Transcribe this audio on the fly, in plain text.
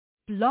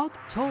Blog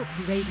Talk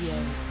Radio.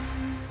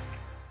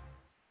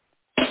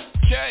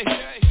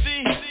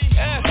 K-C-S,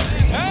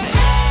 hey!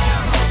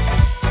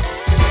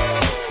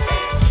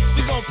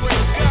 We gon'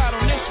 praise God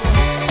on this one.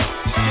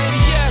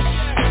 KDS,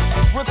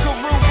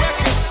 Rickaroo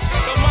Records.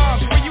 Yo,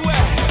 moms, where you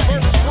at?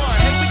 Verse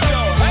 1, here we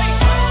go, hey!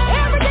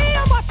 Every day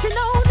I'm watching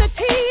on the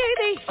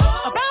TV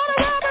about a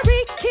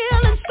robbery,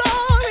 killing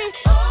story.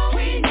 Oh,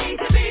 we need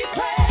to be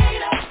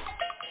prayed up.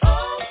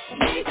 Oh,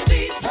 we need to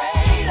be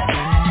prayed up.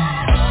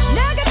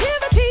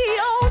 Negativity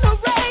on the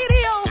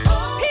radio.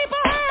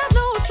 People have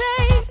no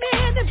shame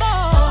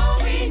anymore.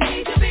 Oh, we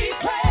need to be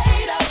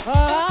prayed up. Oh,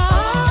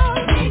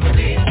 we need to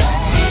be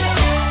prayed up.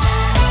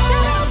 The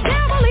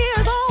devil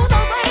is on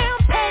a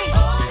rampage.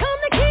 Come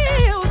to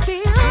kill,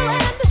 steal,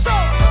 and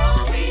destroy.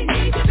 Oh, we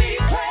need to be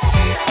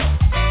prayed up.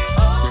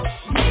 Oh,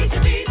 we need to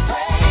be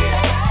prayed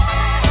up.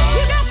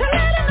 You got to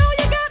let him know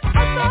you got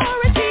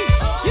authority.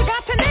 You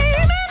got to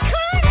name and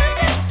claim the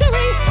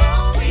victory.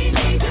 Oh, we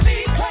need to be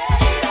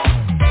prayed up.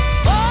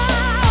 Oh,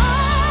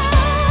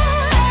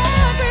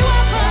 every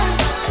weapon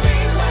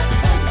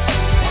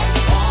that's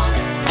formed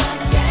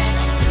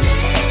against me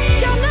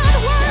shall not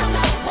work,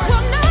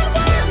 will not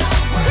work,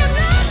 will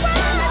not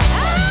work.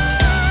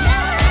 I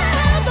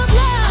have the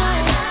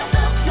blood,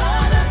 oh,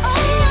 I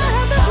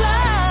have the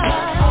blood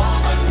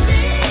over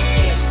me.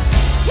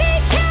 He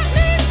kept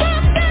me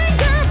from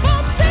danger,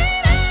 from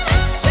sin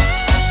and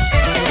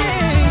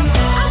shame.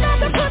 I'm not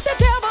to put the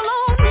devil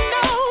on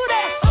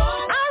notice.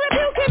 I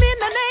rebuke him in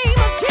the name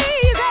of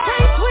Jesus.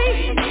 Pray sweet.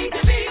 We need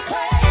to be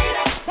prayed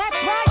up. That's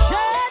right,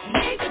 church.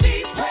 Need to be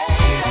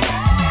prayed up.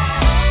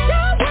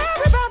 Don't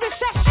worry about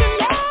recession,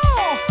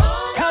 y'all.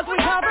 'Cause we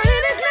covered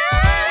in his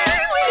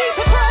name. We need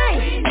to pray.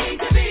 We need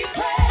to be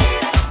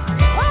prayed up.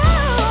 Oh,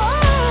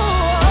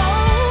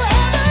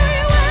 every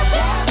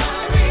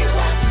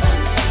weapon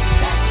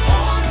that's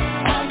formed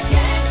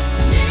against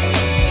me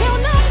shall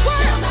not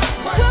work,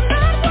 will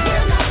not work,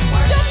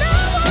 shall not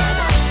work.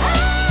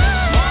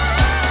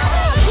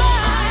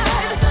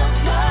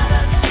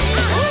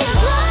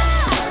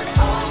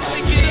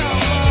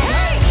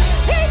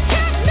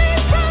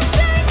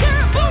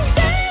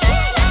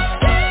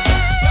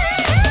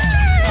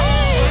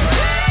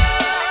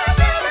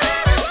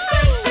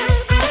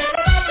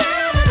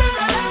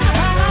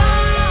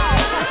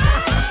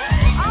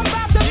 I'm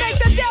about to make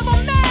the devil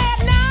mad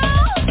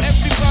now.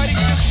 Everybody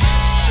just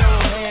show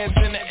hands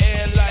in the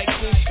air like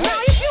this. Now,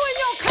 if you in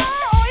your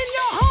car or in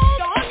your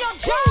home or on your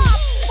job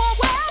or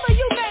wherever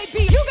you may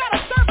be, you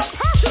gotta serve a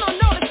personal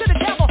notice to the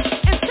devil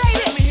and say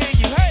Let this. me hear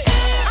you, hey! I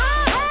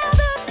have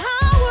the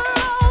power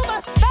over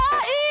the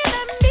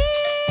enemy.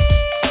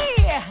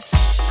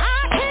 I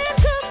can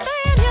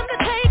command him to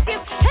take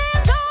his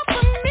hands off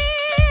of me.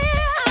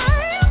 I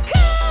am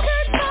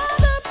covered by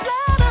the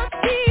blood of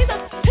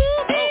Jesus to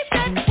be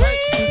set free.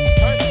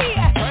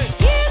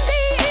 In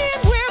the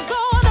end, we're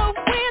gonna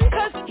win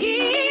 'cause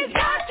he's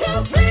got to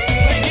flee.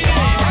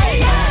 I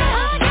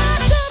got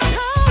the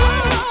power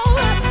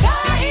over the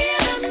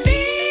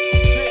enemy.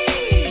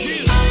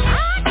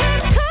 I can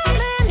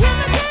command him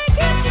to take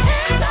his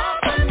hands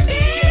off of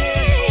me.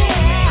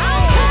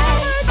 I'm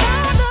covered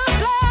by the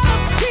blood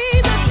of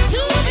Jesus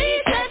to be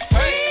set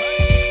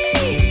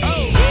free.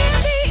 In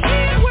the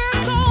end, we're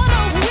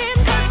gonna win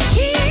 'cause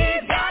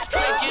he's got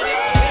to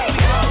flee.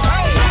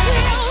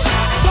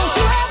 Don't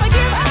you ever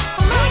give up,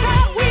 my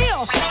God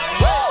will.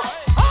 Woo!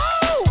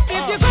 Oh,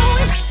 if you're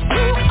going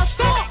through a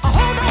storm,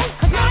 hold on,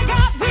 'cause my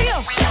God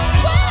will.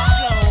 Woo!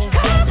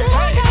 'Cause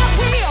my God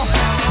will.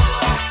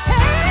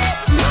 Hey,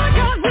 my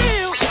God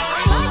will. I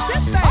like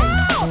this thing.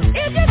 Oh,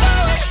 if you're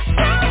going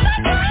through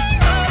the rain,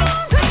 hold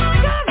on, 'cause my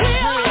God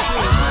will.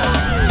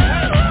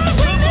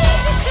 We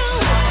need you to.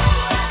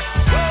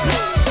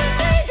 We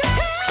need you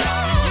to.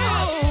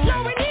 No,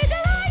 we need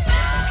you right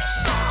now. Somebody's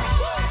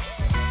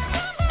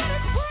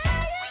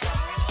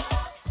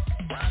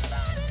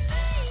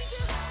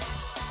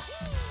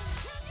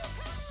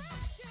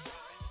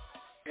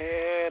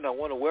And I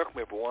want to welcome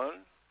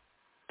everyone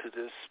to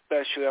this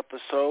special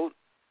episode.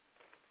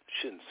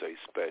 Shouldn't say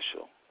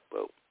special,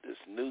 but this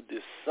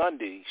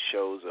Sunday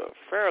shows are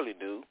fairly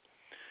new.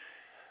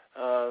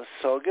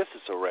 So I guess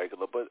it's a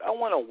regular, but I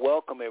want to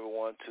welcome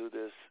everyone to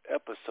this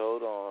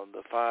episode on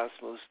the Five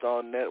Smooth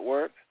Stone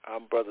Network.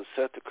 I'm Brother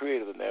Seth, the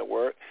creator of the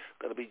network.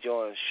 Going to be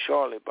joined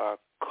shortly by our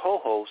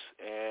co-hosts,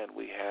 and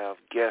we have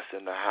guests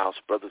in the house,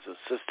 brothers and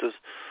sisters.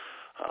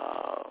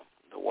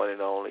 The one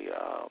and only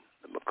the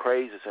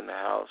McCrae's is in the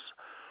house,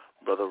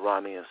 Brother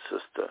Ronnie and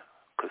Sister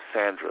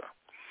Cassandra.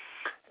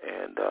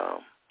 And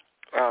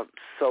I'm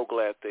so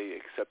glad they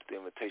accepted the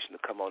invitation to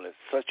come on at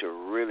such a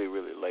really,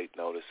 really late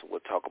notice. We'll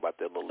talk about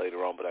that a little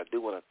later on, but I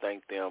do want to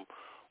thank them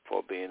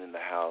for being in the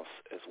house,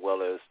 as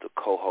well as the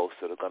co-hosts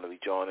that are going to be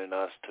joining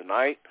us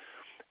tonight.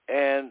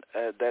 And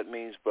that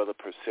means Brother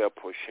Purcell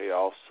Porche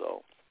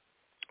also,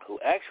 who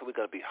actually we're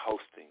going to be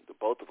hosting. The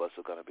both of us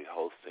are going to be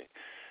hosting,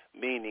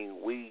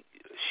 meaning we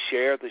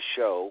share the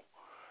show,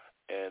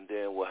 and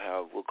then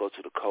we'll go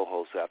to the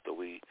co-hosts after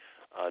we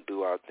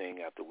do our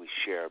thing, after we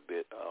share a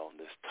bit on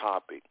this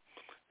topic.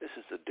 This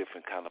is a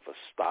different kind of a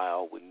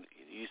style.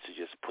 used to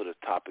just put a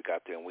topic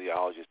out there and we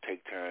all just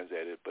take turns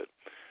at it, but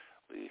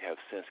we have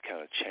since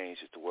kind of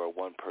changed it to where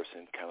one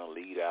person kind of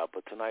lead out,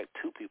 but tonight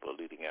 2 people are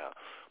leading out.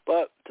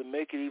 But to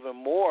make it even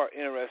more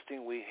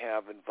interesting, we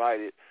have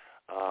invited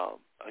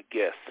a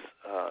guest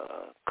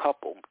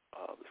couple.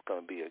 It's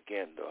going to be,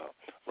 again,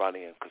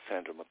 Ronnie and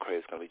Cassandra McCrae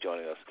is going to be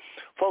joining us.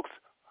 Folks,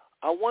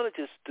 I want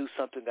to just do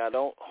something I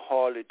don't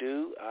hardly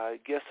do. I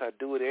guess I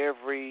do it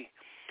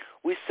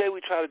we say we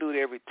try to do it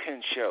every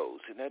 10 shows,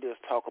 and that is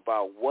talk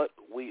about what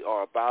we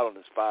are about on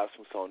this Five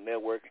Smooth Stone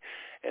Network.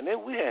 And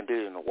then we hadn't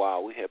did it in a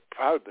while. We had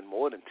probably been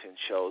more than 10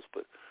 shows,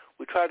 but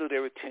we try to do it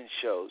every 10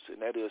 shows,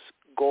 and that is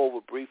go over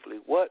briefly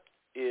what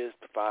is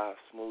the Five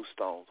Smooth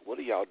Stones. What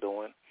are y'all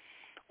doing?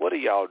 What are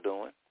y'all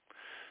doing?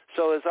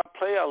 So as I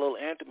play our little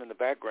anthem in the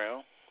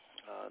background,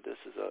 this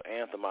is an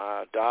anthem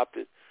I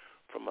adopted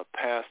from a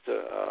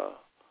pastor,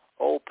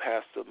 old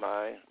pastor of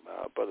mine,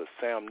 Brother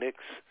Sam Nix,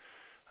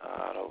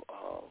 out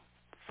of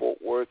Fort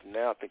Worth.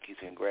 Now I think he's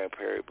in Grand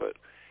Prairie. But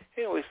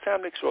anyway,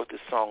 Sam Nix wrote this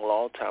song a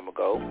long time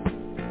ago.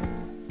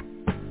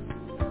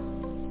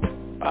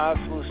 Five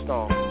Smooth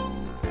Stones.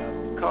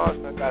 Because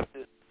I got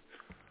this,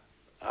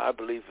 I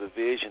believe, a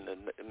vision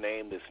to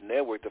name this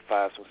network the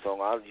Five Smooth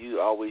Stones. I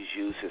always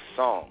use his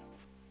song.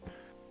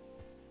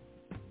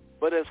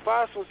 But as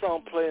Five Smooth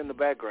Stones play in the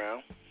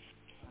background,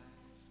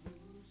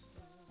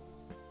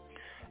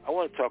 I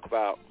want to talk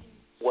about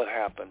what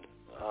happened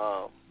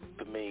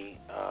to me,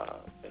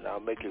 and I'll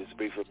make it as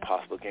brief as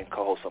possible. Again,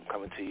 co-host, I'm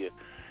coming to you,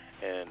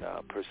 and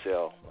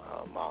Purcell,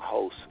 my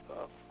host,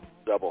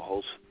 double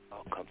host,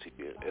 I'll come to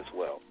you as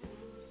well.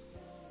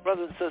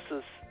 Brothers and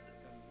sisters,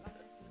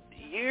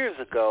 years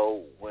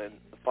ago when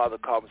the Father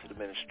called me to the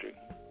ministry,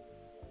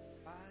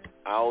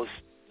 I was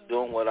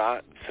doing what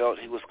I felt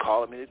he was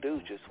calling me to do,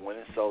 just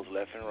winning souls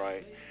left and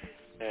right.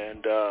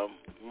 And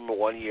remember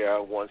one year I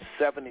won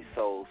 70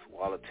 souls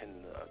while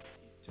attending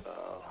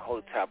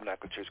Holy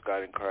Tabernacle Church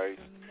God in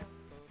Christ.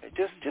 And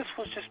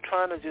was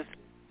trying to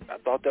I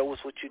thought that was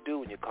what you do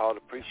when you call the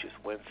preach, just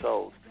win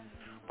souls.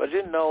 But I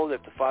didn't know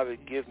that the Father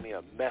would give me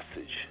a message.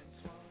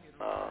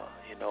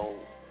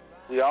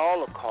 We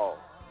all are called,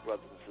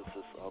 brothers and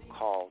sisters, are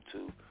called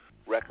to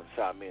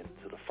reconcile men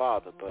to the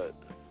Father, but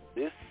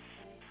this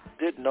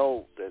didn't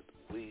know that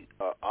we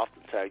are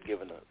oftentimes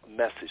given a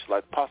message,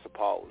 like Apostle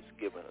Paul was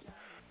given.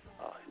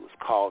 He was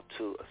called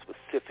to a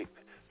specific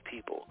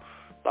people.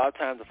 A lot of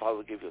times the Father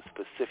will give you a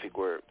specific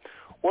word.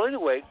 Well,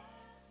 anyway,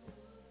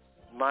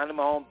 minding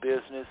my own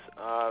business,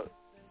 I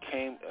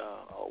came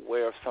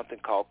aware of something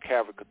called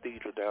Calvary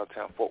Cathedral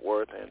downtown Fort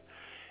Worth,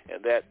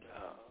 and that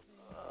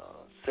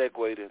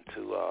segued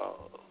into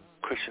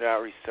Christian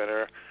Outreach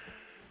Center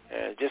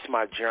and just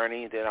my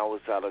journey. Then I was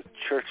out of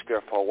church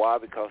there for a while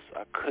because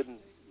I couldn't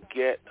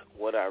get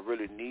what I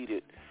really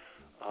needed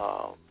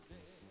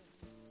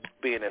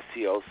being at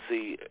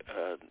CLC.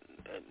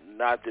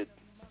 Not that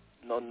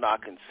no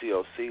knocking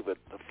CLC, but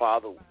the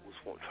Father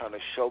was trying to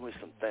show me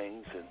some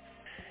things,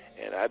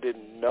 and I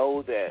didn't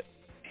know that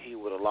he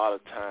would a lot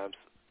of times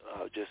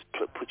just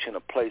put you in a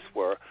place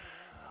where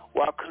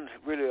I couldn't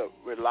really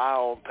rely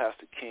on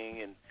Pastor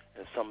King and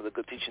some of the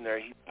good teaching there.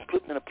 He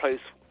put me in a place,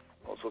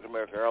 I was working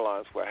American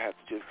Airlines, where I had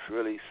to just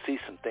really see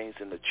some things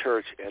in the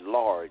church at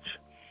large,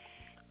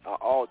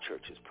 all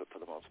churches for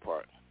the most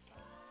part.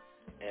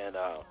 And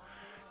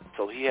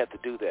so he had to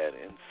do that.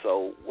 And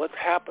so what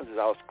happens is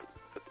I was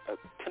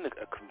attending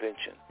a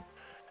convention,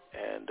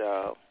 and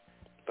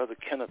Brother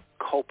Kenneth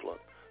Copeland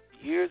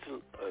years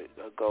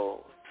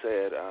ago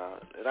said,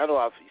 and I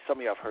know some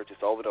of you have heard this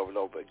over and over and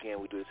over, but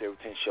again, we do this every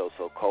 10 shows,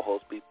 so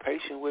co-host, be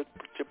patient with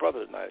your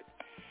brother tonight.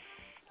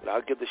 But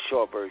I'll give the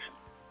short version.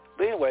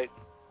 But anyway,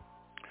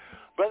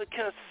 Brother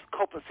Kenneth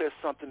Copeland says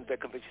something at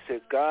that convention. He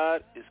said,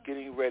 God is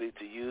getting ready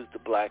to use the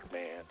black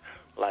man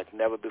like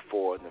never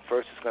before, and the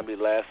first is going to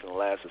be last, and the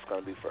last is going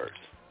to be first.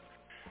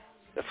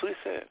 That's what he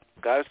said.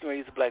 God is going to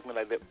use the black man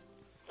like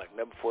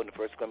never before, and the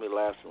first is going to be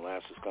last, and the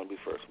last is going to be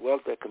first. Well,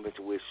 at that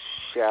convention, we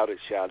shouted.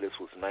 This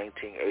was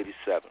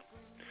 1987.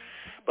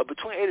 But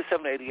between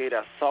 87 and 88,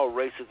 I saw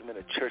racism in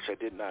the church. I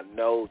did not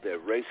know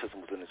that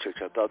racism was in the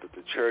church. I thought that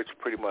the church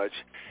pretty much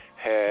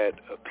had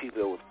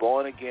people that was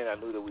born again. I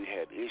knew that we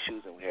had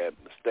issues and we had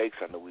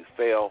mistakes. I knew we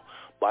failed,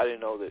 but I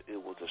didn't know that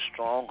it was a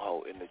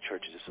stronghold in the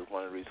churches. This is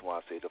one of the reasons why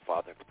I say the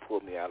Father had to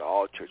pull me out of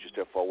all churches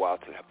there for a while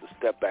to have to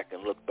step back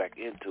and look back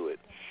into it.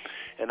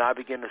 And I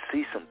began to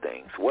see some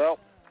things. Well,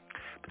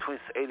 between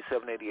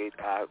 87 and 88,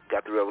 I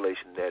got the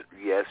revelation that,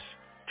 yes,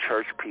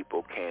 church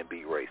people can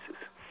be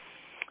racist.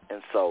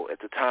 And so at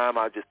the time,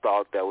 I just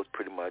thought that was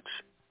pretty much,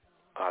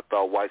 I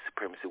thought white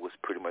supremacy was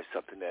pretty much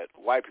something that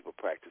white people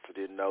practice. I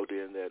didn't know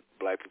then that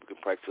black people can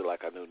practice it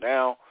like I knew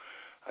now.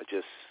 I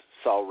just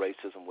saw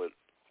racism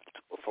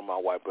from my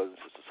white brothers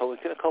and sisters. So in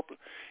Kenneth Copeland,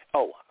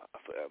 I'm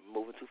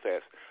moving too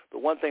fast.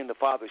 But one thing the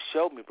Father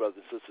showed me, brothers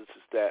and sisters,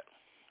 is that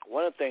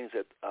one of the things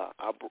that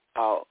our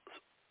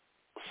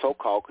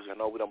so-called, because I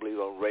know we don't believe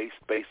on race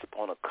based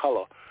upon a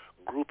color,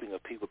 grouping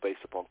of people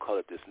based upon color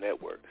at this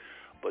network.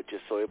 But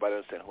just so everybody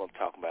understands who I'm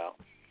talking about.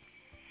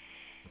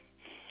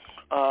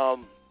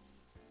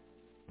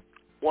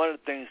 one of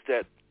the things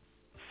that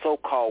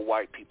so-called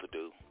white people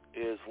do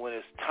is when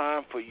it's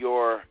time for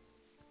your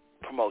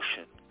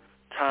promotion,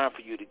 time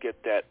for you to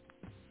get that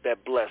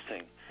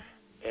blessing,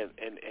 and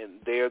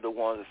they're the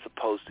ones that's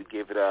supposed to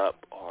give it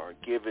up or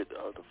give it,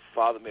 or the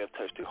Father may have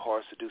touched their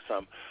hearts to do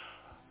something.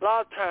 A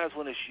lot of times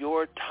when it's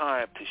your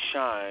time to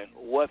shine,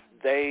 what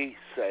they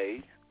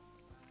say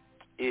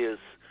is,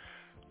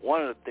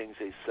 one of the things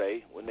they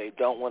say when they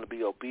don't want to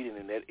be obedient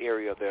in that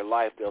area of their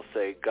life, they'll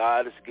say,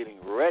 God is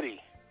getting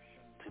ready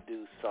to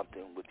do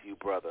something with you,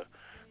 brother.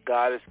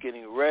 God is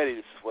getting ready.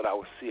 This is what I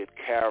would see at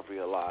Calvary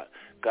a lot.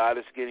 God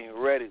is getting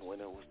ready.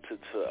 When it was to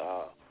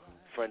a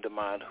friend of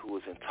mine who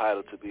was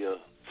entitled to be a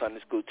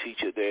Sunday school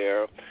teacher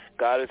there,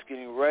 God is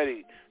getting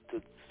ready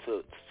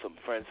to some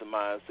friends of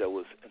mine that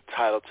was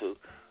entitled to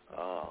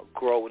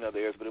grow in other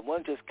areas. But it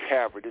wasn't just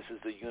Calvary. This is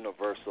the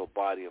universal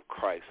body of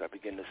Christ. I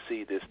begin to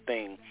see this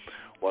thing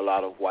where a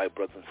lot of white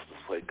brothers and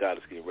sisters say God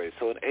is getting ready.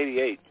 So in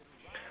 88,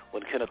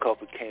 when Kenneth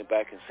Copeland came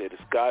back and said,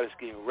 God is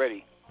getting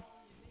ready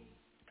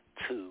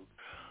to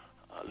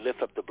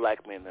lift up the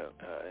black man and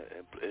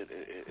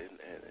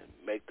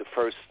make the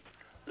first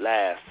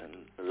last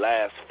and the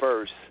last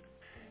first,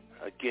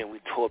 again, we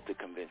tore up the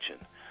convention.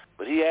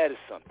 But he added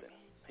something.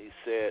 He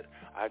said,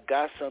 I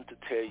got something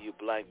to tell you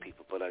black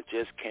people, but I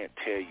just can't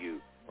tell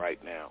you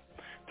right now.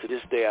 To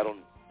this day, I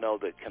don't know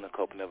that Kenneth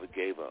Copeland ever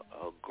gave a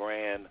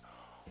grand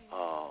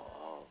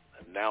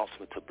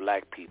announcement to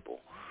black people.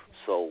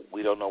 So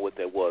we don't know what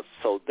that was.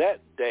 So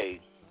that day,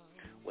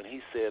 when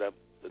he said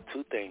the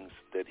two things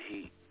that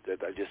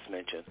I just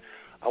mentioned,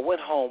 I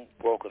went home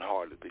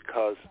brokenhearted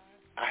because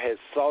I had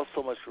saw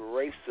so much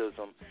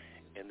racism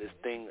in this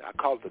thing. I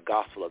call it the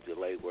gospel of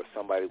delay, where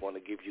somebody want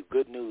to give you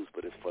good news,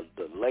 but it's for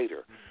the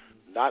later.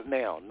 Not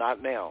now,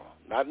 not now,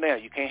 not now.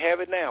 You can't have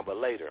it now, but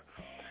later.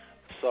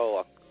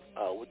 So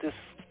with this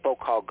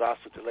so-called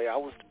gospel delay, I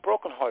was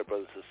brokenhearted,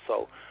 brothers and sisters.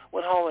 So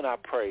went home and I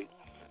prayed.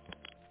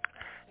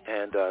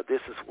 And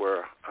this is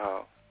where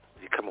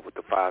you come up with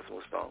the 5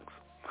 smooth stones.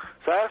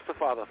 So I asked the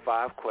Father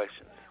 5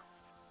 questions.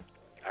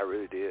 I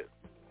really did.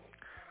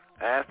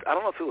 I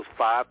don't know if it was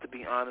 5, to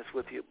be honest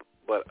with you,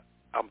 but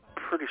I'm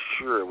pretty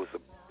sure it was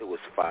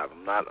 5.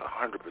 I'm not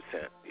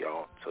 100%,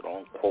 y'all, so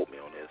don't quote me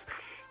on this.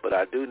 But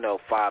I do know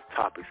 5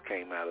 topics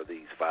came out of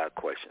these 5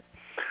 questions.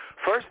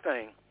 First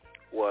thing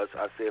was,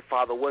 I said,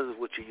 Father, what is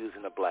what you're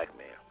using a black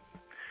man?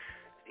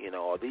 You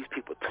know, are these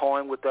people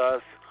toying with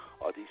us?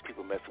 Are these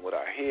people messing with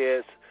our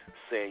heads,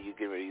 saying you're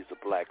getting ready to use a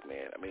black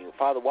man? I mean,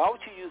 Father, why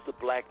would you use the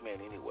black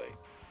man anyway?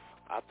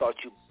 I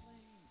thought you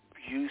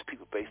use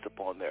people based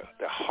upon their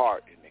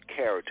heart and their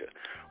character.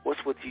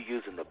 What's with you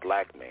using the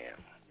black man?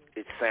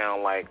 It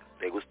sounds like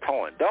they was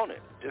toying, don't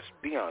it? Just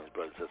be honest,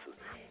 brothers and sisters.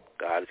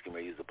 God is going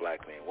to use the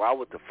black man. Why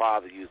would the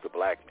Father use the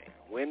black man?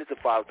 When did the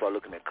Father start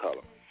looking at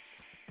color?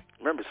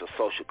 Remember, it's a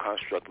social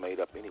construct made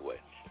up anyway.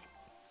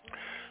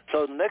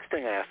 So the next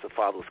thing I asked the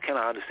Father was, can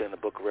I understand the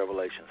book of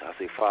Revelations? I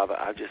say, Father,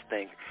 I just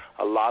think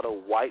a lot of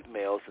white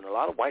males and a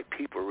lot of white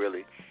people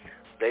really,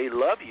 they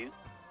love you.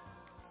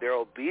 They're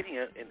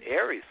obedient in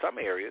areas, some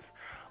areas,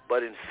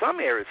 but in some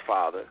areas,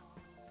 Father,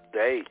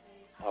 they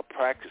are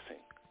practicing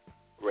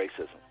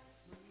racism.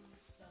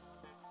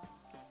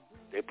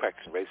 They're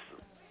practicing racism.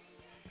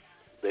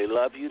 They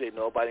love you. They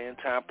know about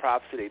end-time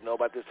prophecy. They know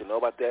about this. They know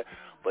about that.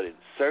 But in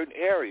certain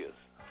areas,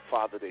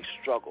 Father, they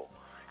struggle.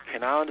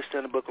 Can I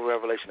understand the book of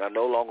Revelation? I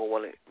no longer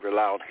want to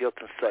rely on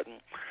Hilton Sutton,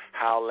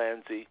 Hal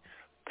Lindsey,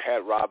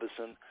 Pat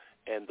Robertson,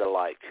 and the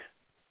like.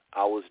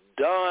 I was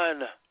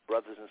done,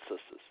 brothers and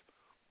sisters,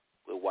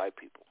 with white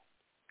people,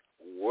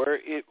 where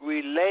it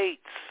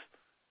relates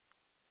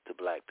to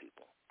black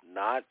people,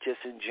 not just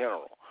in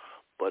general.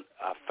 But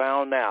I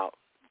found out,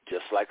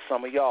 just like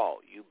some of y'all,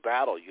 you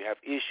battle, you have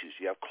issues,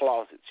 you have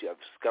closets, you have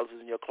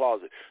skeletons in your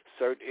closet,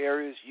 certain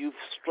areas you've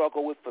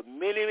struggled with for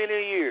many,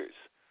 many years,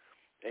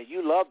 and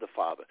you love the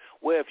Father.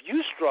 Well, if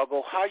you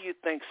struggle, how you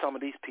think some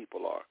of these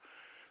people are?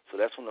 So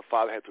that's when the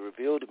Father had to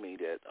reveal to me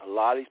that a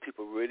lot of these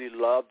people really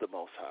love the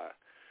Most High,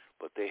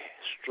 but they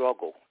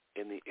struggle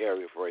in the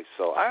area of race.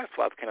 So I asked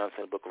Father, can I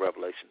understand the book of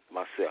Revelation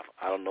myself?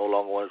 I don't no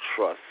longer want to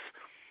trust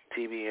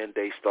TVN,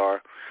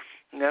 Daystar.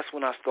 And that's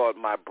when I started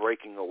my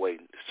breaking away.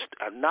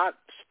 Not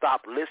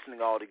stop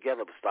listening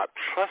altogether, but stop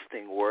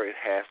trusting where it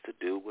has to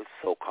do with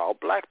so-called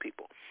black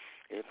people.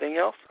 Anything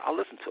else, I'll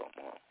listen to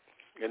them.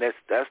 And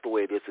that's the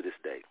way it is to this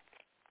day,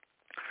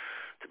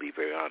 to be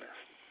very honest.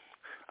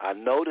 I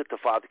know that the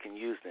Father can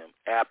use them,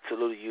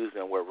 absolutely use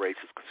them where race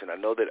is concerned. I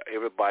know that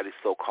everybody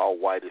so-called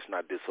white is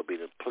not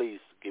disobedient.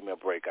 Please give me a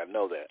break. I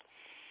know that.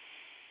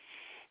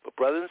 But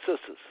brothers and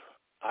sisters,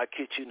 I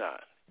kid you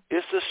not,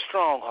 it's a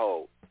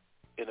stronghold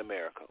in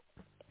America.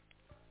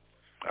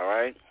 All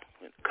right?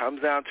 When it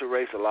comes down to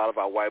race, a lot of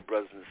our white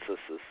brothers and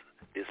sisters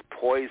is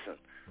poisoned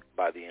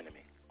by the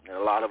enemy. And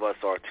a lot of us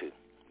are too.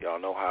 Y'all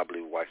know how I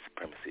believe white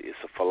supremacy.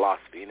 It's a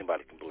philosophy.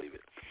 Anybody can believe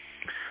it.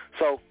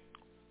 So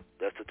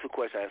that's the 2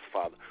 questions I asked the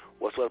Father.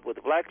 What's up with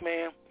the black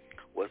man?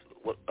 Can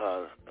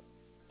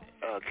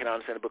I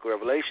understand the book of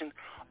Revelation?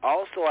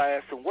 Also, I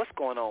asked him, what's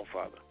going on,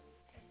 Father?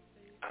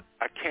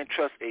 I can't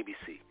trust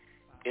ABC,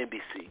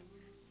 NBC,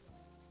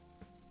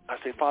 I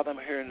say, Father, I'm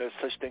hearing there's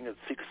such thing as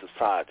secret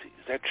society.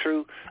 Is that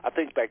true? I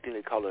think back then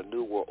they called it a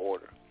New World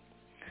Order.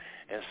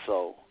 And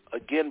so,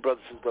 again,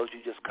 brothers and those of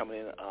you just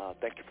coming in,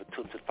 thank you for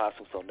tuning to the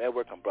 560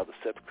 Network. I'm Brother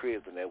Seth, the creator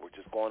of the network,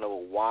 just going over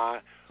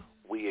why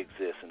we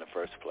exist in the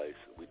first place.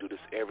 We do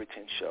this every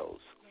 10 shows.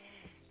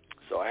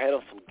 So I had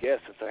on some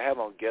guests. Since I have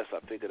on guests,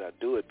 I figured I'd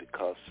do it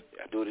because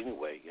I do it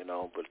anyway,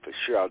 but for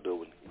sure I'll do it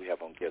when we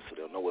have on guests so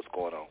they'll know what's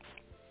going on.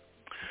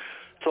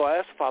 So I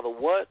asked Father,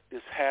 what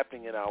is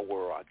happening in our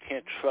world? I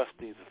can't trust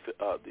these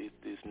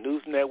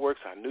news networks.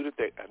 I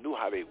knew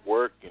how they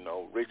work.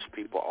 Rich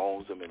people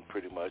owns them, and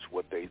pretty much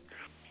what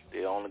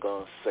they're only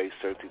going to say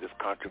certain things that's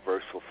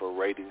controversial for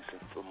ratings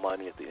and for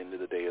money. At the end of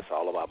the day, it's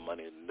all about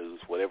money and news.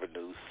 Whatever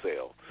news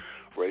sells,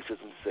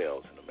 racism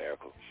sells in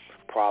America.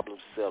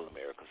 Problems sell in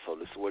America. So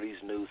this is where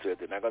these news are.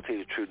 They're not going to tell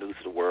you the true news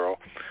of the world.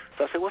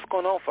 So I said, what's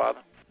going on, Father?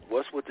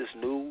 What's with this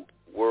new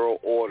world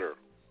order?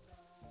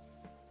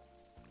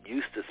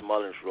 Eustace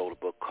Mullins wrote a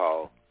book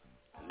called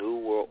New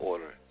World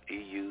Order.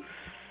 He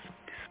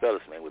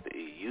spelled his name with the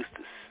E.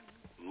 Eustace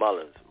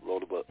Mullins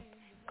wrote a book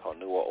called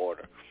New World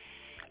Order.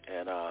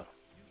 And I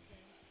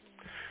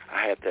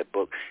had that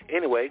book.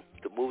 Anyway,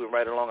 moving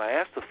right along, I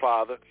asked the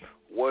Father,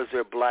 was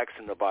there blacks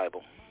in the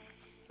Bible?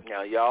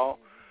 Now, y'all,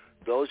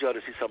 those of y'all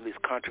that see some of these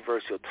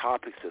controversial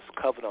topics that's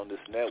covered on this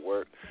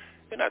network,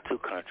 they're not too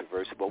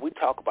controversial, but we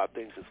talk about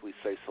things, as we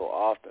say so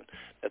often,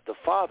 that the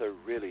Father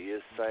really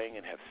is saying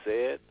and have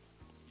said,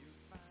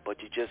 but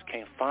you just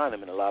can't find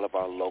them in a lot of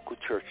our local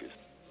churches,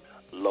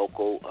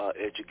 local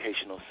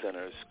educational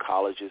centers,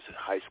 colleges,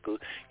 high schools.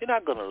 You're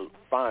not going to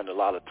find a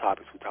lot of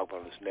topics we talk about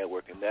on this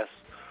network, and that's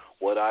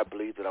what I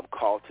believe that I'm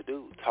called to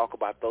do, talk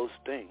about those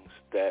things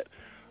that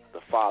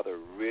the Father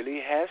really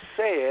has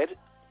said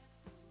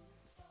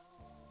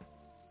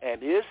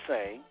and is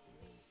saying,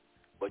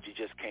 but you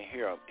just can't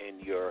hear them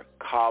in your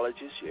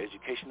colleges, your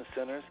educational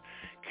centers,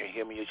 can't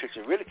hear them in your church,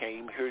 and really can't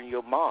even hear them in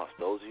your mosque,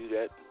 those of you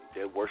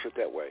that worship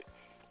that way.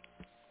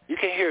 You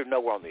can't hear it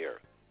nowhere on the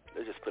earth.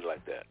 Let's just put it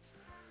like that.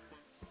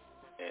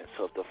 And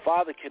so if the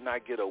Father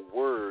cannot get a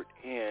word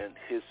in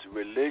his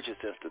religious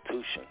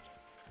institutions,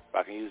 if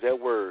I can use that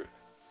word,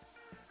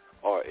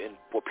 or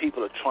where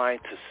people are trying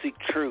to seek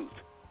truth,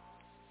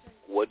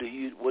 what did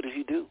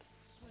he do?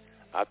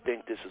 I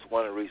think this is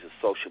one of the reasons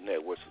social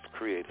networks was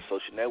created.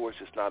 Social networks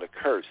is not a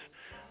curse,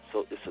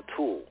 so it's a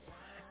tool.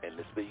 And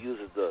it's been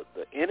used as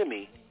the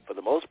enemy for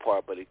the most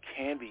part, but it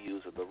can be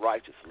used as the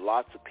righteous.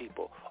 Lots of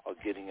people are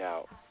getting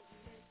out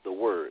the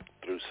word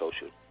through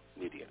social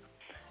media.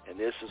 And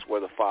this is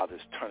where the Father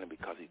is turning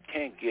because he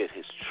can't get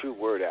his true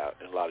word out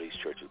in a lot of these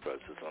churches,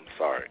 brothers. I'm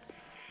sorry.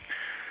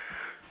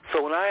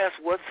 So when I asked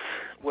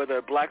were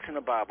there blacks in the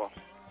Bible,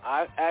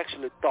 I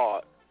actually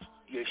thought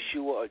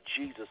Yeshua or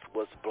Jesus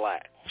was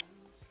black.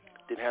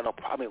 Didn't have no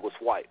problem. It was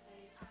white.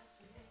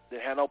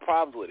 Didn't have no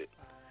problems with it.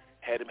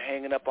 Had him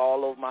hanging up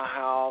all over my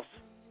house,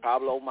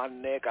 probably over my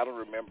neck. I don't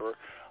remember.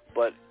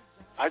 But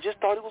I just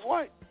thought he was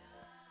white.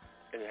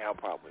 And didn't have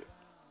a problem with it.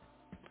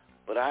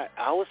 But I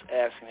was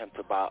asking him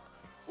about,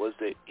 was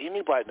there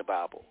anybody in the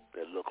Bible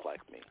that looked like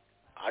me?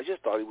 I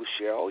just thought he would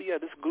share, oh, yeah,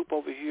 this group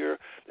over here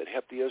that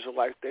helped the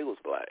Israelites, they was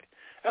black.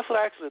 That's what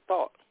I actually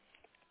thought.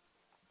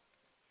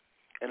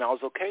 And I was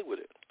okay with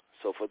it.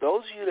 So for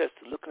those of you that's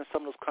looking at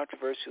some of those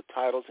controversial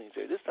titles and you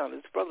say, this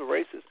brother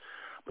racist,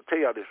 I'm going to tell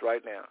y'all this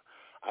right now.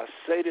 I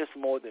say this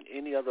more than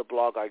any other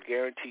blog, I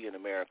guarantee, in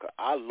America.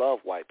 I love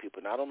white people,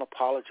 and I don't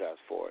apologize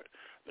for it.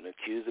 I've been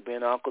accused of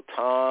being Uncle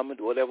Tom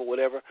and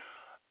whatever.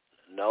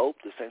 Nope,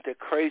 this ain't that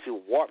crazy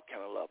warped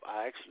kind of love.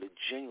 I actually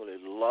genuinely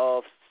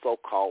love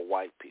so-called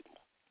white people.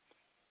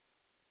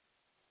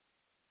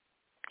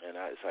 And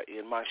as I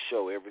end my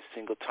show every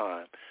single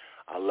time,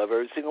 I love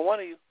every single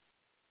one of you.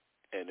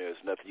 And there's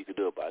nothing you can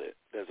do about it.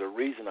 There's a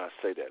reason I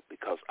say that,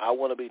 because I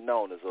want to be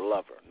known as a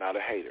lover, not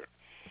a hater.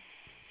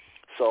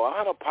 So I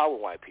have no problem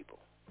with white people.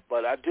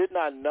 But I did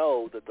not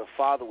know that the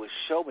Father would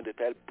show me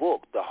that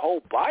book, the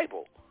whole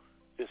Bible,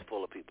 is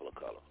full of people of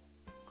color.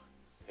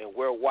 And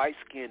where white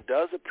skin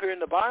does appear in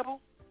the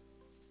Bible,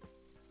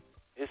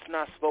 it's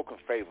not spoken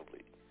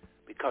favorably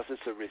because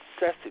it's a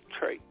recessive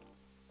trait.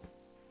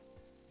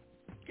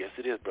 Yes,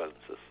 it is, brothers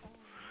and sisters.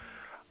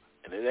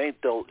 And it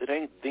ain't them.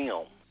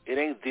 It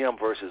ain't them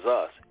versus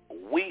us.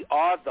 We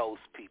are those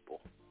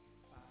people.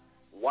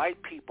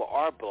 White people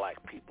are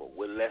black people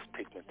with less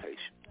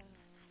pigmentation.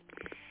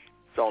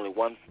 It's only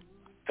one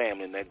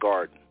family in that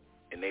garden,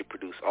 and they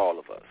produce all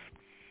of us.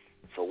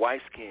 So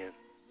white skin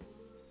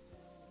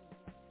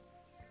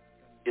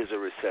is a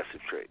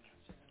recessive trait.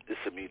 It's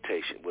a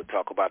mutation. We'll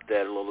talk about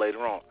that a little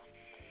later on.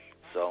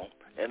 So,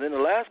 and then the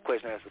last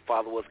question I asked the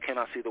Father was, can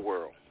I see the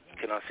world?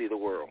 Can I see the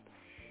world?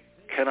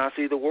 Can I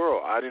see the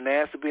world? I didn't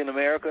ask to be in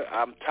America.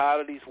 I'm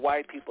tired of these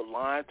white people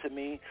lying to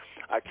me.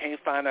 I can't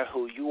find out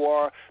who you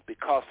are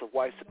because of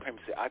white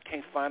supremacy. I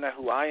can't find out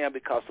who I am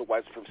because of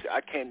white supremacy.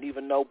 I can't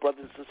even know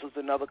brothers and sisters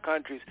in other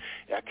countries.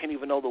 I can't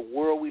even know the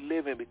world we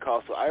live in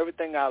because of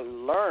everything I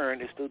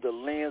learn is through the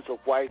lens of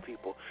white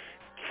people.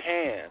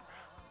 Can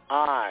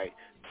I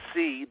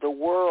see the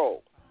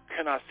world?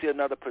 Can I see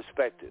another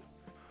perspective?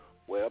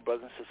 Well,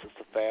 brothers and sisters,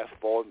 to fast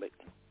forward,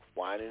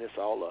 winding this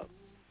all up,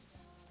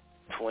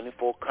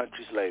 24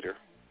 countries later,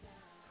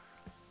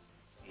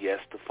 yes,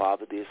 the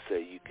Father did say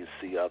you can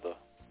see other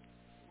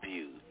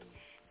views.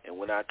 And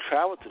when I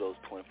traveled to those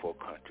 24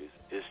 countries,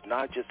 it's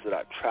not just that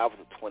I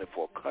traveled to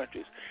 24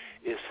 countries,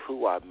 it's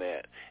who I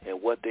met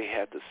and what they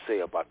had to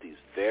say about these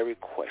very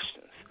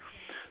questions.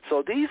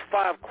 So these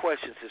 5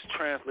 questions is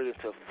translated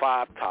to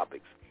 5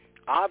 topics.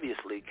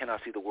 Obviously, can I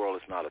see the world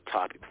is not a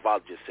topic. The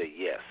Father just said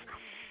yes.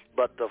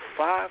 But the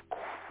 5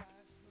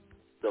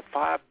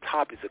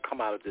 topics that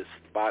come out of these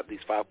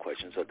 5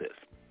 questions are this.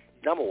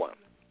 Number 1,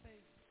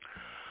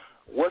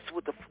 what's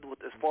with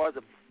as far as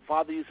the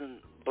Father using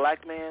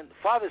black man? The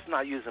Father's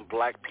not using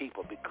black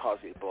people because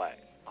he's black,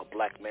 a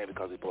black man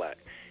because he's black.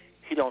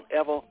 He don't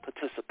ever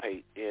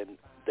participate in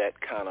that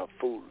kind of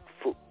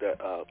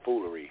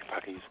foolery, if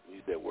I can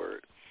use that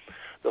word.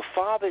 The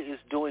Father is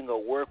doing a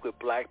work with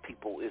black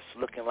people. It's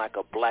looking like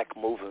a black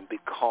movement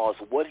because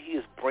what he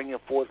is bringing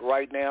forth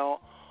right now,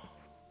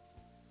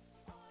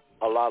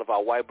 a lot of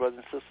our white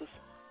brothers and sisters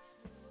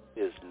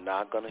is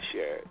not going to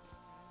share it.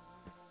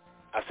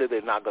 I said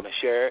they're not going to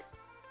share it.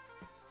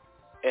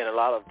 And a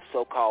lot of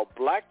so-called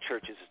black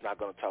churches is not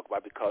going to talk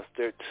about it because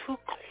they're too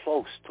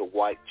close to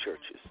white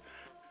churches.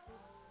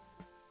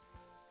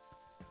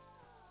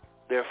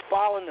 They're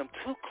following them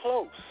too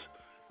close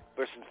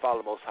versus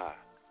following the Most High.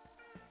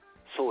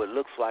 So it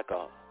looks like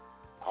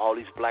all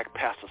these black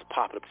pastors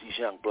popping up, these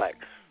young black.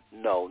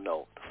 No.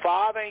 The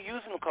Father ain't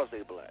using them because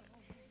they're black.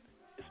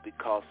 It's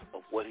because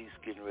of what he's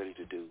getting ready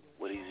to do,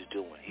 what he's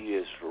doing. He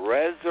is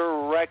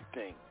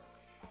resurrecting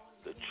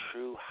the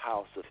true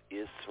house of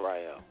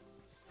Israel.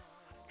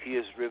 He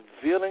is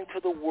revealing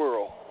to the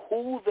world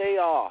who they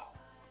are.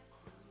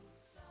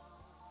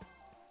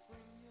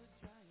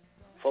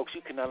 Folks,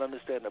 you cannot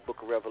understand the book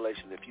of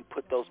Revelation if you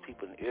put those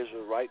people in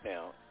Israel right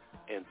now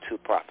into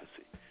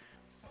prophecy.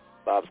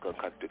 Bible's going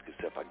to contradict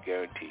itself, I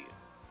guarantee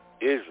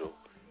you. Israel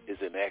is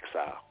in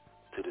exile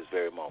to this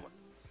very moment.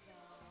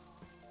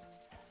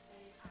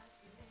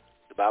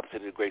 The Bible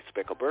said it's a great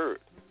speckled bird.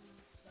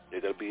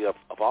 They're going to be of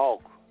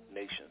all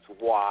nations.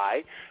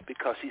 Why?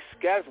 Because he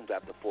scatters them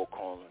after 4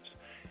 corners.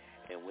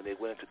 And when they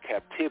went into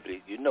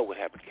captivity, you know what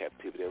happened in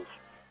captivity.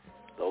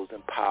 Those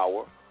in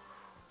power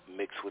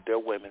mixed with their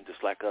women,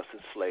 just like us in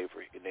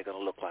slavery, and they're going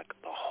to look like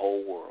the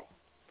whole world.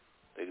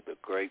 They're the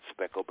great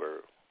speckled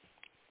bird.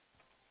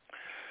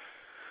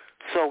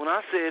 So when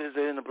I said is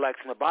there in the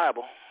blacks in the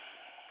Bible,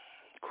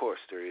 of course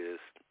there is.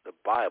 The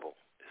Bible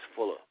is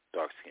full of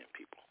dark-skinned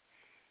people.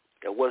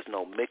 There was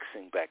no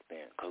mixing back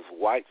then because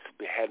whites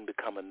hadn't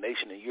become a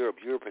nation in Europe.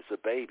 Europe is a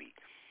baby.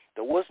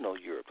 There was no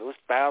Europe. There was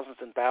thousands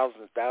and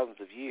thousands and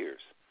thousands of years.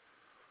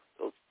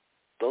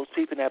 Those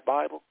people in that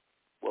Bible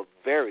were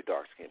very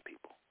dark-skinned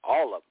people.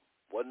 All of them.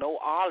 Wasn't no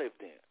olive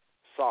then.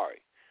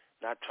 Sorry.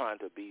 Not trying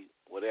to be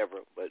whatever,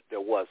 but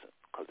there wasn't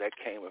because that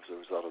came as a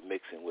result of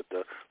mixing with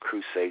the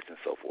Crusades and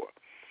so forth.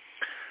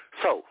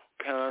 So,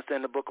 can I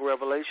understand the book of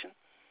Revelation?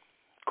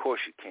 Of course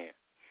you can.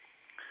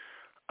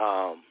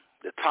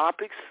 The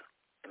topics,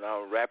 and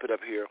I'll wrap it up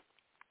here.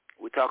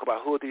 We talk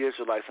about who are the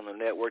Israelites on the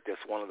network. That's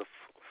one of the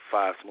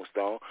 5 smooth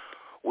stone.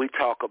 We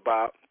talk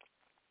about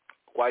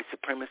white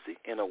supremacy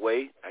in a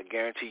way. I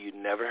guarantee you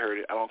never heard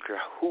it. I don't care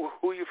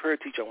who you've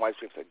heard teach on white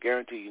supremacy. I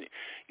guarantee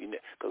you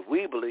because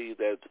we believe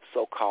that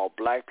so-called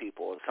black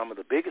people are some of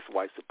the biggest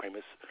white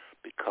supremacists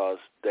because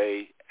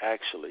they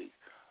actually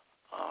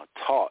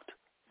taught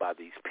by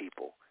these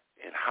people.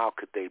 And how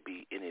could they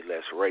be any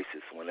less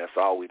racist when that's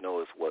all we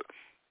know is what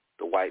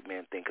the white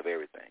men think of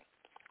everything?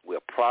 We're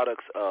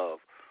products of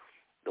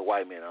the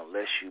white man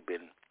unless you've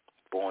been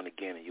born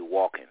again and you're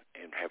walking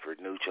and have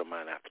renewed your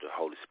mind after the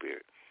Holy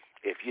Spirit.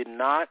 If you're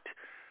not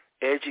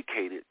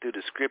educated through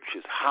the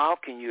scriptures, how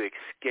can you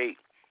escape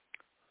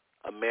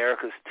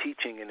America's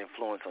teaching and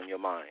influence on your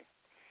mind?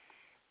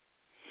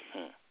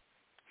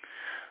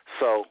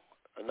 So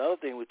another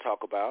thing we talk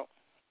about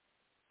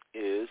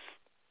is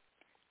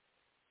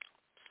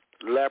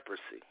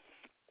leprosy,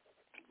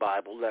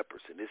 Bible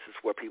leprosy. This is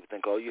where people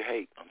think, oh, you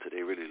hate until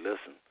they really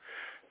listen.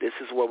 This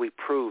is where we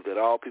prove that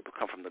all people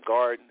come from the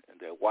garden and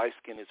that white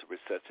skin is a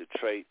recessive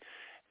trait.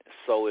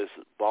 So is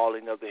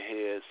balding of the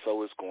head,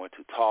 so is going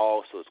too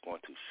tall, so is going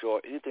too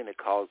short. Anything that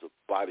causes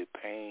body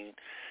pain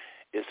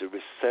is a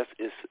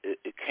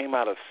it came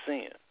out of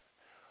sin.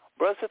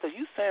 Brother, sister, are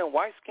you saying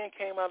white skin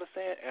came out of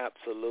sin?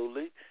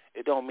 Absolutely.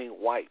 It don't mean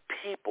white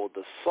people.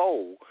 The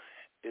soul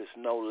is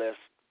no less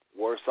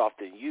worse off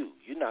than you.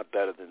 You're not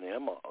better than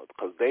them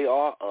because they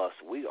are us.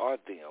 We are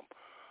them.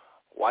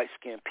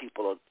 White-skinned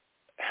people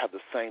have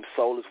the same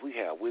soul as we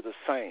have. We're the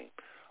same.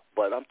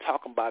 But I'm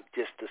talking about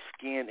just the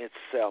skin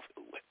itself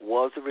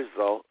was a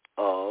result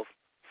of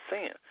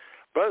sin.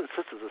 Brothers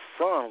and sisters, the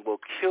sun will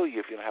kill you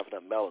if you don't have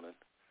enough melanin.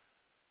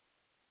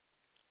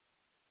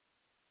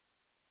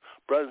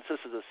 Brothers and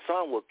sisters, the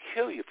sun will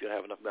kill you if you don't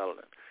have enough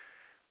melanin.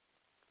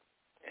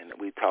 And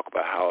we talk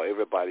about how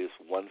everybody is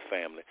one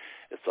family.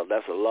 That's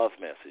a love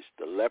message.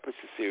 The leprosy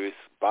series,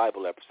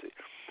 Bible leprosy.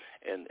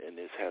 And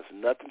this has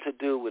nothing to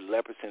do with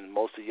leprosy in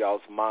most of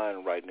y'all's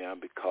mind right now,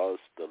 because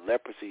the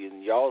leprosy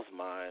in y'all's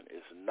mind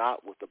is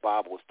not what the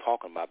Bible is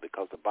talking about,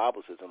 because the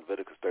Bible says in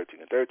Leviticus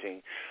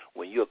 13:13,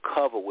 when you're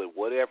covered with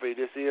whatever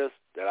this is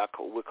that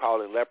we're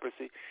calling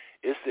leprosy,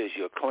 it says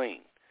you're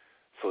clean.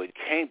 So it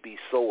can't be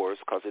sores,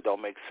 because it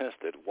don't make sense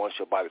that once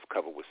your body's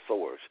covered with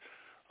sores.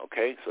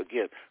 Okay? So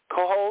again,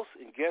 co-hosts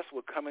and guests,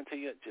 we're coming to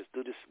you. Just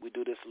do this. We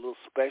do this a little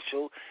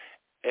special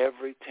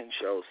every 10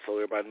 shows so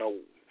everybody know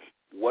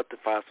what the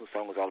Five Smooth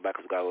Song is all about,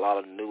 because we've got a lot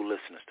of new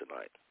listeners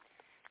tonight.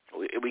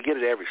 We get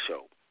it every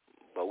show,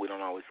 but we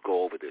don't always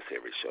go over this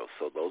every show.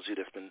 So those of you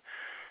that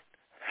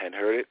hadn't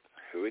heard it,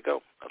 here we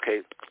go. Okay,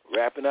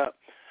 wrapping up.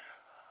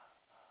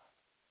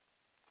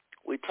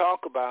 We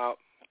talk about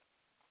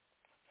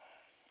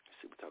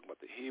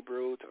the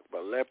Hebrew, talk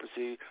about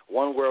leprosy,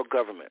 one world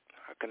government.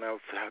 How can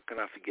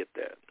I forget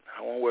that?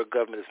 One world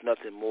government is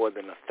nothing more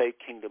than a fake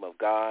kingdom of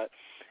God.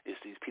 It's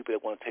these people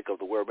that want to take over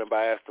the world. Remember,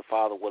 I asked the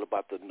Father, what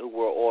about the New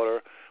World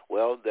Order?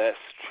 Well, that's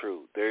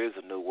true. There is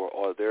a New World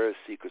Order. There are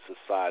secret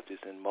societies,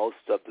 and most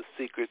of the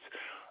secrets,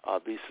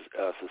 these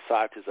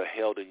societies are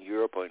held in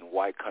Europe or in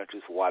white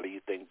countries. Why do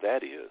you think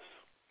that is?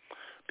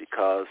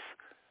 Because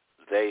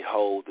they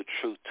hold the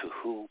truth to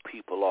who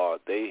people are.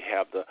 They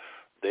have the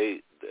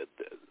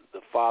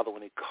Father,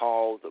 when he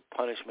called the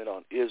punishment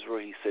on Israel,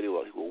 he said he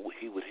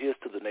would hiss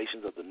to the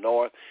nations of the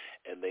north,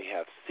 and they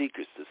have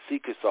secrets. The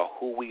secrets are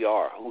who we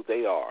are, who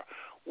they are,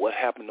 what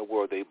happened in the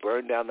world. They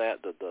burned down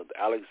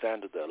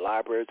the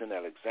libraries in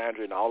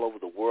Alexandria and all over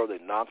the world. They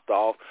knocked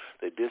off,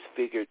 they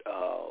disfigured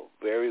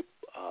very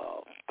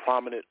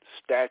prominent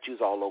statues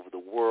all over the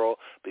world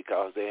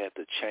because they had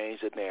to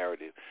change the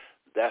narrative.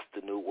 That's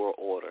the New World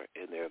Order,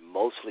 and they're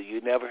mostly,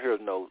 you never hear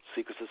of no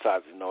secret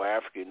societies, no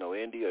Africa, no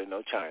India,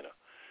 no China.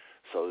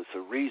 So it's a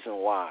reason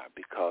why,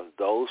 because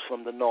those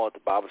from the north, the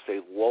Bible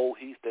says, woe,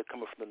 he's that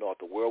coming from the north,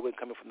 the whirlwind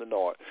coming from the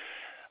north.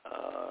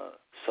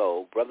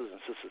 So, brothers and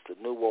sisters, the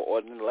New World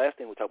Order. And the last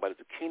thing we talk about is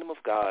the kingdom of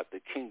God,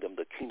 the kingdom,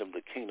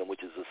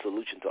 which is the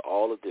solution to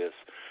all of this.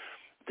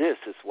 This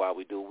is why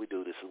we do what we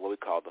do. This is what we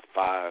call the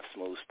 5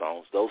 smooth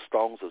stones. Those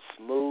stones are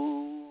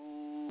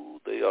smooth.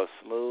 They are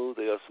smooth.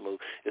 They are smooth.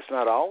 It's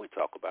not all we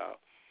talk about.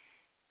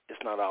 It's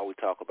not all we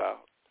talk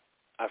about.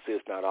 I say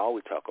it's not all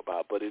we talk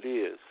about, but it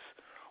is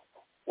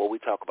what we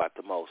talk about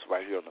the most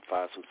right here on the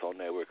Five Smooth Stone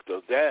Network.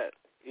 So that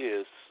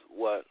is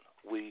what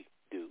we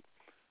do.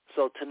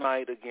 So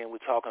tonight, again, we're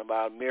talking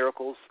about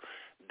miracles,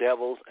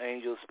 devils,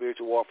 angels,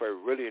 spiritual warfare.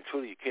 Really and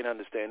truly, you can't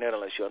understand that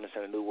unless you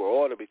understand the New World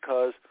Order,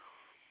 because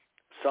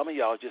some of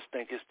y'all just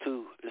think it's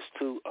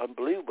too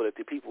unbelievable that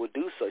the people would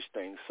do such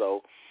things.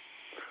 So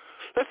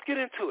let's get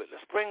into it.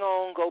 Let's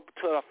go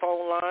to our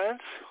phone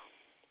lines.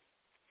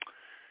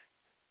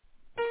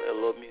 Play a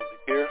little music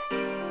here.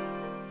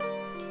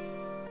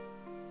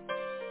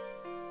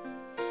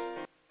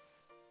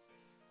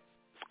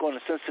 Let's go to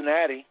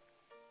Cincinnati.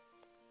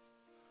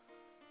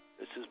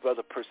 This is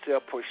Brother Purcell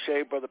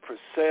Porche. Brother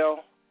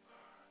Purcell,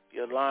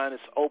 your line is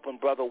open,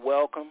 brother.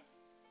 Welcome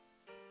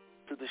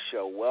to the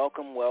show.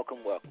 Welcome, welcome,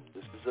 welcome.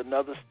 This is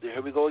another,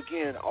 here we go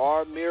again.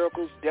 Are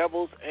miracles,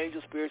 devils,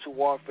 angels, spiritual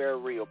warfare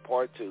real?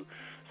 Part 2.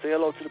 Say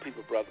hello to the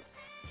people, brother.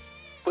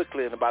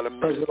 Quickly, in about a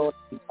minute. Praise the Lord,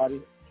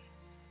 everybody.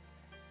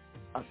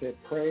 I said,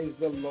 praise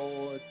the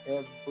Lord,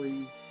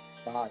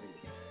 everybody.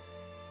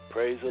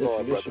 Praise the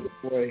Lord, brother.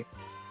 Boy,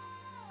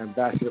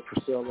 Ambassador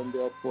Purcell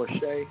Lindell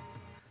Porche,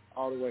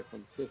 all the way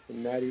from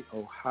Cincinnati,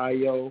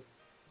 Ohio,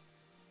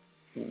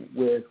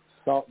 with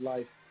Salt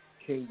Life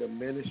Kingdom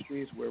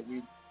Ministries, where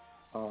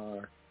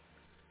our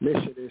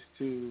mission is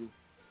to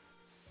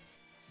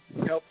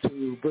help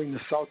to bring the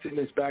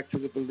saltiness back to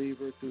the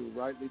believer through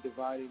rightly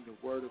dividing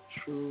the word of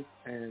truth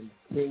and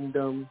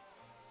kingdom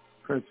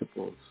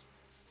principles.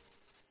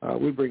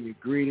 We bring you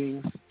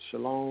greetings,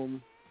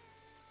 shalom.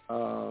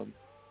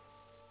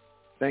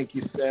 Thank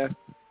you, Seth,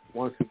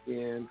 once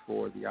again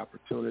for the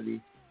opportunity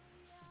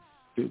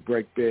to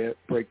break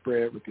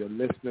bread with your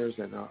listeners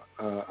and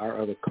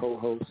our other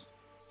co-hosts.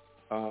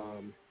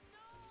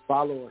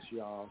 Follow us,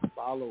 y'all.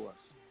 Follow us.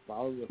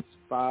 Follow the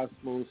Five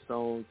Smooth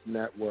Stones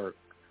Network.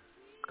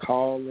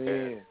 Call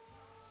in.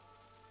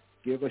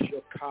 Give us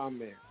your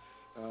comments.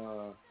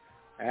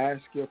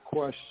 Ask your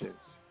questions.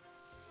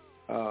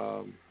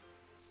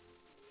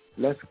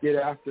 Let's get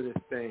after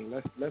this thing.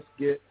 Let's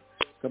get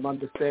some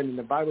understanding.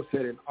 The Bible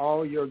said, in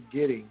all you're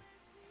getting,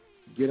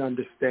 get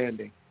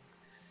understanding.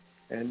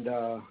 And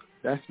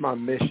that's my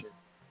mission.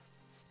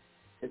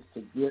 It's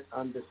to get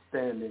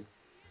understanding.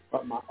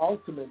 But my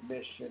ultimate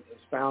mission is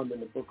found in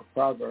the book of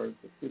Proverbs,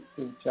 the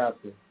 16th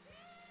chapter,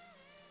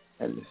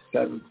 and the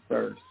 7th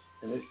verse.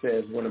 And it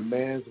says, when a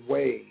man's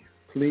ways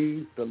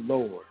please the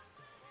Lord,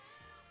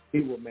 he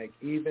will make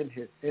even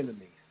his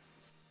enemies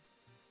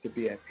to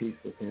be at peace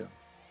with him.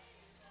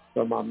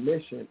 So my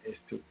mission is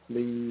to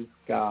please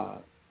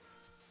God.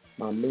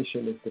 My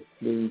mission is to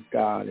please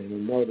God. And we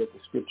know that the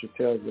scripture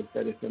tells us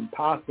that it's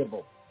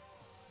impossible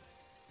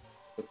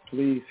to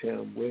please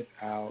him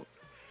without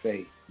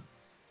faith.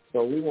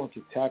 So we want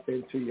to tap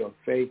into your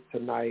faith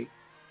tonight.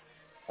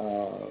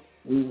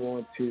 We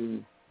want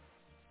to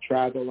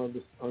travel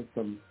on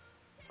some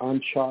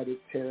uncharted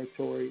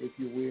territory, if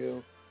you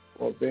will,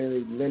 or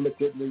very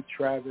limitedly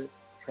traveled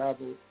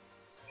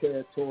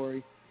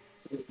territory,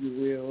 if you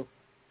will.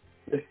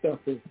 This stuff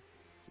it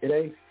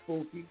ain't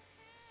spooky.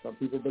 Some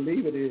people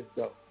believe it is,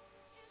 though.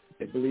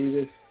 They believe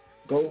it's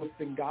ghosts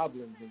and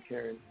goblins and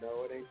carrying.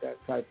 No, it ain't that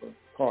type of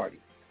party.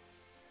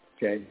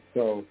 Okay,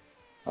 so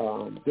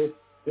this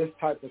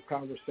type of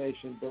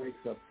conversation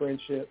breaks up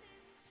friendship.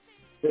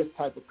 This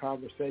type of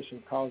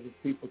conversation causes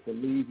people to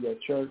leave your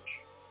church.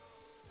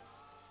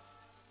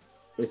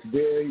 It's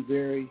very,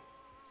 very,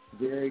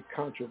 very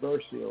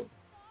controversial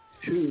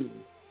to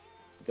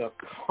the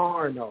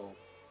carnal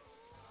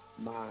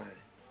mind.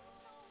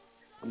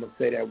 I'm going to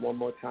say that one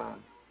more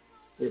time.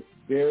 It's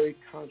very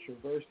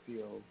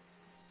controversial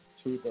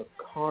to the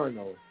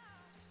carnal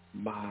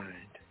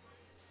mind.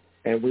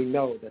 And we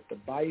know that the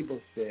Bible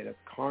said a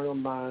carnal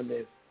mind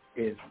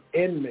is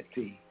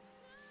enmity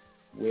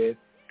with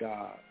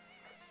God.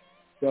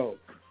 So,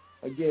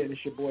 again,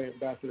 it's your boy,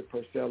 Ambassador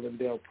Purcell and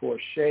Del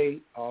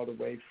Porche, all the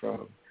way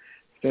from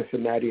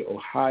Cincinnati,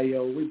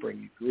 Ohio. We bring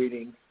you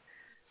greetings.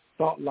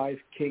 Salt Life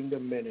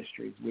Kingdom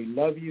Ministries. We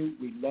love you.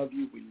 We love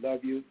you. We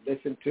love you.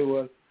 Listen to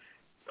us.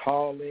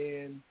 Call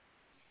in.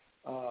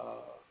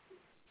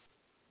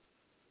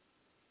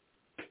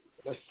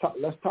 Let's talk.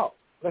 Let's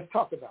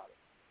talk about it.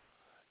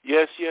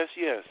 Yes.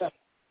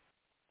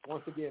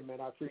 Once again,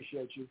 man, I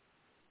appreciate you.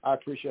 I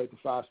appreciate the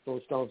Five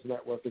Smooth Stones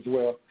Network as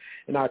well,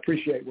 and I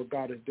appreciate what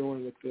God is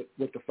doing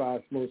with the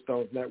Five Smooth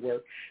Stones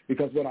Network,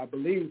 because what I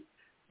believe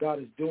God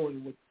is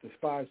doing with the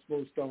Five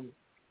Smooth Stones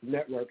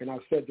Network, and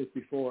I've said this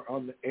before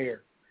on the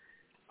air,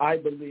 I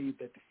believe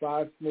that the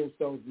Five Smooth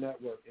Stones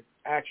Network is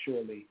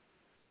actually,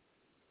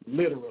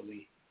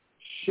 literally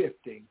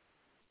shifting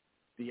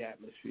the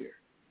atmosphere.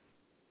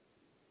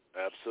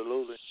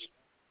 Absolutely.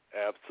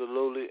 I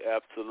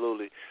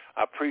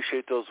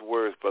appreciate those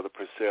words, Brother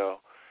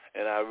Purcell,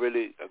 and I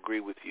really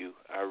agree with you.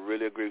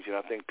 And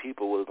I think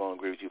people are going to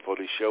agree with you before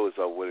the show is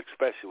over with,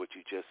 especially what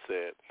you just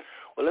said.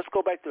 Well, let's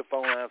go back to the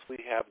phone lines. We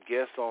have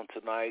guests on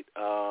tonight.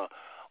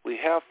 We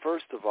have,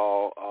 first of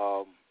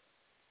all,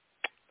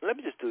 let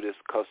me just do this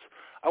because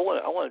I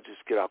want to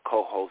just get our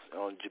co-host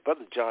on.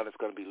 Brother John is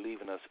going to be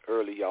leaving us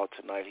early, y'all,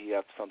 tonight. He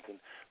has something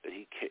that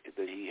he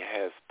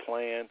has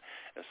planned,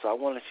 and so I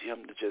wanted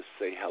him to just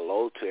say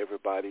hello to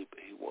everybody.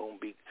 He won't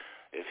be.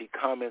 If he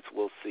comments,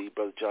 we'll see.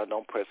 Brother John,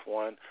 don't press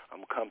 1. I'm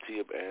going to come to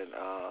you, and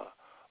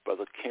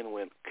Brother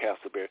Kenwin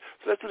Castleberry.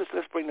 So let's do this.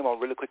 Let's bring them on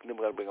really quick, and then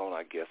we're going to bring on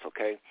our guests,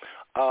 okay?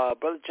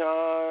 Brother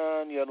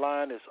John, your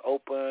line is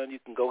open. You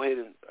can go ahead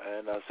and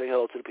say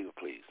hello to the people,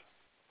 please.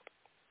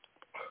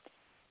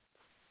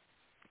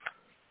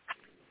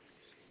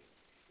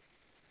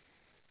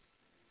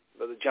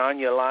 Brother John,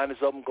 your line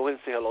is open. Go ahead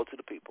and say hello to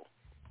the people.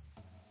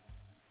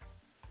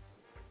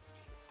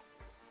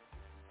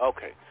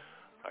 Okay.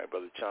 All right,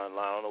 Brother John,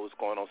 I don't know what's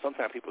going on.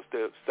 Sometimes people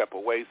step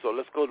away. So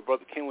let's go to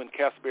Brother Kenwin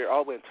Castleberry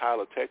all the way in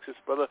Tyler, Texas.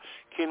 Brother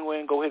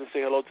Kenwin, go ahead and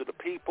say hello to the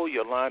people.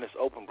 Your line is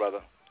open,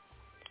 brother.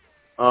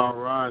 All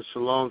right.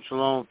 Shalom,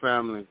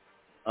 family.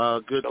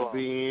 Good to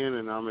be in,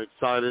 and I'm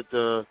excited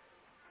to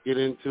get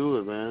into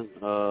it, man.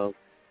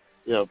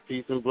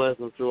 Peace and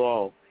blessings to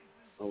all.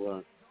 All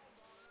right.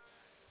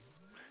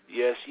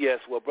 Yes.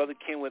 Well, Brother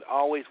Kenwood,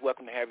 always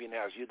welcome to have you in the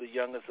house. You're the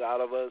youngest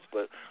out of us,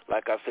 but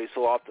like I say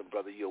so often,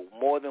 brother, you're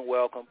more than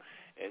welcome.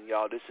 And,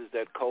 y'all, this is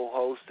that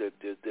co-host,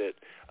 that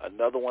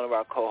another one of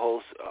our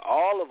co-hosts.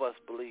 All of us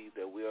believe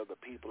that we are the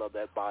people of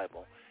that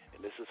Bible.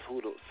 And this is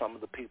some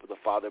of the people the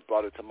Father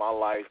brought into my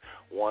life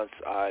once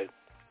I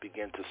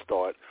began to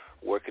start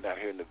working out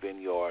here in the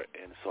vineyard.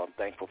 And so I'm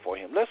thankful for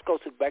him. Let's go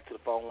back to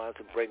the phone lines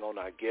and bring on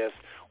our guest,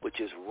 which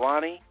is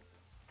Ronnie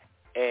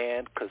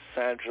and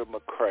Cassandra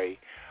McCrae.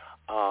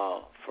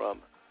 From,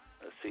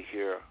 let's see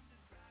here,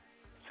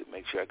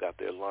 make sure I got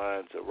their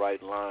lines, the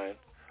right line.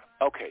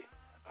 Okay,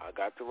 I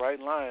got the right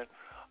line.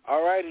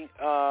 All righty,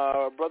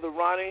 Brother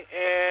Ronnie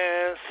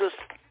and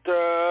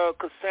Sister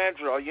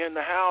Cassandra, are you in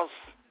the house?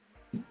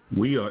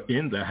 We are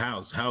in the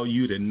house. How are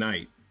you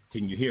tonight?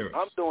 Can you hear us?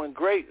 I'm doing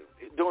great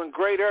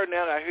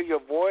now that I hear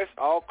your voice,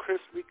 all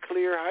crispy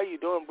clear. How you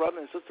doing, Brother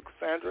and Sister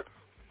Cassandra?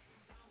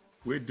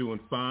 We're doing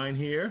fine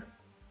here.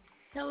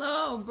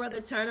 Hello,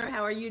 Brother Turner.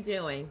 How are you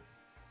doing?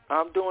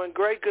 I'm doing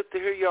great. Good to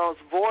hear y'all's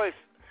voice.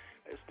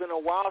 It's been a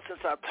while since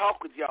I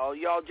talked with y'all.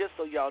 Y'all, just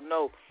so y'all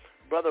know,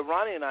 Brother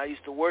Ronnie and I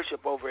used to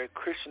worship over at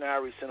Christian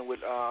Outreach Center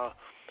with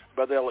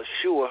Brother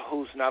Elishua,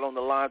 who's not on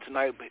the line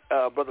tonight.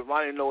 Brother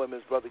Ronnie know him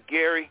as Brother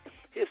Gary.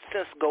 His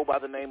since go by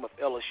the name of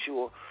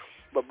Elishua.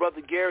 But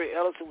Brother Gary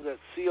Ellison was at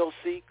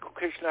COC,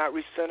 Christian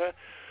Outreach Center,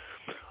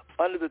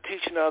 under the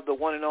teaching of the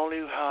one and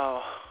only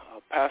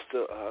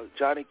Pastor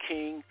Johnny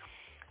King.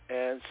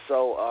 And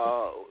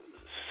so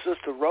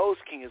Sister Rose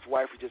King, his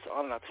wife, was just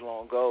honored not too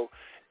long ago,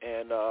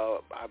 and I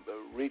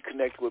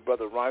reconnected with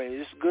Brother Ronnie.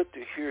 It's good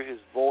to hear his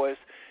voice.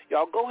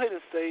 Y'all go ahead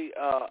and say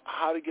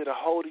how to get a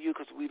hold of you,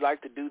 because we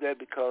like to do that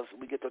because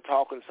we get to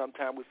talking and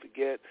sometimes we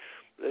forget.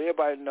 Let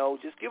everybody know.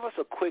 Just give us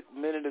a quick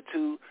minute or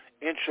two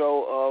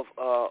intro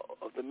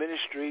of the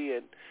ministry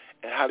and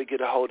how to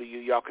get a hold of you.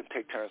 Y'all can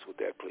take turns with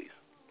that, please.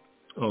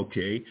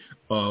 Okay.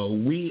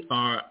 We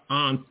are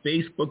on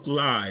Facebook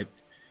Live,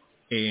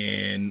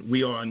 and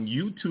we are on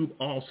YouTube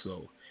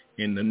also.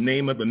 And the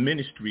name of the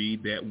ministry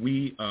that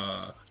we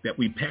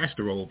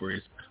pastor over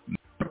is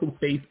Miracle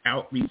Faith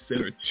Outreach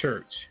Center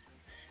Church.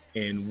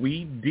 And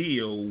we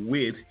deal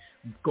with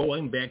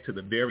going back to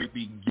the very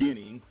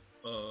beginning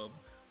of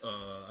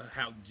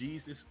how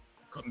Jesus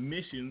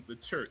commissions the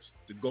church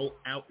to go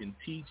out and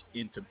teach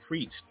and to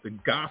preach the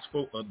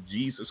gospel of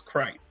Jesus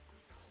Christ,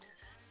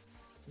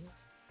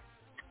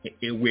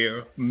 and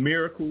where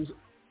miracles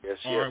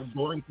are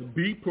going to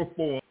be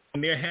performed,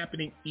 and they're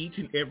happening each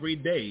and every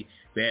day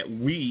that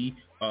we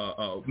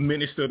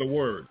minister the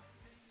word.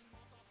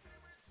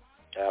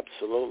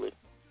 Absolutely.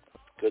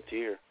 Good to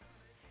hear.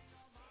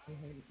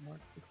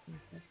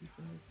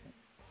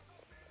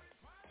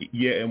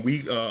 Yeah, and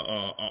we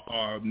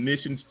our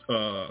mission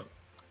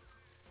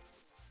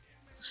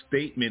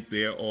statement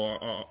there,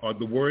 or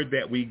the word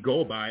that we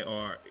go by,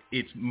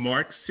 it's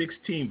Mark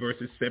 16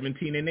 verses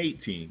 17 and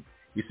 18.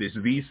 It says,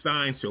 "These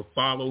signs shall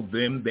follow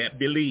them that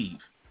believe."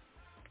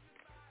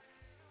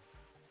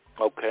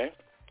 Okay.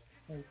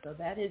 And so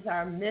that is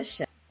our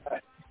mission.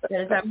 That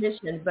is our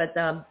mission. But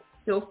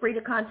feel free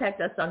to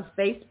contact us on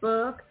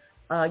Facebook.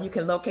 You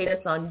can locate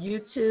us on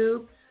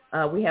YouTube.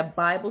 We have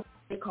Bible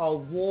study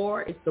called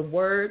War. It's the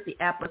word, the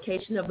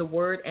application of the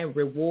word, and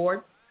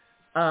reward.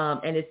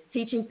 And it's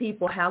teaching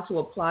people how to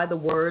apply the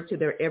word to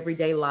their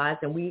everyday lives.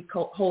 And we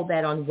hold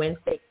that on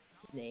Wednesday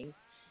evenings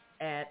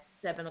at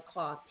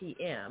 7:00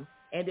 p.m.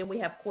 And then we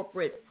have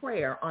corporate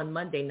prayer on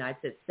Monday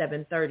nights at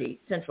 7:30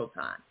 Central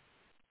Time.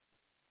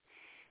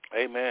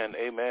 Amen.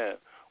 Amen.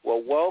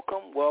 Well,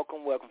 welcome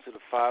to the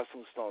Five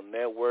Smooth Stone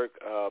Network,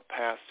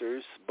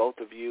 pastors, both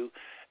of you.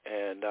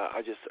 And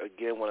I just,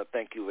 again, want to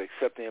thank you for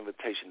accepting the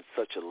invitation at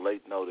such a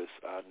late notice.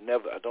 I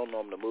don't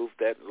normally move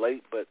that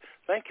late, but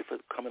thank you for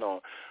coming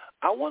on.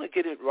 I want to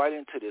get it right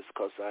into this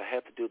because I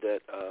had to do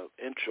that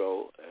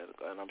intro,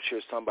 and I'm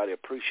sure somebody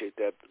appreciate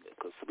that,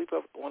 because some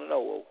people want to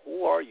know, well,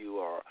 who are you,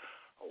 or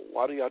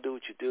why do y'all do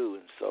what you do?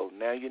 And so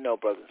now you know,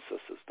 brothers and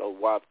sisters,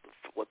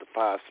 what the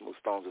Five Smooth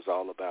Stones is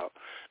all about.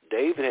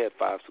 David had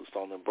 5 smooth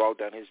stones and brought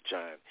down his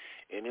giant.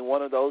 Any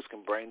one of those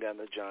can bring down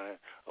the giant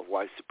of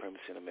white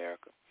supremacy in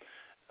America,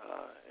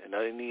 and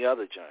not any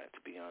other giant,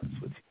 to be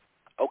honest with you.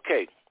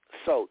 Okay,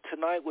 so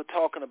tonight we're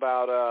talking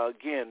about,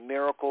 again,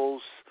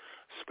 miracles,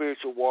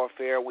 spiritual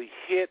warfare. We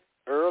hit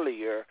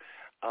earlier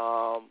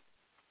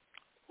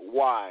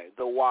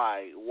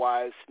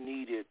why it's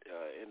needed,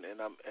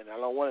 and I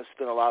don't want to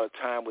spend a lot of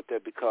time with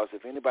that, because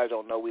if anybody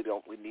don't know, we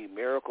need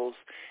miracles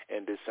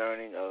and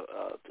discerning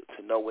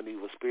to know when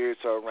evil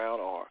spirits are around,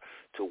 or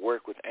to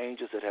work with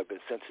angels that have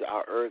been sent to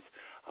our earth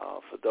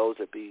for those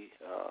that be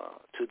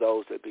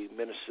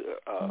minister.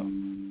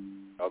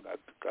 I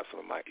got some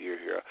in my ear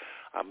here.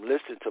 I'm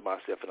listening to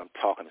myself and I'm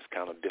talking. It's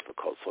kind of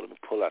difficult, so let me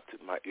pull out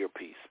my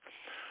earpiece.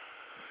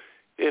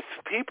 If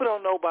people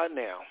don't know by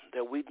now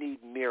that we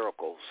need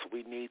miracles,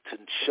 we need to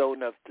show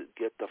enough to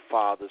get the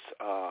Father's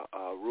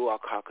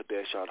Ruach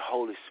HaKodesh, or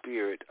Holy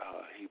Spirit,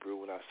 Hebrew.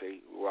 When I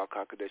say Ruach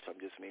HaKodesh, I'm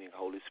just meaning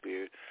Holy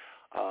Spirit.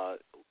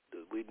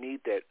 We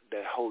need that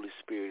Holy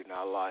Spirit in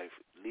our life,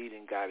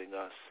 leading, guiding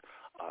us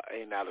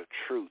in out of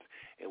truth.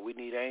 And we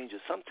need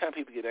angels. Sometimes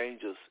people get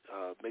angels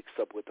mixed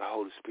up with the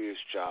Holy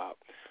Spirit's job.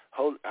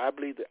 I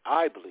believe,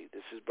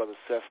 this is Brother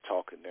Seth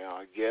talking now,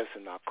 I guess,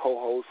 and our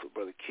co-host,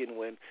 Brother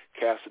Kenwin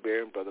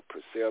Castleberry and Brother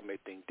Purcell may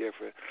think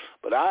different.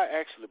 But I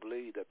actually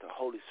believe that the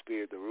Holy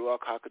Spirit, the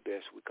Ruach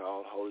HaKodesh we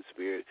call Holy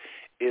Spirit,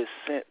 is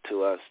sent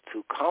to us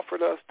to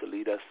comfort us, to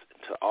lead us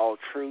into all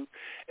truth,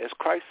 as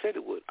Christ said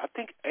it would. I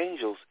think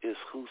angels is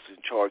who's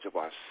in charge of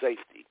our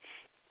safety.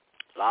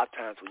 A lot of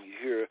times when you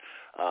hear,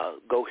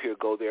 go here,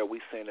 go there,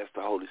 we saying that's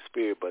the Holy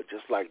Spirit. But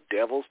just like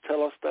devils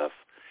tell us stuff,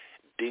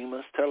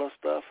 demons tell us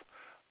stuff,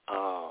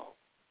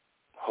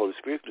 Holy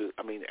Spirit,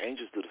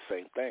 angels do the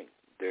same thing.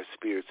 They're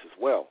spirits as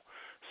well.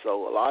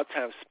 So a lot of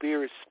times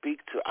spirits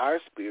speak to our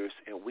spirits,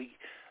 and we're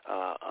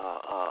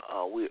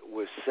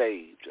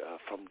saved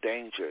from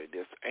danger.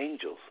 There's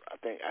angels.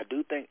 I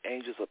do think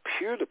angels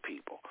appear to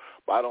people,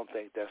 but I don't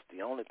think that's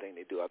the only thing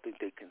they do. I think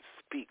they can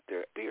speak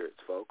their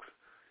spirits, folks.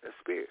 They're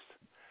spirits.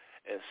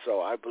 And so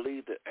I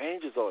believe that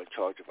angels are in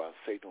charge of our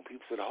safety. When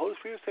people say the Holy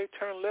Spirit say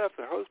turn left,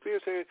 the Holy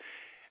Spirit say,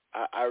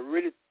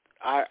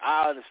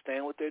 I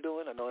understand what they're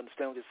doing. I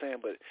understand what they're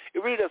saying, but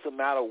it really doesn't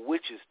matter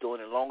which is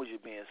doing, as long as you're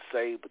being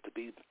saved. But to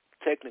be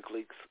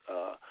technically,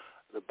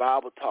 the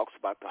Bible talks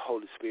about the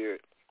Holy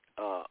Spirit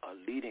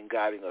leading,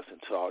 guiding us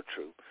into all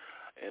truth.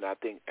 And I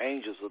think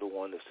angels are the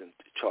one that's in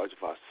charge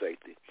of our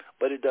safety.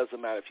 But it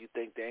doesn't matter if you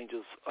think the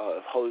angels,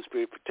 Holy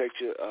Spirit protect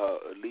you,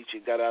 lead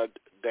you, got out of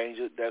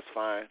danger, that's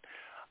fine.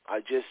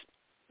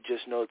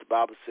 just know that the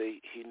Bible says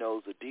he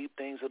knows the deep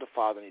things of the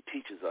Father, and he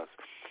teaches us.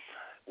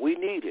 We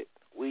need it.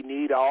 We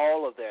need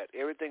all of that.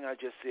 Everything I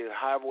just said,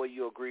 however way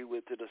you agree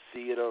with it or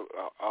see it or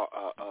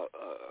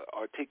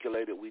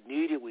articulate it, we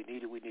need it, we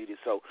need it, we need it.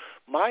 So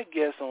my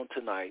guest on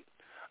tonight,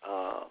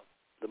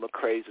 the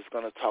McCraes, is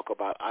going to talk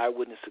about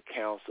eyewitness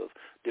accounts of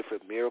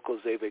different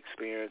miracles they've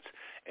experienced.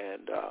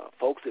 And,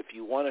 folks, if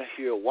you want to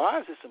hear why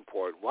is this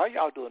important, why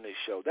y'all doing this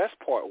show, that's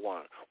part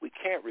one. We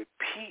can't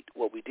repeat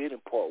what we did in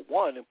part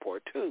one and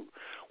part two.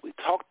 We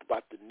talked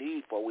about the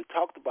need for it. We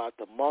talked about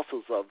the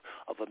muscles of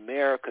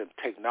American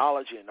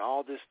technology and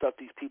all this stuff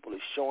these people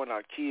are showing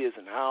our kids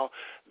and how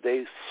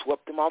they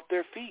swept them off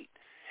their feet.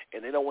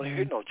 And they don't want to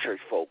hear no church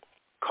folk,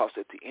 because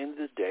at the end of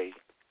the day,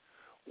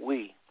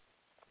 we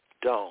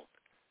don't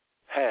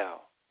have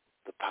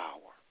the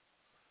power.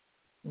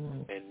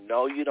 And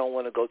no, you don't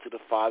want to go to the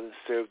Father and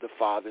serve the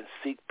Father and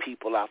seek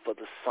people out for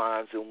the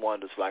signs and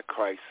wonders like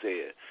Christ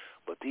said.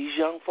 But these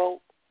young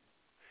folk,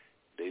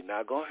 they're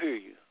not going to hear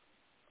you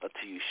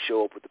until you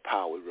show up with the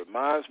power. It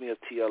reminds me of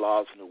T.L.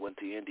 Osborne, who went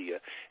to India,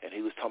 and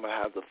he was talking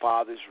about how the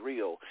Father's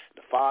real.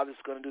 The Father's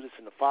going to do this,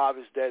 and the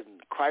Father's dead,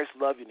 and Christ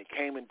loved you, and he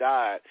came and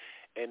died.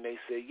 And they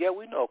said, yeah,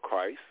 we know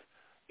Christ.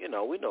 You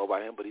know, we know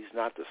about him, but he's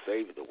not the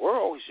Savior of the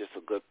world. He's just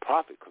a good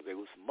prophet, because they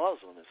was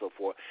Muslim and so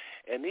forth.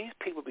 And these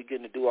people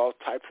begin to do all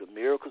types of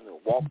miracles and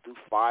walk through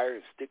fire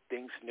and stick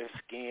things in their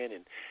skin.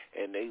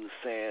 And they were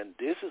saying,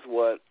 this is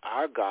what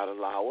our God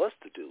allow us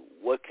to do.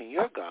 What can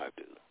your God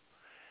do?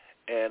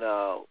 And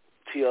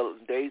T.L.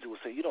 Daisy would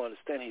say, you don't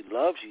understand. He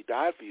loves you. He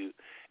died for you.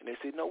 And they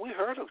say, no, we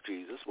heard of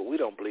Jesus, but we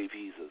don't believe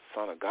he's a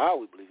son of God.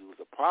 We believe he was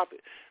a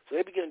prophet. So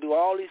they begin to do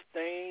all these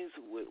things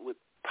with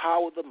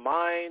power of the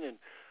mind. And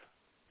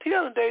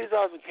T.L. and Daisy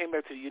Osborne came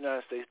back to the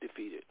United States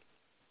defeated.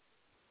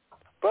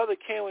 Brother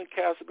Kenwin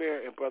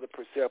Castleberry and Brother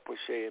Purcell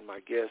Poche and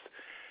my guest,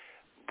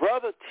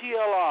 Brother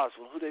T.L.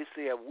 Osborne, who they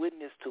say have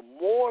witnessed to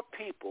more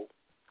people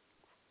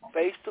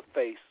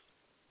face-to-face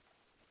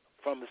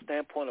from the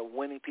standpoint of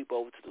winning people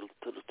over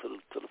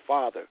to the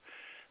Father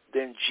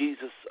than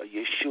Jesus or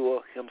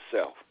Yeshua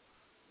himself.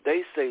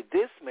 They say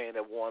this man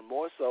have won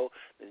more so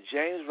than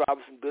James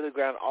Robinson, Billy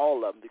Graham,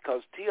 all of them,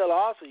 because T.L.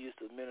 Osborne used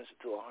to minister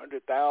to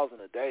 100,000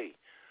 a day.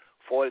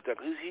 40,000.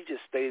 He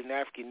just stayed in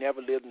Africa. He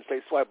never lived in the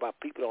States. Why? But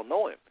people don't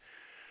know him.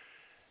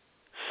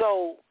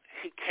 So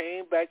he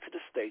came back to the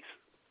States.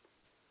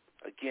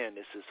 Again,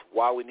 this is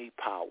why we need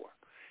power.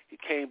 He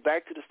came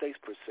back to the States,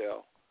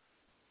 Purcell,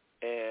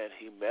 and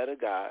he met a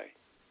guy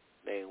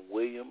named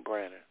William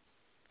Brannon.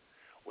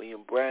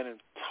 William Brannon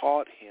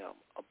taught him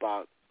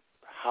about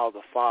how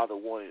the Father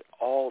wanted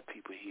all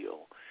people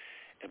healed,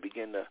 and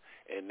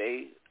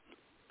they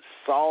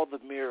saw the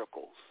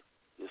miracles.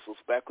 This was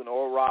back when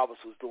Oral Roberts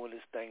was doing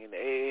this thing, and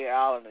A.A.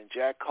 Allen and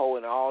Jack Coe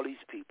and all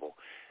these people.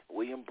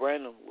 William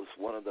Brannon was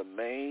one of the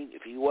main.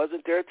 If he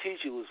wasn't their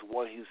teacher, he was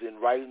one. He was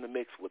right in the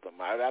mix with them,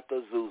 right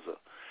after Azusa.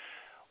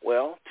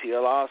 Well,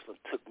 T.L. Osborne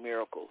took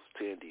miracles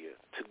to India,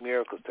 took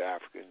miracles to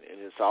Africa,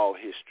 and it's all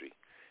history.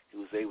 He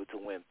was able to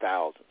win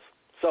thousands.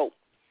 So,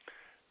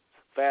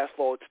 fast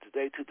forward to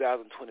today,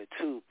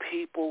 2022,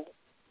 people,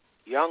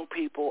 young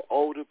people,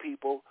 older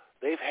people,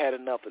 they've had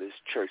enough of this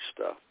church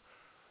stuff.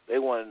 They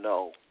want to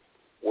know,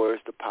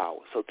 where's the power?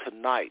 So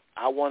tonight,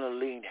 I want to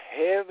lean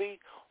heavy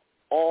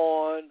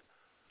on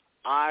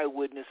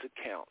eyewitness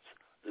accounts.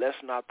 Let's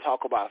not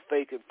talk about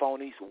fake and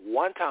phonies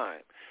one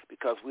time,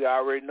 because we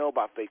already know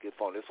about fake and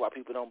phony. That's why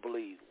people don't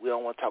believe. We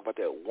don't want to talk about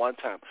that one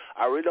time.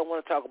 I really don't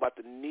want to talk about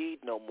the need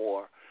no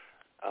more,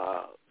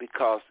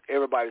 because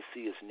everybody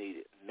sees it's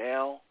needed.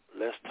 Now,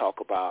 let's talk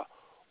about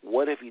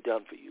what have he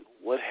done for you?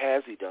 What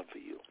has he done for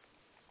you?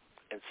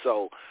 And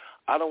so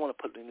I don't want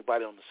to put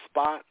anybody on the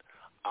spot.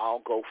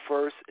 I'll go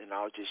first, and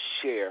I'll just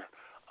share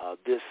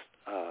this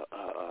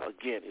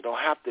again. It don't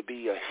have to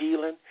be a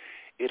healing.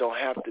 It don't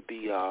have to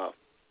be a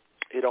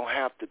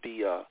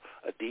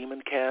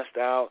demon cast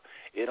out.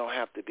 It don't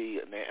have to be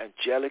an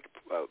angelic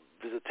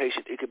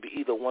visitation. It could be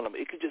either one of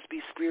them. It could just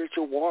be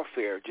spiritual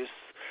warfare, just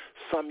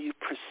something you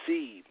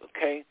perceive,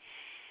 okay?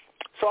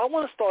 So I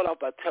want to start off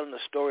by telling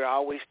a story. I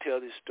always tell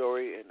this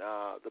story, and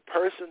the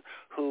person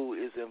who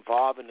is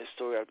involved in this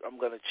story, I'm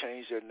going to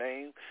change their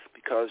name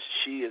because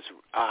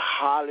I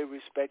highly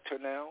respect her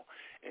now,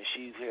 and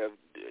she's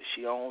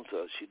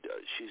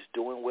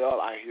doing well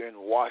out here in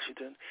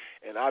Washington,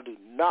 and I do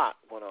not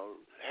want to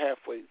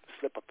halfway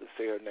slip up to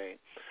say her name.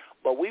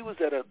 But we was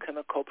at a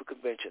Pentecostal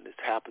convention. This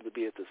happened to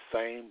be at the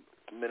same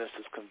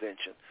ministers'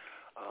 convention.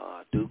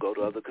 I do go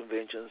to other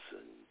conventions,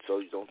 and so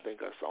you don't think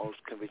that's the only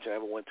convention I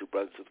ever went to,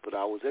 brothers and sisters, but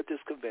I was at this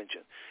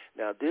convention.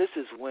 Now, this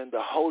is when the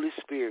Holy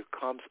Spirit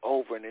comes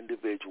over an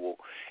individual,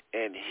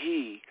 and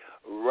he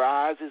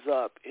rises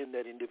up in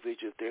that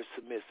individual if they're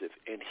submissive,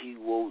 and he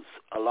will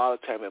a lot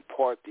of time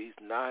impart these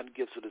 9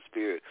 gifts of the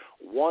Spirit,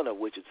 one of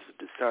which is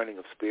the discerning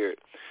of spirit.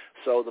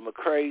 So the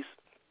McCraes,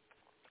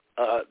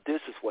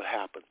 this is what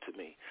happened to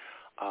me.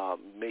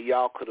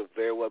 Y'all could have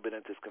very well been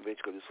at this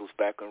convention because this was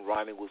back when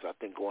Ronnie was, I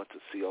think, going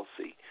to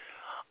COC.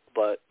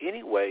 But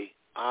anyway,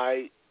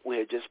 I We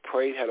had just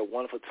prayed, had a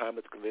wonderful time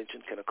at the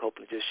convention. Kenneth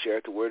Copeland just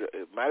shared the word.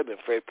 It might have been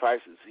Fred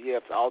Price's. He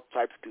has all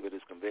types of people at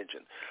this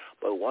convention.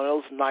 But one of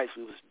those nights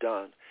we was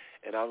done,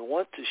 and I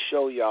want to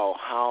show y'all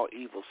how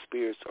evil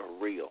spirits are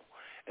real.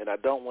 And I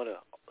don't want to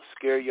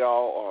scare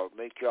y'all or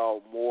make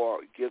y'all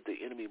give the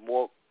enemy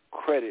more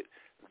credit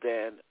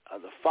than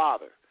the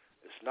Father.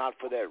 It's not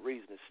for that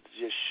reason. It's to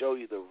just show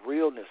you the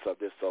realness of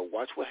this. So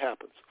watch what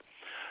happens.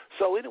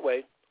 So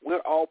anyway,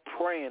 we're all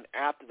praying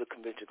after the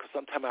convention, because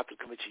sometime after the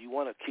convention you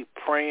want to keep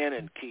praying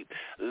and keep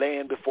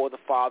laying before the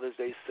Father, as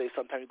they say.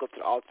 Sometimes you go to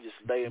the altar and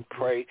just lay and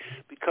pray,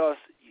 because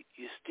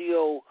you're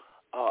still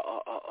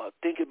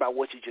thinking about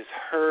what you just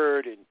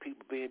heard and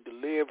people being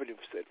delivered and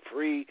set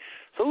free.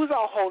 So we was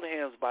all holding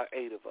hands, about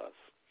 8 of us.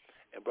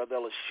 And Brother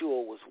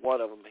Elishua was one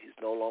of them. He's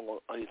not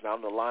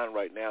on the line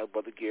right now.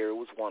 Brother Gary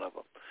was one of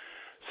them.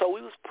 So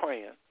we was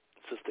praying.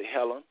 Sister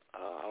Helen,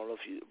 I don't know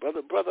if you,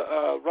 Brother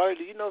Ronnie,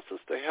 do you know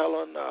Sister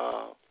Helen,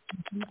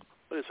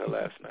 what is her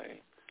last name?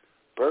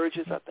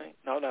 Burgess, I think.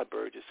 No, not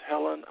Burgess.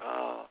 Helen.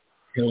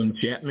 Helen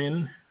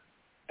Chapman.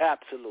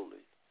 Absolutely.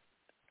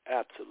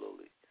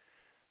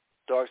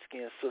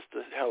 Dark-skinned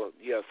Sister Helen.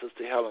 Yeah,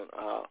 Sister Helen.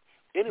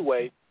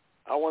 Anyway,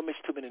 I don't want to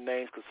mention too many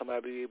names because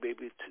somebody may be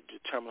able to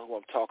determine who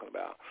I'm talking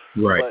about.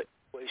 Right. But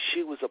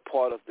she was a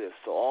part of this.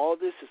 So all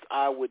this is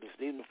eyewitness.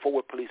 Even the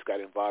forward police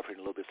got involved here in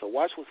a little bit. So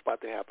watch what's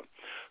about to happen.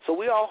 So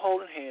we all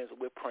holding hands and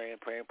we're praying.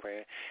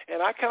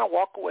 And I kind of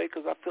walk away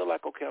because I feel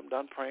like, okay, I'm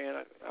done praying.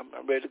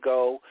 I'm ready to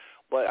go.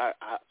 But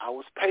I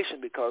was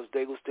patient because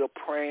they were still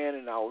praying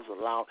and I was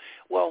allowed.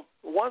 Well,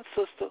 one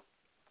sister,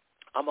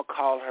 I'm going to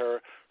call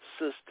her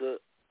Sister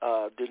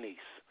Denise.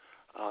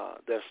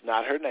 That's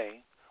not her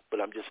name,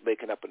 but I'm just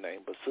making up a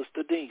name. But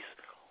Sister Denise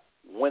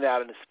went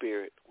out in the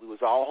spirit. We was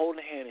all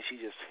holding a hand, and she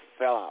just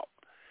fell out.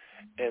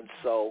 And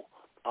so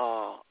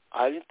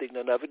I didn't think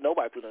none of it.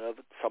 Nobody threw none of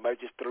it. Somebody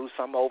just threw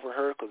something over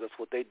her, because that's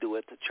what they do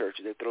at the church.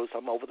 They throw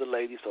something over the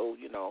lady, so,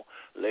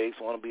 legs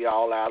want to be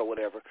all out or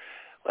whatever.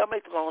 Well,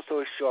 make the long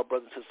story short,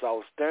 brothers and sisters, I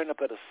was staring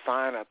up at a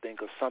sign, I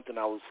think, or something.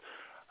 It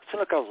seemed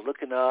like I was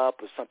looking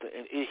up or something,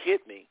 and it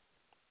hit me.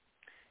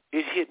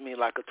 It hit me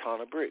like a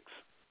ton of bricks.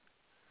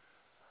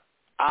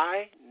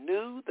 I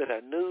knew that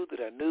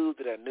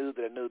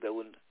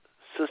when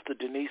Sister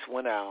Denise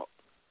went out,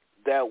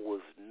 that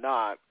was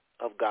not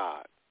of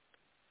God.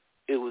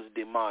 It was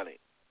demonic.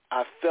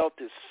 I felt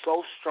it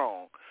so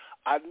strong.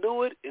 I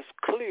knew it as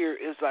clear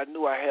as I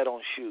knew I had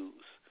on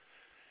shoes.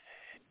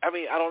 I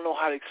mean, I don't know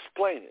how to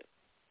explain it.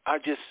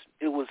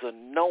 It was a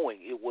knowing.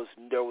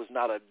 There was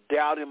not a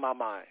doubt in my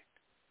mind.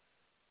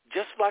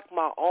 Just like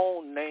my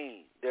own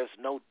name, there's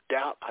no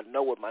doubt I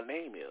know what my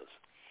name is.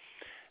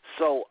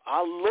 So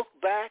I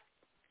looked back,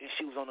 and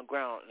she was on the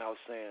ground, and I was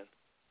saying,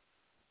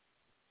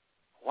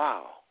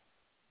 wow,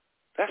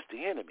 that's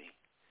the enemy.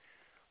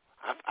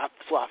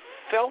 So I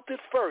felt it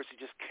first. It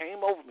just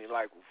came over me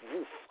like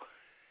woof.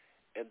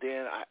 And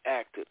then I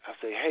acted. I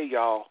said, hey,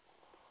 y'all,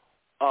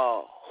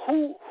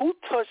 who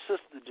touched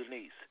Sister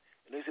Denise?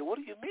 And they said, what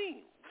do you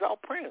mean? We was all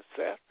praying,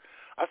 Seth.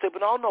 I said,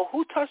 but I don't know.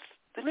 Who touched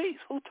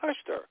Denise? Who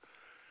touched her?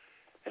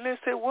 And they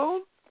said,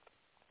 well,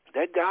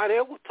 that guy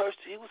there was touched.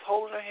 He was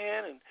holding her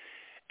hand,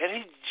 and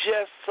he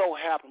just so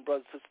happened,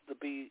 brothers and sisters, to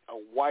be a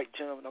white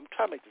gentleman. I'm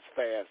trying to make this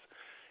fast.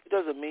 It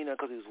doesn't mean that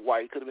because he was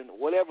white. It could have been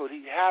whatever.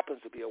 He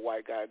happens to be a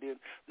white guy. Then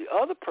the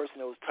other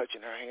person that was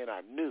touching her hand,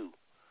 I knew.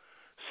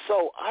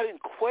 So I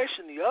didn't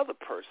question the other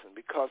person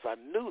because I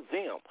knew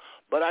them,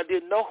 but I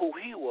didn't know who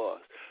he was.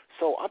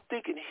 So I'm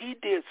thinking he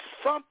did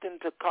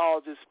something to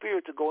cause this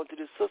spirit to go into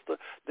this sister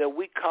that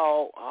we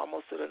call, I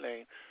almost said her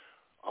name,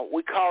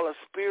 we call her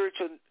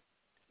Spiritual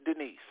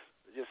Denise.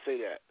 Just say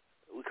that.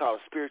 We call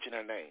her Spiritual in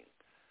her name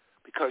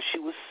because she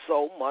was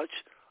so much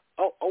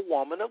a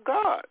woman of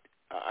God.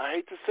 I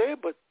hate to say it,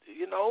 but,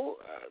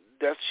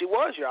 that she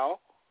was, y'all.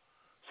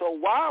 So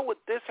why would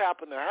this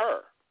happen to her?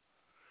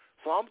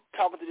 So I'm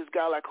talking to this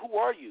guy like, who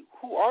are you?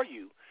 Who are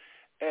you?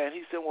 And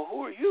he said, well,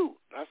 who are you?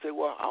 And I said,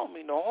 well, I don't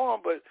mean no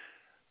harm, but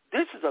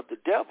this is of the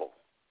devil.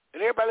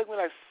 And everybody looked at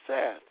me like,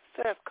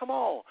 Seth, come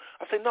on.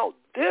 I said, no,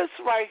 this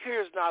right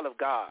here is not of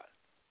God.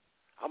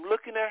 I'm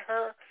looking at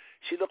her.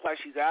 She looked like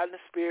she's out in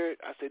the spirit.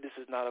 I said, this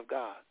is not of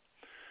God.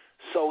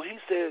 So he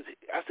says,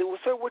 I said, well,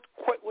 sir, what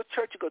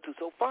church you go to?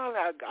 So finally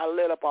I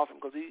let up off him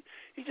because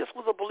he just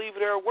was a believer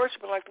there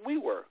worshiping like we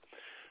were.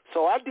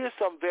 So I did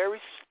something very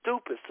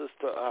stupid,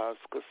 Sister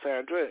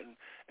Cassandra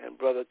and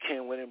Brother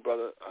Kenwin and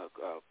Brother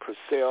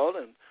Purcell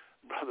and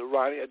Brother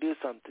Ronnie. I did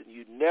something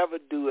you never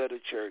do at a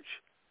church.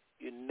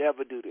 You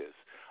never do this.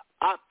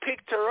 I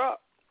picked her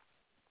up,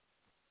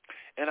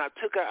 and I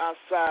took her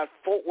outside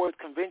Fort Worth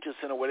Convention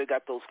Center where they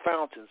got those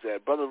fountains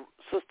at.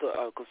 Sister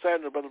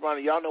Cassandra, Brother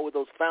Ronnie, y'all know where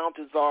those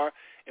fountains are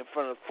in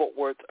front of Fort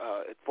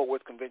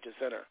Worth Convention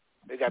Center.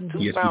 They got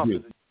two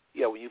fountains.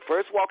 Yeah, when you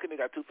first walk in, they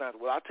got two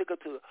fountains. Well, I took her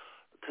to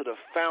the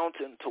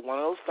fountain, to one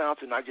of those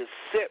fountains. I just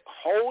sat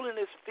holding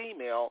this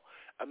female,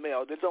 a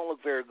male, that don't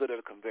look very good at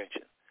a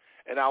convention.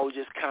 And I was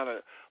just kind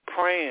of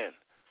praying,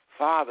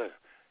 Father,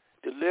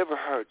 deliver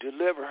her,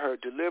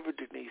 deliver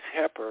Denise,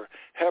 help her,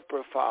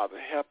 Father,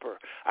 help her.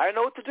 I didn't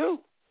know what to do.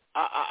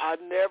 I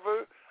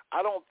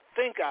don't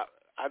think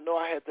I know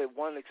I had that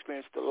one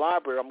experience at the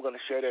library. I'm going to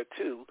share that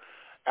too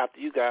after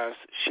you guys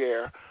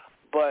share,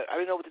 but I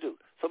didn't know what to do.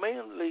 So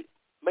mainly,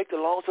 make the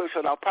long story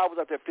short, I probably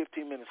was out there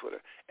 15 minutes with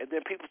her, and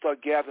then people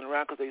started gathering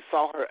around because they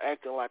saw her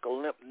acting like a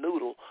limp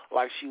noodle,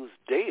 like she was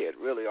dead,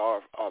 really,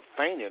 or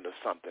fainting or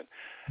something.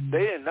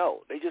 They didn't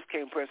know. They just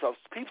came praying. So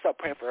people started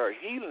praying for her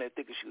healing and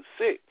thinking she was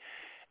sick.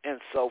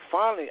 And so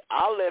finally,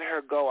 I let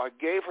her go. I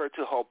gave her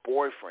to her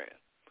boyfriend.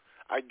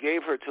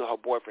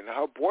 Now,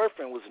 her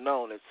boyfriend was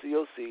known at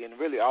COC and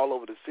really all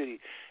over the city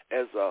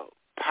as a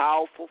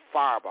powerful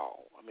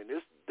fireball. I mean,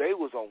 they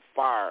was on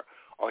fire,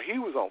 or he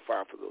was on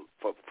fire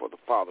for the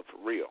Father for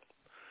real.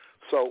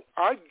 So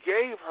I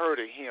gave her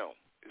to him.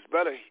 It's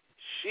better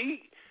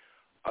she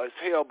is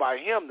held by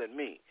him than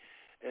me.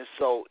 And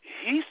so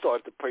he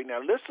started to pray. Now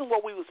listen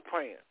what we was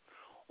praying.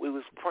 We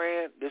was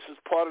praying. This is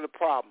part of the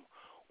problem.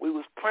 We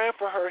was praying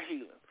for her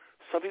healing.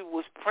 Some people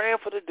was praying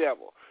for the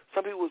devil.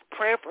 Some people was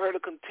praying for her to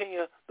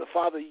continue the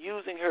Father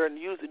using her and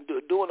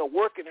doing a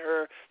work in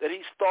her that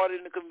he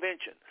started in the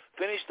convention.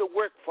 Finish the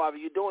work, Father,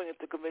 you're doing at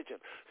the convention.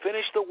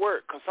 Finish the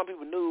work, because some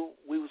people knew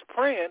we was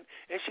praying,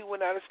 and she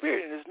went out of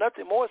spirit. And there's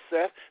nothing more,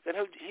 Seth, than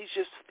he's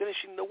just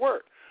finishing the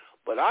work.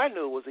 But I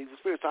knew it was evil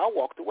spirit, so I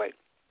walked away.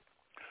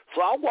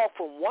 So I walked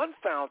from one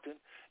fountain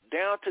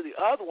down to the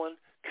other one,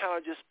 kind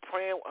of just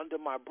praying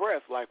under my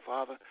breath, like,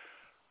 Father,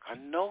 I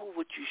know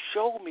what you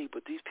showed me,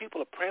 but these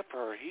people are praying for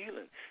her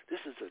healing. This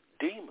is a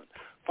demon.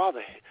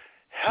 Father,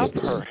 help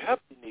her,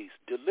 help Denise,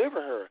 deliver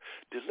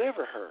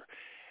her.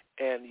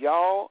 And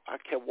y'all, I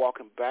kept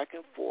walking back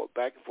and forth.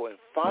 And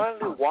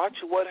finally, watch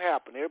what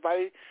happened.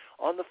 Everybody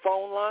on the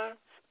phone lines,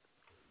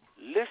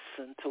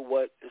 listen to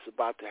what is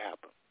about to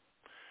happen.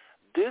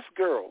 This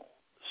girl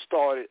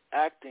started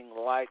acting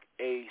like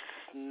a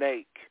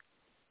snake.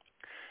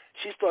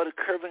 She started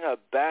curving her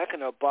back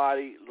and her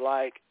body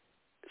like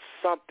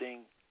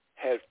something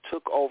had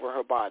took over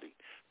her body.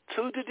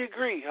 To the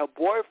degree her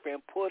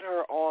boyfriend put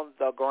her on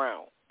the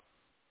ground.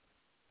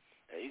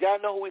 Now, you got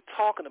to know who we're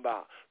talking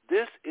about.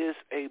 This is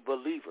a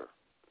believer.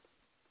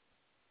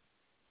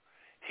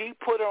 He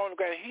put her on the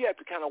ground. He had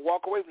to kind of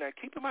walk away from that.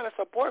 Keep in mind, that's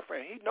her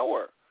boyfriend. He know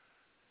her.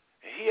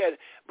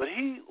 But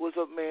he was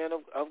a man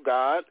of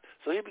God,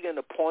 so he began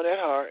to point at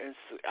her and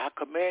say, I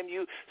command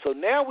you. So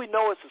now we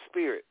know it's a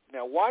spirit.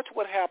 Now watch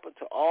what happened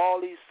to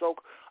all these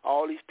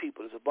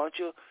people. There's a bunch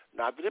of,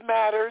 not that it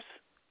matters,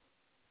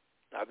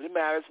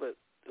 but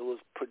it was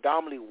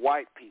predominantly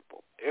white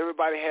people.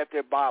 Everybody had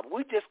their Bible.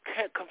 We just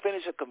can't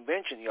finish a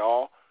convention,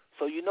 y'all.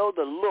 So you know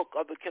the look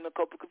of the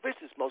Kennecott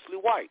convention is mostly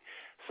white.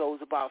 So it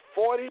was about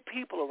 40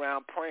 people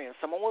around praying.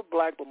 Some was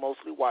black, but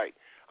mostly white.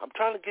 I'm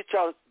trying to get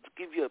y'all to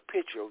give you a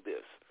picture of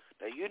this.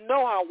 Now, you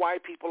know how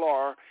white people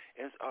are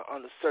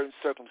under certain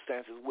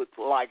circumstances with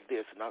like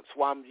this, and that's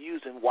why I'm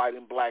using white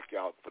and black,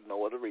 y'all, for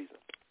no other reason.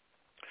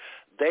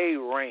 They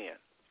ran.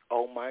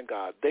 Oh, my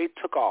God. They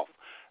took off.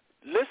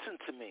 Listen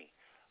to me.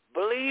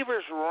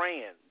 Believers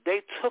ran.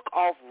 They took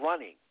off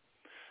running.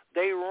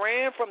 They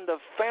ran from the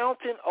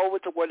fountain over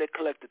to where they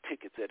collect the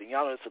tickets at, and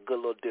y'all know it's a good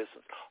little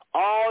distance.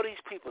 All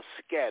these people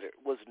scattered.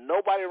 Was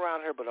nobody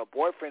around her but her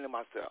boyfriend and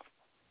myself.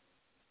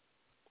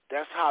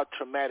 That's how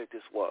traumatic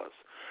this was.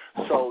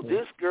 So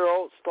this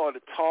girl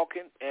started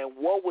talking, and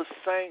what was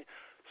saying,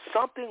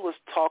 something was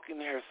talking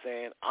to her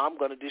saying, I'm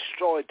going to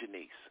destroy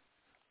Denise.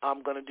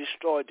 I'm going to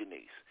destroy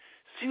Denise.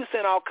 She was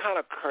saying all kind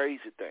of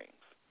crazy things,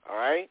 all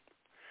right?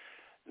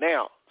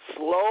 Now,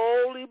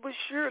 slowly but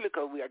surely,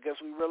 because I guess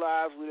we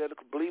realized we had a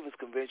believers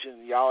convention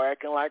and y'all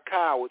acting like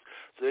cowards,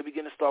 so they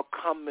began to start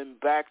coming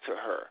back to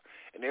her,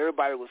 and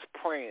everybody was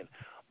praying.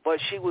 But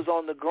she was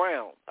on the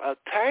ground. A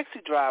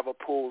taxi driver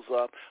pulls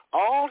up.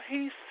 All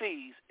he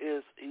sees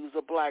is he was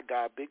a black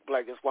guy, big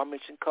black. That's why I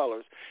mentioned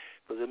colors,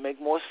 because it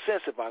makes more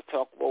sense if I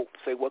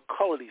say what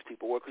color these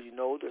people were, because you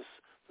know there's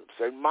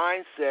certain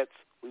mindsets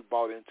we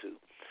bought into.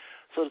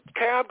 So the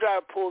cab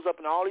driver pulls up,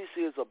 and all he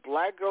sees is a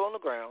black girl on the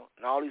ground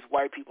and all these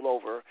white people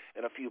over her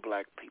and a few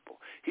black people.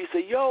 He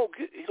said, yo,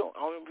 I don't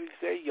remember if he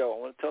said yo. I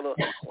want to tell her.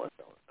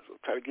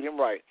 Try to get him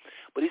right.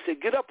 But he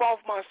said, get up off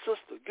my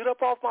sister. Get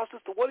up off my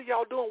sister. What are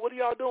y'all doing? What are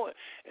y'all doing?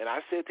 And I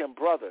said to him,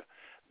 brother,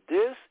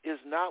 this is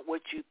not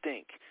what you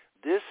think.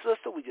 This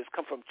sister, we just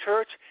come from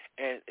church,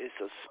 and it's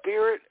a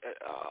spirit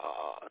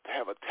to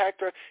have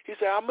attacked her. He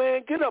said, oh,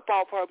 man, get up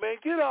off her, man.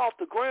 Get her off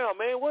the ground,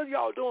 man. What are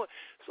y'all doing?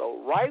 So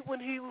right when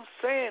he was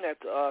saying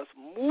that to us,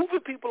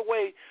 moving people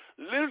away,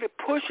 literally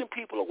pushing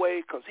people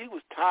away because he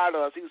was tired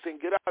of us. He was saying,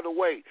 get out of the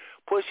way,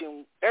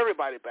 pushing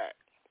everybody back.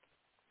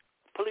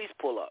 Police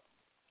pull up.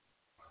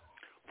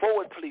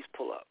 Forward police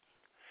pull up.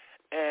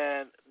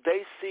 And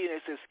they see and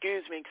they say,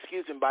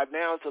 excuse me. By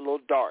now it's a little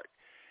dark.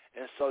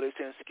 And so they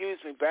say, excuse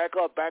me, back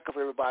up,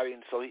 everybody.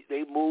 And so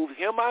they moved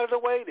him out of the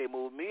way. They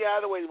moved me out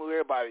of the way. They moved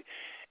everybody.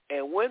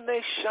 And when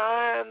they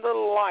shined the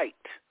light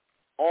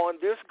on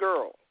this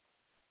girl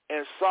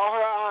and saw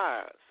her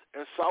eyes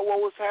and saw what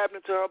was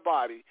happening to her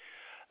body,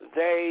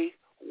 they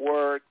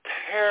were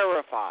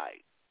terrified.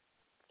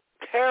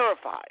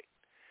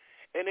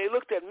 And they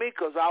looked at me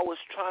because I was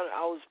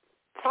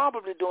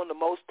probably doing the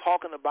most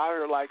talking about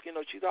her, like,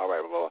 she's all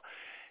right. Blah, blah.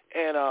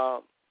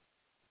 And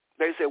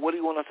they said, what do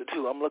you want us to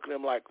do? I'm looking at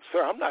them like,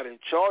 sir, I'm not in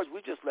charge.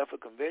 We just left a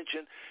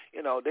convention.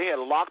 They had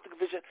locked the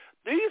convention.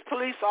 These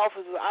police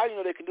officers, I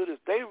didn't know they can do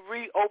this. They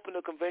reopened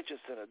the convention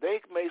center.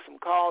 They made some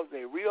calls.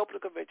 They reopened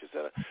the convention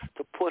center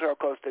to put her,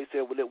 because they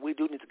said, well, we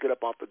do need to get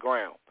up off the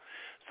ground.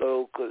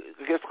 So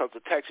I guess because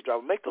the taxi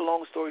driver. Make the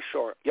long story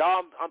short,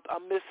 y'all,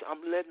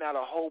 I'm letting out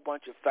a whole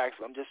bunch of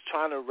facts. I'm just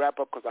trying to wrap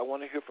up because I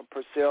want to hear from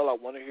Purcell. I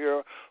want to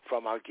hear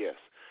from our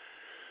guests.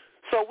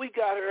 So we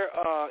got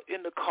her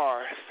in the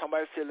car.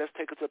 Somebody said, let's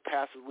take her to the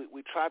pastor.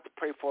 We tried to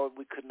pray for her.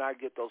 We could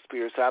not get those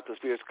spirits out. The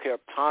spirits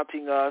kept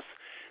taunting us.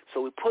 So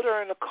we put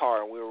her in the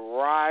car, and we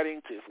were riding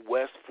to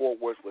West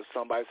Fort Worth where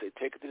somebody said,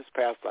 take her to this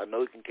pastor. I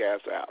know he can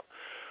cast her out.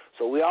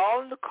 So we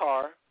all in the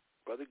car.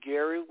 Brother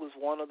Gary was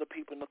one of the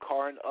people in the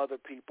car and other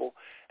people.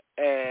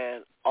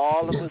 And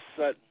all of a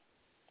sudden,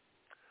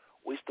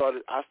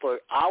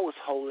 I was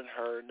holding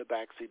her in the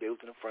back seat. They was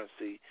in the front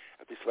seat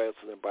at the slave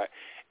to them back.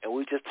 And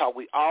we just talked.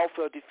 We all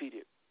felt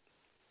defeated.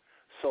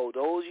 So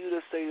those of you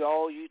that say,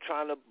 oh, you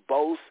trying to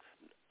boast,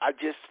 I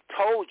just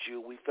told you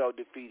we felt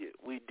defeated.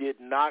 We did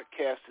not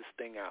cast this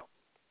thing out.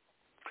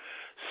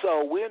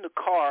 So we're in the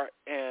car,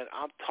 and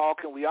I'm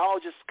talking. We all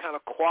just kind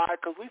of quiet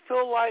because we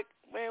feel like,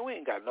 man, we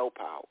ain't got no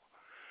power.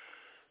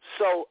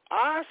 So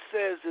I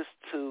says this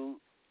to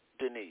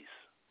Denise.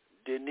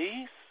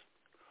 Denise,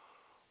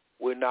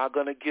 we're not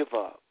going to give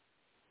up.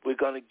 We're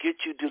going to get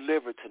you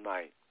delivered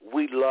tonight.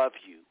 We love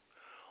you.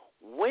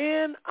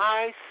 When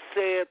I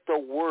said the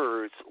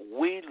words,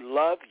 we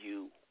love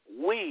you,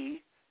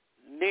 we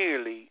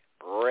nearly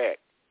wrecked.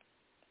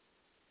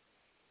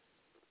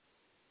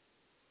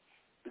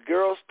 The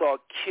girls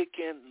start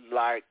kicking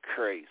like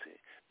crazy.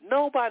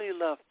 Nobody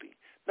loved me.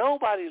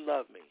 Nobody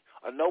loved me.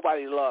 Or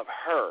nobody loved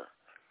her.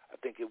 I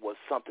think it was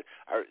something.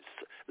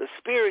 The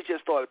spirit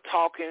just started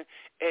talking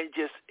and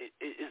just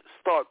it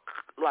started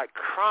like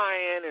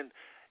crying, and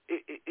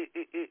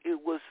it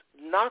was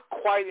not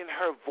quite in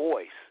her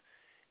voice.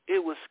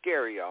 It was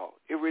scary, y'all.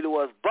 It really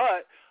was.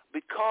 But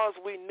because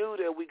we knew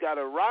that we got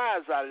a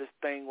rise out of this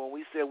thing when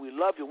we said we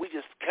love you, we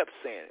just kept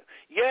saying it.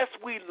 Yes,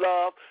 we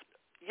love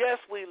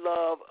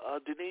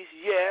Denise.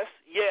 Yes,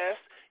 yes,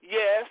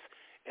 yes.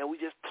 And we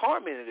just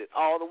tormented it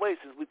all the way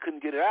since we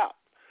couldn't get it out.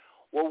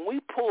 Well, when we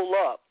pull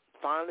up,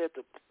 finally at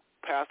the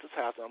pastor's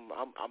house,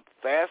 I'm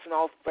fast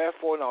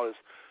forwarding all this.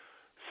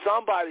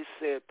 Somebody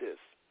said this.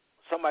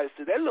 Somebody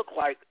said, they look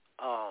like,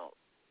 I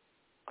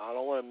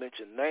don't want to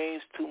mention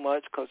names too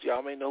much because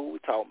y'all may know who we're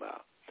talking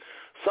about.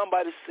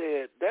 Somebody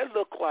said, that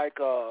look like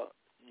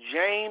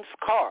James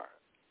Carr.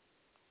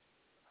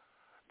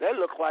 That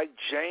look like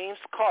James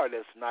Carr.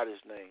 That's not his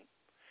name.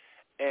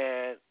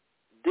 And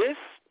this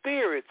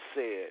spirit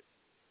said,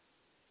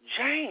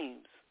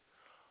 James.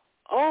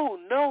 Oh,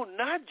 no,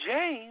 not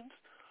James.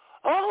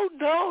 Oh,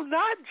 no,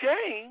 not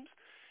James.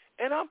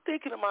 And I'm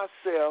thinking to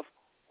myself,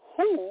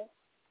 who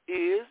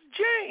is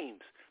James?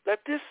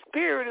 That this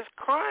spirit is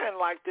crying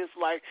like this,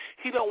 like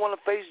he don't want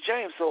to face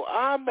James. So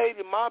I made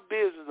it my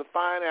business to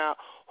find out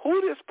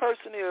who this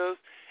person is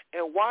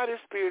and why this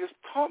spirit is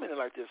tormenting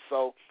like this.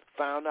 So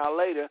found out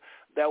later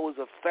that was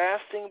a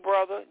fasting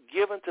brother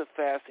given to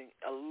fasting.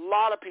 A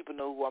lot of people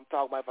know who I'm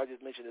talking about if I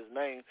just mention his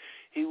name.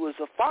 He was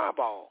a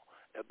fireball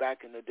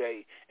back in the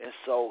day. And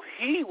so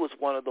he was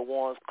one of the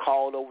ones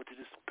called over to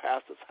this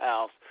pastor's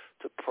house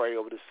to pray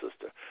over the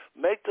sister.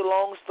 Make the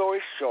long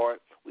story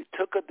short, we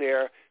took her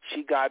there.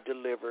 She got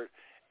delivered.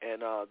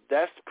 And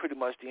that's pretty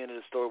much the end of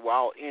the story. Well,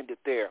 I'll end it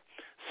there.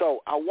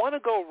 So I want to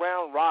go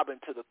round robin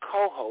to the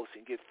co-host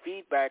and get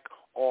feedback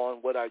on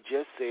what I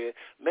just said.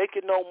 Make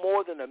it no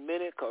more than a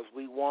minute because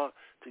we want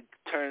to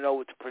turn it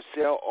over to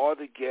Purcell or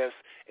the guests,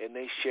 and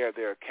they share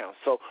their accounts.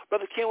 So,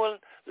 Brother Kenwin,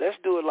 let's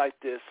do it like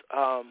this.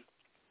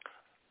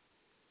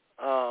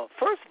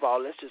 First of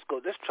all, let's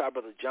try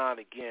Brother John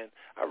again.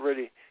 I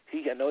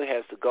know he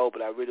has to go,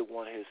 but I really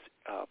want his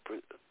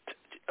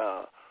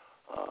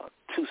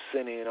 2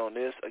 cents in on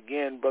this.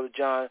 Again, Brother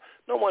John,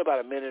 no more about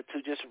a minute or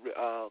two. Just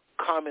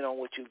comment on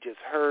what you've just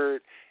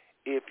heard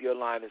if you're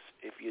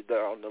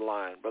there on the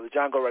line. Brother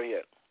John, go right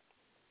ahead.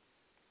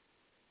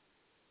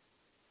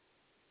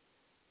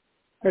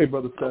 Hey,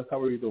 Brother Seth, how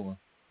are you doing?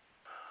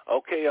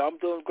 Okay, I'm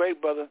doing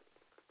great, brother.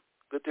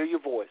 Good to hear your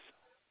voice.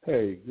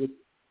 Hey, good.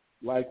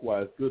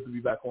 Likewise, good to be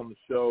back on the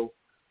show.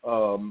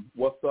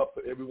 What's up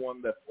for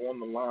everyone that's on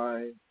the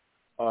line?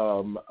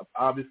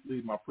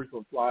 Obviously, my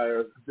frequent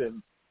flyers have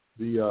been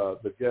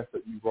the guest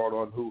that you brought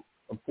on, who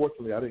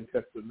unfortunately I didn't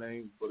catch their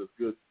names, but it's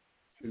good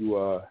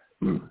to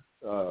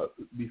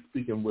be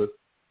speaking with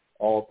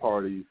all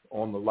parties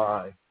on the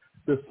line.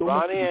 There's so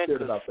Ronnie much to be and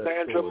said about that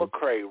Cassandra story.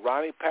 McCrae.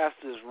 Ronnie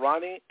Pastors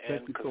Ronnie and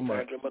Thank you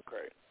Cassandra so much.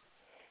 McCrae.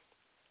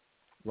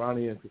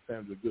 Ronnie and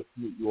Cassandra, good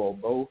to meet you all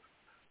both.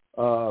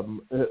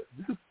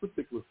 This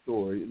particular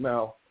story,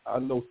 now I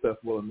know Seth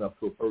well enough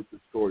to have heard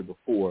this story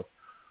before.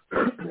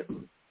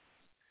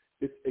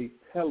 It's a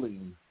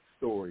telling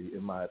story,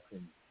 in my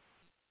opinion,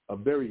 a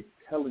very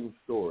telling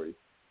story.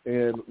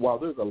 And while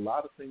there's a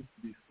lot of things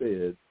to be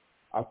said,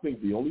 I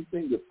think the only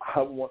thing that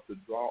I want to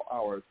draw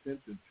our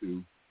attention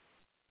to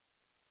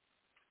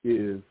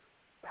is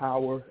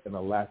power and a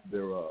lack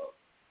thereof,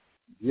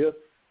 gifts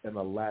and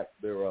a lack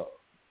thereof.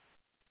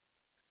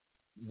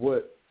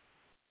 What,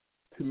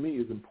 to me,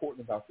 is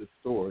important about this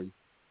story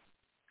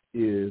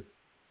is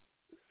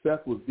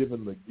Seth was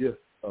given the gift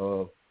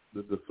of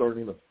the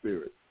discerning of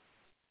spirits.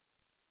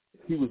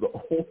 He was the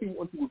only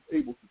one who was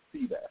able to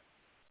see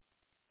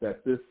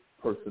that this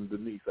person,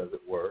 Denise, as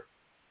it were,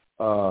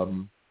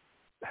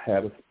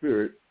 had a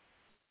spirit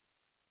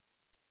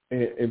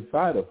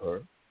inside of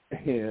her,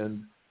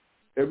 and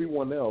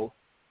everyone else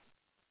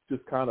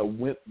just kind of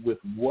went with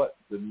what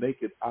the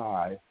naked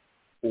eye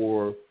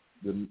or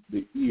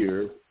the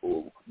ear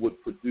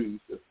would produce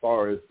as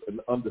far as an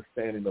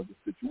understanding of the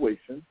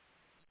situation.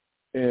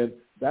 And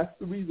that's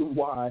the reason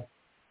why,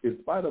 in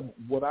spite of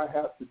what I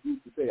have to do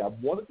today, I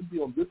wanted to be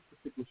on this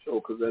particular show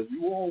because, as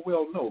you all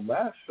well know,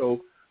 last show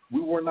we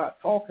were not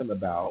talking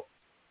about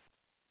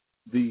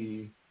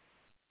the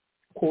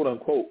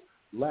quote-unquote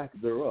lack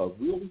thereof.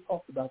 We only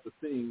talked about the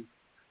things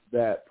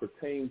that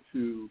pertain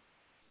to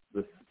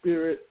the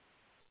spirit,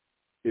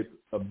 its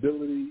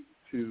ability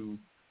to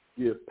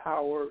give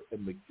power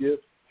and the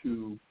gift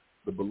to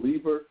the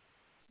believer,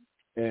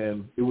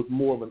 and it was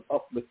more of an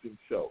uplifting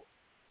show.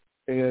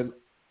 And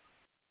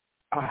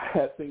I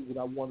had things that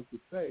I wanted to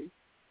say,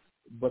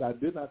 but I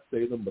did not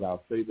say them, but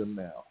I'll say them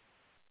now.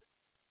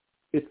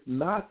 It's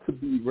not to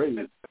be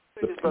raised.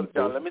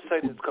 John, let me say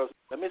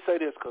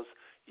this because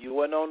you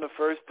went on the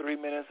first 3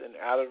 minutes, and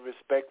out of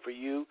respect for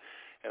you,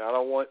 and I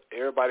don't want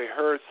everybody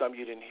heard something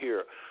you didn't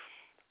hear.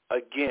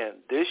 Again,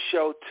 this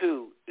show,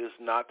 too, is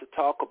not to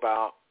talk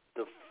about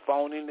the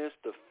phoniness,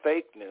 the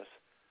fakeness.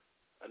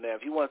 And now,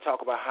 if you want to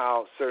talk about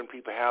how certain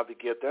people have the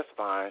gift, that's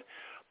fine.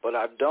 But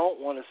I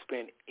don't want to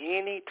spend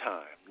any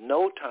time,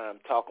 no time,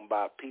 talking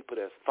about people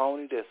that's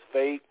phony, that's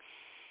fake,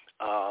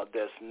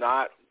 that's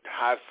not,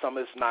 how some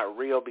of it's not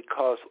real,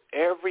 because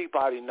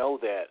everybody know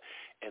that.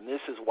 And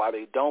this is why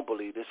they don't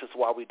believe. This is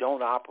why we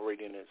don't operate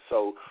in it.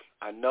 So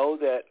I know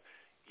that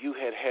you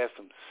had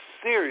some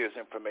serious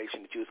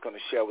information that you was going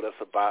to share with us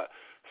about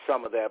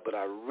some of that, but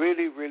I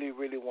really, really,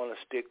 really want to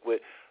stick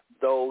with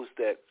those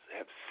that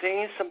have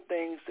seen some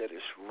things that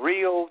is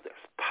real, that's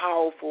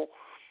powerful.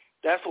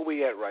 That's where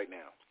we at right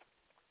now.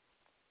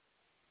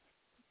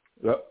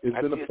 Well, it's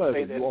been a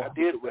pleasure. I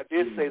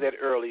did say that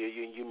earlier.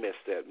 You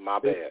missed that. My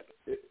bad.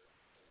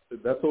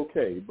 That's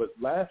okay. But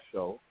last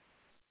show,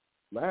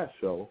 I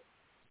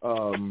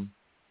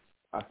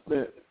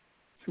spent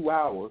 2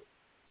 hours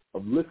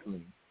of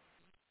listening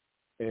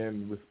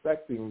and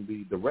respecting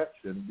the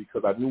direction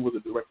because I knew where the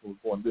direction was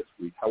going this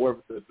week. However,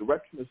 if the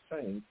direction has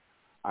changed,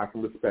 I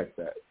can respect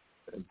that.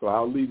 And so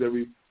I'll leave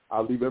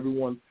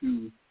everyone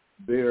to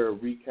their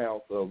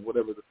recount of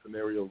whatever the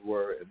scenarios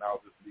were, and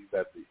I'll just leave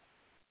that be.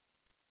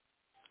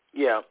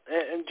 Yeah,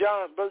 and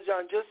John, Brother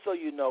John, just so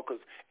you know,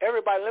 because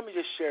everybody, let me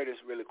just share this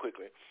really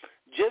quickly.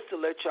 Just to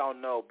let y'all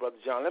know, Brother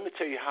John, let me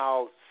tell you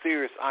how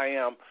serious I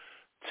am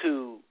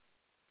to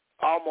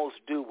almost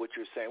do what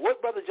you're saying.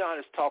 What Brother John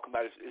is talking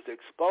about is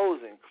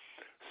exposing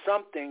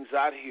some things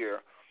out here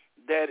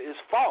that is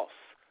false,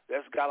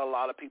 that's got a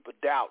lot of people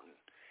doubting.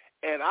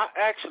 And I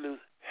actually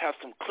have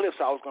some clips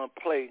I was going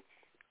to play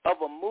of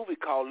a movie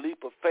called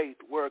Leap of Faith,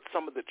 where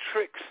some of the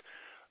tricks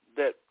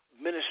that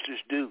ministers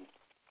do,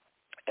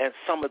 and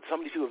some of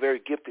these people are very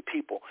gifted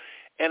people.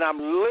 And I'm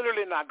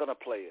literally not going to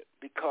play it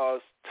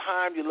because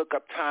time, you look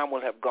up, time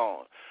will have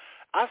gone.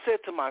 I said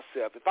to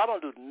myself, if I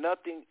don't do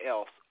nothing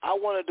else, I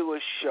want to do a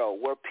show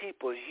where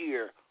people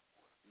hear,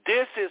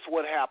 this is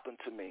what happened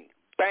to me.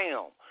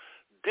 Bam.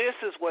 This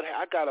is what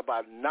I got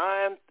about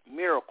 9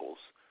 miracles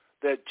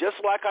that, just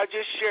like I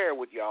just shared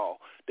with y'all,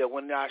 that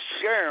when I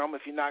share them,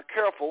 if you're not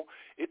careful,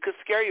 it could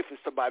scare you if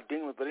it's about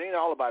demons, but it ain't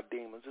all about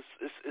demons.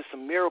 It's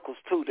some miracles,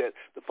 too, that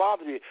the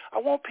Father did. I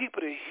want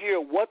people to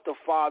hear what the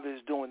Father is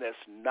doing that's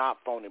not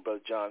phony, Brother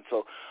John.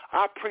 So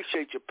I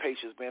appreciate your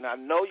patience, man. I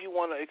know you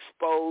want to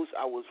expose.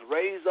 I was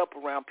raised up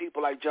around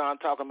people like John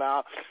talking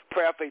about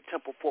Prayer Faith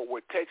Temple, Fort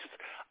Worth, Texas.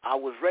 I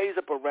was raised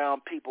up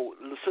around people,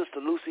 Sister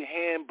Lucy,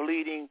 hand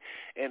bleeding,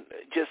 and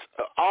just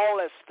all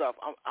that stuff.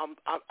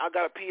 I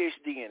got a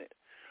PhD in it.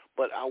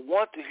 But I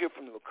want to hear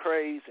from the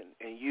McCraes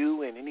and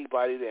you and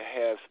anybody that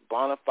has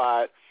bona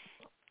fide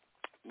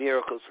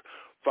miracles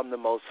from the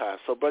Most High.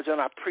 So, Brother John,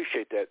 I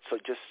appreciate that. So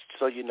just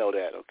so you know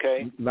that,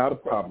 okay? Not a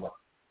problem.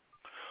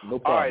 No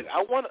problem. All right.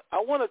 I want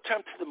to turn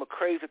to the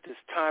McCraes at this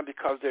time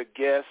because they're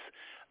guests.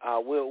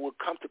 We'll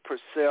come to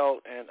Purcell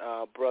and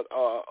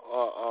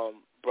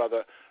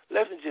brother.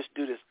 Let me just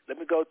do this. Let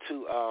me go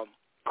to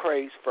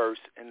Craze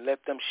first and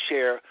let them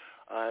share.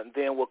 And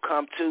then we'll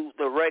come to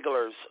the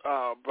regulars,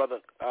 Brother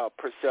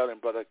Purcell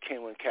and Brother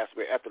Kenwin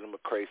Casper, after the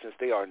McCrae, since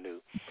they are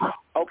new.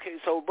 Okay,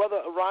 so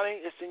Brother Ronnie,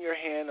 it's in your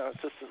hand.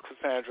 Sister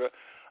Cassandra,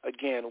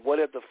 again, what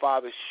have the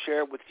Father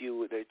shared with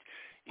you that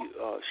you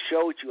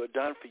showed you or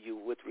done for you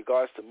with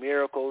regards to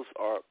miracles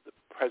or the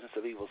presence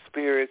of evil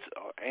spirits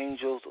or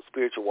angels or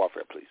spiritual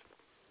warfare, please?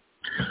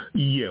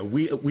 Yeah,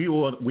 we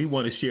want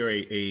to share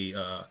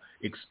a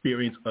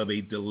experience of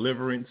a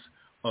deliverance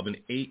of an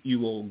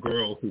 8-year-old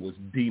girl who was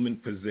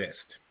demon-possessed.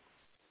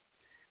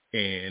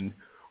 And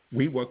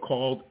we were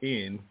called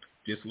in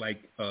just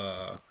like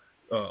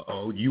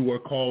you were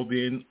called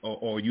in,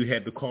 or you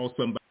had to call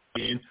somebody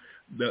in.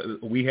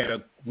 We had a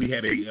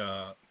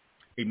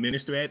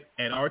minister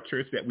at our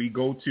church that we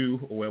go to,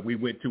 or we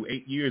went to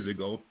 8 years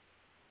ago,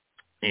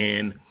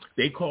 and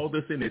they called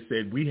us in and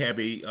said we have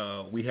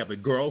a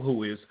girl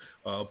who is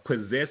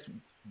possessed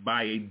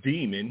by a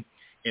demon,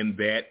 and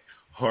that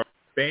her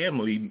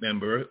family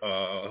member,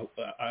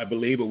 I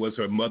believe it was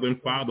her mother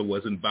and father,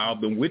 was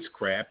involved in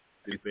witchcraft,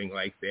 anything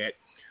like that.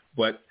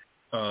 But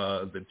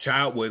the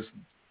child was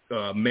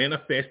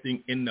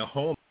manifesting in the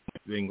home,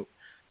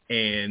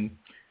 and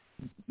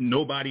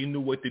nobody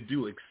knew what to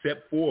do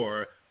except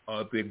for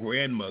the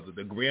grandmother.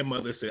 The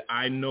grandmother said,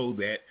 I know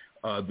that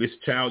this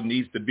child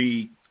needs to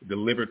be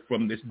delivered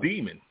from this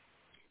demon.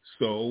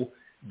 So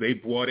they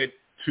brought it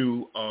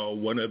to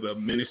one of the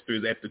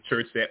ministers at the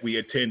church that we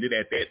attended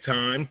at that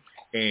time,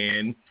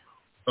 and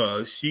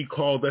she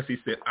called us. She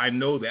said, I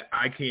know that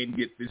I can't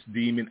get this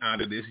demon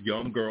out of this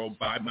young girl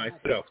by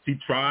myself. She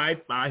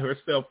tried by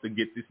herself to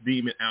get this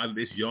demon out of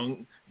this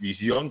young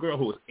girl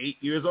who was 8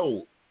 years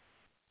old,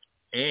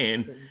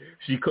 and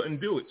she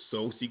couldn't do it.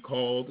 So she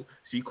called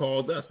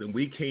us, and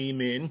we came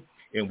in,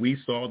 and we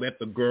saw that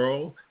the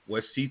girl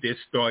she just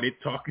started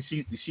talking.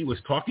 She was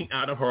talking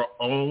out of her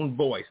own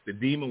voice. The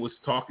demon was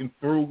talking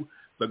through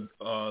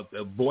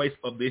the voice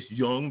of this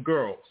young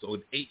girl. So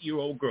an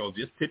 8-year-old girl,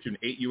 just picture an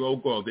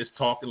 8-year-old girl just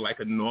talking like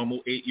a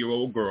normal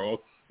 8-year-old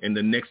girl. And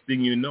the next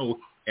thing you know,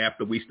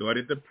 after we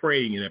started the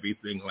praying and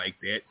everything like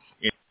that,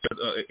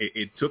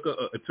 it took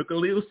a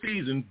little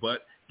season,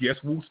 but guess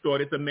who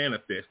started to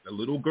manifest? The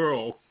little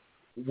girl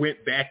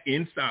went back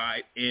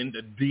inside, and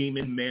the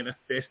demon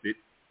manifested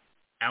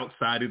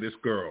outside of this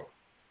girl.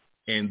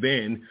 And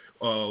then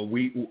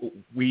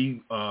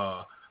we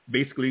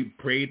basically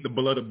prayed the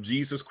blood of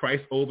Jesus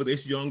Christ over this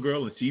young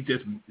girl, and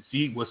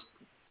she was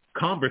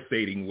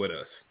conversating with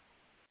us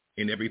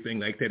and everything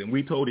like that. And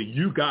we told her,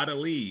 you got to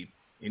leave.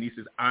 And he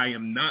says, I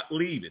am not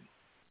leaving.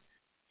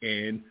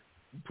 And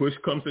push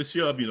comes to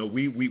shove,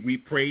 we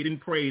prayed and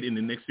prayed, and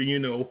the next thing you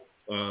know,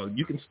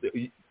 you can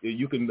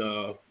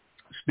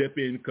step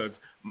in, because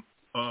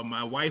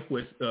my wife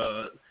was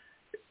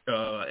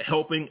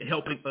helping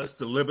us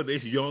deliver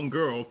this young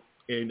girl,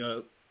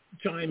 and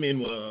chime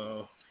in.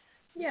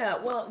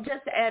 Yeah, well,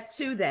 just to add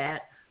to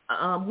that,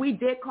 we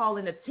did call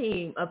in a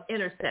team of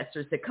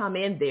intercessors to come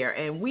in there,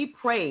 and we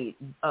prayed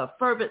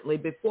fervently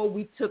before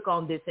we took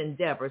on this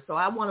endeavor. So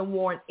I want to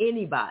warn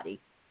anybody,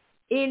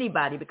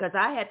 because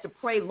I had to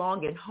pray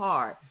long and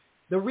hard.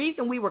 The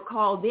reason we were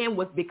called in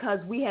was because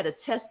we had a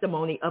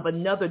testimony of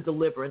another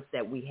deliverance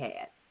that we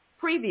had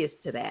previous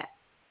to that.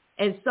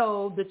 And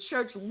so the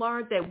church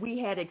learned that we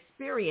had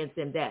experience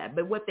in that.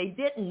 But what they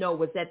didn't know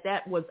was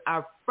that was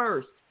our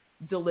first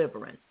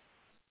deliverance.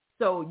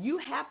 So you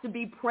have to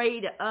be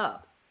prayed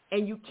up,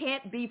 and you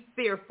can't be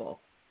fearful.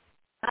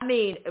 I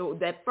mean,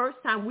 that first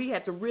time we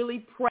had to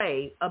really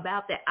pray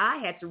about that. I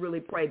had to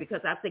really pray,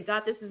 because I said,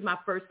 God, this is my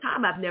first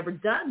time. I've never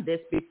done this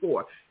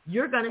before.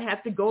 You're going to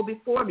have to go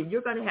before me.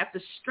 You're going to have to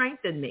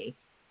strengthen me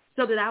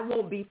so that I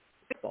won't be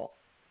fearful.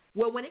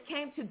 Well, when it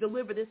came to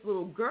deliver this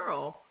little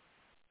girl,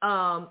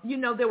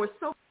 there were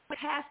so many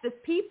pastors,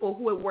 people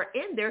who were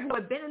in there who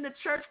had been in the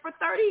church for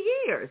 30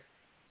 years.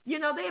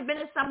 They had been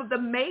in some of the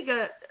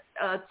mega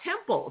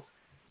temples,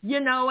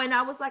 and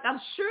I was like,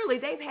 surely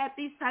they've had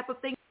these type of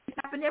things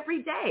happen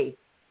every day.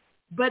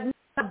 But none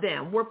of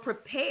them were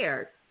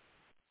prepared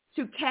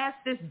to cast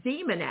this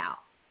demon out.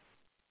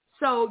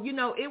 So,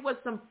 it was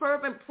some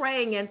fervent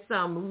praying and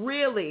some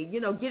really,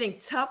 getting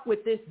tough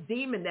with this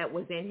demon that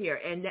was in here.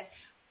 And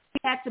we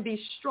had to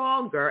be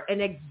stronger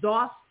and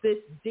exhaust this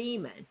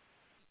demon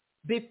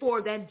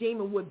before that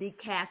demon would be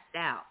cast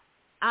out.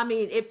 I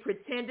mean, it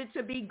pretended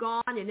to be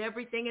gone and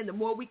everything, and the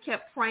more we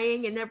kept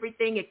praying and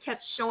everything, it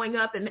kept showing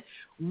up, and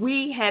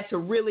we had to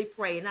really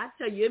pray. And I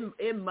tell you,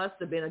 it must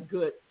have been a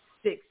good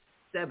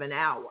 6-7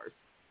 hours.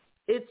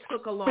 It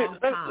took a long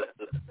time.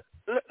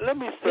 Let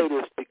me say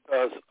this,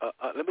 because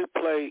let me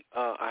play.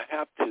 I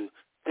have to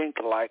think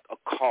like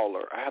a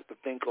caller. I have to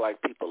think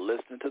like people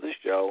listening to the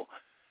show,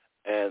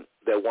 and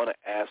they want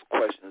to ask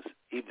questions.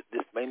 Even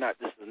this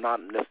is not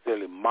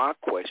necessarily my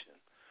question,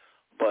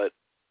 but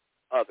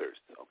others.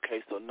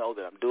 Okay, so know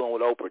that I'm doing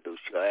what Oprah do.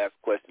 She'll ask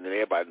questions, and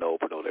everybody know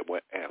Oprah know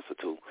that answer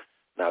to.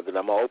 Not that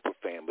I'm an Oprah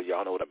fan, but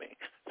y'all know what I mean.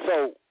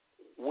 So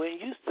when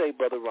you say,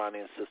 Brother Ronnie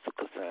and Sister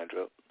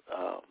Cassandra,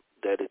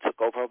 that it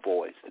took over her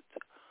voice,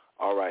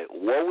 all right,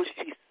 what was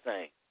she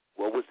saying?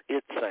 What was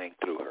it saying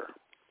through her?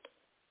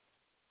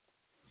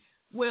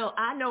 Well,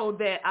 I know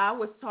that I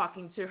was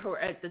talking to her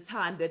at the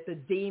time that the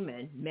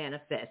demon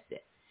manifested,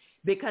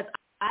 because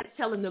I was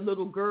telling the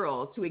little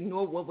girl to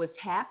ignore what was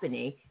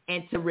happening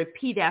and to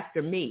repeat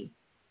after me.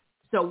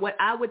 So what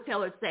I would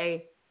tell her,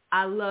 say,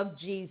 I love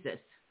Jesus.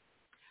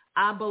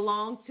 I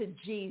belong to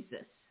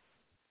Jesus,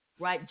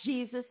 right?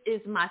 Jesus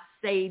is my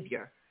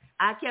Savior.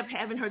 I kept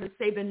having her to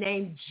say the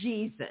name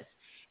Jesus.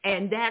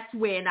 And that's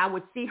when I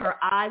would see her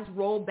eyes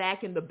roll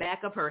back in the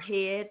back of her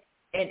head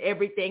and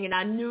everything. And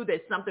I knew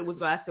that something was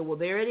going. I said, well,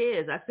 there it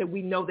is. I said,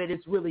 we know that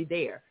it's really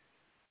there.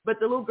 But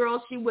the little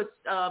girl, she would,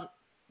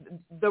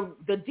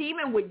 the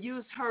demon would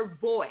use her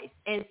voice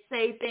and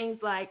say things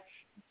like,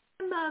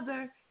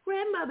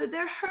 grandmother,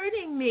 they're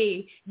hurting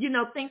me. You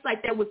know, things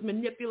like that, was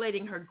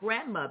manipulating her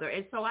grandmother.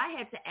 And so I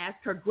had to ask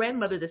her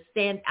grandmother to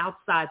stand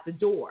outside the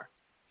door.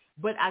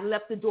 But I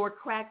left the door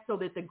cracked so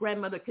that the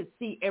grandmother could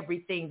see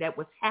everything that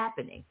was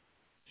happening.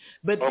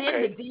 But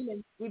then the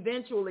demon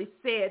eventually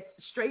said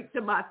straight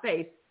to my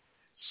face,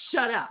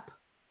 shut up,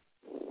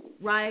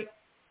 right?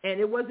 And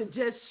it wasn't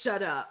just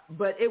shut up,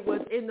 but it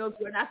was in those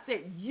words. I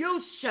said,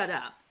 you shut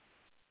up.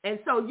 And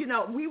so, you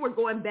know, we were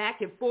going back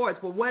and forth.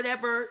 But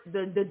whatever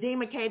the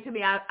demon came to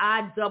me,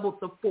 I doubled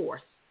the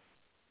force,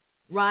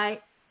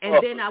 right? And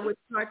then I would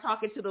start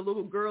talking to the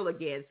little girl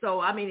again.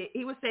 So, I mean,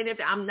 he was saying that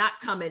I'm not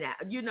coming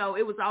out. You know,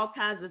 it was all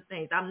kinds of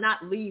things. I'm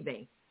not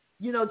leaving.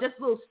 You know, just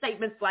little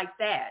statements like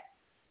that.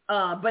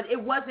 But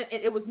it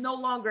was no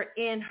longer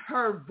in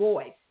her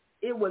voice.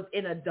 It was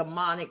in a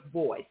demonic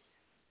voice.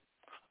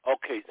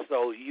 Okay,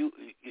 so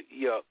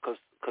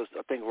because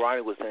I think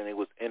Ronnie was saying it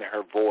was in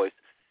her voice.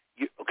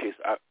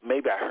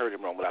 Maybe I heard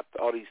him wrong, but I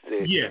thought he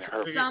said in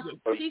her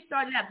voice. She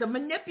started out the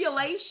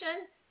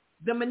manipulation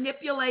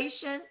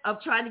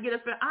of trying to get us.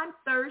 I'm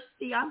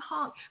thirsty. I'm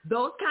hungry.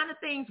 Those kind of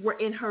things were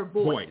in her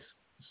voice.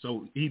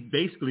 So the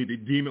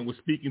demon was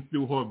speaking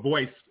through her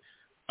voice.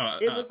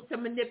 It was to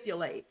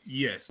manipulate.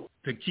 Yes,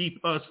 to keep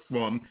us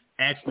from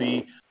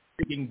actually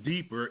digging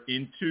deeper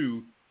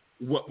into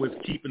what was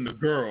keeping the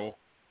girl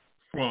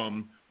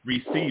from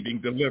receiving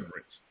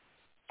deliverance.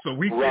 So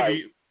we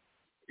figured.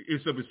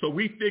 So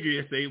we figured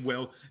and say,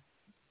 well,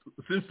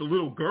 since the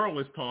little girl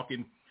is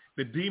talking,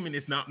 the demon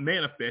is not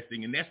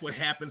manifesting. And that's what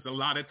happens a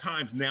lot of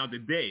times now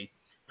today,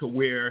 to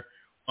where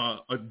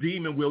a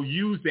demon will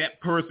use that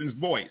person's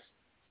voice.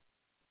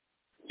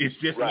 It's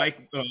just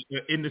like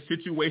in the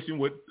situation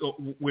when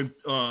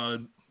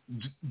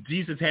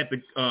Jesus had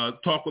to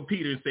talk with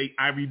Peter and say,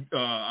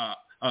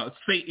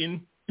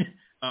 Satan,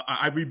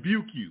 I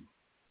rebuke you.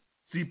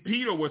 See,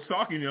 Peter was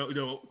talking,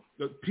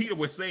 Peter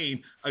was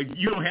saying,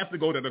 you don't have to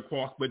go to the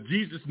cross, but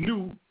Jesus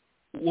knew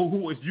who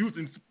was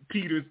using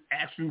Peter's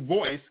actual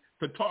voice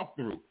to talk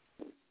through.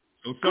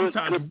 So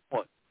sometimes,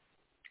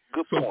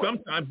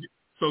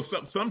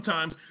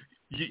 sometimes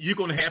you're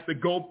going to have to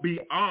go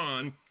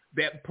beyond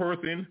that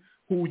person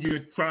who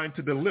you're trying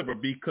to deliver,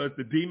 because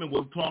the demon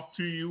will talk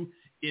to you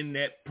in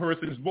that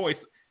person's voice,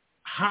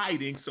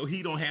 hiding so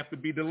he don't have to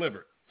be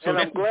delivered. So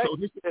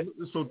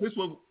this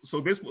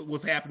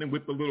was happening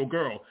with the little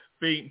girl,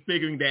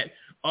 figuring that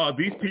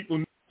these people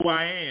know who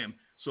I am.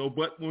 So,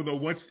 but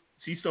once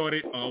she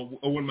started,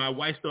 when my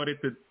wife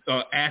started to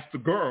ask the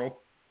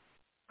girl,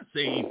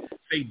 say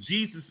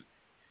Jesus,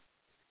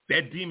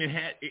 that demon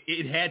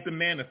had to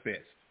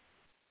manifest.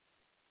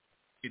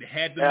 It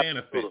had to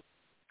manifest.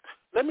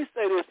 Let me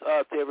say this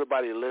to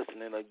everybody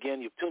listening.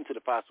 Again, you've tuned to the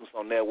Possible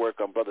Song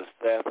Network. I'm Brother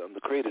Seth. I'm the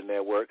Creative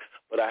Network.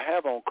 But I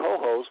have on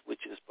co-host,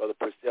 which is Brother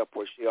Purcell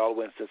Portier all the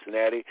way in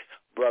Cincinnati,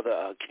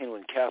 Brother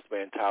Kenwin Casper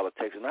in Tyler,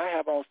 Texas. And I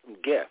have on some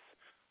guests.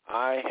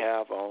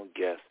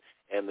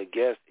 And the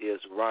guest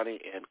is Ronnie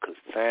and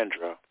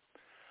Cassandra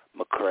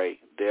McCray.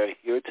 They're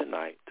here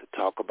tonight to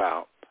talk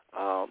about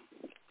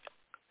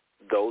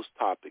those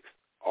topics.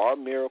 Are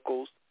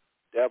miracles,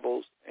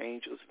 devils,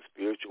 angels, and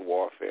spiritual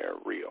warfare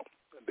real?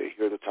 They're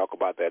here to talk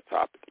about that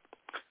topic.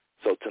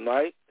 So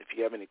tonight, if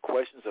you have any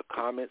questions or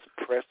comments,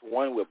 press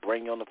 1. We'll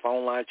bring you on the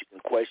phone lines. You can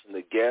question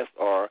the guest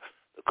or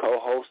the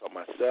co-host or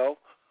myself.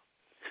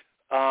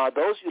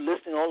 Those of you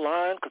listening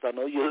online, because I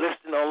know you're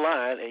listening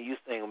online and you're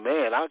saying,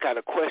 man, I got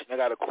a question.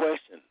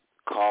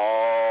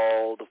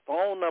 Call the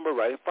phone number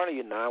right in front of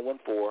you,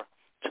 914-205-5590.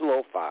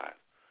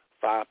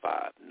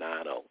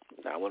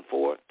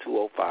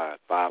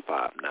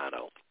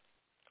 914-205-5590.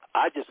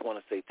 I just want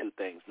to say two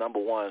things. Number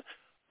one,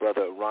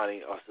 Brother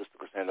Ronnie or Sister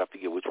Cassandra, I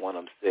forget which one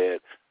of them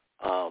said,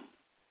 how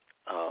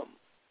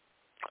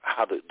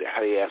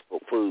they ask for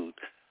food,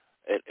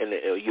 and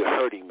you're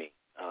hurting me.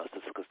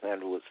 Sister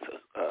Cassandra was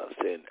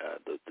saying,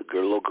 the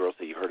little girl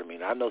said, you're hurting me.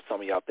 And I know some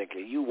of y'all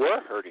thinking you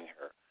were hurting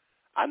her.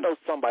 I know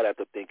somebody out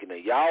there thinking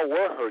that y'all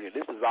were hurting.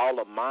 This is all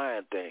a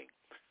mind thing.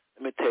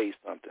 Let me tell you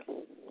something.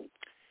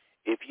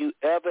 If you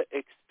ever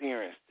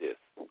experience this,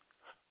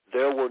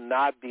 there will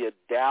not be a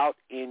doubt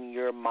in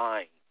your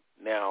mind.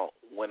 Now,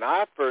 when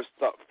I first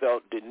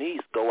felt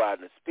Denise go out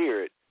in the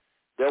spirit,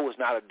 there was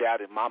not a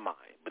doubt in my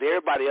mind. But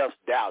everybody else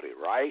doubted,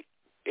 right?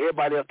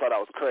 Everybody else thought I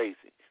was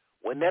crazy.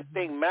 When that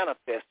thing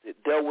manifested,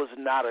 there was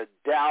not a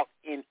doubt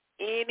in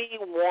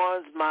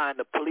anyone's mind.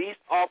 The police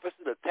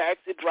officer, the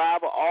taxi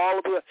driver, all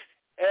of it,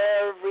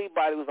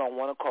 everybody was on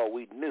one accord.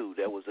 We knew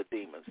there was a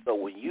demon. So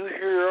when you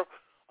hear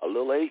a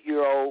little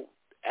 8-year-old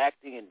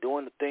acting and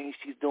doing the things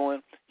she's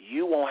doing,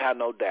 you won't have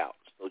no doubt.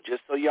 So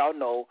just so y'all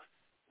know,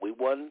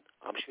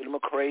 I'm sure the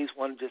McCrays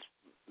wasn't just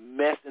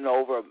messing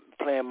over,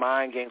 playing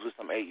mind games with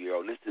some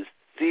 8-year-old. This is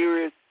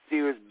serious,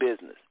 serious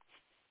business.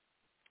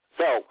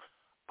 So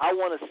I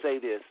want to say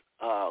this.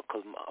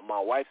 because my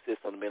wife said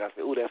something to me, and I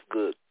said, "Oh, that's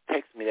good.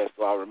 Text me that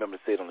so I'll remember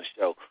to say it on the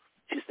show."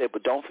 She said,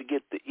 "But don't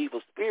forget the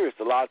evil spirits.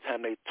 A lot of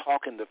times they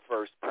talk in the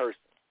first person.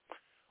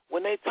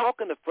 When they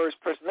talk in the first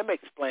person, let me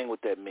explain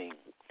what that means.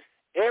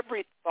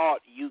 Every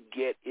thought you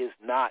get is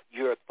not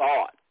your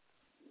thought.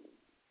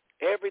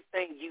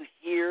 Everything you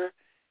hear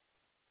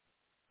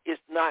is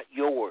not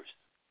yours.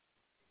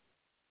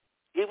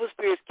 Evil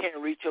spirits can't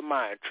reach your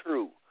mind,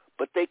 true,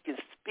 but they can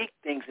speak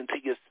things into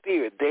your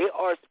spirit. They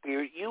are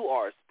spirit, you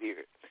are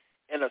spirit.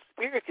 And a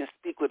spirit can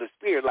speak with a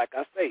spirit. Like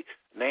I say,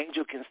 an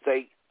angel can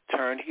say,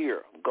 turn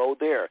here, go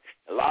there.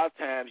 A lot of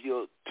times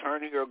you'll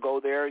turn here or go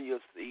there, and you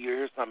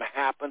hear something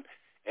happen,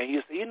 and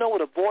you say, you know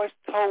what, a voice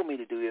told me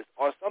to do this.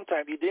 Or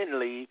sometimes you didn't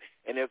leave,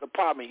 and there's a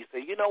problem. You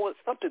say, you know what,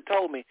 something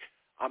told me.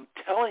 I'm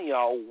telling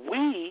y'all,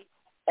 we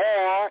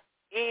are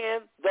in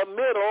the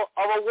middle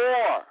of a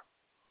war.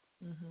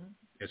 Mm-hmm.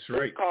 That's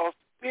right. It's called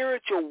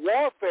spiritual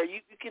warfare.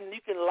 You can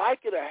like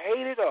it or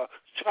hate it or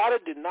try to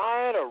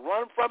deny it or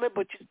run from it,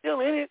 but you're still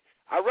in it.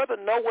 I'd rather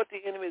know what the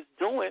enemy is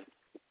doing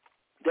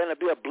than to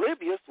be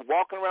oblivious,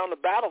 walking around the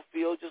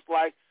battlefield just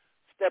like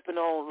stepping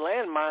on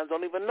landmines,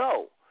 don't even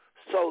know.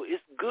 So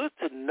it's good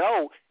to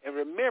know and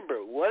remember,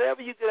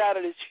 whatever you get out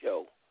of this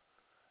show,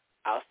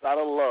 outside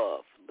of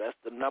love, that's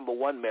the number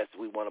one message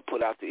we want to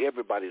put out to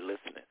everybody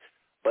listening.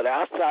 But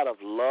outside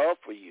of love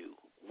for you,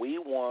 we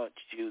want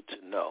you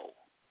to know,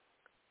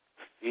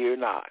 fear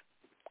not.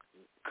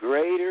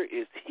 Greater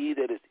is he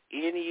that is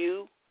in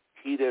you,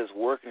 he that is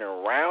working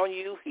around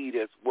you, he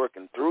that's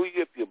working through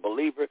you, if you're a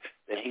believer,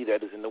 than he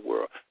that is in the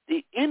world.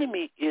 The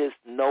enemy is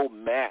no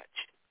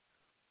match.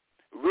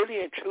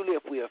 Really and truly,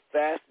 if we are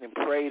fasting and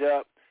prayed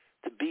up,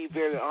 to be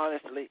very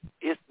honestly,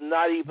 it's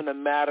not even a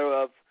matter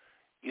of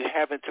you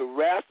having to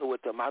wrestle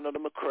with them. I know the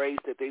McCrays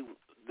that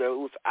there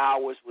was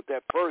hours with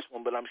that first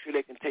one, but I'm sure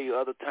they can tell you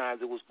other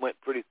times it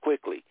went pretty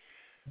quickly.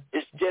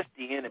 It's just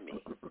the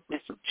enemy.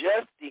 It's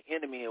just the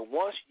enemy. And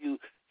once you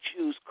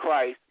choose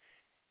Christ,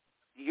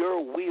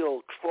 your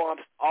will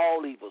trumps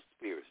all evil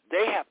spirits.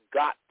 They have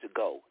got to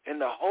go.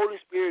 And the Holy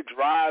Spirit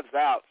drives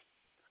out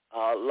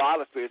a lot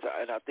of spirits.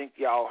 And I think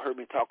y'all heard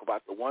me talk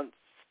about the one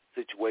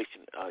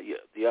situation,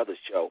 the other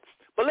show.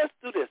 But let's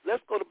do this.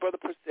 Let's go to Brother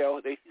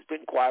Purcell. He's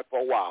been quiet for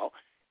a while,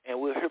 and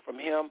we'll hear from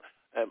him.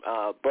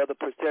 Brother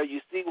Purcell, you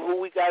see who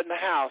we got in the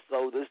house.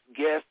 So this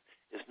guest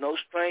is no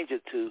stranger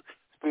to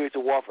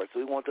spiritual warfare. So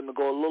we want them to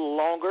go a little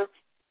longer,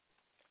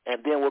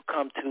 and then we'll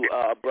come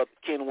to Brother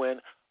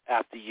Kenwin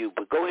after you.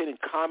 But go ahead and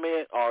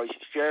comment or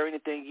share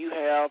anything you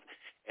have,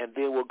 and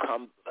then we'll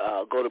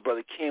go to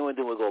Brother Kenwin,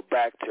 then we'll go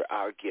back to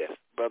our guest.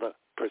 Brother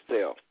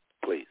Purcell,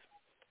 please.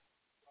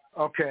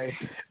 Okay.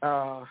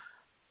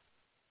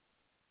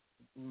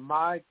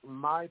 My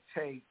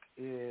take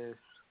is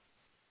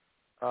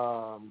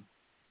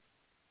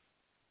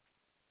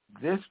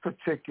this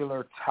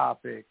particular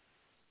topic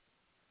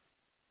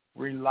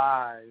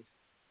relies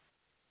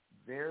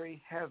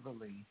very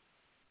heavily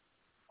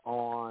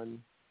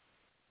on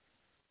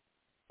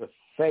the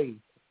faith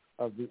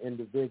of the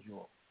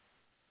individual.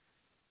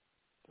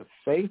 The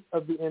faith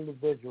of the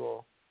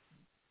individual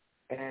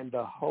and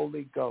the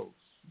Holy Ghost.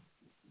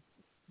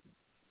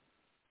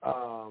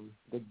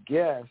 The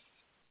guest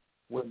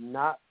would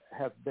not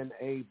have been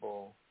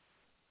able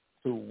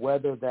to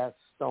weather that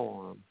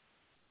storm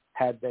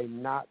had they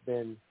not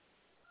been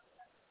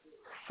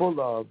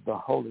full of the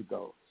Holy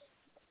Ghost.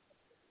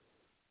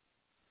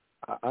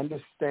 I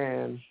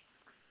understand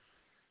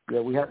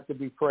that we have to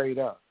be prayed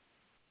up,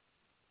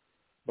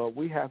 but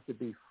we have to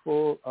be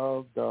full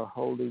of the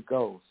Holy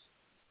Ghost,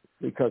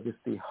 because it's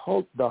the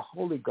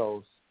Holy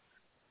Ghost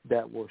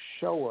that will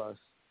show us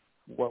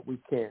what we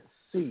can't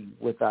see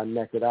with our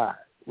naked eye,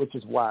 which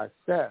is why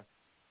Seth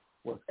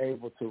was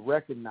able to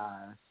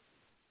recognize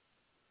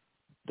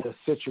the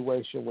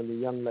situation when the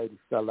young lady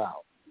fell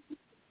out.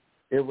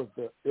 It was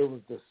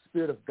the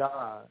Spirit of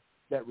God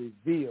that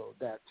revealed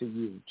that to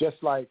you, just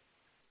like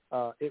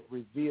it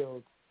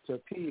revealed to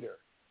Peter.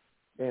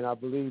 And I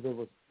believe it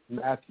was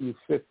Matthew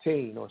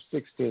 15 or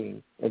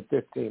 16 and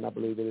 15, I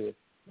believe it is,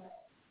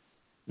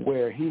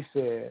 where he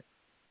said,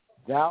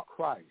 "Thou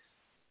Christ,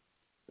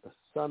 the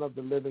Son of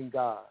the living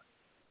God."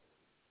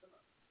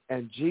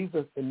 And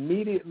Jesus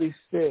immediately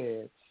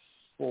said,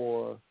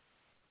 "For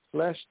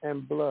flesh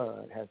and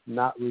blood has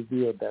not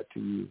revealed that to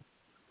you,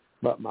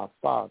 but my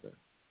Father."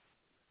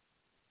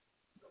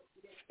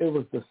 It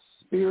was the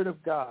Spirit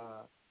of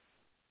God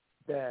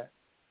that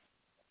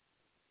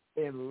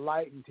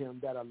enlightened him,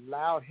 that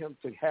allowed him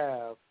to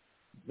have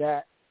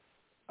that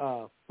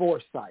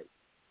foresight,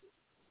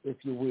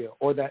 if you will,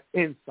 or that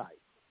insight.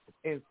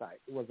 Insight.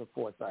 It wasn't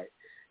foresight.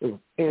 It was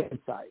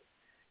insight.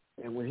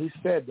 And when he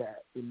said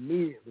that,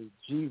 immediately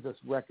Jesus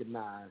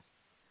recognized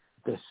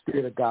the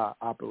Spirit of God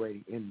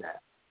operating in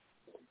that.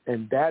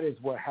 And that is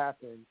what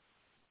happened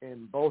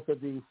in both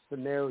of these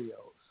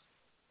scenarios.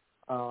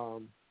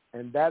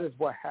 And that is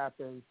what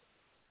happens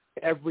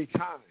every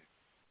time.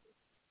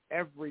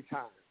 Every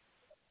time.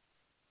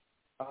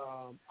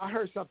 I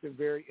heard something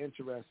very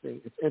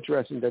interesting. It's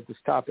interesting that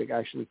this topic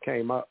actually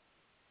came up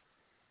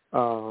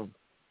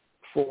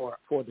for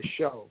the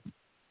show,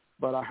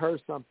 but I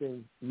heard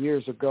something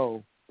years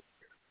ago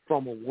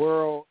from a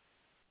world,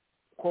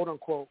 quote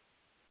unquote,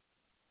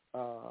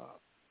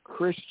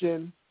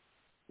 Christian,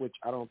 which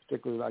I don't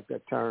particularly like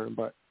that term,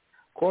 but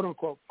quote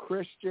unquote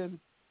Christian,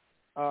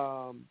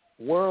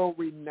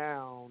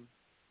 world-renowned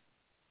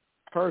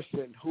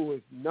person who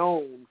is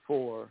known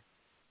for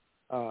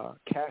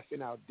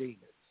casting out demons.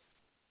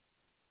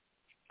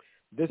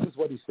 This is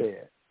what he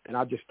said, and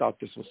I just thought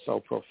this was so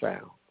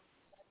profound.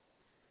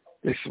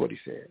 This is what he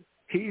said.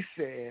 He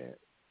said,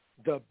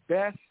 the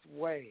best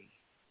way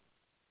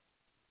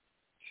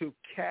to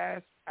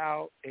cast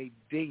out a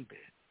demon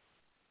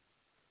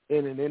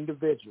in an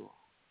individual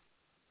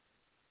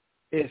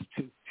is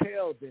to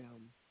tell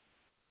them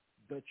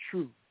the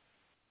truth.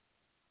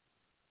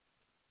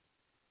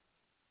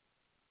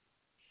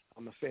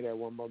 I'm going to say that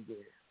one more again.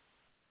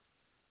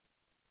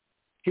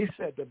 He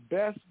said the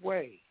best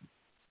way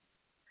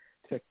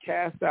to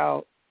cast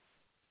out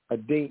a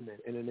demon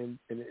in an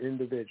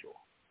individual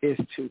is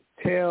to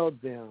tell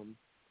them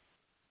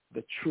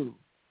the truth.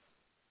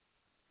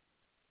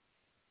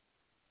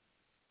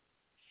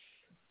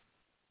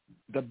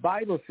 The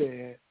Bible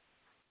said,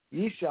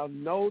 ye shall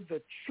know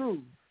the truth,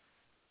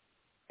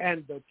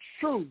 and the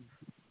truth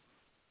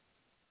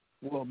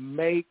will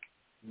make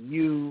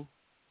you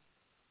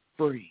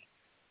free.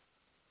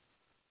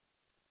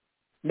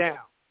 Now,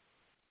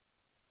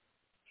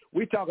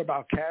 we talk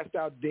about cast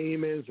out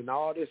demons and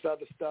all this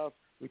other stuff.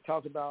 We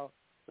talk about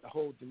the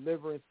whole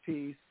deliverance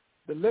piece.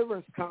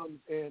 Deliverance comes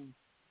in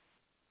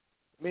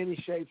many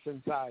shapes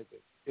and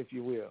sizes, if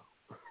you will.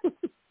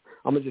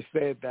 I'm going to just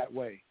say it that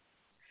way.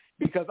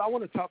 Because I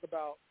want to talk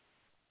about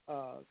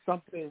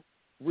something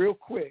real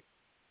quick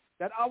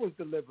that I was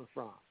delivered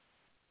from.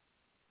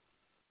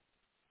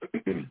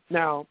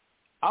 Now,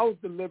 I was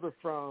delivered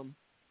from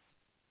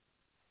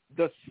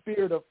the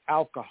spirit of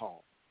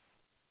alcohol.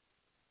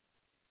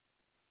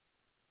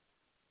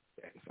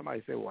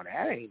 Somebody say, well,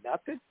 that ain't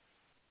nothing.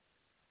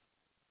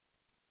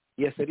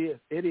 Yes, it is.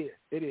 It is.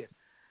 It is.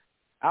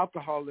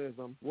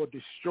 Alcoholism will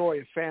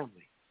destroy a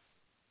family,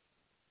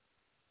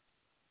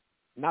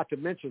 not to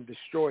mention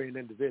destroy an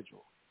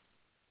individual.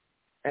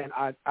 And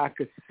I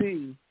could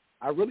see,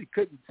 I really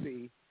couldn't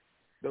see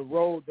the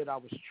road that I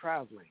was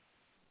traveling.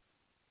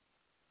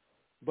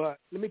 But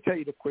let me tell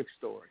you the quick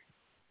story.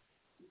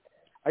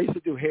 I used to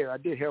do hair. I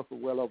did hair for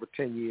well over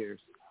 10 years.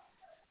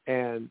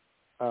 And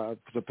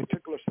the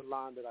particular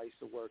salon that I used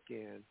to work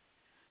in,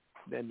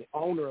 then the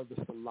owner of the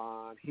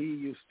salon, he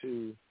used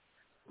to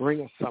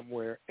bring us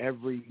somewhere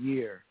every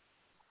year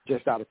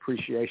just out of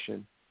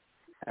appreciation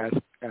as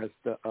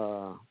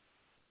the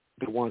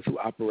ones who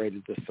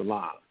operated the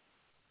salon.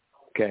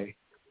 Okay.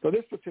 So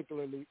this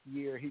particular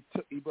year, he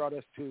brought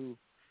us to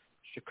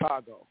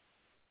Chicago.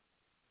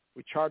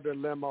 We chartered a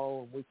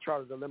limo, and we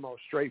chartered a limo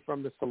straight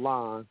from the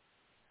salon,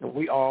 and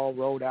we all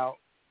rode out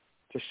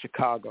to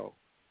Chicago.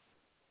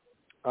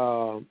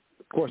 Of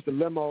course, the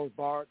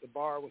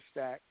bar was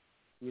stacked,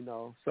 you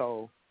know.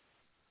 So,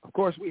 of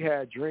course, we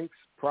had drinks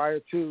prior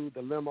to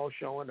the limo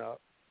showing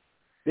up.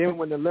 Then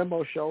when the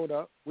limo showed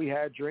up, we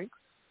had drinks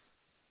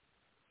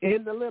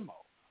in the limo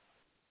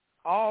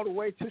all the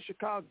way to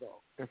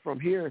Chicago. And from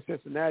here in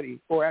Cincinnati,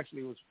 or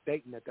actually it was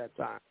Dayton at that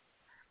time,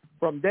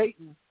 from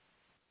Dayton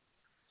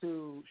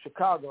to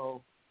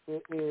Chicago,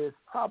 it is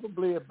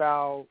probably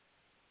about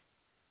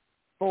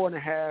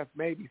 4.5,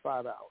 maybe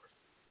 5 hours,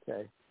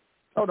 okay?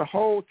 So the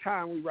whole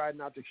time we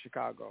riding out to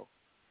Chicago,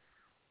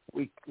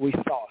 we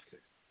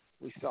saucing.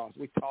 We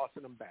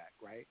tossing them back,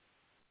 right?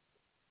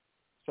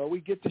 So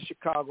we get to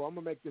Chicago. I'm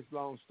going to make this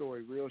long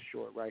story real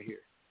short right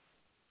here.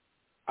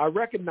 I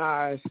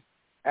recognized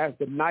as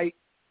the night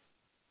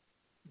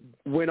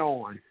went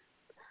on,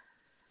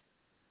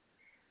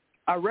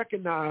 I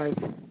recognized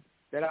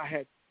that I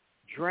had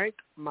drank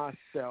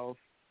myself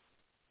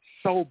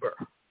sober.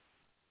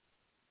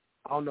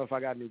 I don't know if I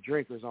got any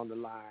drinkers on the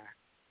line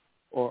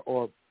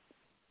or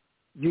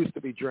used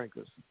to be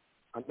drinkers.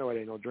 I know it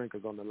ain't no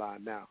drinkers on the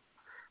line now,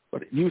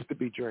 but it used to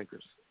be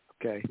drinkers,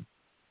 okay?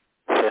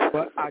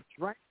 But I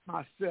drank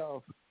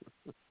myself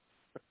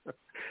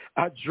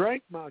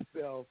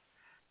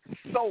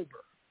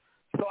sober.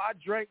 So I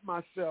drank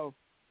myself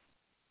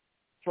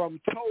from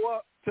toe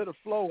up to the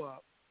flow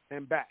up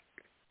and back,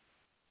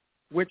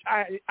 which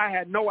I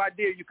had no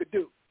idea you could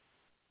do.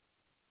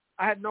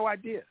 I had no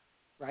idea,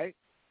 right?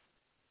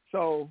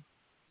 So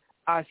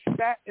I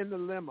sat in the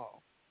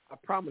limo. I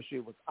promise you,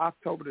 it was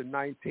October the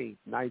 19th,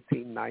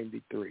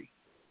 1993.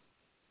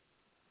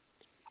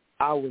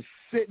 I was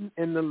sitting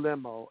in the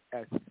limo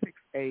at 6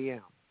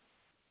 a.m.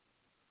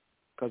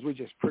 because we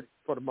just, for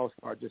the most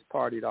part, just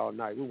partied all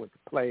night. We went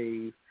to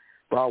plays,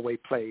 Broadway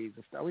plays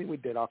and stuff. We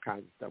did all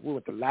kinds of stuff. We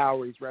went to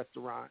Lowry's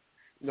restaurant,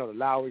 you know, the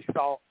Lowry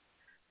Salt.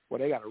 Well,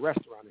 they got a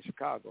restaurant in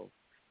Chicago.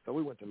 So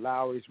we went to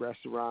Lowry's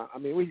restaurant. I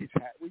mean, we just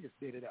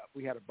did it up.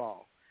 We had a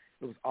ball.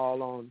 It was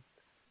all on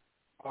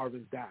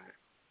Arvin's dime,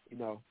 you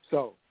know.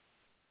 So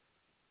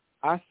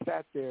I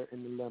sat there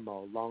in the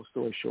limo, long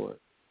story short.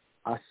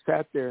 I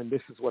sat there, and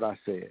this is what I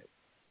said.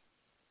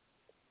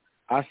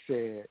 I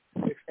said,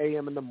 6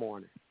 a.m. in the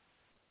morning,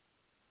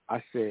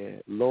 I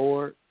said,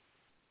 Lord,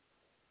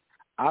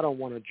 I don't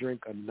want to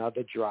drink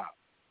another drop.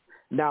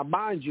 Now,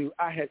 mind you,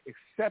 I had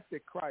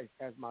accepted Christ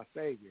as my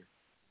Savior.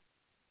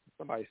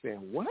 Somebody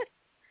saying, what?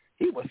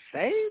 He was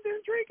saved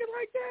and drinking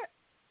like that?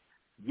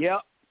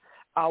 Yep,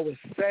 I was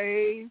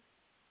saved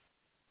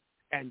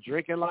and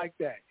drinking like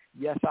that.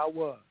 Yes, I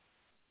was.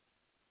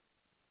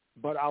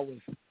 But I was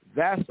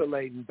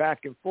vacillating back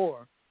and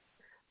forth.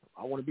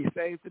 I want to be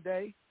saved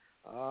today.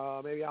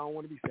 Maybe I don't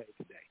want to be saved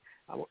today.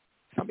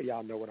 Some of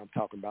y'all know what I'm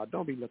talking about.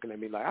 Don't be looking at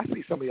me like, I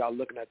see some of y'all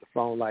looking at the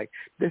phone like,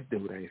 this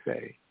dude ain't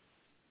saved.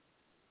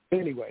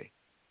 Anyway,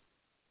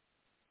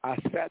 I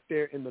sat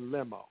there in the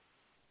limo,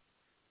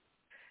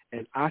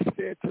 and I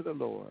said to the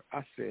Lord,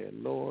 I said,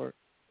 Lord,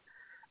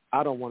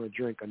 I don't want to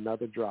drink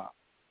another drop.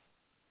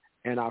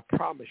 And I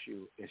promise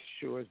you, as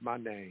sure as my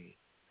name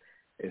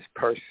is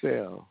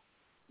Purcell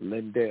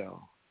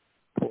Lindell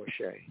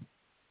Porsche,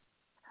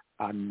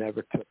 I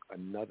never took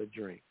another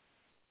drink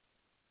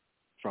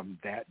from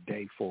that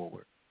day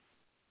forward.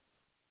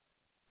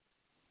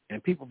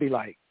 And people be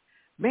like,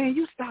 man,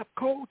 you stopped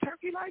cold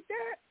turkey like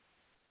that?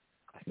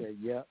 I said,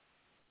 yep.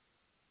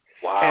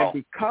 Wow. And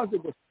because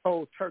it was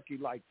cold turkey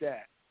like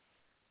that,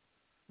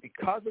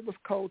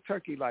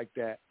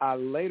 I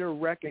later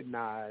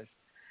recognized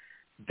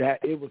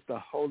that it was the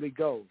Holy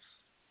Ghost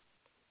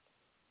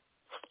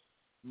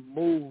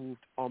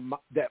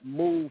that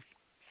moved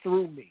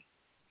through me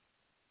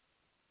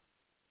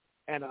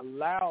and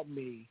allowed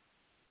me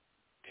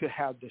to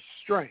have the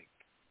strength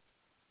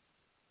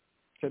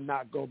to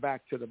not go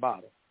back to the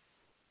bottle.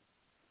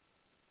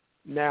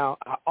 Now,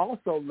 I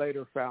also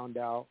later found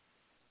out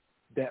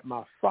that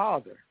my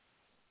father,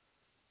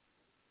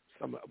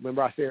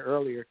 remember I said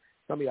earlier,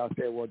 some of y'all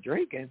said, well,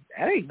 drinking,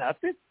 that ain't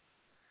nothing.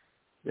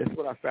 This is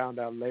what I found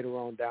out later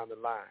on down the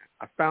line.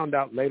 I found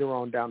out later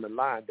on down the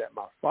line that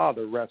my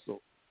father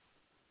wrestled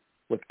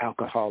with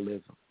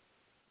alcoholism.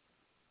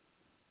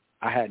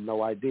 I had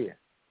no idea.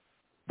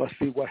 But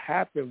see, what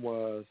happened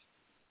was,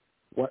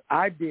 what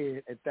I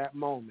did at that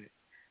moment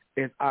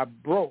is I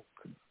broke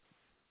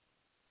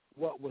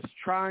what was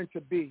trying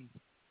to be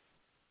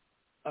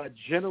a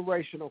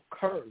generational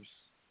curse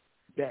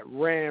that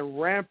ran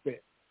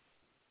rampant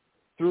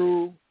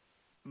through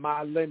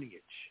my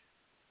lineage.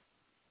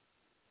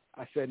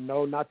 I said,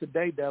 no, not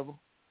today, devil.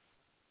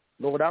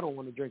 Lord, I don't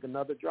want to drink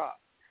another drop.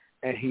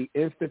 And he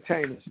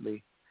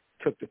instantaneously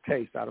took the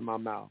taste out of my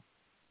mouth.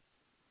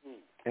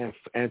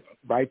 And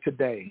right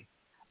today,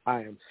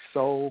 I am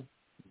so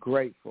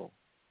grateful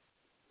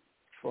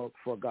for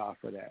God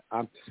for that.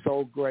 I'm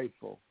so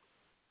grateful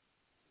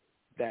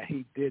that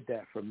he did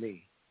that for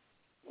me.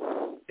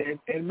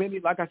 And many,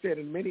 like I said,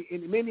 in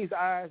many's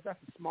eyes,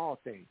 that's a small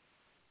thing.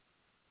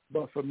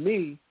 But for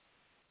me,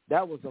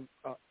 that was a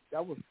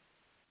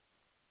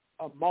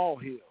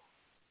molehill.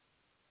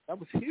 That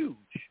was huge.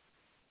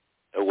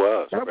 It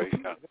was.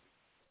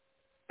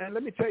 And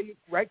let me tell you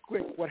right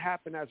quick what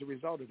happened as a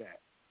result of that.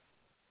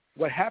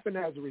 What happened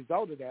as a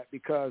result of that,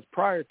 because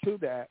prior to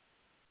that,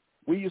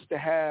 we used to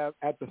have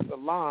at the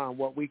salon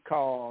what we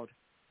called,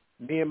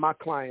 me and my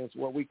clients,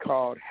 what we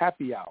called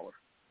happy hour.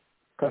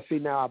 Because, see,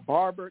 now I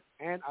barbered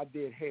and I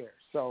did hair.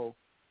 So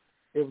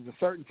it was a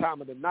certain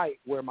time of the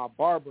night where my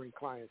barbering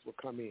clients would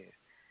come in.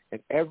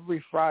 And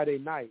every Friday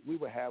night we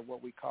would have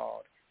what we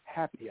called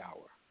happy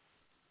hour.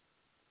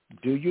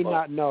 Do you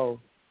not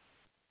know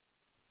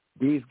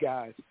these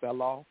guys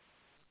fell off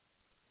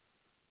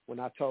when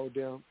I told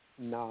them,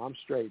 no, I'm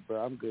straight,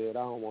 bro. I'm good.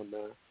 I don't want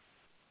none.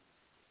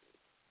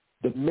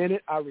 The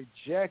minute I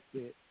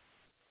rejected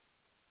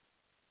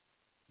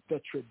the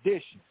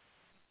tradition,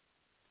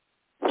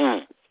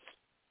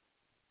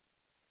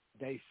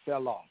 they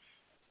fell off.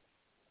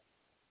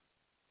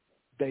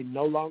 They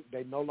no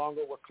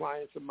longer were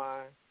clients of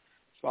mine,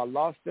 so I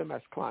lost them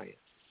as clients,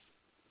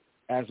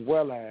 as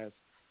well as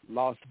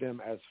lost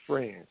them as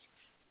friends.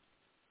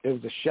 It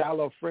was a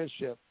shallow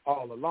friendship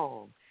all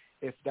along,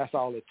 if that's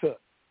all it took.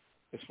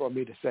 It's for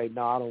me to say,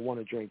 no, I don't want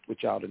to drink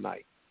with y'all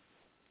tonight.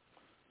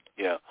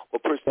 Yeah. Well,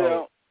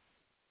 Purcell,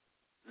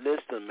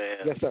 listen,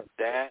 man. Yes, sir.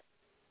 That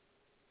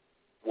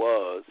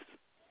was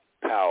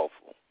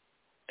powerful.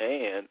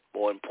 And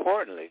more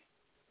importantly,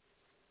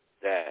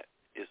 that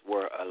is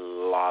where a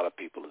lot of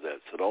people is at.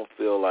 So don't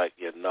feel like,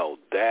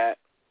 that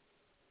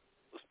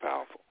was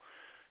powerful,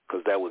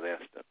 because that was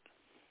instant.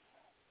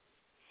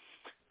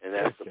 And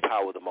that's the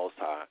power of the Most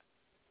High.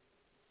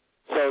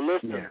 So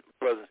listen,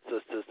 brothers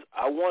and sisters,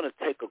 I want to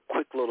take a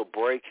quick little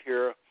break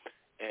here,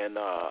 and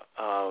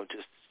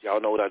just y'all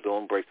know what I do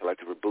on breaks. I like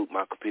to reboot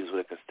my computer so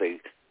they can stay.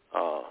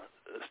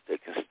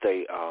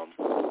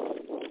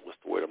 What's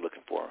the word I'm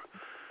looking for?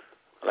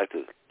 I like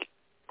to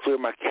clear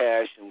my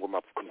cache and where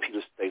my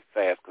computer stay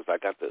fast, because I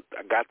got to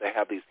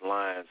have these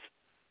lines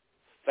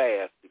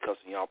fast, because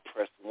when y'all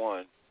press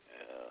one,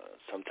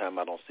 sometimes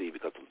I don't see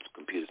because the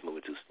computer's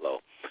moving too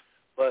slow.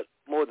 But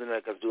more than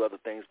that, I got to do other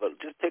things. But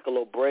just take a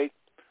little break.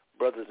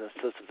 Brothers and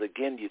sisters,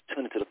 again, you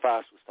tune into the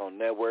Five Stone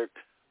Network.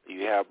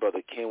 You have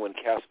Brother Kenwin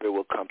Casper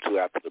will come to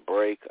after the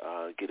break,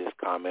 get his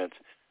comments.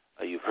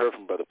 You've heard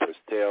from Brother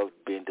Purcell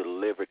being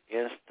delivered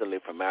instantly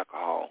from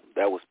alcohol.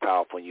 That was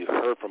powerful. And you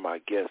heard from our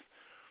guest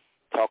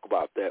talk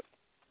about that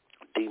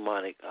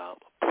demonic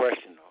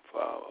oppression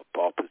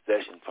of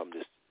possession from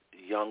this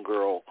young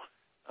girl.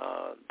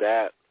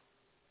 That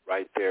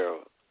right there,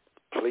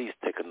 please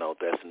take a note.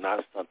 That's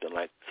not something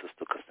like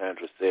Sister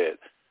Cassandra said.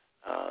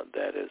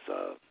 That is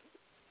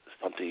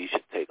something you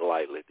should take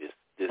lightly.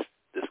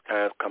 This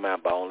kind of come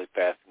out by only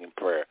fasting and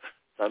prayer.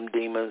 Some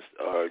demons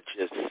are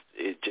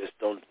just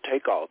don't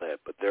take all that,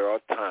 but there are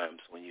times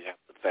when you have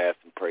to fast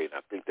and pray, and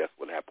I think that's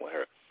what happened with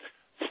her.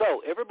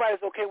 So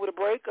everybody's okay with a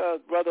break?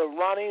 Brother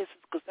Ronnie,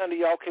 Cassandra,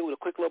 y'all okay with a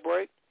quick little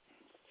break?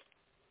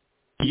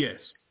 Yes.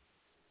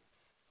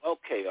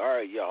 Okay, all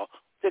right, y'all.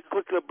 Take a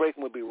quick little break,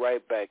 and we'll be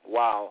right back.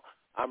 Wow,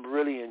 I'm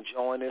really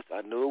enjoying this.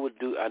 I knew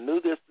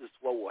this is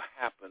what will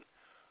happen.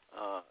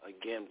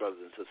 Again, brothers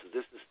and sisters,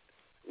 this is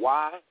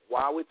why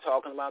we're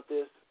talking about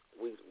this.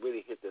 We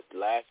really hit this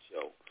last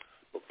show.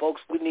 But,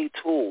 folks, we need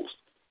tools.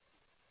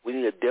 We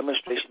need a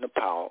demonstration of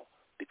power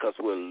because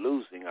we're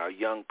losing our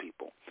young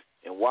people.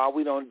 And while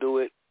we don't do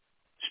it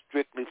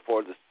strictly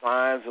for the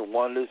signs and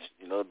wonders,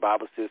 the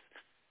Bible says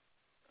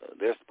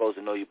they're supposed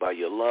to know you by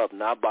your love,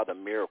 not by the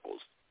miracles.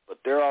 But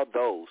there are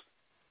those,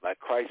 like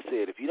Christ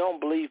said, if you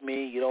don't believe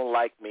me, you don't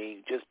like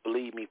me, just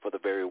believe me for the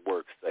very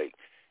work's sake.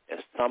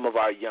 And some of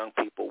our young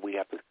people, we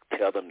have to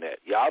tell them that.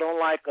 Y'all don't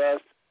like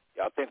us.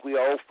 Y'all think we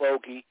old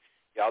fogey.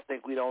 Y'all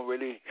think we don't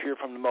really hear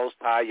from the Most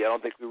High. Y'all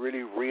don't think we're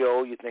really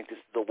real. You think this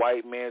is the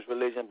white man's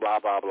religion, blah,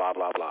 blah, blah,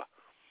 blah, blah.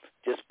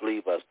 Just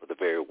believe us for the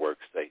very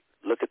work's sake.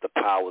 Look at the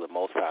power of the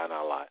Most High in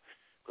our life,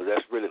 because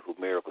that's really who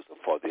miracles are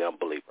for, the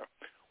unbeliever.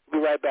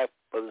 We'll be right back,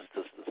 brothers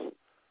and sisters.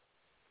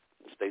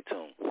 Stay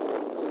tuned.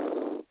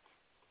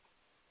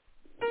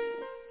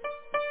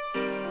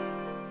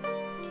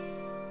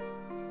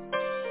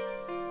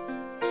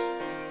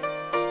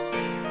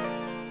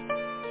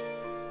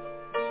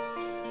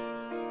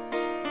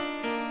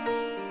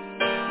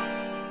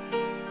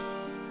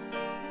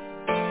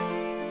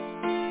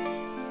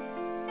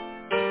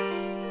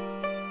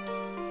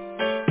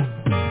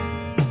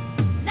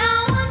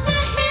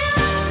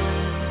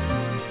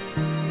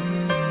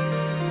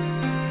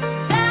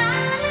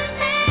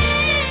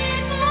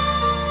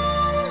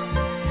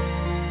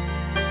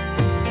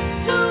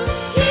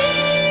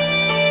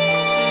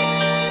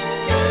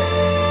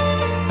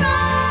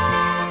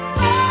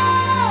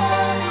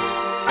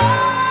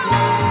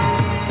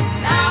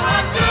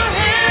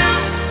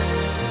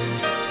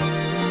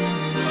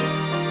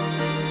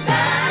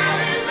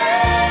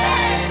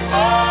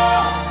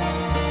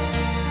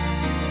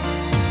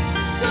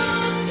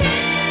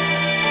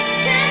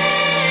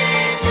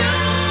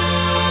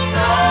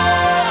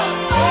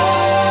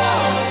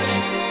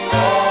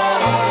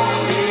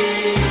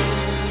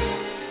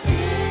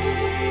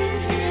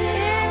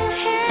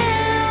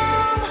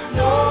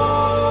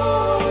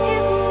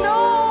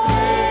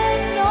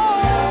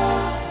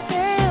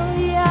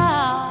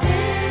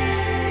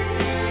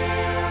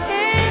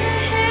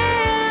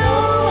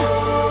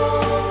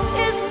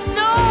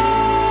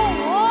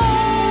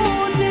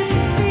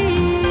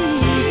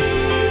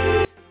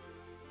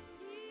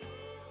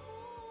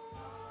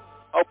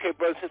 Okay,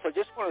 brothers and sisters, I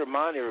just want to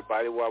remind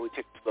everybody while we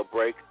take the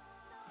break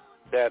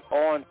that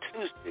on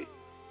Tuesday,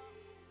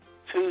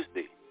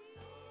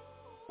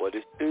 what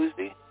is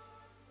Tuesday?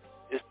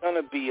 It's going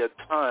to be a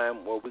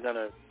time where we're going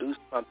to do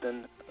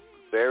something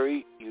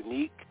very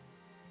unique.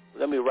 We're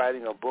going to be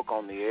writing a book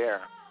on the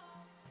air.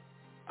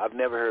 I've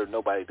never heard of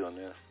nobody doing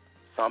this.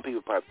 Some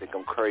people probably think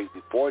I'm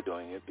crazy for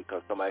doing it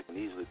because somebody can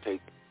easily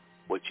take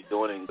what you're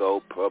doing and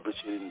go publish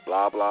it and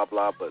blah, blah,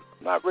 blah, but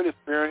I'm not really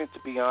fearing it, to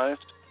be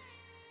honest.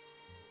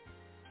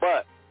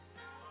 But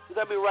we're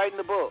going to be writing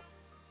the book,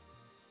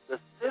 The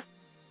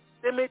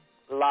Systemic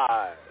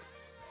Lies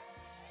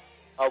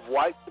of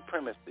White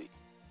Supremacy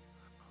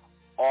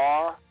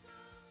Are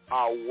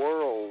Our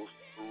World's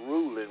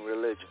Ruling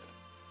Religion.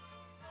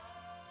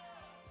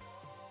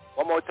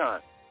 One more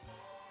time.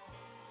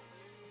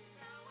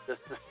 The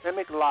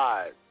Systemic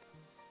Lies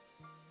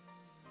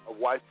of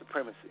White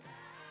Supremacy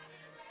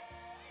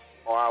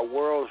Are Our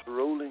World's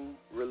Ruling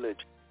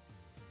Religion.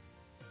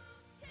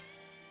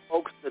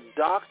 Folks, the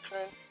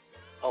doctrine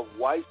of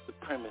white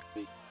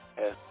supremacy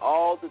has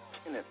all the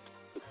tenets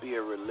to be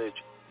a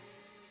religion.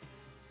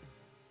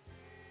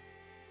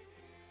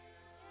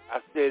 I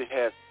said it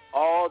has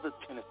all the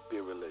tenets to be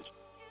a religion.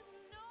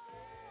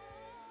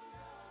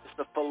 It's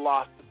a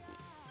philosophy.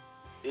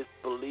 It's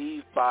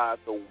believed by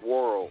the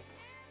world.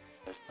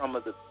 And some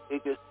of the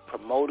biggest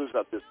promoters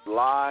of this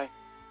lie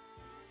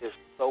is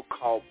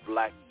so-called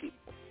black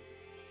people.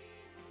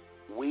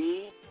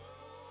 We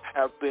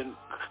have been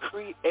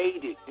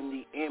created in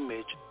the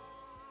image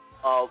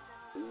of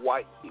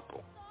white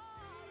people.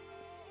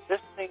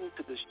 Listening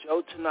to this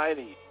show tonight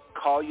and you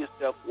call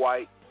yourself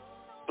white,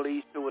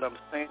 please do what I'm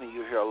saying and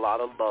you'll hear a lot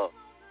of love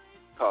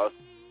because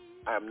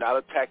I am not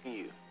attacking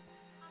you.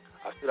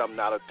 I said I'm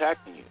not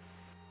attacking you.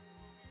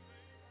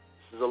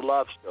 This is a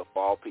love show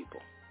for all people.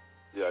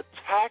 We are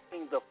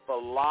attacking the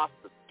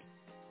philosophy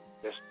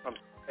that's from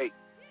Satan,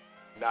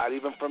 not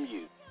even from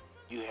you.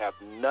 You have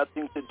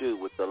nothing to do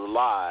with the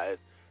lies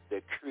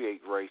that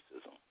create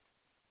racism.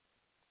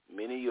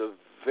 Many of you are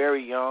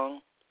very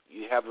young.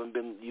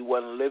 You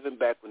wasn't living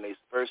back when they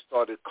first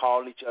started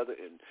calling each other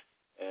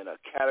and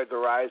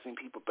categorizing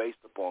people based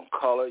upon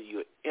color.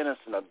 You're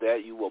innocent of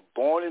that. You were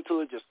born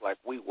into it just like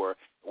we were.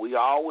 We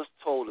always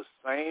told the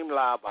same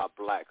lie about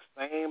blacks,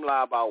 same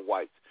lie about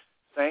whites,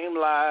 same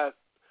lie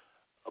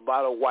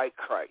about a white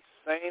Christ,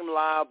 same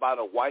lie about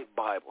a white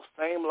Bible,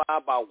 same lie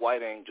about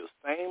white angels,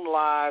 same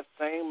lie,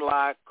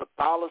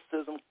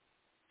 Catholicism,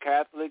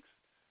 Catholics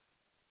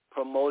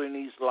promoting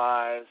these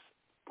lies,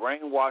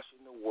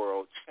 brainwashing the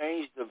world,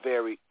 change the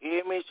very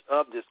image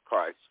of this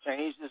Christ,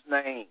 change his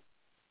name,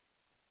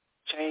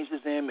 change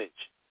his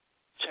image,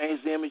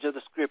 change the image of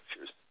the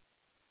scriptures.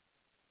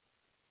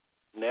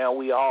 Now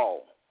we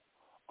all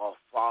are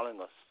following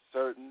a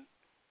certain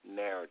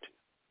narrative.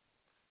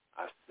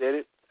 I said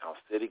it, I'll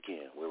say it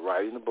again. We're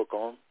writing the book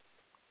on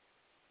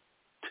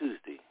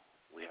Tuesday.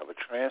 We have a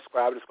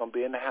transcriber that's going to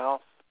be in the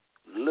house,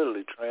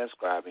 literally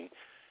transcribing.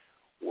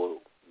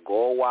 We'll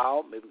go a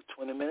while, maybe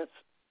 20 minutes,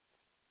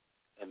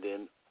 and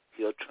then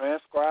he'll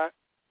transcribe.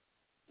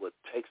 We'll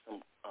take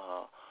some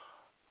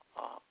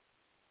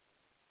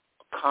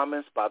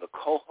comments by the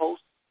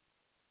co-host.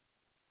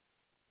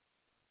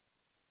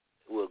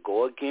 We'll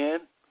go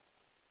again,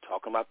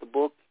 talking about the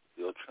book.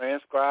 He'll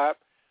transcribe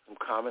some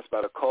comments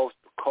by the co-host.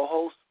 The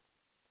co-host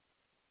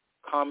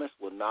comments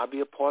will not be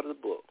a part of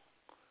the book.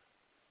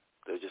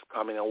 They're just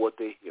commenting on what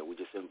they hear. We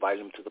just invite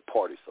them to the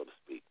party, so to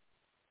speak.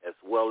 As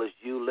well as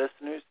you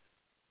listeners,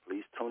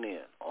 please tune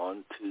in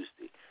on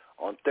Tuesday.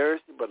 On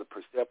Thursday, Brother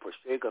Purcell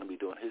Porcher going to be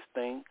doing his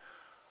thing.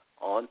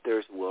 On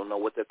Thursday, we'll know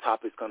what that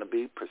topic's going to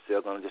be.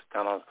 Purcell going to just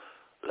kind of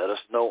let us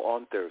know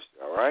on Thursday,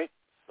 all right?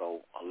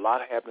 So a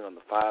lot happening on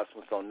the Five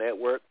Smith Zone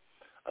Network.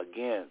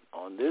 Again,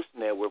 on this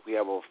network, we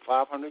have over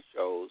 500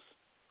 shows,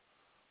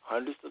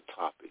 hundreds of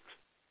topics.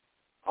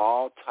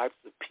 All types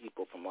of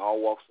people from all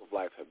walks of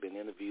life have been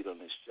interviewed on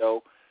this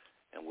show,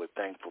 and we're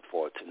thankful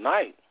for it.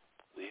 Tonight,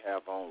 we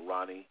have on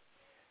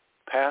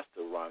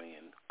Pastor Ronnie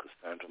and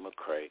Cassandra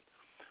McCrae.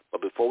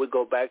 But before we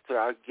go back to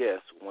our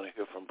guests, we want to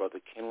hear from Brother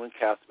Kenwin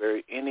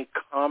Castleberry. Any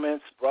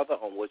comments, brother,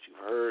 on what you've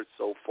heard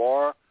so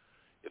far?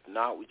 If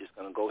not, we're just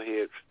going to go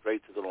ahead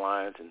straight to the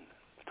lines and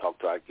talk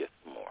to our guests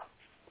some more.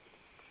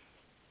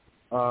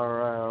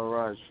 All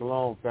right.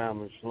 Shalom,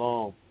 family.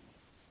 Shalom.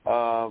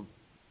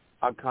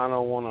 I kind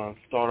of want to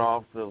start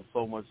off with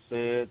so much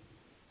said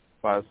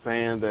by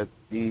saying that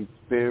these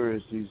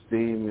spirits, these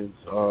demons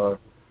are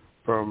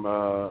from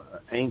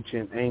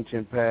ancient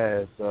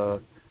past,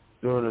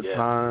 during the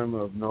time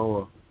of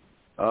Noah.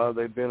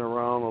 They've been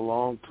around a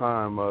long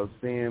time,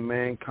 seeing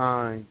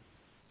mankind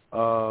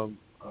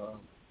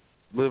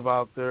live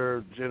out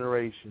their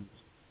generations.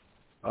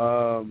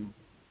 And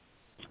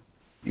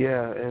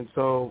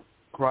so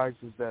Christ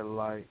is that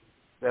light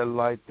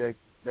that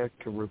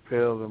can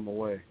repel them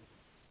away.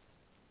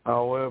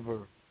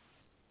 However,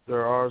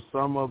 there are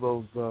some of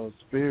those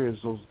spirits,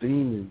 those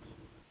demons,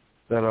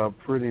 that are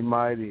pretty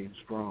mighty and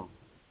strong.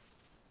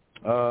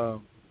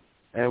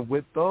 And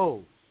with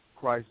those,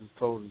 Christ has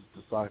told his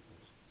disciples,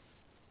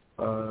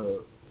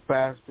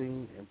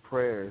 fasting and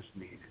prayer is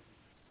needed.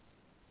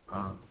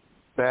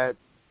 That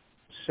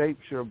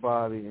shapes your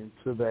body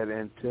into that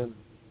antenna.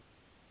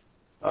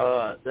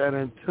 That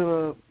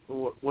antenna,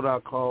 what I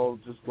call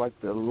just like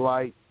the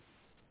light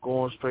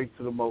going straight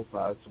to the Most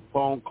High. It's a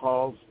phone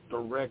call,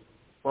 direct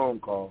phone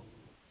call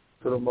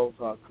to the Most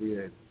High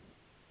Creator.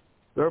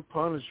 Their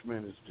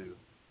punishment is due.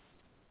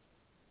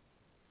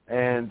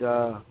 And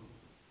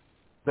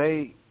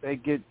they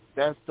get,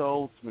 that's the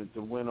ultimate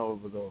to win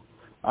over those.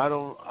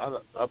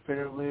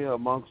 Apparently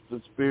amongst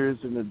the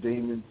spirits and the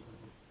demons,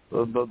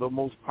 the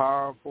most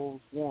powerful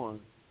one,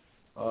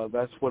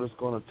 that's what it's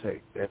going to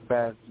take, that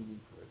fasting and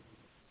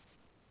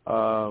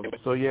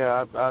prayer.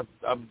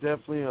 I'm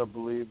definitely a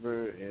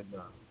believer in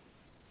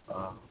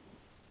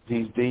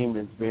these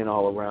demons being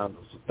all around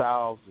us,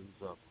 thousands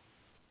of them.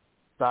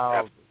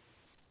 Thousands.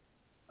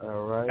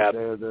 All right,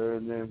 they're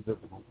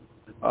invisible.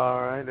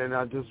 All right, and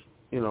I just,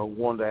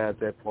 wanted to add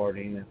that part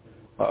in.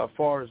 As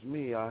far as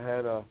me, I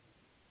had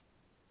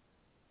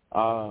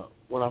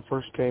when I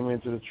first came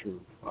into the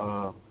truth,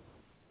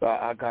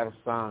 I got a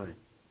sign.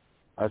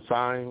 A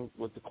sign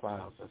with the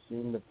clouds. I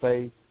seen the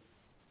face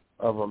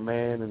of a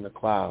man in the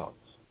clouds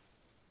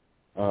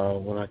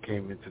when I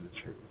came into the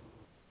truth.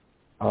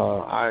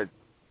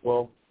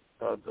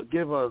 To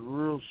give a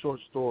real short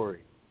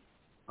story,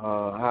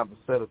 I have a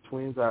set of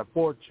twins. I have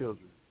 4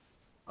 children.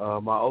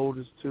 My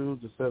oldest 2,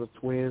 the set of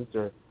twins,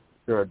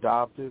 they're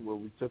adopted. Well,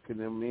 we took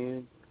them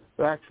in.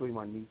 They're actually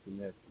my niece and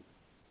nephew,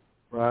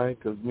 right?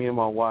 Because me and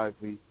my wife,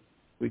 we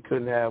went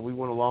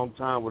a long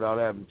time without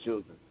having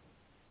children.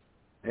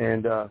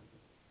 And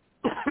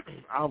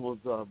I was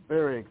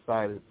very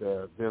excited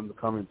for them to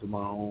come into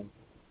my home.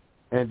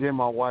 And then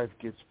my wife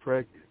gets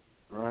pregnant,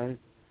 right?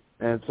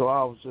 And so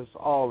I was just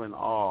all in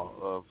awe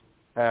of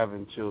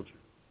having children.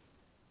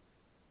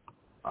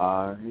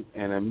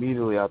 And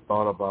immediately I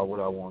thought about what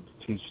I wanted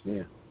to teach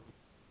them.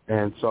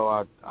 And so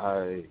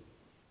I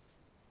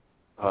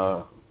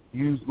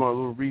used my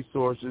little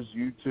resources,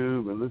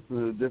 YouTube, and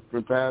listened to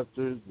different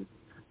pastors.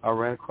 I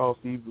ran across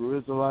Hebrew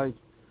Israelites.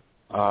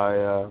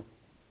 I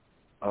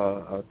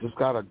just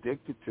got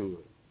addicted to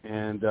it,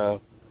 and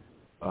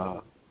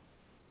I'm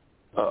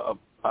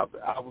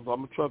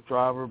a truck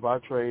driver by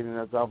trade, and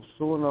as I was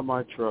filling up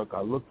my truck,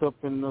 I looked up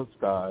in the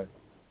sky.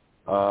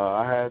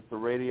 I had the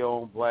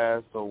radio on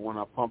blast, so when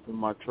I pump in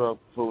my truck,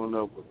 filling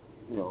up with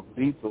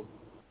diesel,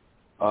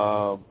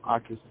 I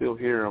can still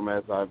hear them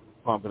as I'm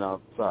pumping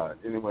outside.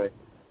 Anyway,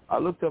 I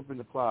looked up in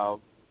the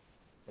clouds,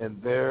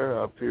 and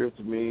there appeared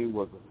to me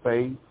was a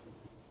face,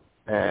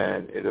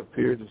 and it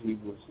appeared that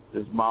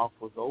his mouth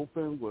was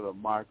open with a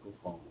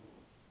microphone,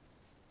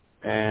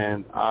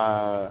 and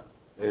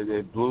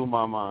it blew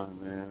my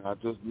mind, man. I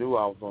just knew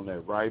I was on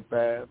that right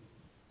path,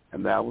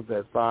 and that was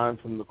that sign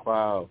from the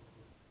cloud.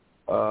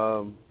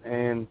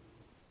 And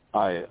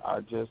I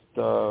just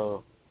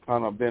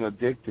kind of been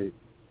addicted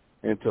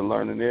into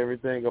learning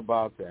everything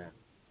about that.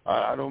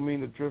 I don't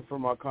mean to drift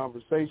from my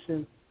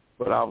conversation,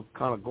 but I was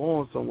kind of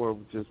going somewhere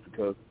with just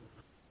because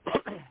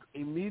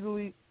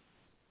immediately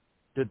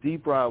the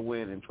deeper I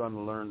went in trying to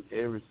learn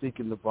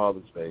seeking the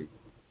Father's face,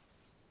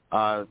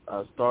 I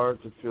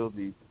started to feel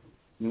these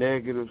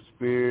negative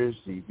spirits,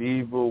 these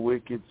evil,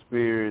 wicked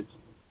spirits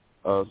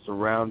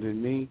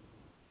surrounding me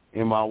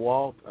in my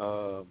walk.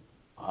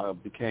 I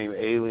became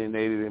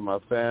alienated in my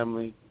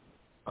family.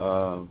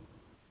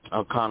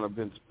 I've kind of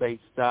been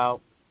spaced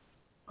out.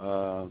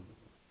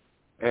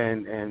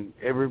 And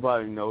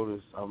everybody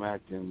noticed I'm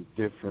acting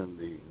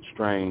differently and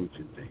strange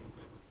and things.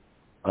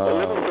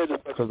 Let me say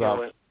this,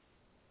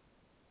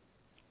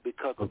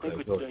 because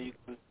okay,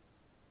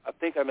 I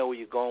think I know where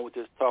you're going with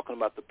this, talking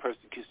about the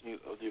persecution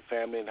of your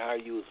family and how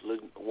you was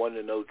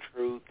wanting to know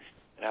truth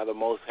and how the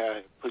Most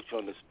High put you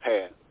on this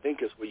path. I think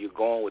that's where you're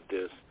going with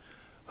this.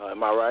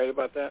 Am I right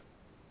about that?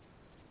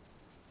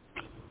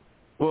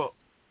 Well,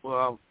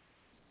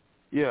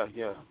 yeah,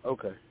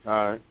 okay,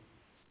 all right.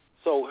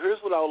 So here's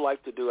what I would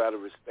like to do out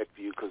of respect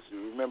for you, because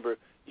remember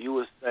you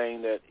were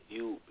saying that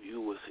you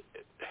was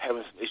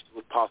having some issues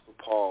with Apostle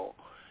Paul,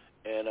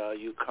 and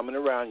you coming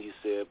around, you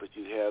said, but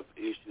you have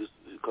issues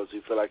because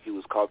you feel like he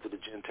was called to the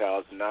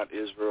Gentiles and not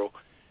Israel,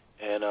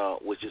 and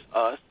which is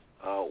us,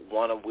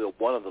 one of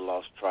the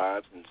lost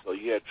tribes, and so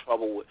you had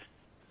trouble with.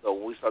 So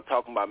when we start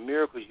talking about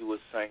miracles, you were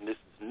saying this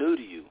is new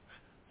to you.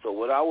 So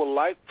what I would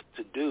like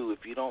to do,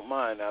 if you don't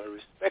mind, out of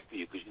respect for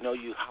you, because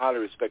you highly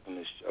respect on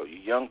this show, you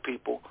young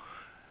people,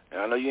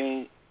 and I know you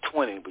ain't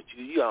 20, but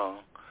you're young.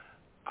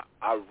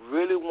 I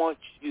really want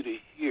you to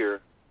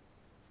hear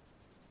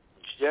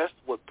just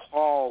what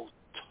Paul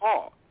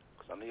taught,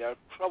 because I know you have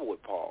trouble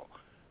with Paul,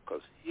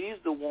 because he's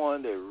the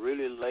one that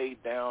really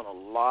laid down a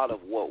lot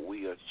of what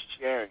we are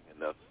sharing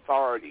and the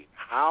authority,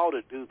 how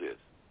to do this,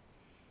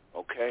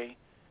 okay?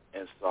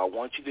 And so I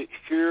want you to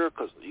hear,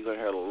 because you're going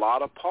to hear a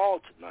lot of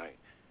Paul tonight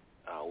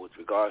with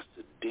regards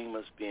to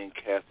demons being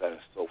cast out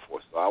and so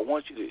forth. So I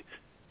want you to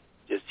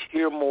just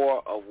hear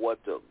more of what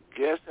the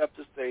guests have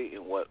to say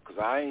and what,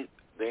 because I'm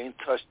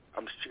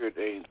sure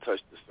they ain't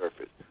touched the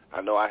surface.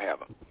 I know I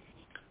haven't.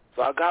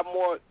 So I got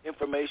more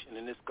information,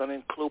 and it's going to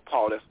include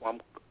Paul. That's why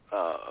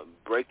I'm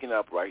breaking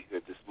up right here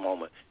at this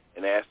moment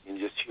and asking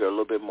you just to hear a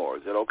little bit more.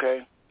 Is that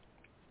okay?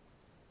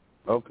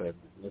 Okay,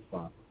 that's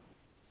fine.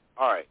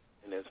 All right.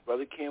 And as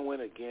Brother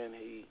Kenwin, again,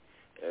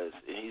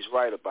 he's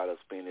right about us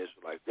being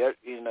Israelites. That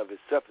in and of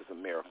itself is a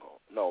miracle.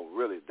 No,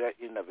 really, that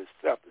in and of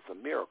itself is a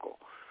miracle.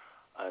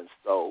 And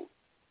so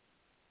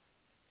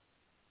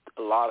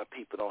a lot of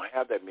people don't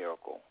have that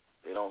miracle.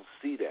 They don't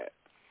see that.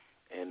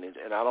 And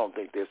I don't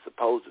think they're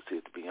supposed to see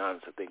it, to be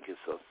honest. I think it's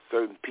a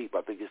certain people.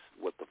 I think it's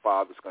what the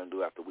Father's going to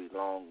do after we're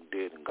long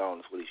dead and gone.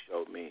 Is what he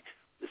showed me.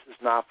 This is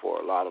not for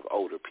a lot of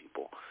older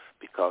people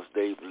because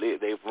they've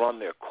run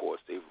their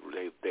course. They've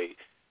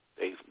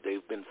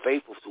been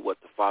faithful to what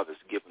the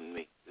Father's given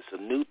me. It's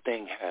a new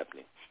thing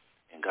happening,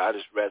 and God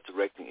is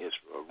resurrecting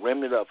Israel. A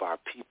remnant of our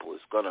people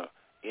is going to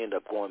end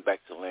up going back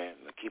to land.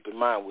 Now, keep in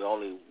mind, we're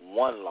only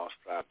one lost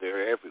tribe.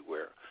 They're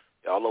everywhere.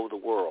 They're all over the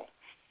world.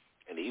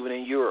 And even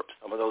in Europe,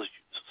 some of those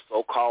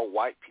so-called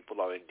white people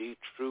are indeed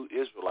true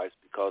Israelites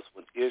because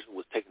when Israel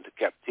was taken to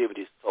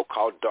captivity,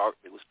 so-called dark,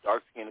 it was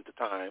dark-skinned at the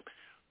time,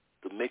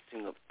 the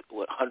mixing of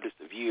hundreds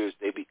of years,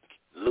 they be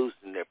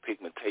losing their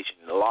pigmentation.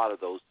 And a lot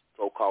of those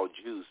so-called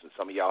Jews, and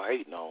some of y'all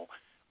hating on,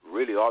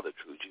 really are the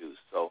true Jews.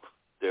 So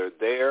they're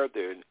there,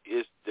 they're in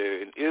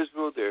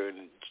Israel, they're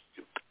in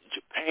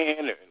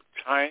Japan, they're in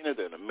China,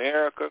 they're in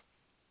America.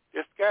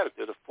 They're scattered.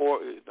 They're the four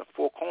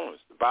corners.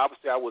 The Bible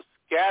says, I will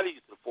scatter you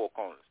to the four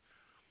corners.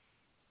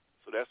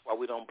 So that's why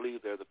we don't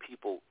believe they're the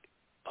people,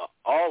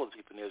 all of the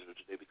people in Israel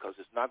today, because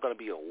it's not going to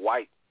be a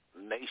white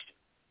nation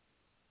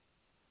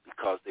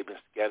because they've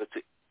been scattered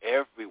to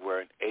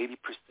everywhere, and 92%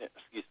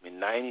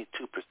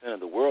 of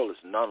the world is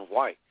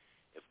non-white.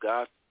 If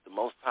God, the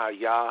Most High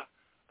Yah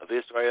of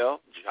Israel,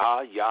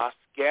 Yah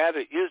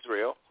scattered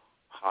Israel,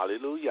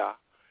 hallelujah.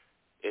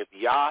 If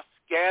Yah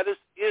scatters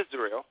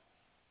Israel,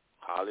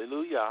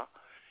 hallelujah,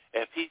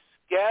 if he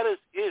scatters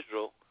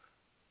Israel,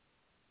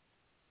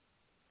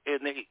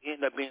 and they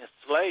end up being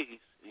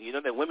slaves, you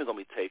know that women are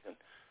going to be taken,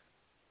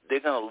 they're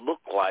going to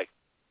look like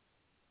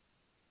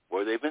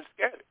where they've been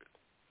scattered.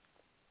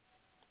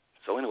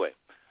 So anyway,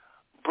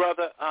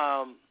 Brother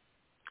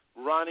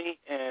Ronnie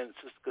and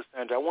Sister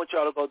Cassandra, I want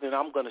y'all to go there, and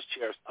I'm going to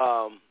share.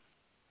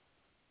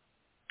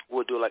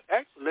 We'll do like,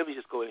 actually, let me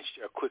just go ahead and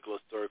share a quick little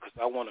story because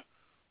I want to.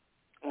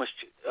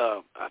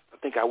 I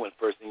think I went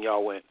first and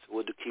y'all went, so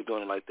we'll keep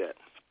doing it like that.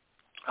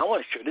 I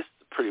want to share. This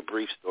is a pretty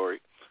brief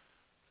story.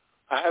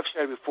 I have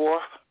shared before.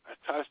 I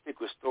try to stick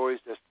with stories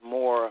that's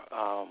more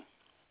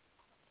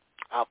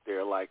out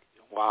there, like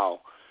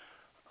wow,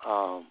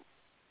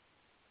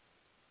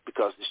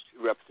 because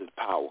it represents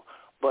power.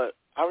 But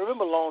I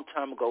remember a long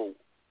time ago,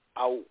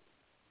 I was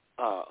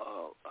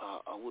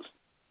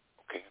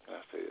okay. How can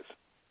I say this?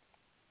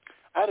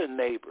 I had a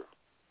neighbor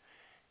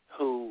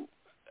who,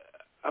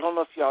 I don't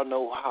know if y'all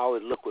know how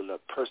it look when a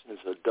person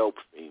is a dope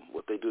fiend,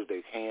 what they do with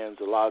their hands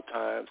a lot of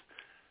times,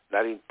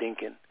 not even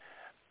thinking,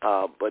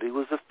 but he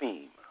was a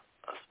fiend.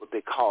 That's what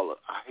they call it.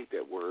 I hate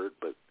that word,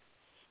 but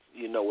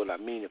you know what I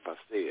mean if I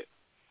say it.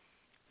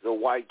 He's a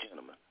white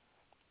gentleman,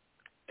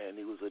 and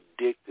he was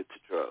addicted to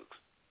drugs.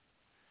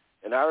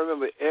 And I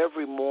remember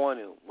every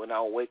morning when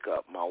I would wake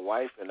up, my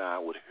wife and I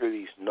would hear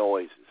these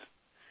noises,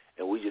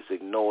 and we just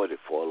ignored it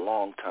for a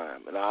long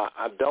time. And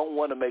I don't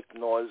want to make the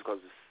noise because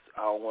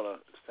I don't want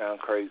to sound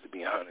crazy, to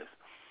be honest,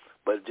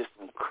 but just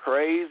some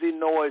crazy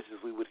noises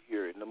we would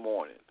hear in the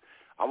morning,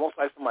 almost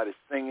like somebody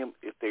singing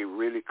if they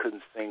really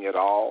couldn't sing at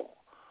all.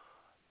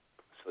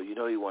 So you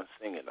know he wasn't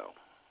singing, though.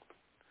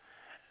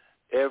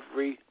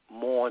 Every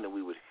morning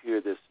we would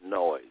hear this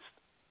noise,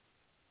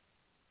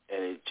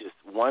 and it just,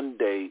 one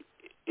day,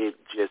 it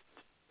just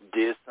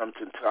did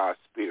something to our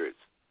spirits.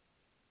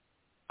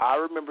 I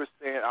remember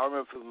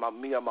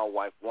me and my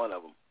wife, one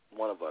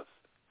of us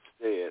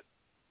said,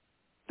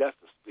 that's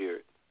the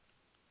spirit.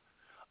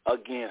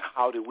 Again,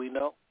 how did we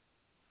know?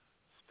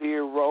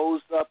 Spirit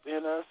rose up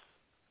in us,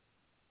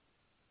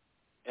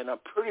 and I'm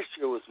pretty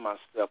sure it was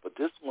myself, but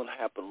this one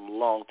happened a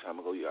long time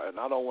ago, y'all, and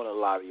I don't want to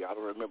lie to you. I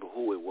don't remember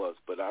who it was,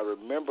 but I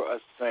remember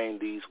us saying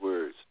these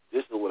words.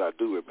 This is what I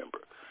do remember.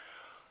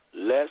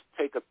 Let's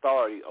take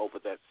authority over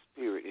that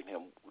spirit in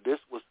him.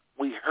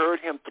 We heard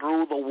him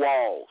through the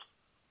walls,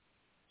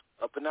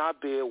 up in our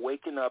bed,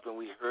 waking up, and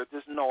we heard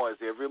this noise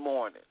every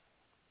morning.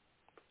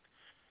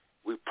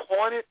 We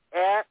pointed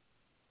at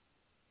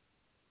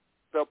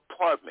the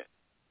apartment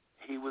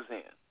he was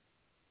in,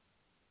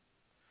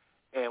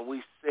 and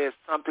we said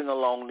something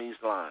along these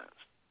lines.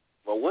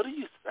 Well, what do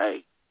you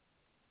say?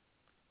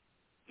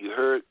 You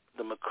heard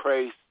the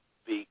McCrae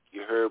speak.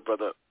 You heard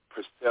Brother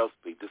Purcell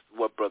speak. This is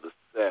what Brother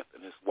Seth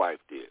and his wife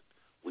did.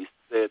 We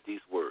said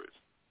these words,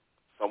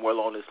 somewhere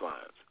along these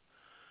lines.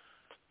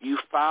 You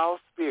foul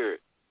spirit,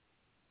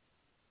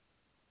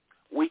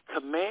 we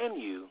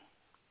command you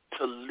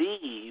to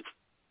leave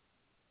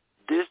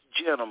this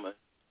gentleman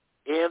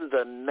in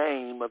the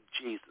name of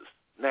Jesus.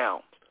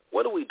 Now,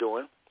 what are we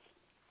doing?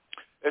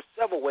 There's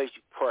several ways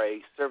you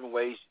pray, several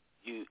ways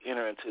you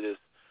enter into this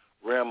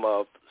realm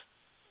of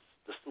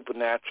the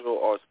supernatural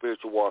or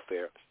spiritual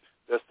warfare.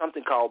 There's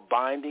something called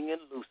binding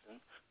and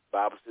loosing. The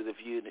Bible says if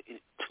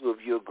two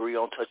of you agree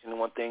on touching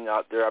one thing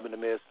out there, I'm in the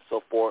midst, and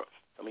so forth.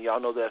 I mean, y'all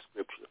know that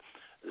scripture.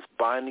 It's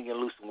binding and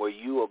loosing where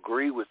you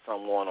agree with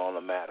someone on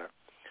a matter.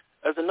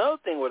 There's another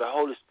thing where the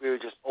Holy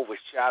Spirit just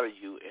overshadows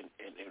you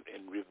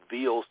and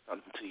reveals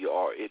something to you,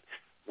 or it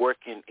work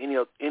in any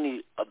of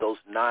those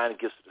 9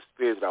 gifts of the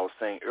Spirit that I was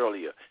saying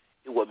earlier.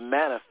 It will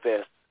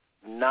manifest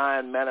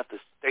 9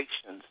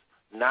 manifestations,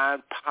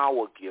 9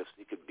 power gifts.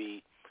 It could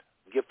be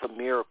gift of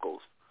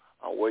miracles,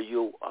 where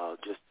you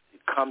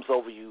it comes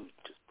over you,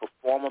 just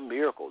perform a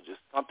miracle, just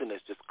something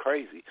that's just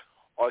crazy.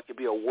 Or it could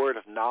be a word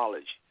of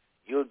knowledge.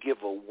 You'll give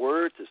a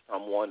word to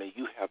someone and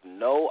you have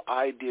no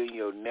idea in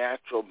your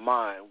natural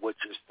mind what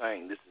you're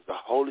saying. This is the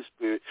Holy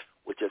Spirit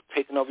which has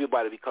taken over your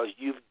body because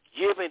you've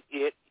given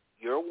it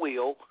your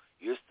will.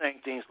 You're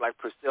saying things like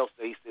Purcell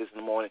says in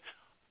the morning,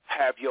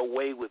 have your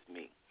way with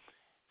me.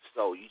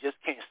 So you just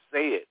can't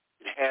say it.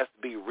 It has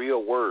to be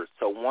real words.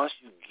 So once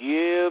you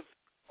give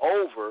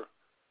over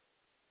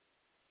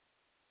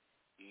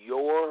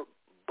your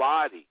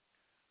body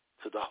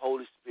to the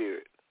Holy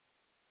Spirit,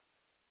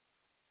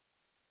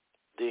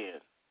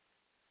 then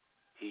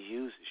he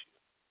uses you.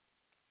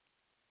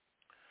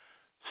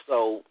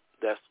 So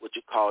that's what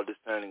you call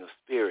discerning of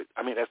spirit.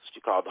 I mean, that's what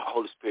you call the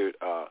Holy Spirit,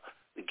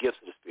 the gifts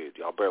of the Spirit.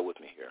 Y'all bear with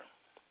me here.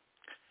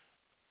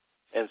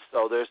 And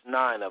so there's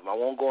 9 of them. I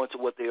won't go into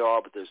what they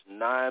are, but there's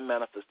 9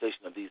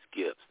 manifestations of these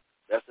gifts.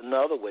 That's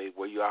another way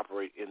where you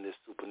operate in this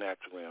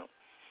supernatural realm.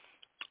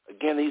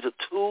 Again, these are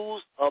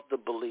tools of the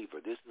believer.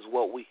 This is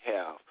what we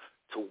have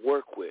to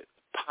work with,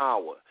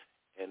 power.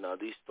 And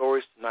these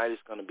stories tonight is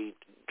going to be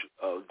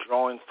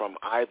drawing from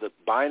either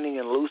binding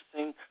and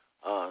loosing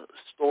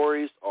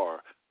stories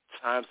or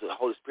times the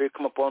Holy Spirit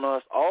come upon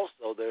us.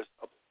 Also, there's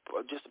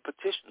just a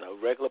petition,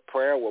 a regular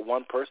prayer where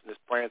one person is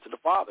praying to the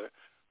Father,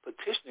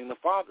 petitioning the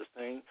Father,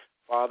 saying,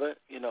 Father,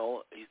 he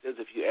says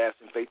if you ask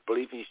in faith,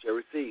 believe, and you shall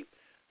receive.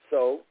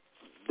 So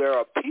there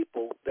are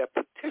people that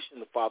petition petition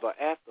the Father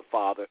or ask the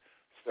Father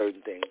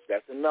certain things.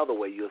 That's another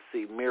way you'll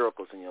see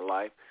miracles in your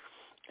life.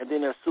 And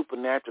then there's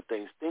supernatural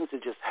things. Things are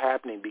just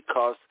happening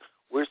because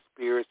we're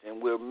spirits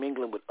and we're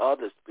mingling with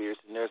other spirits,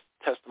 and there's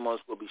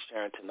testimonies we'll be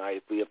sharing tonight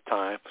if we have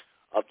time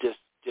of just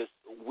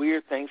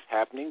weird things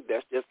happening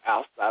that's just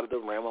outside of the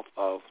realm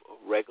of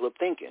regular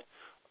thinking.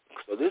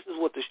 So this is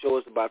what the show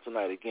is about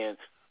tonight. Again,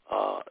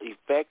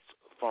 effects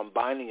from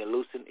binding and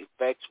loosing,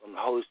 effects from the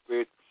Holy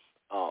Spirit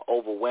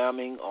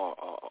overwhelming or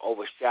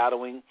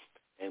overshadowing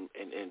and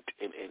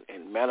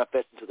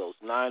manifesting to those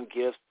 9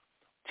 gifts,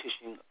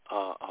 petition,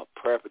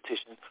 prayer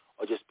petition,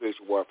 or just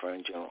spiritual warfare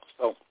in general.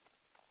 So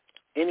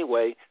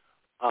anyway,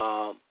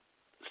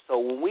 so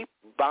when we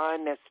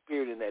bind that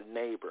spirit in that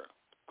neighbor,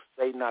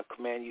 Satan, I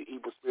command you,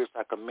 evil spirits,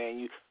 I command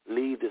you,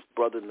 leave this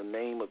brother in the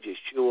name of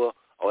Yeshua,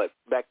 or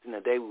back in the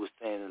day we were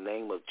saying in the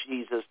name of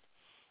Jesus,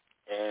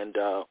 and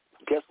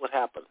guess what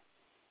happened?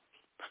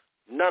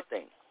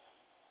 Nothing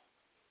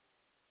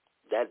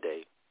that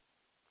day.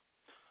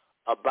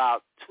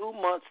 About 2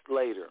 months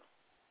later,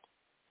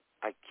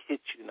 I kid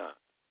you not,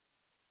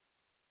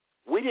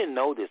 we didn't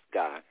know this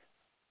guy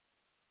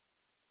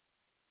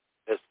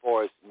as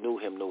far as knew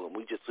him.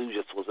 We just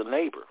was a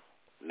neighbor,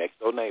 next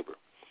door neighbor.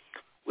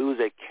 We was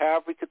at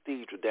Calvary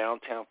Cathedral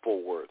downtown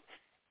Fort Worth,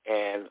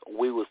 and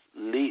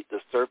the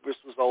service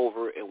was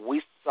over, and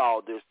we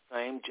saw this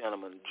same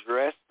gentleman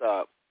dressed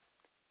up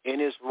in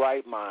his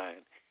right mind,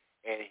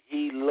 and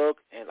he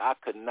looked, and I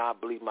could not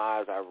believe my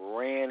eyes. I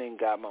ran and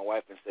got my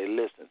wife and said,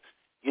 listen,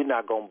 you're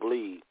not going to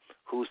believe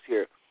who's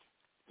here.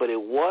 But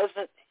it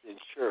wasn't in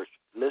church.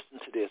 Listen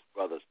to this,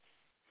 brothers.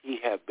 He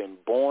had been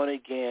born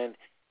again.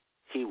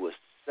 He was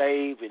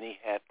saved, and he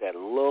had that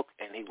look,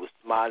 and he was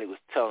smiling. He was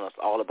telling us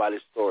all about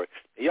his story.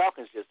 Now, y'all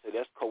can just say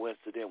that's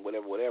coincident,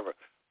 whatever.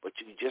 But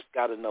you just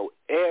got to know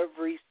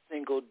every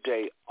single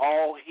day,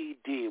 all he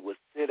did was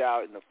sit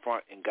out in the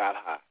front and got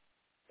high.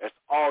 That's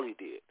all he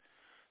did.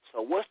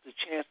 So what's the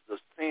chances of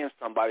seeing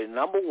somebody,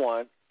 number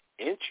one,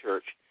 in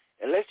church,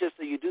 and let's just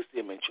say you do see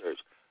him in church,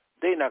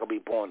 they're not going to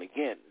be born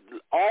again.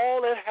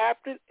 All that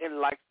happened, and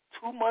like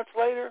 2 months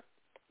later,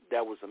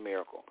 that was a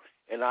miracle.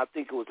 And I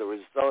think it was a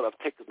result of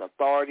taking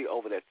authority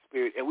over that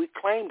spirit. And we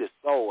claimed his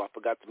soul. I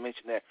forgot to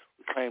mention that.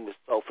 We claimed his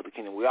soul for the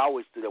kingdom. We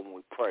always do that when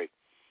we pray.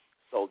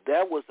 So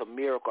that was a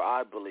miracle,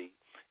 I believe.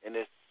 And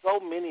there's so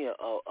many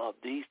of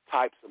these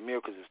types of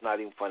miracles, it's not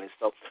even funny.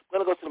 So I'm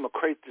going to go to the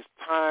McCray this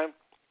time.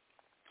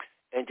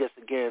 And just,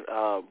 again,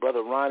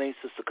 Brother Ronnie,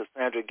 Sister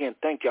Cassandra, again,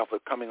 thank y'all for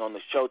coming on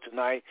the show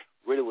tonight.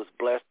 Really was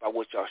blessed by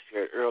what y'all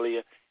shared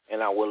earlier.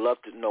 And I would love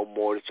to know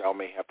more that y'all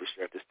may have to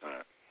share at this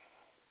time.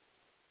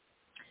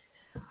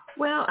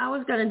 Well, I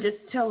was going to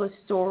just tell a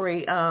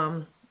story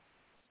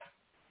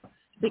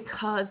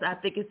because I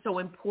think it's so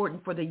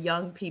important for the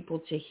young people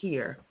to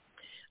hear.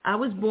 I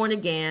was born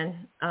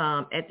again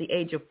at the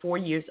age of 4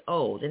 years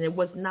old, and it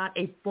was not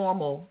a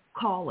formal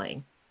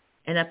calling.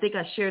 And I think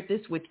I shared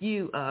this with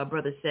you,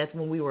 Brother Seth,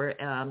 when we were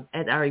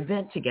at our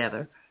event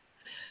together.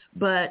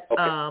 But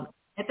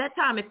at that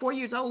time, at 4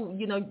 years old,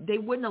 they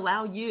wouldn't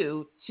allow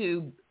you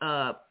to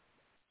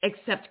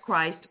accept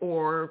Christ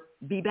or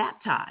be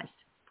baptized.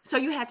 So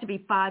you had to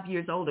be 5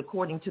 years old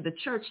according to the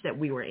church that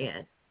we were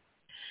in.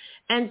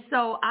 And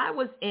so I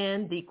was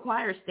in the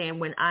choir stand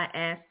when I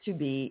asked to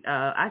be,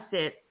 I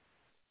said,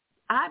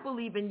 I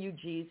believe in you,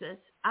 Jesus.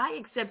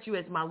 I accept you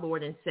as my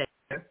Lord and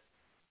Savior.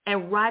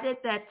 And right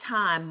at that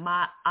time,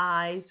 my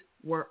eyes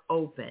were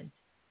open.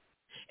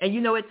 And,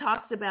 it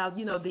talks about,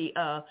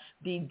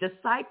 the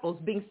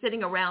disciples being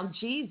sitting around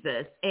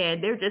Jesus,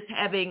 and they're just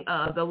having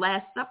the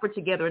Last Supper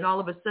together, and all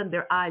of a sudden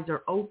their eyes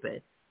are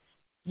open.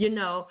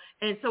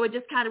 And so it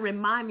just kind of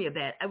reminded me of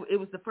that. It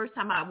was the first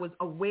time I was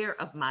aware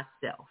of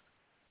myself.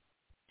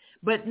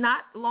 But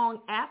not long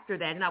after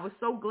that, and I was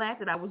so glad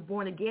that I was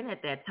born again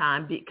at that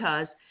time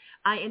because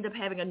I ended up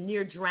having a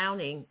near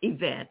drowning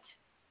event.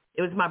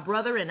 It was my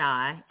brother and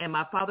I, and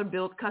my father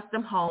built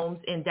custom homes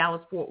in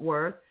Dallas-Fort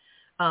Worth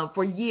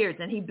for years,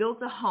 and he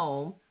built a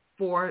home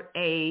for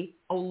a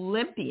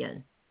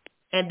Olympian.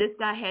 And this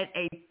guy had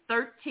a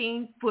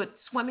 13-foot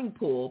swimming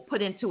pool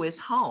put into his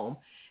home.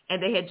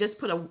 And they had just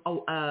put a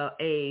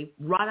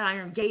wrought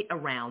iron gate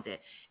around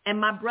it. And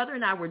my brother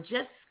and I were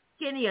just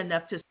skinny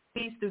enough to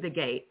squeeze through the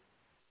gate.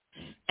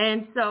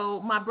 And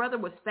so my brother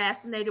was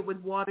fascinated with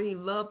water. He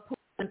loved pools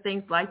and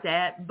things like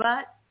that.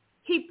 But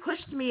he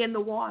pushed me in the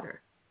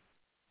water.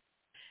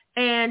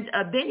 And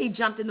then he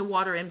jumped in the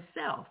water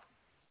himself.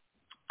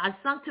 I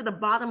sunk to the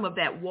bottom of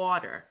that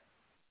water.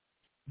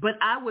 But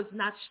I was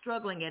not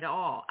struggling at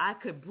all. I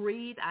could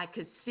breathe. I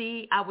could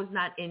see. I was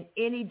not in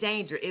any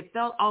danger. It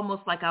felt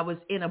almost like I was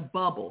in a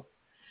bubble.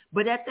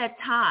 But at that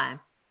time,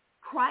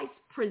 Christ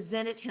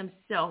presented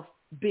himself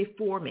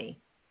before me.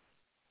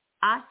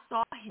 I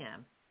saw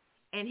him,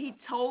 and he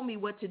told me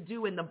what to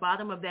do in the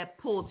bottom of that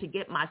pool to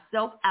get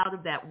myself out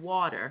of that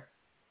water.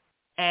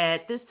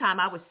 At this time,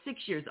 I was 6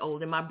 years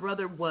old, and my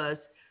brother was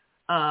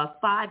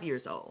 5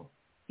 years old.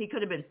 He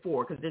could have been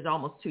 4 because there's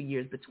almost 2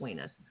 years between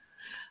us.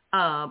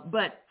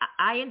 But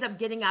I ended up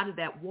getting out of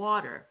that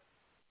water,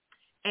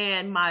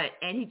 and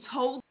he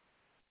told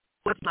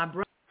was my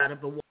brother out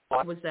of the water.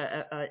 It was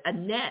a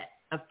net,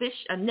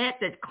 a net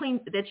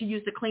that you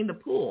use to clean the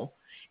pool.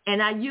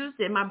 And I used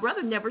it. My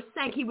brother never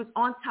sank. He was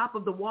on top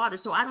of the water,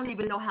 so I don't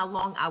even know how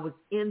long I was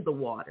in the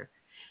water.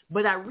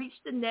 But I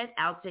reached the net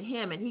out to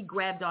him, and he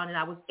grabbed on, and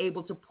I was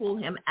able to pull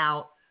him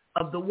out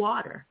of the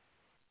water.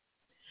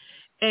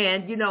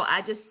 And, you know,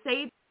 I just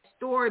say that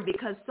story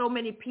because so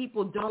many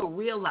people don't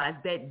realize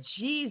that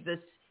Jesus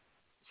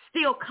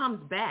still comes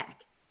back.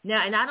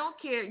 Now, and I don't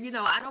care, you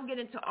know, I don't get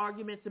into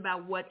arguments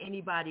about what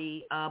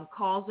anybody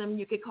calls him.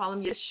 You could call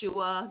him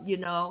Yeshua, you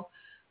know.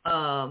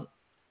 Amen.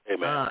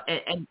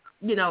 And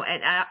you know,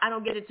 and I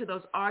don't get into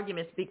those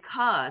arguments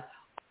because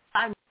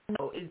I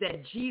know is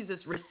that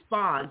Jesus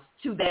responds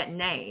to that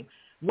name.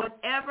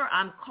 Whatever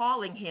I'm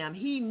calling him,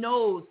 he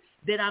knows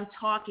that I'm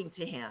talking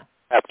to him.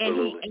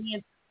 Absolutely. And he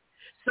answers.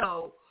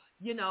 So,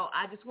 you know,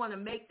 I just want to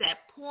make that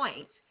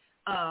point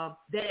that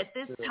at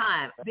this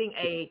time, being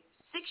a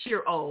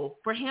 6-year-old,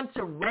 for him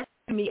to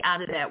rescue me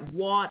out of that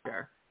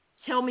water,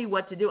 tell me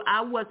what to do.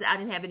 I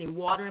didn't have any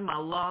water in my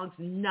lungs,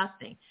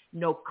 nothing,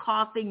 no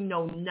coughing,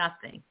 no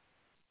nothing.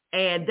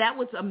 And that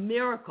was a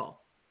miracle.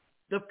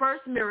 The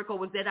first miracle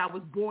was that I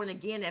was born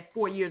again at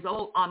 4 years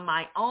old on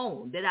my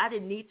own, that I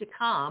didn't need to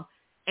come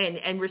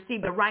and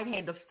receive the right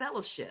hand of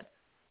fellowship,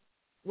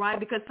 right?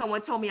 Because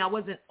someone told me I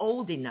wasn't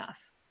old enough,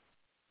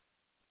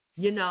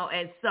 you know.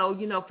 And so,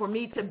 you know, for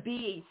me to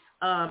be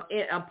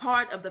a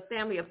part of the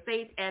family of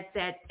faith at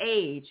that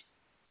age,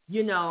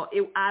 you know,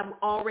 I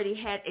already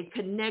had a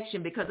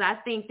connection because I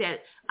think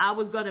that I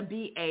was going to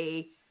be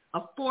a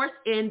force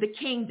in the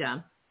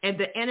kingdom, and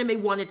the enemy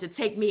wanted to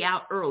take me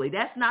out early.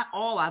 That's not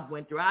all I've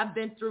went through. I've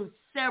been through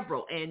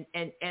several, and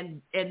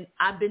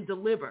I've been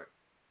delivered.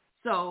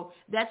 So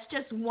that's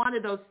just one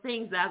of those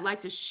things that I'd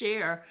like to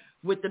share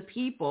with the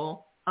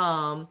people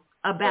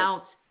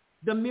about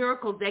the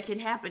miracles that can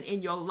happen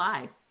in your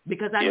life,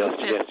 because I know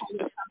that's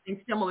something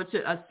similar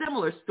to a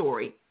similar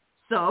story.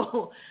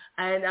 So,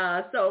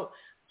 so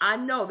I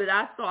know that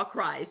I saw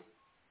Christ,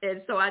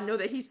 and so I know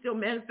that he still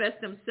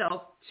manifests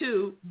himself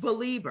to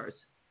believers.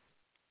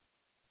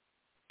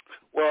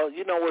 Well,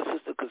 you know what,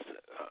 Sister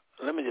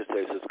let me just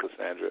say, Sister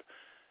Cassandra,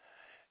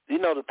 you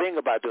know, the thing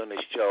about doing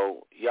this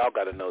show, y'all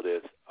got to know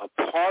this. A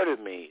part of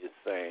me is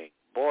saying,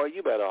 boy,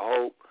 you better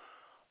hope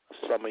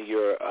some of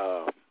your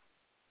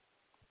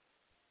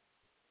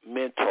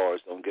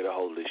mentors don't get a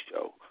hold of this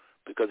show,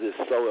 because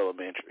it's so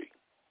elementary.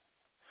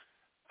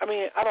 I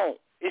mean,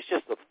 it's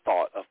just a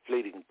thought, a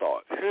fleeting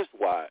thought. Here's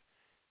why.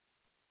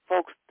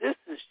 Folks, this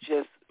is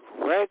just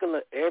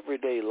regular,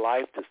 everyday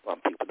life to some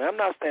people. Now, I'm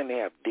not saying they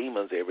have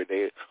demons every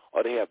day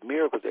or they have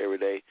miracles every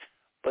day,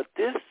 but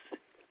this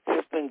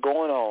has been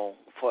going on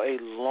for a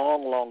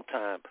long, long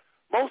time.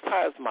 Most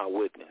High is my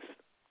witness.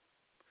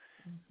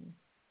 Mm-hmm.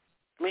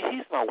 I mean,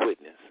 he's my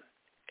witness.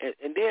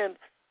 And then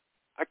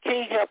I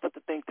can't help but to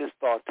think this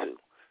thought, too.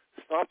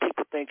 Some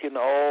people thinking,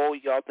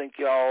 y'all think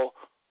y'all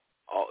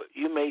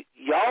may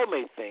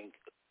think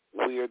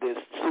we're this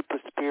super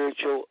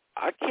spiritual.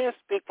 I can't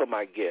speak for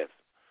my guests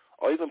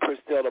or even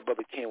Priscilla or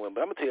Brother Kenwin,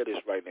 but I'm going to tell you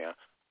this right now.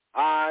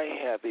 I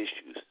have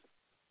issues.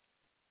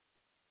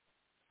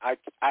 I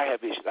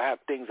have issues. I have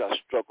things I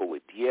struggle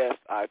with. Yes,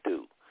 I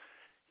do.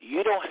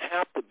 You don't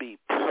have to be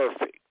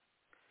perfect.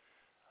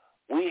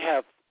 We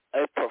have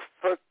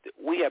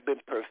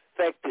been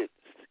perfected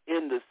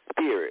in the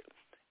Spirit.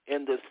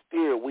 In the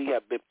Spirit, we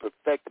have been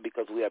perfected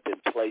because we have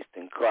been placed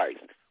in Christ.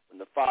 When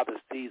the Father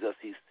sees us,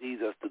 he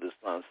sees us through the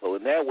Son. So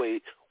in that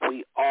way,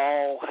 we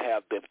all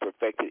have been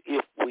perfected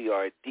if we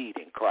are indeed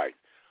in Christ.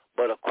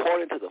 But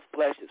according to the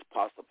flesh, as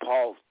Apostle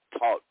Paul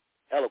taught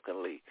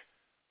eloquently,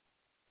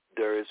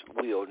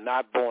 we are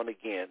not born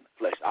again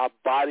flesh. Our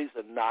bodies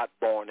are not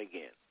born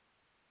again.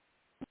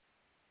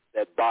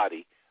 That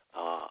body,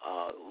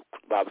 the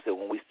Bible said,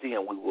 when we see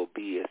him, we will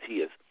be as he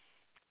is.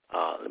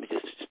 Let me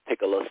just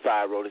take a little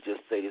side road and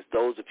just say this.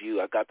 Those of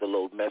you, I got the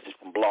little message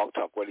from Blog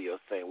Talk Radio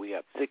saying we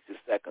have 60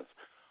 seconds.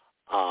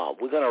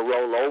 We're going to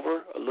roll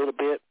over a little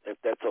bit, if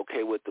that's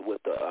okay with the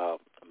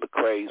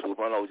McCrae's. We'll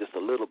run over just a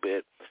little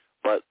bit.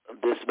 But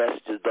this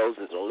message to those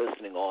that are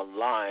listening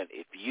online,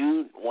 if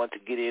you want to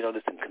get in on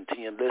this and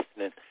continue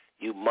listening,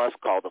 you must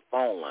call the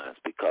phone lines,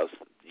 because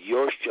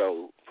your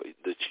show,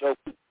 the show,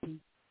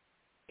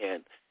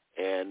 in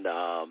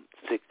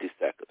 60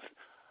 seconds.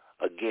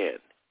 Again,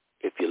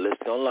 if you're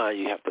listening online,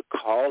 you have to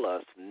call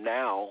us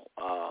now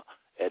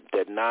at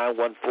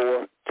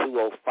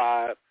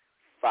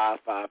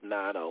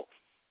 914-205-5590.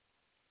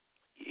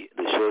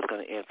 The show is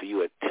going to end for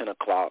you at 10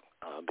 o'clock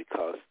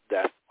because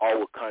that's all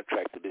we're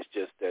contracted. It's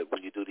just that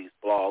when you do these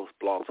blogs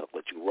have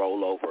let you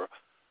roll over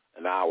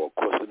an hour. Of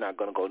course, we're not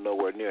going to go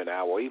nowhere near an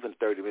hour or even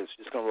 30 minutes.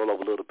 Just going to roll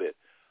over a little bit.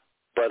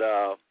 But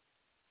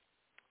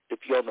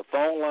if you're on the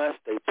phone line,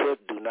 stay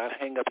put. Do not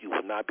hang up. You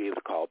will not be able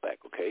to call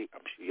back, okay?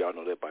 I'm sure y'all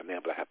know that by now,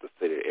 but I have to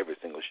say that every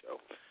single show.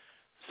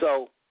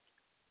 So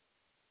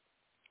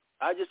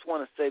I just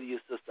want to say to you,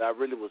 sister, I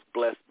really was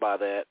blessed by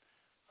that.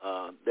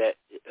 That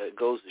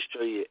goes to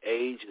show you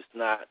age is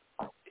not,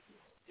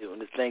 when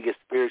this thing is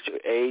spiritual,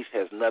 age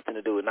has nothing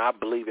to do with it. And I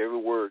believe every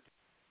word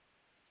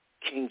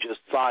King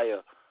Josiah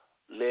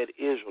led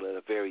Israel at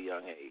a very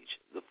young age.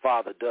 The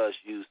Father does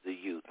use the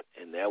youth,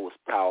 and that was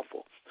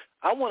powerful.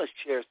 I want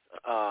to share.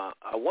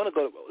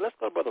 Let's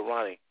go to Brother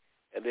Ronnie,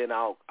 and then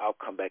I'll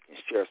come back and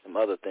share some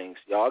other things.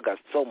 Y'all got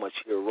so much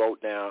here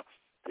wrote down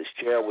to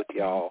share with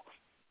y'all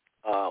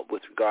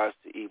with regards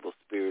to evil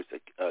spirits.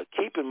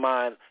 Keep in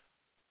mind,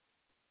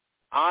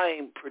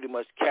 I'm pretty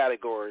much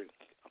category.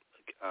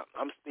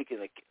 I'm speaking.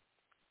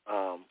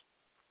 Let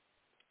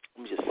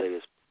me just say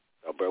this.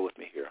 Bear with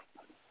me here.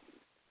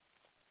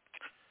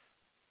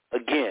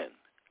 Again,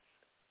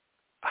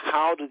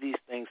 how do these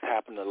things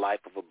happen in the life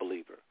of a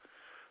believer?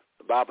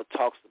 The Bible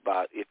talks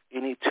about if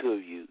any two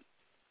of you,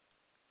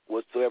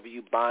 whatsoever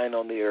you bind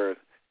on the earth,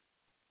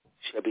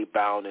 shall be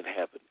bound in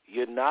heaven.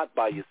 You're not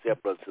by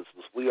yourself, brothers and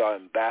sisters. We are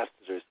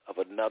ambassadors of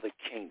another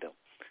kingdom.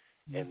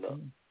 And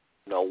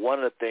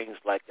one of the things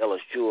like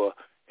Elishua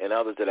and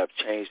others that have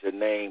changed their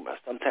name, I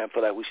sometimes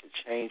feel like we should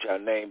change our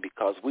name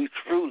because we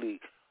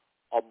truly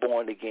are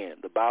born again.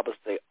 The Bible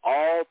says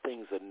all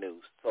things are new.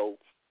 So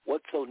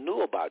what's so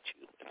new about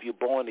you? If you're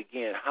born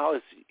again, how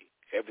is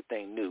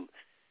everything new?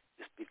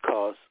 It's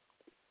because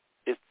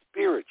it's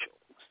spiritual.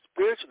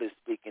 Spiritually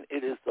speaking,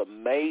 it is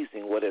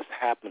amazing what has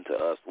happened to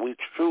us. We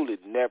truly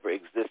never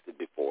existed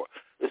before.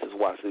 This is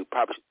why we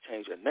probably should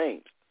change our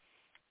names,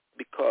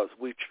 because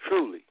we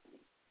truly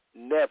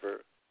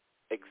never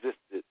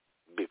existed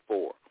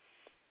before,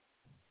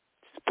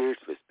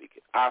 spiritually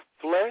speaking. Our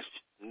flesh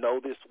know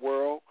this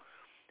world,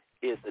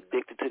 is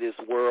addicted to this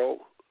world,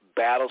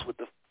 battles with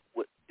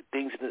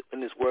things in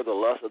this world, the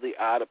lust of the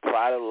eye, the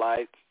pride of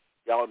life.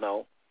 Y'all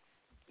know.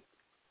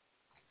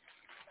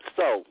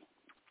 So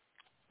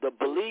the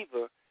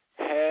believer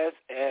has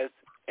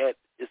at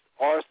its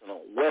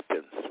arsenal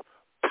weapons,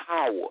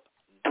 power,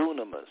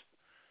 dunamis.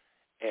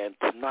 And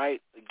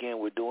tonight, again,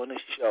 we're doing a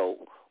show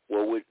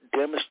where we're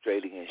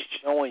demonstrating and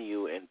showing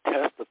you and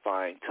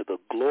testifying to the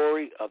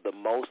glory of the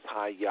Most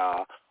High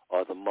Yah,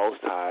 or the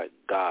Most High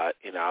God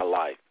in our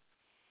life.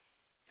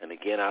 And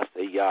again, I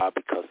say Yah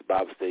because the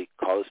Bible says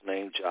call his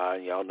name Jah,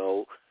 and y'all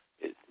know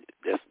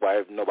that's why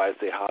if nobody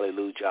say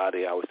hallelujah,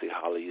 they always say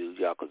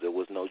hallelujah because there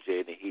was no J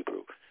in the Hebrew.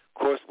 Of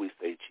course we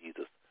say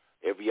Jesus.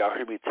 Y'all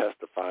hear me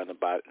testifying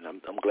about it, and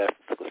I'm glad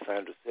Sister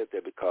Cassandra said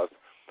that because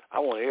I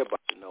want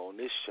everybody to know on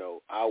this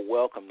show, I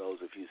welcome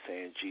those of you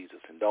saying Jesus,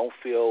 and don't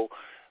feel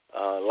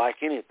like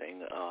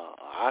anything.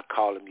 I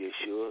call him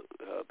Yeshua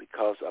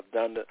because I've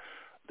done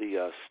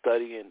the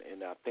study,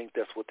 and I think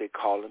that's what they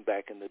called him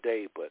back in the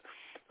day. But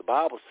the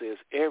Bible says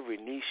every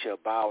knee shall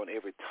bow and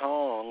every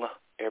tongue,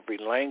 every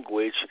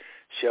language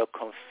shall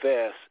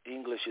confess.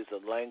 English is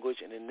a language,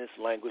 and in this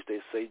language they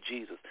say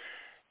Jesus.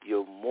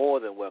 You're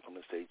more than welcome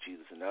to say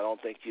Jesus, and I don't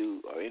think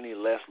you are any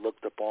less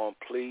looked upon.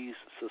 Please,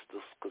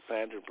 Sister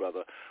Cassandra,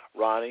 Brother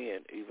Ronnie,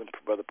 and even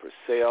Brother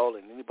Purcell,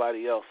 and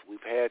anybody else we've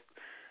had,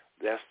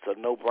 that's a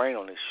no-brainer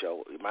on this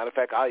show. Matter of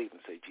fact, I even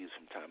say Jesus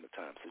from time to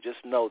time, so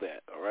just know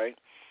that, all right?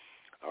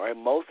 All right,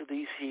 most of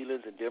these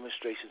healings and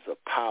demonstrations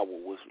of power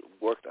was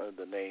worked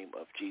under the name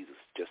of Jesus,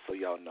 just so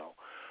y'all know.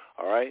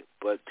 All right,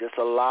 but just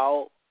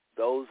allow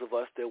those of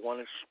us that want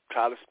to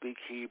try to speak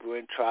Hebrew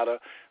and try to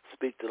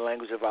speak the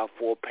language of our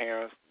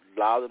foreparents,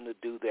 allow them to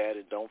do that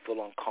and don't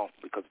feel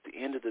uncomfortable, because at the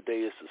end of the day,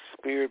 it's the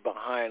spirit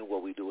behind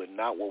what we do and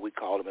not what we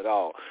call them at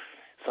all.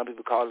 Some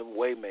people call him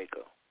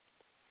Waymaker.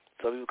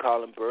 Some people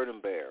call him Burden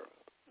Bearer.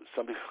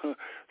 Some people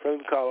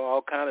call him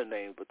all kind of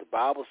names, but the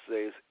Bible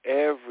says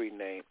every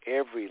name,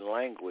 every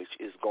language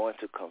is going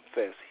to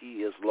confess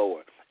he is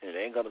Lord, and it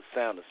ain't going to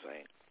sound the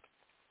same.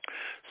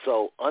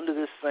 So under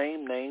this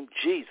same name,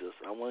 Jesus,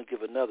 I want to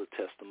give another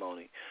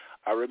testimony.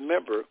 I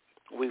remember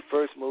we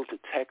first moved to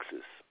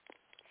Texas,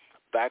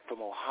 back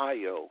from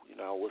Ohio. You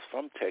know, I was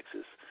from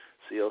Texas,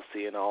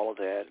 CLC and all of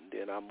that, and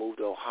then I moved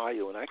to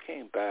Ohio, and I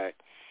came back.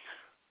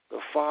 The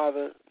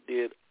Father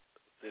did,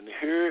 and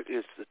here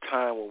is the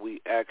time when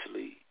we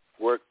actually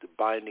work the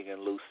binding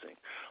and loosing.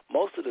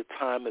 Most of the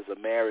time as a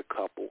married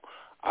couple,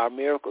 our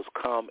miracles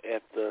come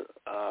at the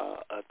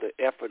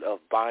effort of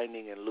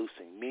binding and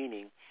loosing,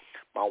 meaning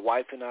my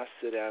wife and I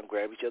sit down,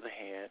 grab each other's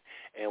hand,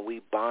 and we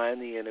bind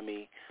the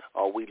enemy,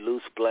 or we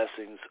loose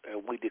blessings,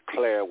 and we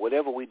declare,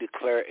 whatever we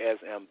declare as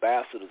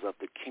ambassadors of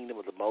the kingdom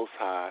of the Most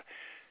High,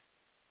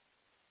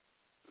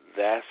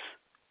 that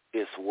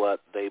is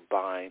what they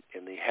bind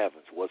in the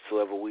heavens.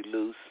 Whatsoever we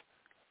loose,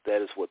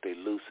 that is what they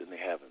loose in the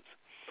heavens.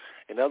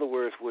 In other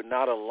words, we're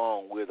not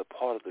alone. We're the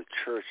part of the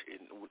church.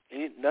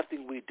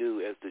 Nothing we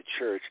do as the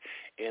church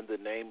in the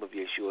name of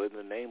Yeshua, in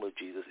the name of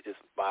Jesus, is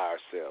by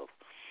ourselves.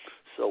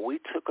 So we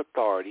took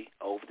authority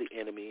over the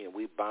enemy, and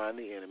we bind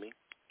the enemy.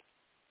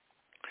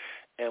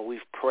 And we've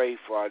prayed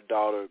for our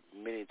daughter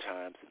many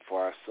times and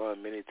for our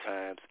son many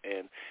times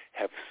and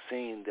have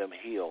seen them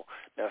heal.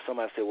 Now,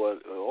 somebody say, well,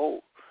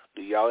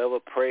 do y'all ever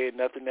pray and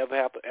nothing ever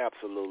happened?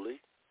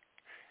 Absolutely.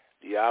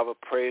 Do y'all ever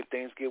pray and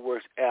things get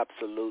worse?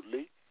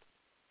 Absolutely.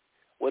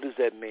 What does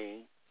that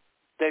mean?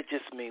 That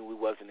just means we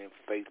wasn't in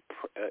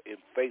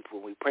faith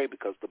when we prayed,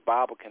 because the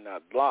Bible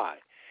cannot lie.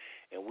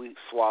 and we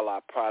swallow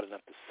our pride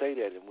enough to say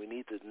that, and we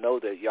need to know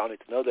that. Y'all need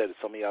to know that if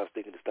some of y'all is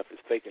thinking this stuff is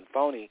fake and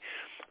phony,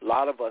 a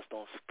lot of us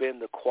don't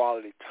spend the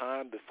quality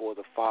time before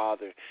the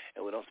Father,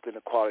 and we don't spend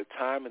the quality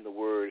time in the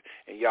Word.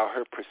 And y'all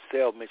heard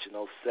Purcell mention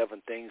those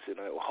 7 things, and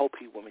I hope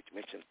he will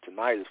mention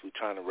tonight as we're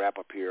trying to wrap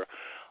up here.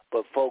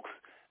 But, folks,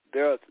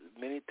 there are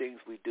many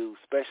things we do,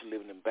 especially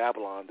living in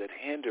Babylon, that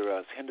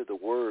hinder the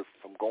Word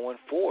from going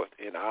forth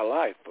in our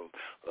life,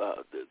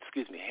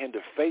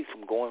 hinder faith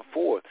from going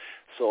forth.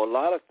 So a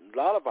lot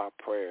of our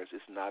prayers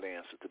is not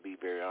answered, to be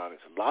very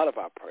honest. A lot of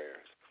our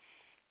prayers.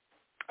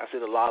 I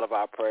said a lot of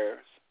our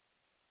prayers.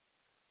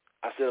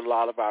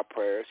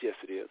 Yes,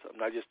 it is. I'm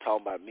not just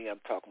talking about me.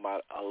 I'm talking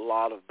about a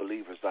lot of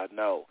believers I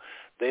know.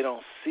 They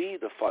don't see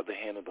the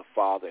hand of the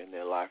Father in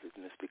their life,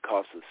 and it's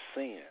because of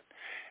sin.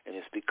 And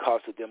it's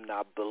because of them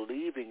not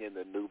believing in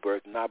the new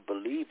birth, not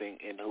believing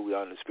in who we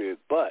are in the Spirit.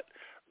 But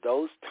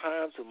those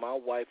times when my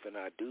wife and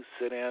I do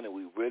sit down and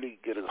we really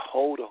get a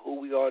hold of who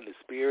we are in the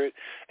Spirit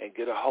and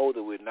get a hold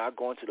that we're not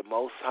going to the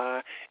Most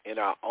High in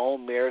our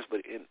own merits,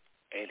 but in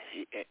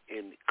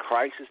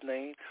Christ's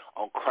name,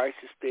 on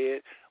Christ's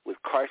stead,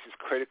 with Christ's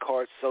credit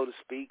card, so to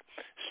speak,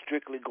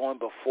 strictly going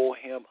before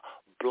him,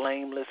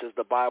 blameless, as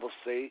the Bible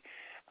says.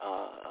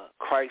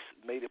 Christ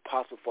made it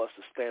possible for us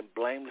to stand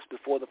blameless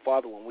before the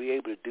Father. When we're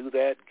able to do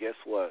that, guess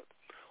what?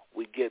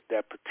 We get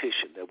that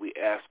petition that we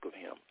ask of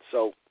him.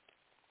 So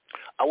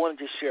I want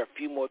to just share a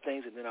few more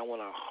things, and then I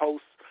want our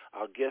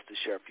guest to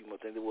share a few more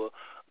things. Then we'll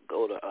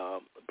go to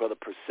Brother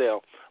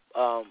Purcell.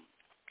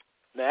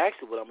 Now,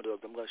 actually, what I'm going to do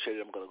is I'm going to show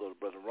you I'm going to go to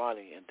Brother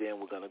Ronnie, and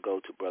then we're going to go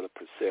to Brother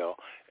Purcell,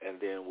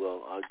 and then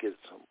we'll get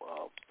some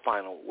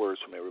final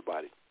words from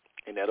everybody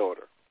in that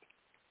order.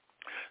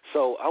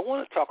 So I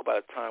want to talk about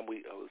a time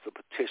it was a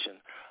petition.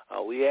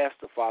 We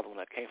asked the Father when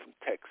I came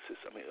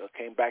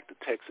back to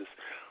Texas,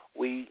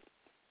 we,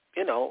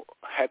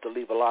 had to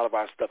leave a lot of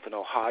our stuff in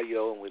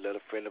Ohio, and we let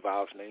a friend of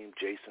ours named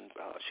Jason,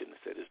 I shouldn't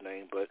have said his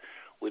name, but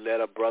we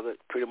let a brother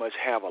pretty much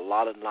have a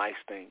lot of nice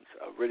things,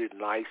 a really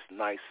nice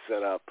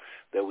setup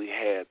that we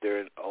had there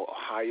in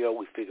Ohio.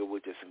 We figured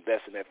we'd just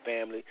invest in that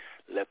family,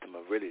 left them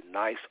a really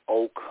nice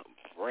oak,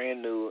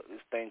 brand new.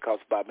 This thing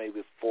cost about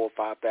maybe $4,000 or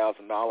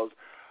 $5,000.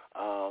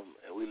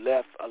 And we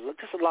left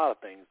just a lot of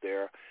things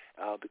there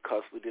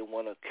because we didn't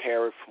want to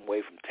carry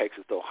away from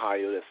Texas to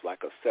Ohio. That's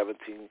like a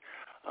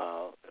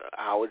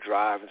 17-hour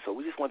drive, and so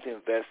we just wanted to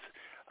invest.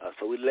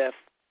 So we left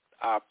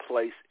our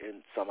place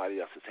in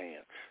somebody else's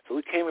hand. So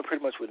we came in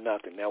pretty much with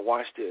nothing. Now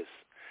watch this.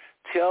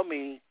 Tell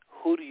me,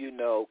 who do you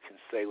know can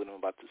say what I'm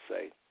about to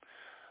say?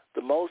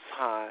 The Most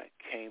High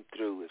came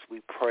through as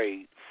we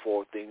prayed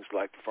for things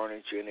like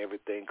furniture and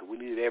everything, because we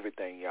needed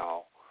everything,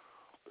 y'all.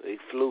 They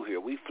flew here.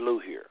 We flew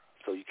here.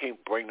 So you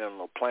can't bring them on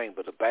no plane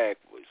but a bag.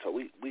 So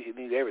we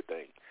need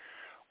everything.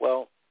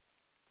 Well,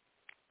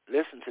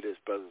 listen to this,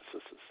 brothers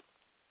and sisters.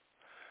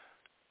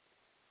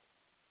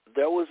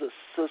 There was a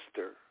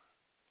sister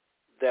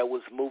that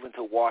was moving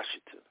to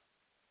Washington,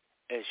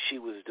 and she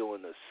was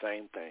doing the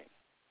same thing.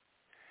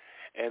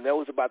 And there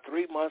was about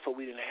 3 months where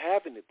we didn't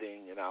have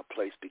anything in our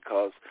place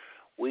because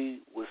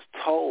we was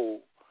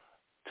told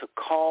to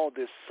call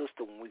this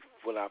sister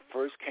when I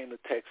first came to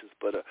Texas.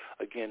 But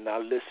again, now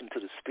listen to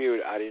the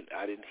Spirit. I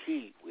didn't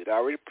heed. We'd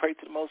already prayed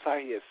to the Most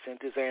High. He had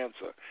sent his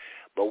answer,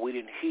 but we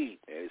didn't heed.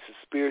 And it's a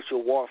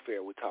spiritual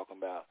warfare we're talking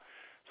about.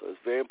 So it's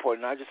very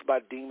important, not just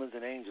about demons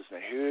and angels. Now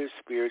here is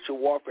spiritual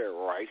warfare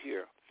right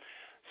here.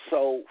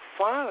 So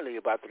finally,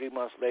 about 3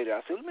 months later,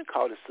 I said, let me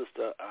call this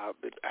sister. I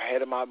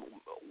had in my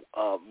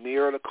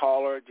mirror to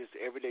call her, just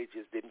every day,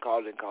 just didn't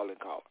call.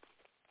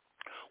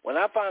 When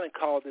I finally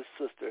called this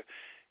sister,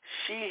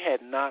 she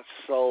had not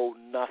sold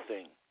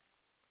nothing.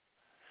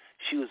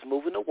 She was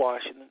moving to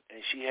Washington,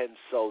 and she hadn't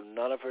sold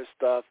none of her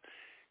stuff.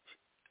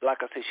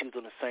 Like I said, she was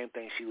doing the same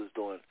thing she was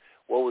doing.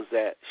 What was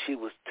that? She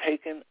was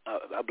taking,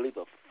 I believe,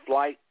 a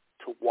flight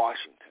to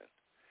Washington,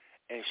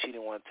 and she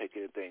didn't want to take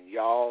anything.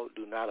 Y'all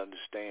do not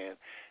understand.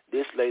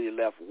 This lady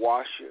left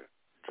washer,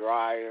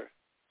 dryer,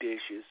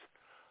 dishes,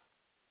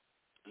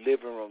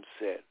 living room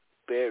set,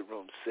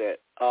 bedroom set,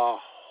 a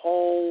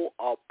whole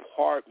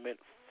apartment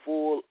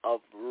full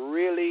of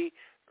really,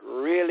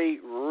 really,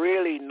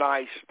 really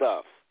nice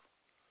stuff.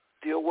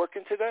 Still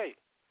working today.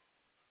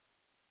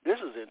 This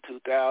was in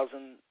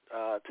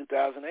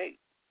 2008.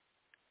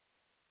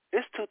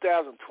 It's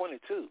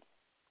 2022.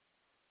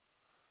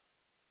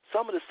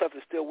 Some of the stuff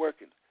is still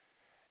working.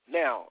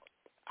 Now,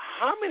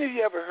 how many of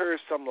you ever heard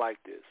something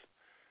like this?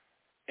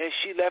 And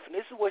she left, and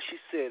this is what she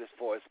said as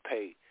far as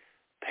pay.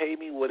 Pay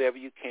me whatever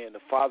you can. The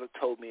Father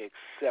told me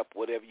accept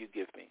whatever you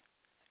give me,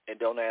 and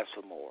don't ask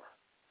for more.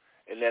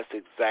 And that's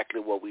exactly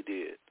what we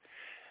did.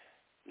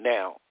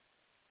 Now,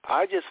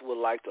 I just would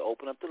like to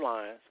open up the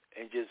lines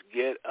and just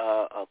get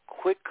a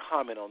quick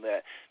comment on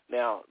that.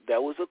 Now,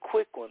 that was a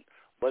quick one,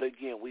 but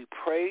again, we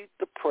prayed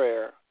the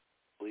prayer.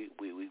 We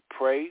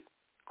prayed,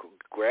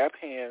 grabbed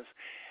hands,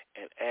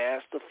 and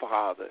asked the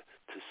Father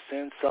to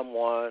send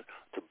someone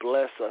to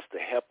bless us, to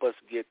help us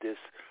get this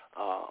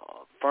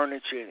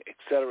furniture, et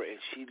cetera. And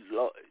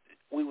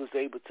we was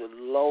able to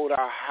load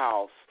our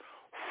house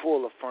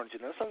full of furniture.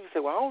 Now, some people say,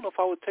 well, I don't know if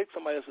I would take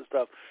somebody else's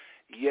stuff.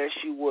 Yes,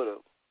 you would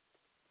have.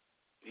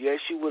 Yes,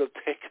 you would have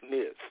taken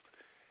this.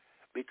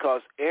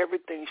 Because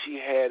everything she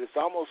had, it's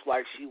almost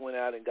like she went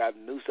out and got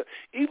new stuff.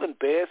 Even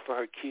beds for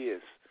her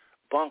kids,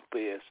 bunk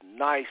beds,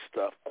 nice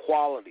stuff,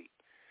 quality.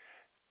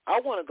 I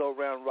want to go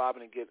around,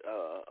 Robin, and get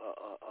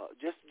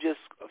just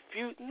a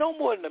few, no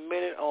more than a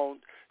minute on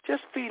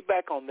just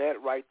feedback on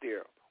that right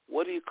there.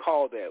 What do you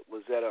call that?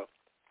 Was that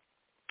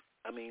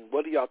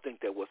what do y'all think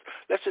that was?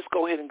 Let's just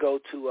go ahead and go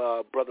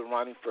to Brother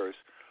Ronnie first.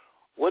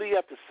 What do you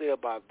have to say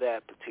about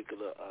that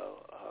particular?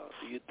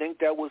 Do you think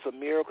that was a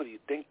miracle? Do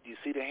you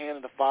see the hand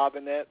of the Father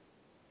in that?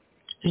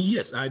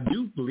 Yes, I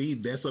do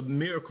believe that's a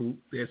miracle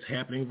that's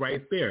happening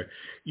right there.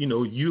 You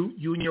know, you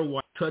and your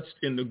wife touched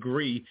and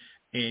agree,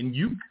 and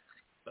you.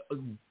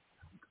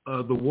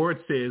 The word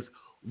says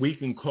we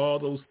can call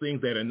those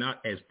things that are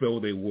not as though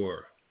they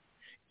were.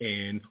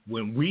 And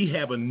when we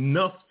have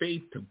enough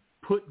faith to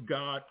put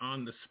God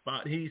on the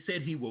spot, he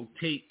said he will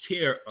take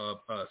care of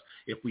us.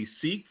 If we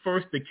seek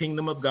first the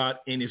kingdom of God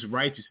and his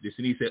righteousness,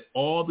 and he said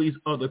all these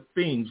other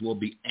things will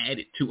be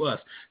added to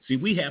us. See,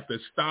 we have to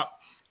stop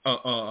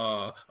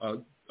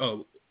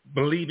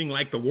believing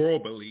like the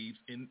world believes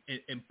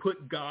and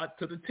put God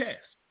to the test.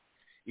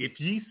 If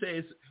he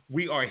says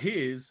we are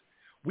his,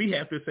 we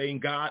have to say,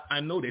 God, I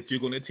know that you're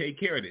going to take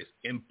care of this,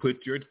 and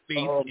put your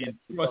faith and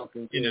trust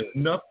in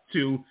enough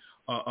to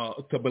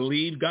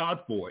believe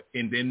God for it.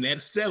 And then that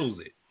settles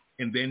it.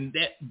 And then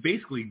that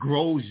basically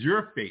grows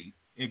your faith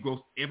and grows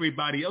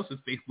everybody else's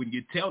faith when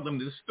you tell them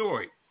this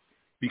story.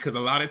 Because a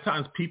lot of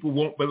times people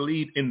won't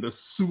believe in the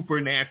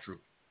supernatural.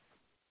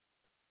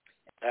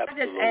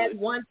 Absolutely. I just add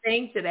one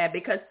thing to that,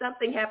 because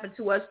something happened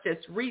to us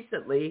just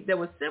recently that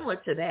was similar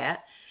to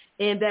that,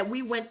 in that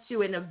we went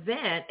to an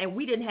event and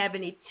we didn't have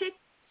any tickets.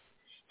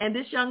 And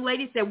this young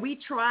lady said, we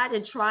tried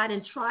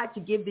to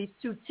give these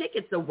 2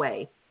 tickets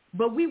away,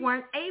 but we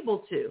weren't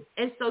able to.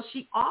 And so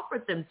she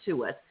offered them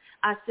to us.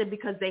 I said,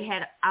 because they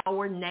had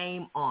our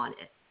name on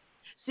it.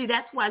 See,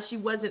 that's why she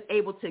wasn't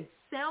able to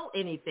sell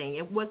anything.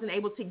 It wasn't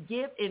able to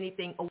give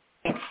anything away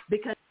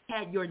because it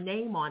had your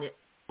name on it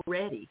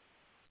already.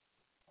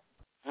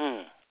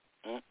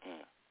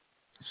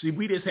 See,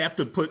 we just have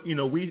to put,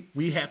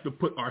 we have to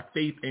put our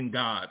faith in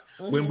God.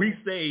 Mm-hmm. When we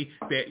say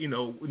that,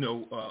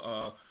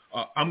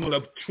 I'm going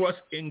to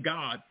trust in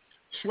God.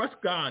 Trust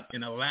God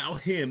and allow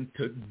him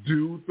to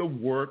do the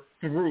work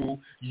through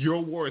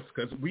your words,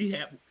 because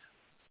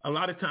a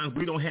lot of times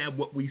we don't have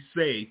what we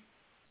say,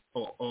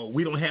 or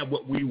we don't have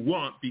what we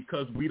want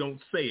because we don't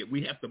say it.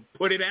 We have to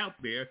put it out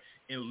there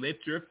and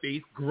let your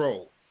faith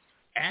grow.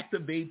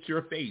 Activate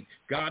your faith.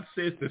 God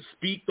says to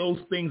speak those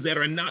things that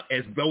are not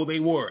as though they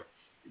were.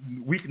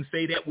 We can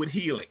say that with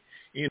healing.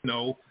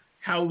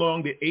 How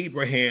long did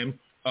Abraham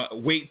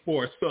wait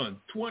for a son?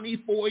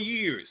 24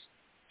 years.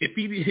 If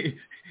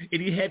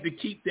he had to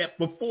keep that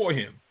before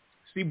him.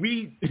 See,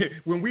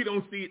 when we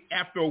don't see it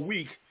after a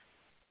week,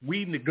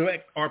 we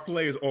neglect our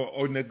players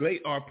or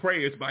neglect our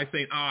prayers by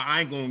saying,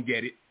 I ain't going to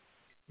get it.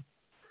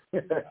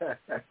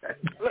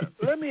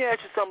 Let me ask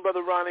you something,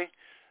 Brother Ronnie.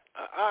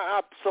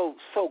 I'm so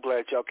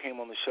glad y'all came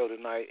on the show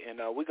tonight, and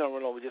we're going to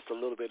run over just a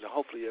little bit, and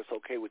hopefully it's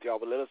okay with y'all,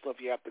 but let us know if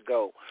you have to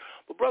go.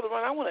 But, Brother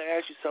Ronnie, I want to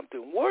ask you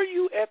something. Were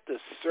you at the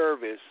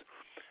service?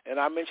 And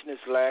I mentioned this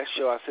last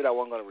show. I said I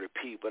wasn't going to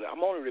repeat, but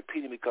I'm only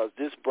repeating because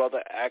this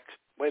brother asked,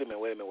 wait a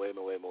minute.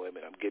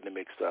 I'm getting it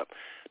mixed up.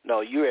 No,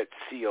 you're at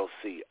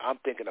COC. I'm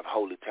thinking of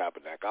Holy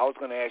Tabernacle. I was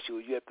going to ask you,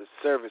 were you at the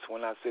service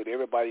when I said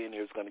everybody in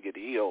here is going to get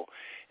healed?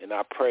 And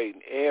I prayed,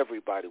 and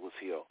everybody was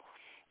healed.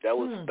 That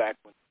was back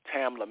when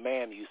Tamla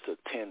Mann used to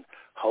attend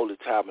Holy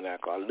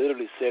Tabernacle. I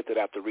literally said that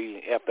after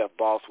reading F.F.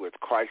 Bosworth's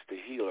Christ the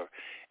Healer,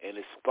 and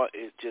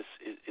it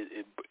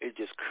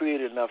just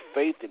created enough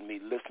faith in me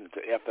listening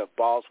to F.F.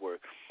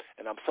 Bosworth.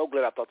 And I'm so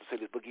glad I thought to say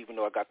this book, even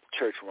though I got the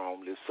church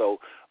wrong. So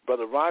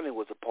Brother Ronnie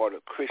was a part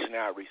of Christian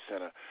Outreach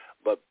Center,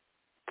 but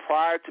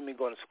prior to me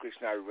going to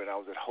Christian Outreach Center, I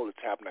was at Holy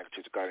Tabernacle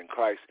Church of God in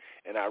Christ,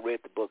 and I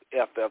read the book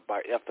F.F.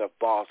 by F.F.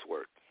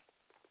 Bosworth,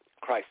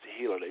 Christ the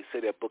Healer. They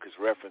say that book is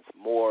referenced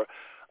more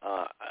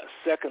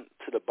second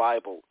to the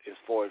Bible as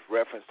far as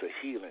reference to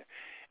healing.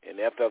 And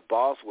F.F.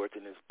 Bosworth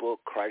in his book,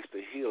 Christ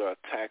the Healer,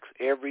 attacks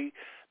every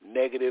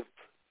negative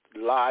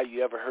lie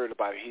you ever heard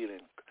about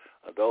healing.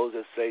 Those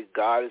that say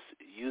God is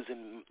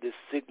using this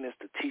sickness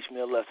to teach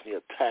me a lesson, he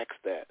attacks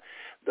that.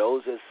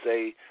 Those that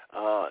say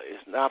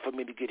it's not for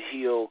me to get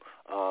healed,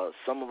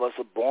 some of us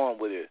are born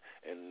with it,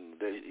 and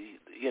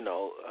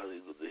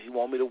he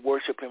want me to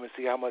worship him and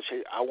see how much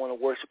I want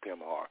to worship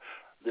him. Or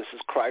this is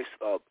Christ,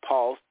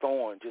 Paul's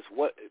thorn. Just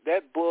what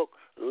that book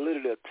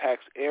literally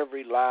attacks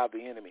every lie of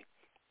the enemy.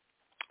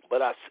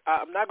 But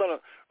I'm not going to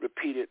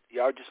repeat it.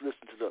 Y'all just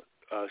listen to the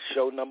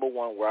show number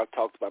 1 where I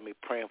talked about me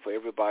praying for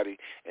everybody,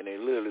 and they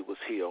literally was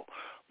healed.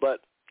 But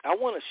I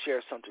want to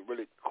share something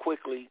really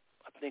quickly.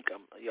 I think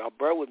y'all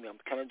bear with me. I'm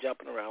kind of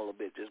jumping around a little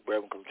bit, just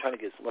bear with me because I'm trying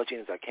to get as much in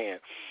as I can.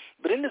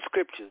 But in the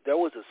scriptures, there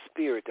was a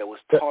spirit that was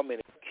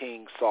tormenting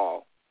King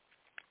Saul.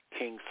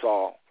 King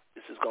Saul.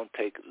 This is going to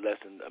take less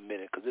than a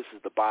minute because this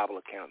is the Bible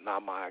account,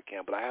 not my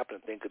account, but I happen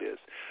to think of this.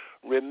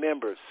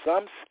 Remember,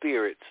 some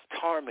spirits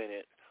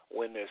tormented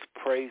when there's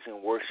praise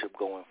and worship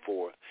going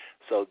forth.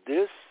 So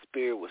this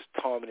spirit was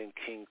tormenting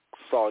King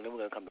Saul. And then we're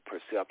going to come to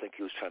Persia. I think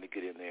he was trying to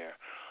get in there.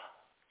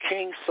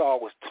 King Saul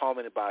was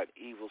tormented by an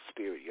evil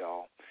spirit,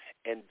 y'all.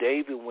 And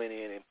David went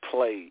in and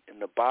played.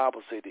 And the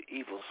Bible said the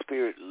evil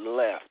spirit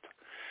left.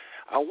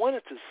 I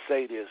wanted to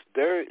say this.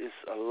 There is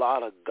a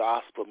lot of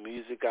gospel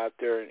music out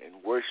there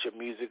and worship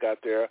music out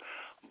there.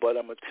 But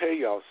I'm going to tell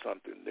y'all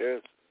something.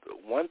 There's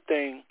one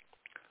thing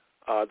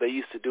they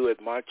used to do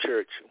at my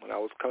church when I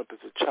was coming up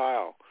as a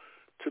child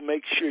to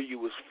make sure you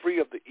was free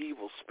of the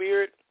evil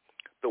spirit.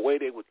 The way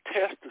they would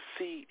test to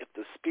see if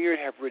the spirit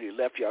have really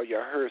left y'all.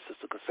 Y'all heard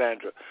Sister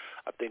Cassandra,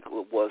 I think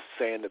it was,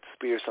 saying that the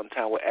spirit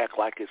sometimes will act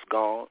like it's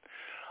gone.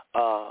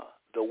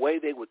 The way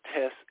they would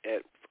test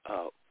at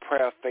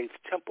Prayer Faith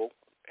Temple,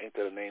 ain't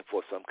that a name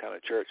for some kind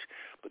of church,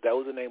 but that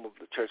was the name of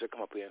the church I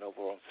come up in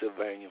over on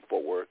Sylvania and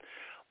Fort Worth.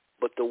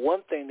 But the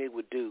one thing they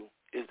would do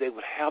is they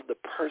would have the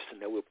person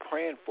that we're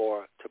praying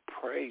for to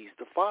praise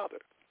the Father.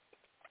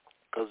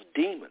 Because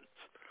demons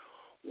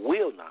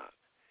will not,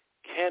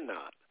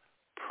 cannot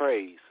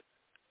praise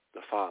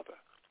the Father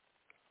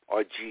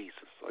or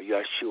Jesus or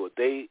Yeshua.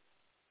 They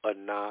are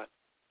not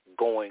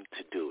going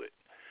to do it.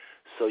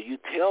 So you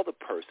tell the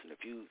person,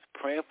 if you're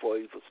praying for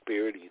an evil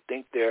spirit and you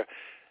think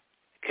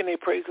can they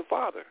praise the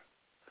Father?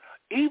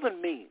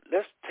 Even me,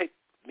 let's take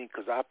me,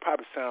 because I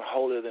probably sound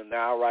holier than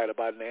thou right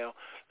about now.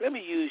 Let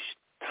me use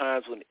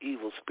times when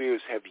evil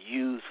spirits have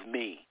used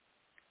me.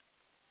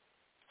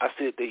 I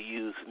said they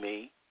used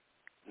me,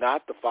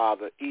 not the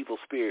Father, evil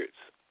spirits.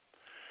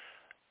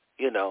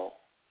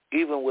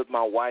 Even with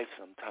my wife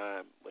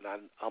sometime, when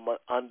I'm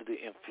under the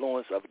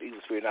influence of an evil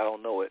spirit and I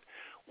don't know it,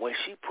 when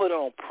she put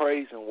on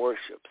praise and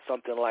worship,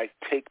 something like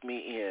Take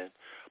Me In,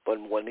 but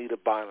Juanita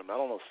Bynum, I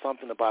don't know,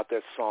 something about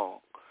that song.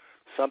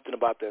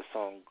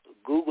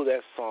 Google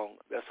that song.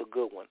 That's a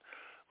good one.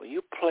 When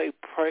you play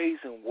praise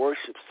and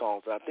worship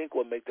songs, and I think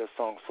what makes that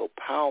song so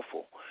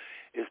powerful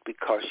is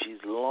because she's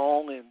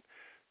longing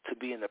to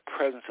be in the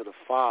presence of the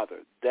Father.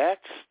 That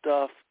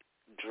stuff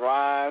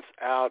drives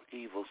out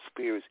evil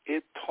spirits.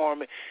 It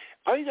torments.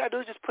 All you got to do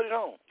is just put it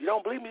on. You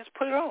don't believe me? Just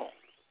put it on.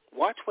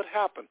 Watch what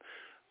happens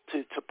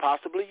to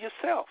possibly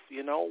yourself.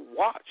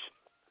 Watch.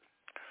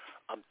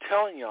 I'm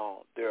telling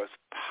y'all, there's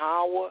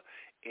power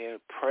in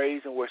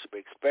praise and worship,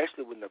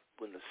 especially when the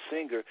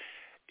singer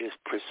is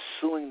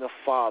pursuing the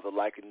Father,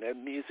 like in that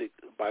music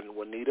by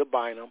Juanita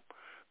Bynum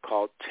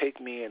called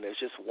Take Me In. There's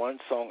just one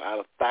song out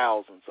of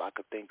thousands I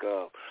could think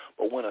of.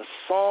 But when a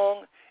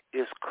song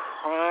is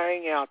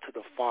crying out to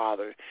the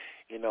Father,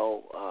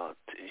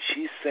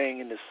 she's saying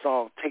in this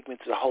song, Take Me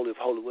to the Holy of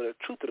Holies. Well, the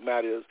truth of the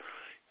matter is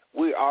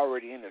we're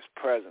already in His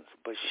presence,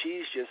 but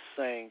she's just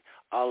saying,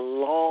 I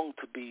long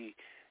to be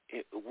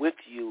with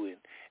you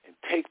and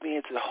take me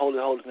into the Holy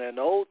of Holies. Now, in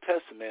the Old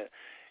Testament,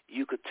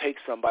 you could take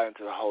somebody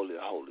into the Holy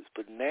of Holies,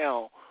 but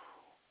now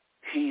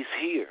He's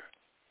here.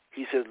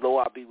 He says, Lo,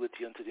 I'll be with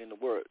you unto the end of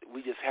the world.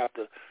 We just have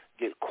to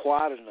get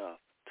quiet enough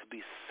to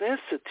be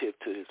sensitive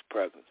to His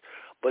presence.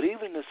 But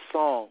even the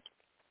song,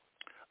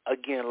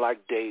 again,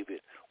 like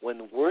David,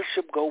 when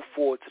worship go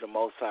forward to the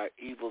Most High,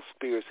 evil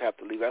spirits have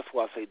to leave. That's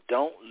why I say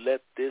don't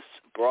let this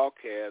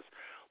broadcast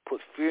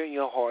put fear in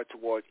your heart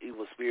toward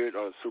evil spirit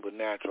or the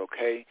supernatural,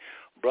 okay?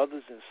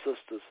 Brothers and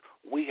sisters,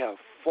 we have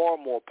far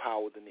more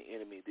power than the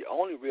enemy. The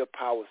only real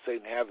power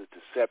Satan has is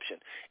deception.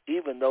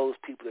 Even those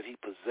people that he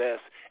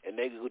possessed and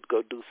they would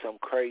go do something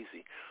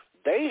crazy,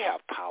 they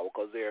have power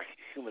because they're a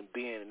human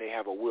being and they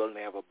have a will and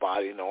they have a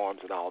body and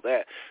arms and all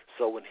that.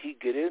 So when he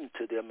get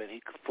into them and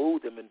he can fool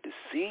them and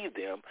deceive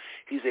them,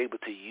 he's able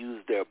to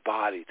use their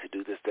body to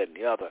do this, that, and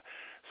the other.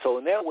 So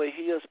in that way,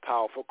 he is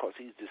powerful because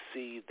he's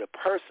deceived the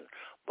person.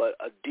 But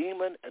a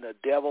demon and a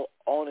devil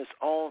on its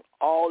own,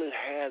 all it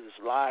has is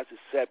lies,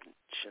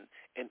 deception,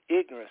 and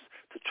ignorance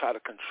to try to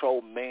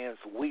control man's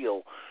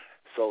will.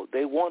 So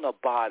they want a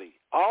body.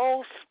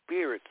 All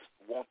spirits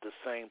want the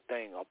same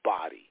thing, a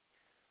body.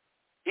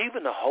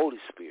 Even the Holy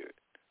Spirit,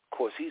 of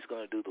course, he's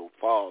going to do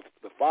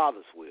the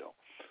Father's will.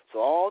 So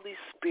all these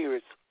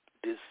spirits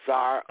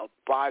desire a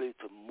body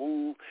to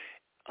move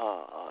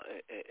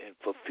and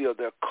fulfill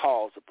their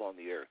calls upon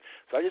the earth.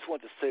 So I just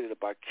want to say that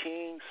about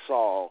King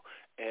Saul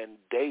and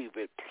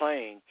David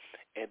playing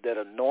and that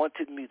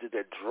anointed music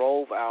that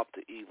drove out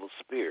the evil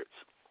spirits.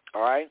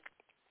 All right?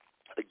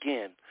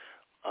 Again,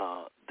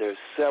 there's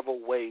several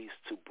ways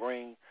to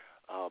bring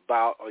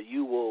about, or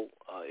you will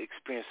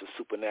experience the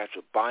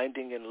supernatural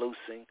binding and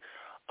loosing.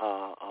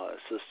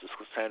 Sister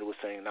Cassandra was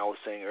saying, and I was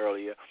saying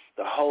earlier,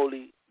 the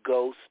Holy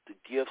Ghost, the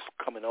gifts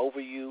coming over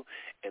you,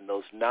 and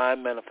those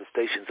 9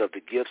 manifestations of the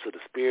gifts of the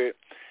Spirit.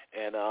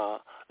 And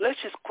let's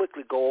just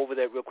quickly go over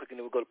that real quick, and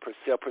then we'll go to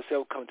Purcell. Purcell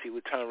will come to you.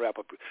 We're trying to wrap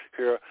up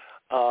here.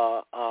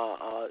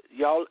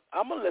 Y'all,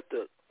 I'm going to let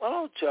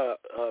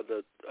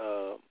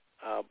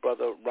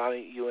Brother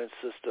Ronnie, you and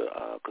Sister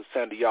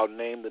Cassandra, y'all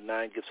name the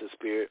 9 gifts of the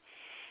Spirit.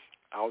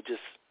 I'll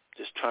just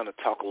Just trying to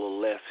talk a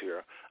little less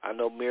here. I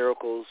know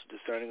miracles,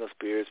 discerning of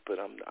spirits, but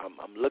I'm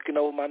looking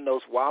over my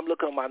notes. While I'm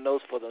looking at my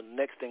notes for the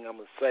next thing I'm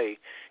going to say,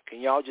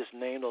 can y'all just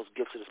name those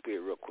gifts of the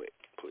Spirit real quick,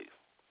 please?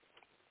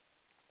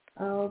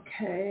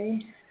 Okay.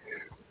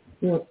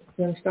 You want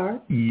to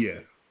start? Yeah.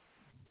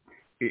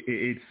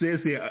 It says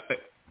here,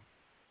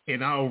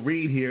 and I'll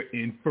read here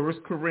in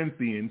 1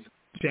 Corinthians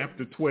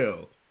chapter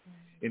 12,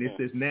 and it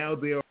says, now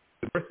there are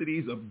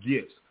diversities of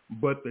gifts,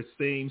 but the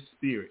same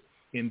Spirit.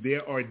 And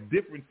there are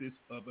differences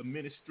of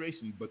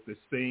administration, but the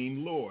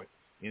same Lord.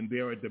 And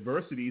there are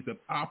diversities of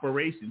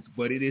operations,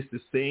 but it is the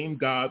same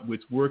God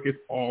which worketh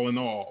all in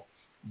all.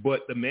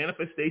 But the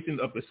manifestation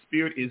of the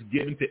Spirit is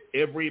given to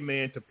every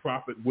man to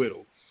profit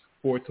withal.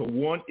 For to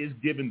one is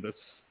given the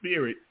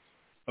Spirit,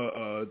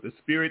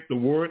 the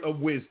word of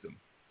wisdom.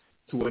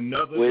 To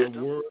another,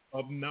 the word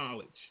of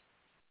knowledge.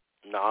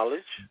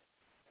 Knowledge.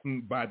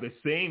 By the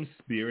same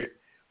Spirit,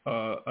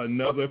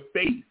 another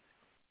faith.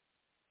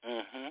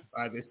 Mm-hmm.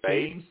 By the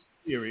same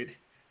Spirit,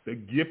 the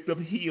gift of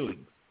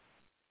healing.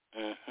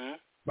 Mm-hmm.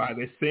 By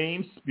the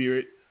same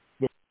Spirit,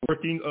 the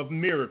working of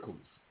miracles.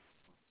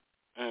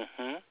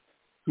 Mm-hmm.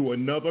 To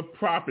another,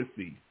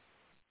 prophecy.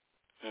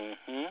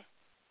 Mm-hmm.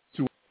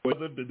 To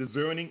another, the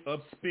discerning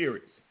of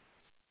spirits.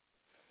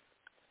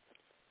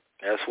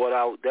 That's what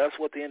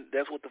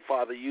the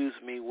Father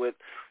used me with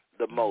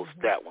the most.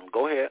 That one.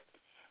 Go ahead.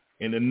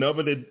 And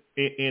another,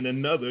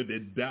 the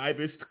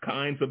divers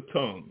kinds of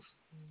tongues.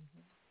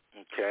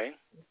 Okay.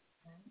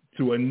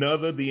 To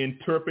another, the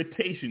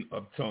interpretation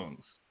of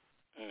tongues.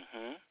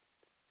 Mm-hmm.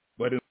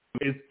 But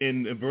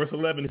in verse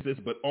 11 it says,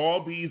 but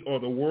all these are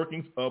the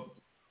workings of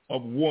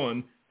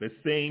one, the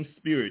same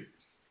Spirit,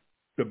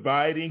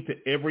 dividing to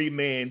every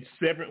man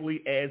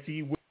severally as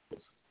he wills.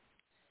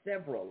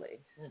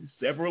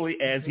 Severally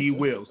as he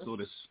wills. So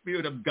the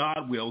Spirit of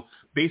God will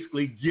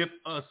basically give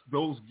us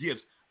those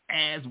gifts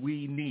as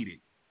we need it.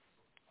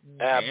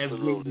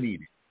 Absolutely. As we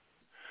need it.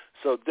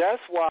 So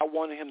that's why I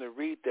wanted him to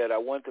read that. I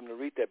want them to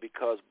read that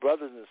because,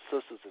 brothers and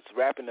sisters, it's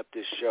wrapping up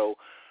this show.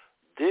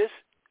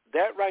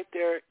 That right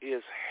there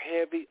is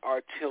heavy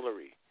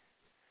artillery.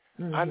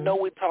 Mm-hmm. I know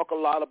we talked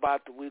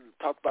about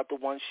the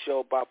one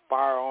show about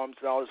firearms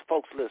and all this.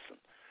 Folks, listen.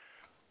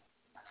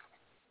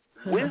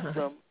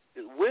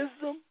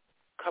 Wisdom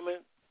coming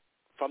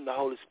from the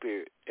Holy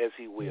Spirit as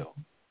he will.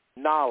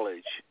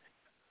 Knowledge.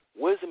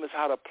 Wisdom is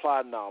how to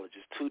apply knowledge.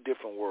 It's two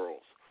different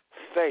worlds.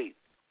 Faith.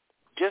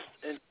 Just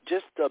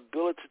the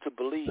ability to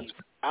believe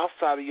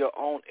outside of your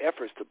own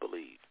efforts to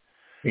believe.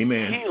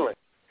 Amen.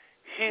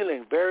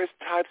 Healing, various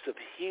types of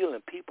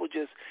healing. People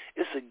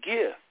it's a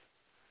gift.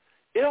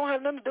 It don't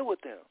have nothing to do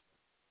with them.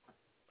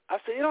 I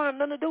say it don't have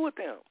nothing to do with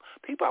them.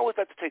 People always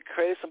like to take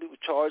credit. Some people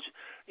charge.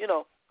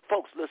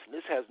 Folks, listen,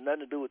 this has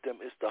nothing to do with them.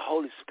 It's the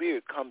Holy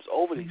Spirit comes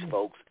over these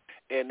folks,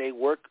 and they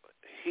work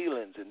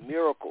healings and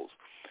miracles.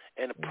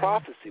 And the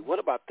prophecy, what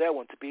about that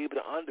one? To be able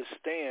to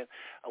understand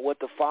what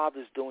the Father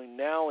is doing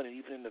now and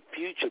even in the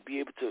future, be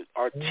able to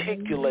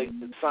articulate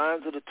the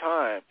signs of the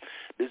time,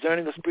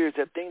 discerning of spirits,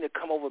 that thing that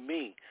come over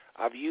me.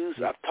 I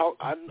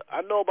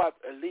know about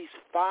at least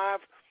 5,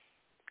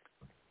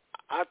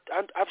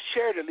 I've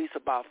shared at least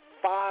about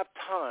 5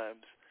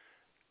 times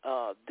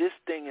this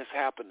thing has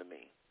happened to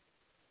me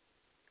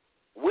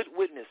with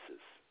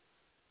witnesses.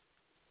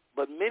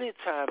 But many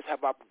times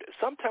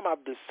sometimes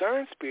I've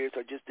discerned spirits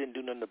or just didn't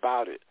do nothing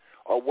about it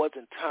or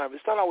wasn't time.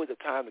 It's not always a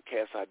time to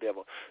cast out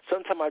devil.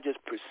 Sometimes I just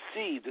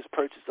perceive this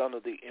person's under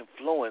the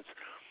influence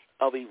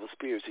of evil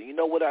spirits. And you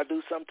know what I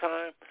do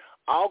sometimes?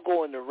 I'll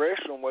go in the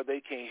restroom where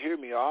they can't hear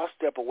me, or I'll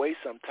step away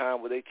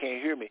sometime where they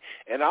can't hear me,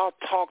 and I'll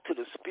talk to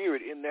the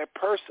spirit in that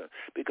person.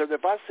 Because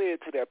if I say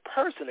it to that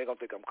person, they're going to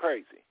think I'm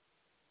crazy.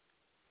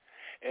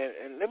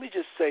 And let me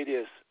just say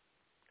this.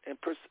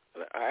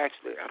 I've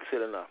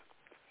said enough.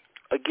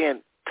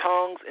 Again,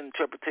 tongues and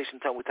interpretation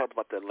tongue. We talked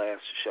about that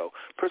last show.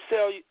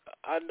 Purcell,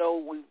 I know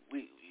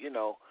we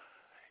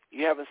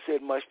you haven't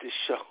said much this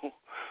show,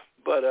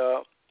 but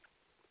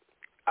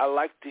I'd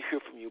like to hear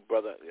from you,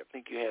 brother. I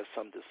think you had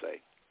something to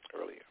say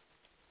earlier.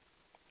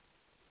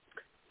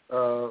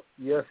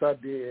 Yes, I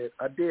did.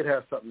 I did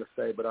have something to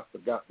say, but I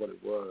forgot what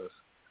it was.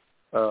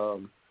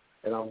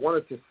 And I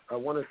wanted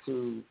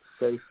to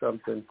say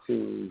something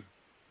to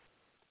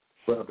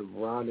Brother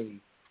Ronnie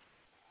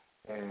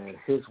and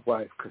his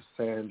wife,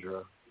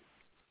 Cassandra.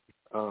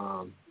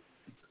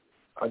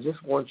 I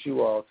just want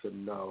you all to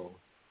know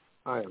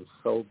I am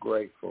so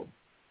grateful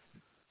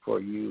for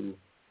you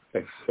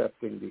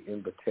accepting the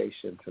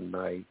invitation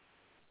tonight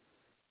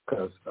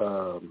because,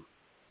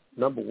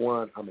 number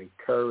one, I'm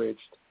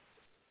encouraged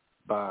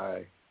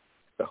by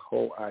the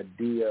whole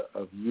idea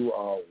of you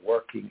all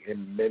working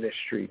in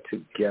ministry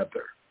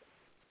together.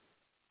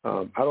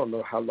 I don't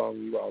know how long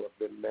you all have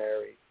been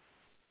married,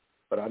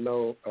 but I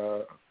know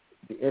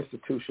the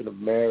institution of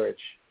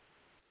marriage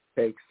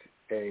takes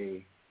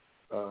a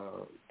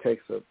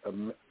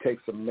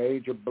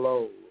major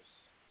blows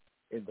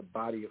in the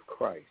body of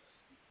Christ.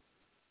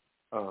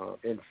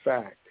 In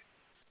fact,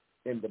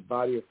 in the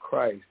body of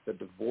Christ, the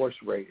divorce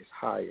rate is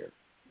higher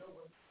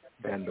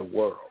than the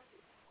world.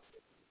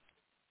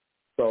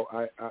 So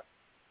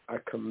I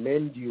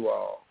commend you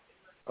all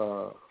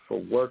for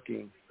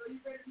working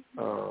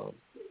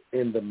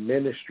in the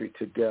ministry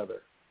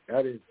together.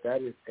 That is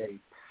a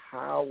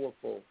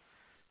powerful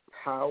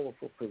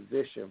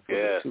position for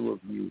the two of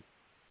you,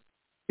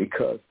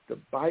 because the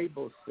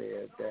Bible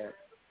said that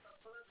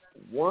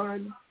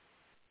one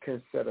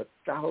can set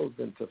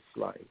 1,000 to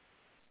flight,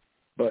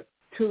 but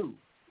two,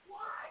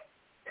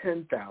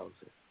 10,000.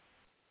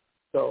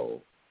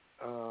 So,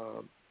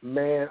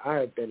 man, I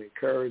have been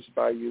encouraged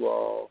by you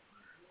all.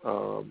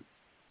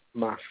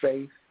 My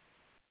faith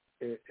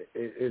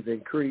is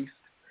increased.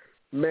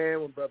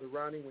 Man, when Brother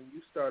Ronnie, when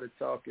you started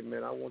talking,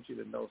 man, I want you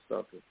to know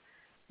something.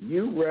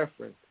 You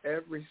referenced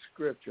every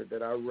scripture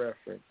that I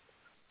referenced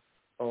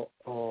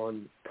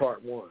on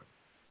part 1.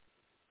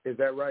 Is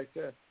that right,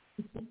 Seth?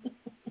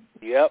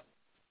 Yep.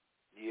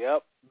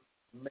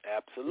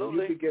 Absolutely.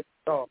 When you begin to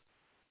talk,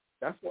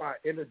 that's why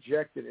I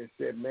interjected and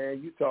said,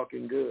 man, you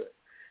talking good,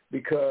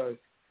 because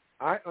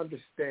I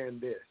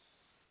understand this.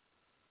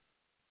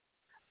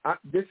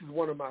 This is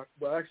one of my,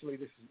 let me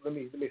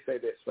say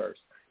this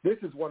first. This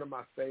is one of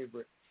my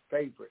favorite,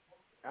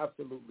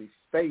 absolutely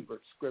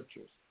favorite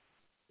scriptures.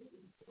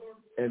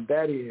 And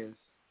that is,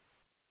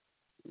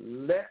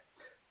 let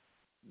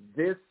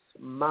this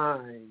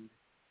mind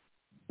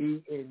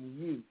be in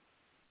you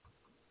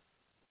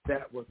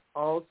that was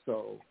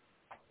also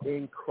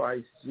in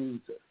Christ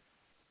Jesus.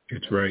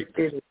 That's right.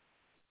 It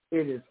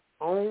is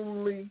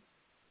only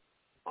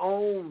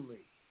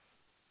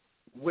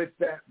with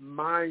that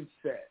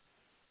mindset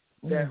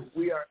that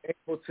we are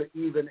able to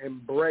even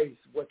embrace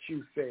what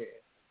you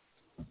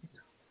said.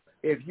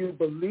 If you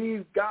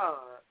believe God,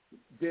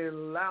 then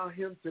allow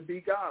him to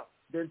be God.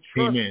 Then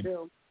trust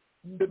him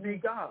to be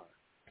God.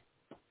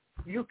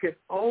 You can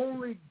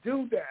only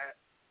do that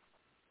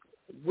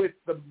with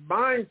the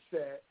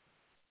mindset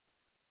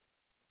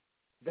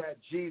that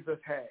Jesus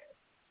had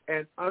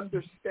and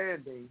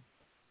understanding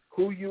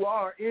who you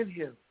are in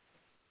him.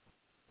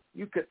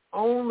 You can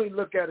only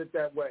look at it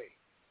that way.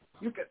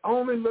 You can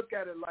only look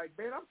at it like,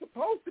 man, I'm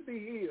supposed to be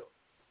healed.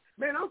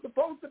 Man, I'm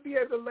supposed to be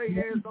able to lay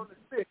hands on the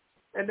sick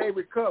and they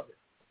recover.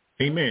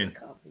 Amen.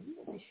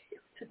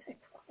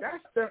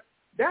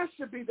 That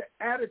should be the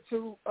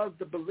attitude of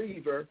the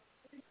believer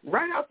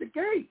right out the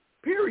gate,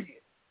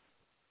 period.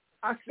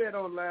 I said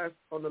on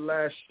the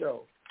last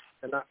show,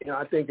 and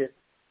I think it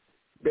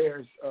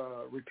bears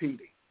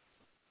repeating.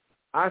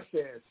 I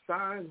said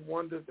signs,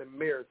 wonders, and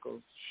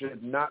miracles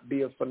should not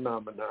be a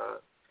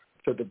phenomenon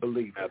to the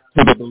believer.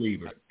 To the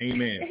believer.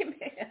 Amen.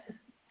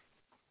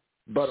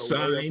 But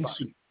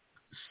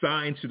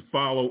signs should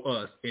follow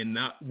us and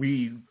not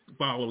we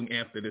following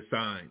after the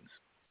signs.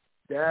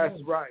 That's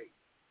right.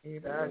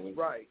 That's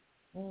right.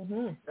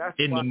 Mm-hmm. That's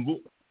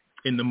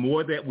and the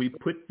more that we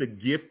put the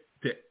gift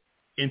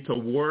into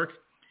work,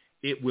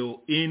 it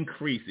will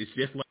increase. It's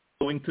just like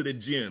going to the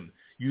gym.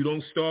 You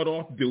don't start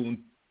off doing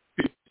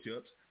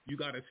push-ups. You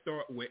got to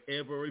start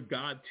wherever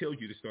God tells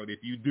you to start.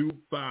 If you do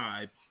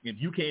 5, if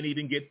you can't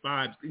even get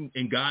 5,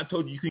 and God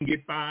told you can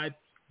get 5,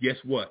 guess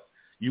what?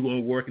 You're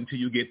going to work until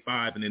you get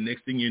 5, and the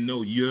next thing you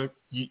know,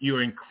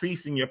 you're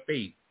increasing your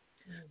faith.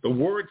 The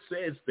word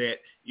says that,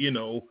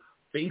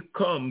 faith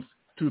comes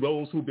to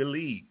those who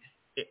believe.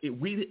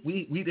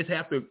 We just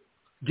have to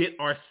get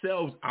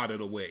ourselves out of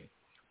the way.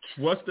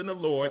 Trust in the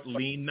Lord,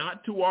 lean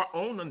not to our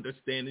own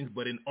understandings,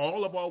 but in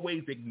all of our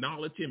ways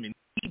acknowledge him, and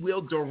he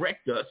will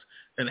direct us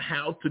in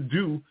how to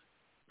do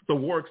the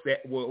works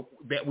that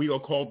we are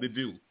called to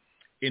do.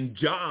 In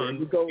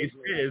John,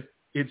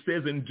 it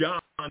says in John,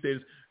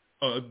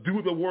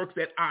 do the works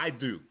that I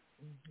do.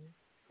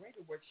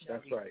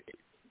 That's right.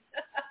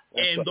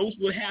 And those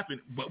will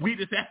happen, but we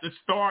just have to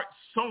start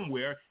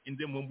somewhere, and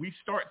then when we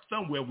start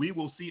somewhere, we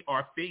will see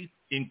our faith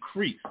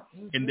increase.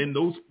 And then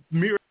those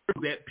miracles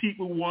that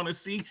people want to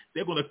see,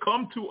 they're going to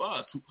come to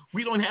us.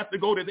 We don't have to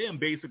go to them,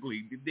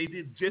 basically. They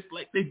did just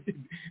like they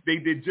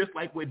did just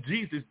like what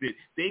Jesus did.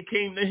 They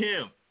came to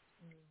him.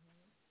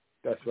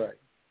 That's right.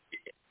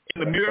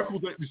 And the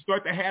miracles that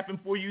start to happen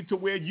for you to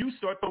where you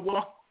start to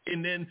walk,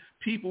 and then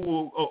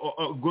people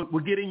will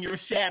get in your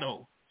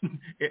shadow.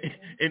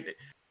 And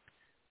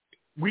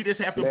we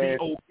just have to be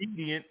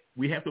obedient.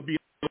 We have to be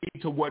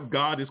obedient to what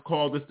God has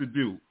called us to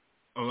do.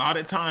 A lot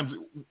of times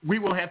we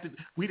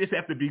just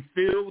have to be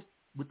filled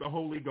with the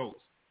Holy Ghost.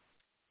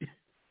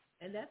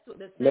 And that's what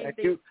the same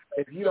thing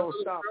if you don't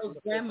stop, girl's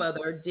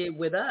grandmother did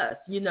with us.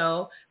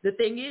 The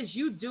thing is,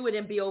 you do it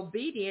and be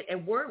obedient,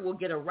 and word will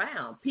get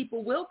around.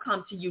 People will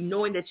come to you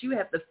knowing that you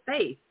have the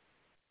faith,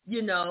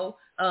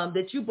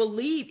 that you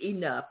believe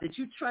enough, that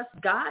you trust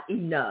God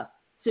enough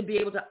to be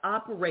able to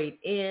operate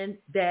in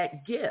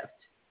that gift.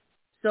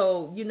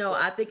 So,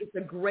 I think it's a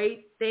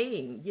great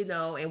thing,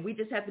 and we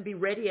just have to be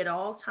ready at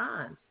all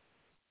times.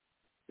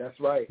 That's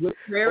right. With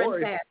prayer or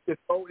and fast. If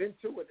you go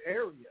into an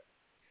area,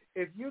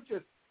 if you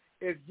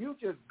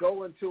just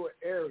go into an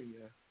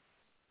area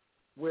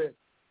with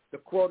the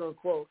quote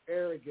unquote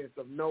arrogance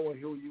of knowing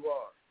who you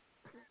are.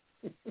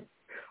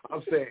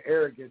 I'm saying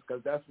arrogance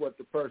because that's what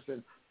the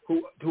person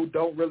who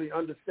don't really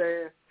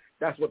understand,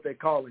 that's what they're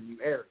calling you,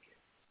 arrogant.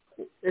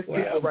 It's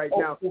people right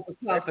now. We're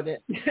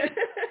confident.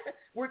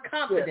 We're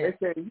confident. Yeah,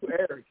 they say you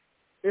arrogant.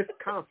 It's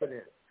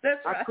confident.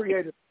 That's right.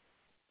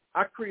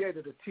 I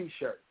created a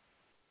T-shirt.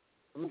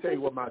 Let me tell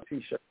you what my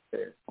T-shirt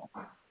says.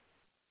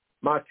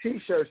 My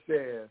T-shirt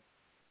says,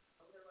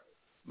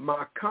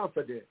 "My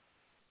confidence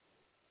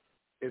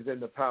is in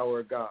the power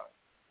of God."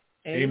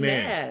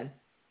 Amen.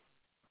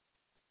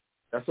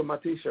 That's what my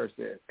T-shirt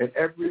says. And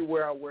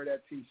everywhere I wear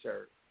that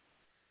T-shirt,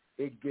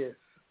 it gets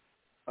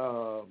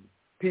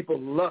people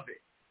love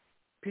it.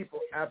 People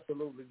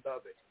absolutely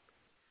love it.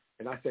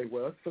 And I say,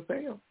 well, it's for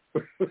sale.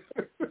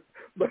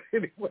 But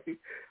anyway,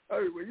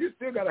 you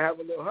still got to have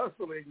a little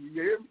hustle in you,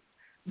 you hear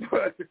me?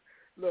 But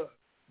look,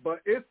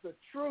 but it's the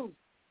truth.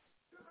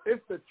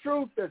 It's the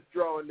truth that's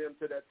drawing them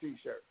to that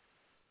T-shirt.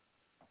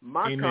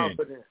 My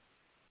confidence.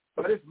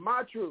 But it's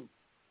my truth.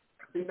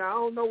 See, now I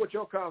don't know what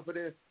your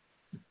confidence,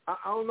 I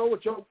don't know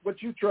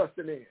what you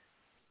trusting in.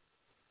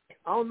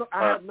 I don't know.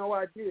 I have no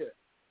idea.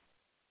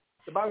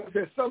 The Bible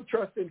says some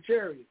trust in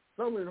chariots,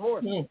 some in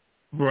horses.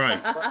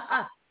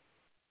 Right.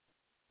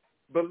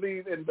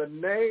 Believe in the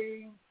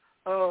name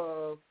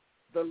of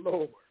the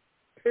Lord.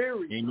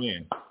 Period.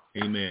 Amen.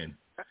 Amen.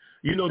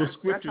 You know, the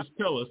scriptures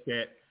tell us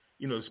that.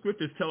 The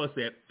scriptures tell us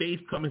that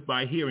faith cometh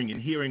by hearing,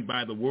 and hearing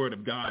by the word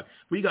of God.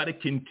 We got to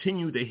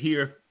continue to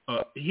hear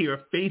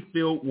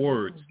faith-filled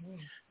words,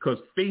 because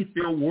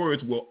faith-filled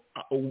words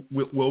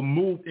will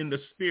move in the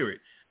spirit.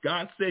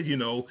 God said,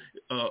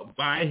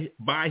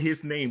 by his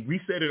name,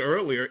 we said it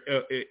earlier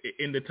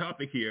in the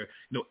topic here,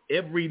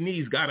 every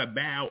knee's got to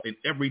bow and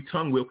every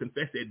tongue will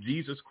confess that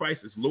Jesus Christ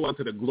is Lord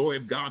to the glory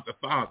of God the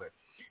Father.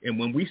 And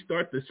when we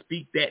start to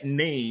speak that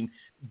name,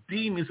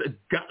 demons have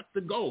got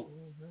to go.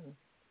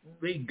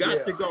 They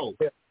got to go.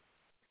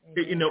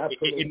 And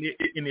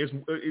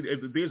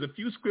there's a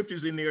few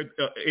scriptures in there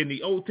in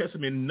the Old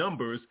Testament,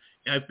 Numbers,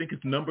 and I think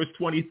it's Numbers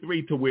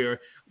 23, to where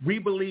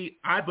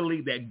I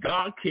believe that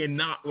God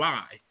cannot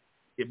lie.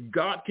 If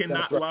God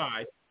cannot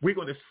lie, we're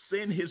going to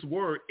send his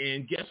word,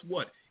 and guess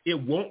what? It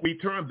won't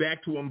return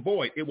back to him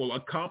void. It will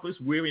accomplish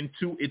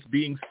whereunto it's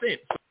being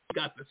sent. So we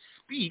got to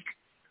speak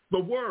the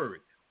word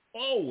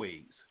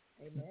always.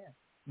 Amen.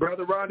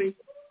 Brother Ronnie?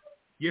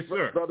 Yes,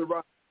 sir. Brother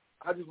Ronnie,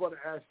 I just want to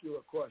ask you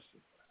a question.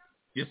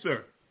 Yes,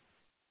 sir.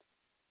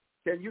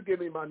 Can you give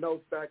me my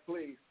notes back,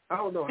 please? I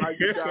don't know how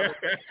you got it,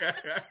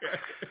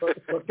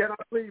 but can I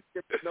please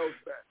get the notes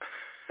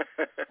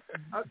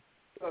back?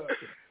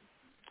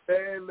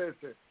 Hey,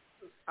 listen,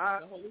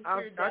 I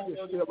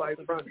just feel like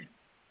running.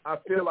 I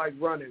feel like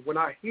running. When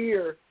I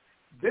hear,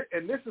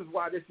 and this is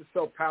why this is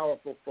so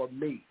powerful for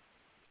me,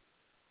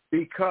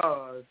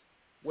 because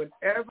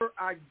whenever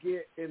I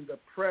get in the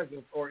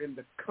presence or in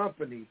the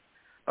company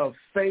of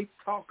faith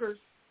talkers,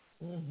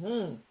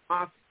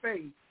 my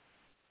faith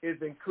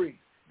is increased.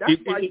 That's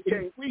why it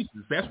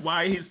increases. That's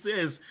why he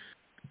says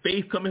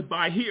faith cometh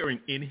by hearing,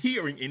 and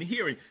hearing, and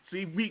hearing.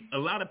 See, a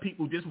lot of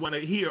people just want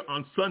to hear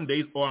on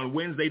Sundays or on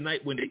Wednesday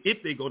night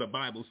if they go to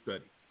Bible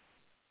study.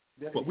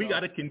 But we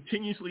got to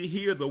continuously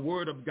hear the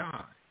word of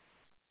God.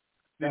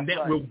 And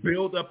that will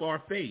build up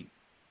our faith.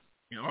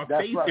 Our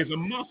faith is a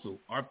muscle.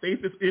 Our faith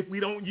is, if we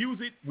don't use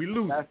it, we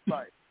lose it. That's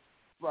right.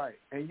 Right.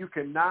 And you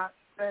cannot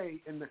stay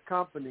in the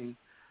company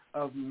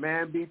of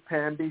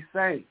mamby-pamby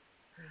saints,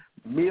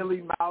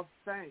 mealy-mouthed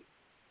saints.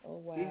 Oh,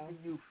 wow. Either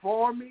you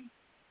for me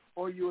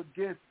or you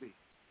against me.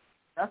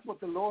 That's what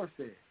the Lord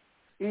said.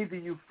 Either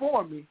you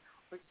for me.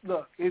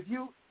 Look, if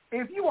you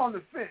on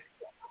the fence,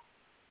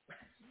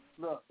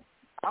 look,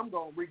 I'm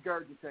going to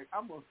regurgitate.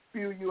 I'm going to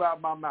spew you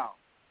out my mouth.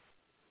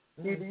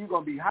 Either you're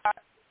going to be hot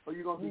or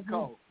you're going to be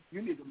cold.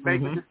 You need to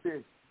make a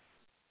decision.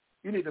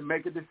 You need to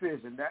make a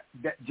decision. That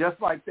just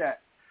like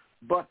that.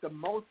 But the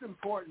most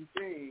important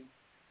thing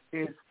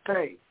is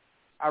faith.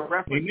 I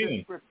referenced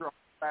this scripture on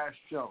the last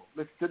show.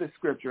 Listen to this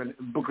scripture in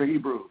the book of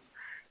Hebrews.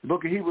 The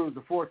book of Hebrews,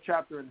 the 4th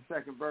chapter and the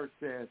 2nd verse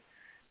says,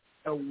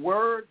 "The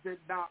word did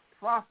not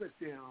profit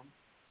them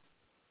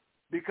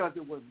because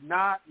it was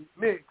not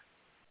mixed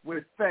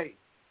with faith."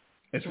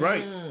 That's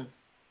right.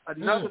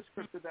 Another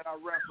scripture that I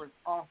reference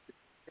often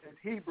is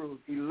Hebrews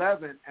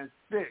 11 and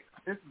 6.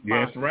 This is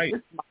my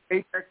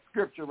apex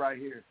scripture right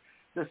here.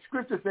 The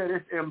scripture said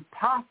it's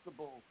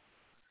impossible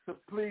to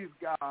please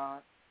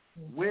God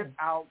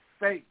without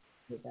faith.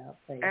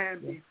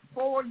 And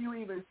before you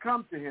even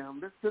come to him,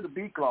 listen to the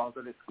B clause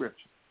of this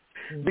scripture.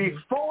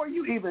 Before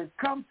you even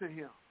come to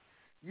him,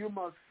 you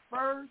must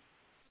first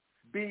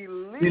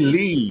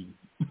believe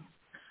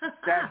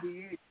that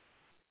he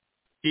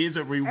is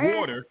a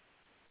rewarder.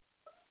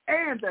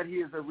 And that he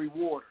is a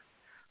rewarder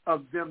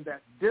of them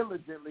that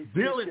diligently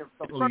seek him.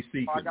 So first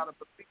of all, I got to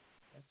believe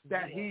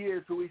that he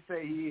is who he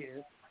say he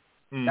is.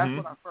 That's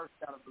what I first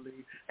got to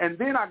believe. And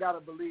then I got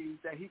to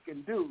believe that he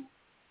can do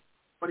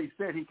what he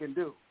said he can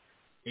do.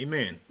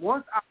 Amen.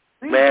 Once I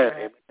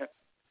believe that,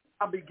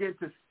 I begin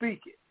to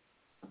speak it.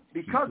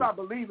 Because I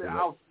believe it,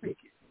 I'll speak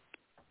it.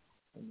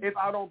 If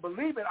I don't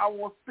believe it, I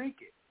won't speak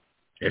it.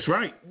 That's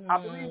right.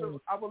 I believe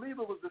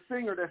it was the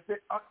singer that said,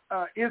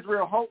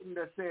 Israel Houghton,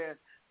 that said,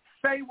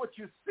 "Say what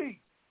you see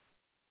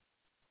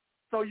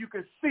so you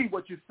can see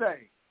what you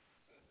say."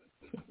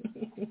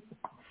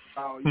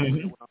 Oh,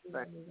 you know what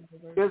I'm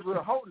saying.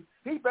 Israel Houghton,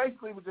 he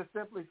basically was just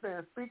simply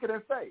saying, speak it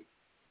in faith.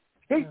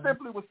 He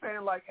simply was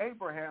saying, like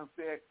Abraham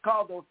said,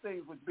 call those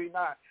things which be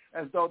not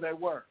as though they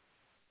were.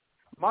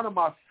 One of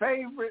my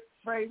favorite,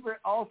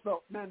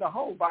 also, man, the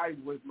whole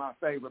Bible is my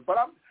favorite. But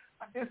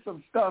there's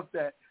some stuff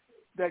that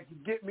can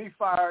get me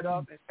fired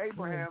up, and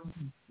Abraham's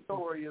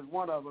story is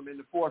one of them in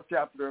the 4th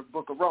chapter of the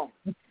book of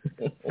Romans.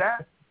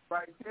 That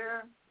right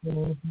there,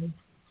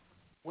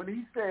 when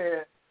he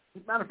said,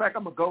 as a matter of fact,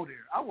 I'm going to go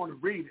there. I want to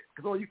read it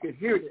because you can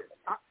hear this.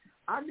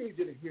 I need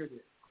you to hear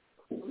this.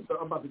 So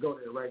I'm about to go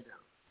there right now.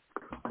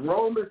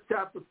 Romans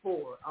chapter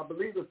 4, I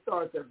believe it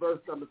starts at verse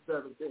number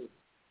 17.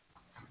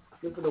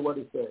 Listen to what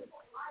it says.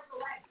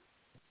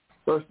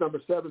 Verse number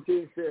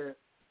 17 said,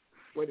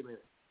 wait a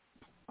minute.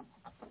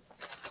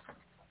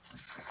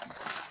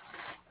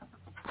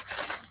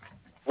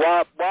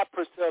 While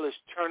Purcell is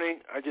turning,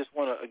 I just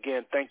want to,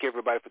 again, thank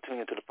everybody for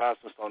tuning into the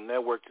Pastor Stone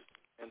Network.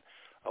 And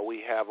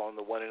we have on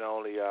the one and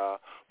only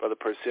Brother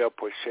Purcell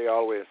Porche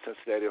all the way in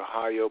Cincinnati,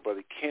 Ohio,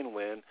 Brother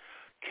Kenwin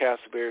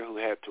Castleberry, who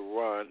had to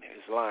run.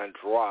 His line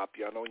dropped.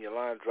 Y'all know when your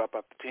line drop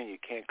after 10, you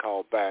can't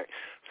call back.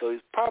 So he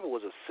probably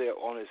was a cell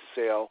on his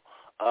cell.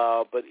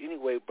 But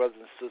anyway, brothers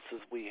and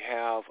sisters, we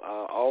have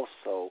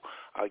also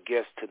our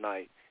guest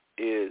tonight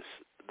is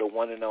the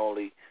one and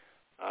only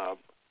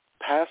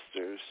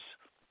pastors,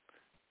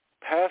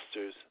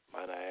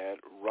 might I add,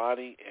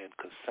 Ronnie and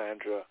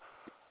Cassandra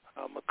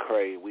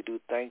McCrae. We do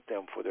thank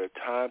them for their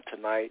time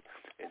tonight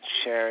and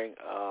sharing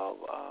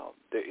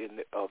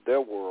of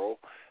their world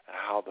and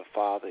how the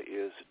Father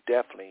is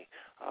definitely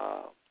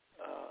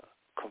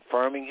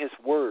confirming His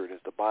word, as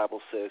the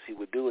Bible says He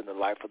would do in the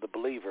life of the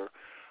believer,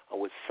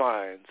 with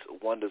signs,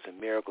 wonders, and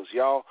miracles.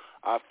 Y'all,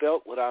 I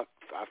felt what I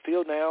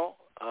feel now,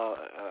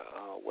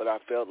 what I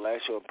felt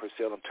last year. And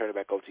Priscilla, I'm turning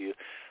back over to you.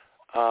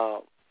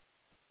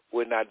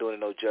 We're not doing it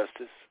no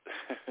justice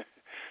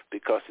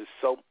because it's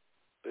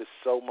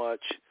so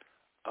much.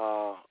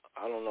 I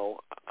don't know.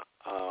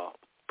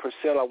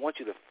 Priscilla, I want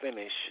you to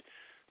finish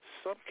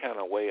some kind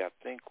of way. I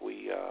think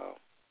we.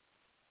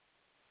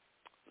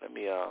 Let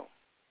me.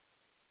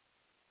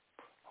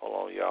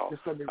 Hold on, y'all.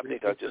 I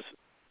think I just.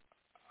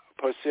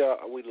 Priscilla,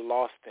 we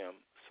lost them.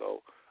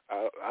 So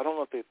I don't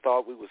know if they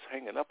thought we was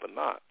hanging up or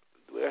not.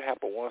 That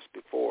happened once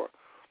before,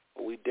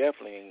 but we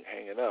definitely ain't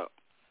hanging up.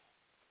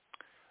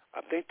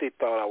 I think they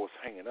thought I was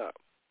hanging up,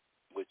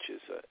 which is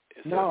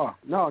no.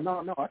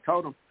 I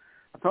told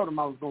them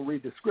I was going to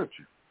read the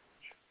scripture.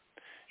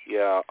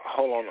 Yeah,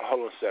 hold on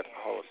a second,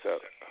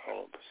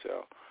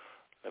 Priscilla.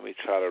 Let me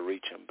try to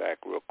reach him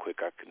back real quick.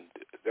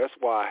 That's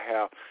why I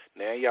have.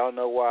 Now y'all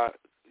know why I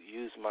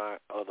use my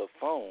other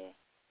phone.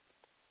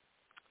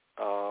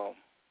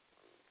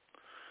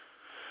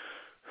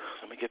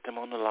 Let me get them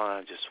on the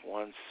line. Just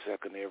 1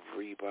 second,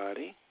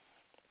 everybody.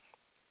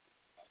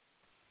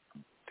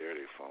 There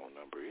their phone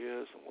number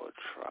is, and we'll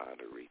try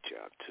to reach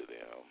out to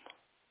them.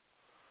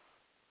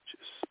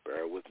 Just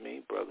bear with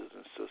me, brothers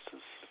and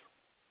sisters.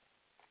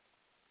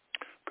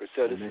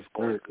 Priscilla, this is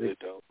going good,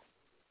 though.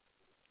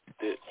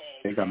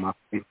 They got my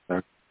face,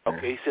 sir.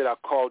 Okay, he said our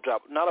call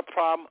dropped. Not a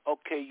problem.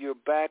 Okay, you're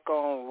back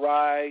on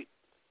right.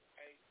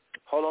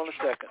 Hold on a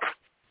second.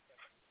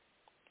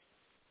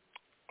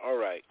 All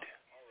right.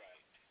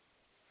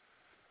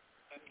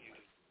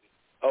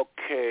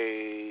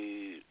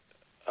 Okay.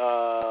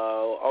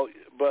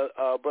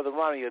 Brother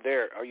Ronnie,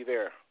 are you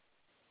there?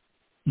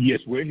 Yes,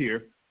 we're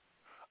here.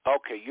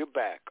 Okay, you're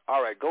back.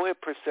 All right, go ahead,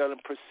 Priscilla,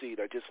 and proceed.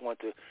 I just want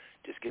to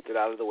get that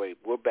out of the way.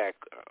 We're back,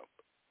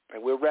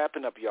 and we're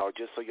wrapping up, y'all.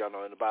 Just so y'all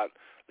know,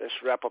 let's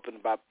wrap up in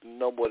about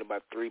no more than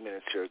about 3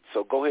 minutes here.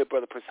 So go ahead,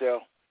 Brother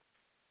Priscilla.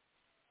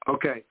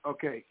 Okay.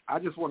 I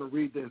just want to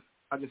read this.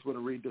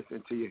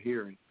 Into your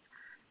hearing,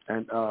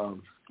 and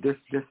this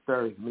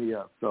stirs me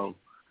up. So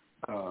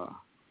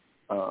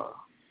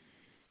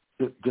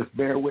just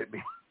bear with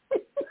me.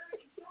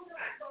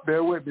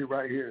 Bear with me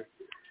right here.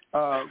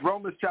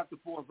 Romans chapter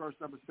 4, verse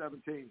number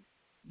 17.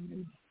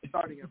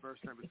 Starting at verse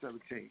number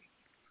 17.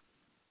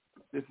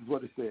 This is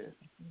what it says.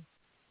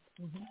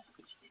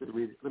 Let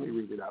me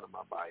read it out of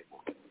my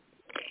Bible.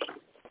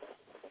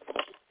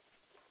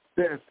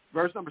 It says,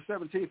 verse number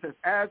 17 says,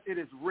 as it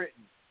is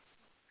written,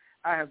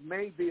 I have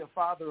made thee a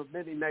father of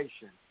many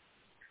nations,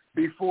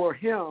 before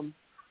him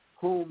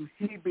whom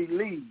he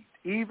believed,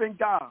 even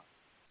God,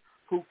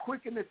 who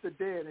quickeneth the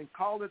dead and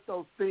calleth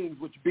those things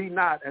which be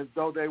not as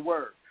though they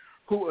were,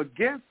 who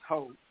against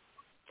hope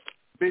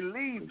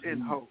believed in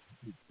hope,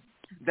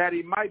 that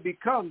he might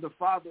become the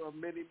father of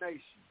many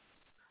nations,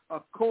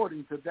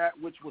 according to that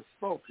which was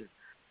spoken.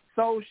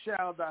 So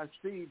shall thy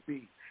seed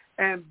be.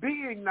 And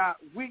being not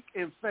weak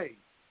in faith,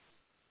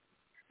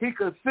 he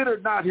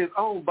considered not his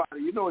own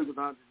body. You know he was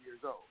 100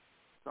 years old,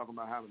 talking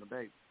about having a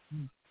baby.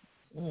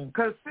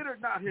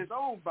 Considered not his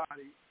own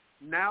body,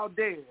 now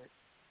dead,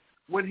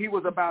 when he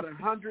was about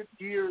 100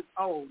 years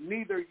old,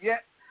 neither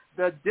yet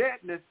the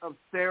deadness of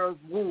Sarah's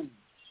womb.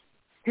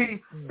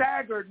 He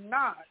staggered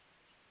not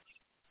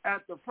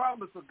at the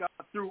promise of God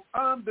through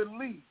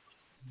unbelief.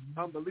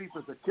 Unbelief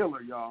is a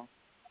killer, y'all.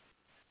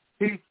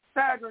 He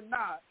stagger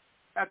not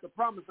at the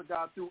promise of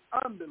God through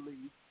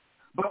unbelief,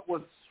 but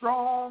was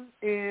strong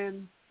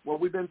in what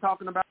we've been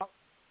talking about,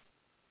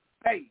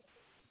 faith.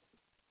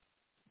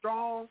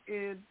 Strong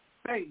in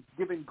faith,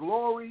 giving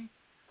glory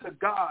to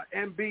God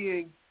and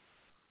being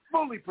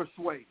fully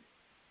persuaded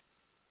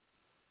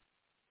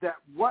that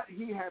what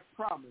he had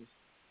promised,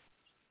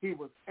 he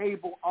was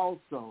able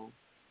also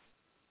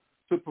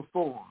to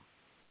perform.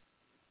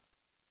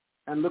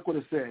 And look what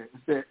it said.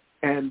 It said,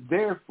 and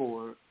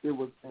therefore it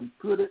was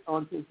imputed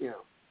unto him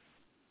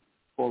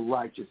for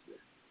righteousness.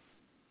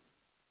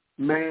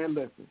 Man,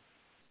 listen,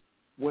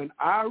 when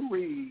I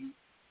read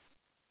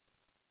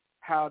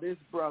how this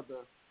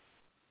brother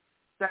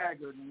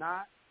staggered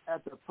not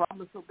at the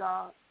promise of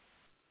God,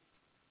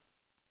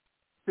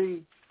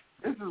 see,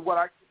 this is what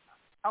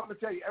I'm going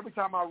to tell you, every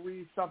time I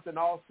read something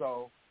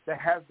also that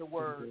has the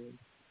word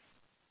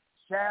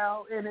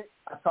shall in it,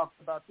 I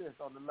talked about this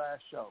on the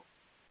last show.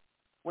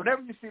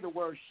 Whenever you see the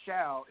word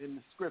shall in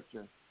the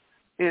scripture,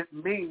 it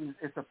means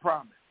it's a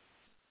promise.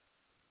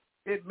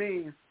 It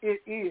means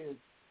it is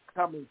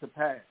coming to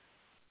pass.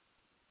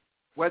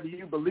 Whether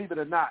you believe it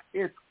or not,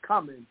 it's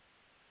coming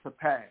to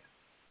pass.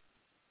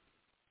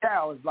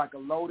 Shall is like a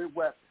loaded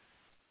weapon.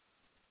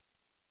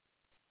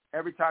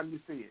 Every time you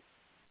see it.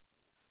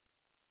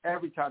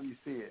 Every time you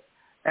see it.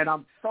 And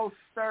I'm so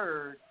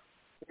stirred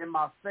in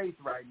my faith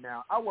right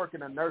now. I work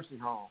in a nursing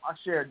home. I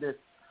shared this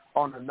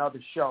on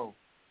another show.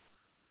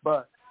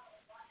 But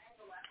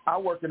I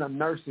work in a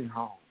nursing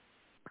home.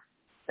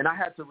 And I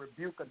had to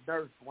rebuke a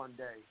nurse one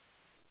day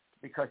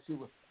because she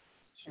was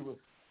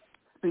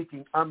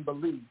speaking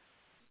unbelief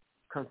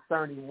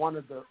concerning one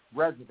of the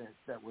residents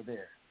that were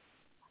there.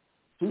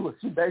 She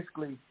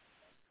basically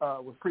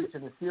was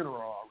preaching a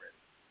funeral already.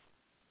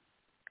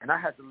 And I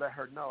had to let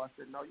her know. I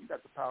said, no, you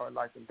got the power of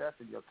life and death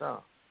in your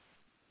tongue.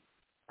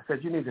 I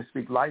said, you need to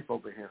speak life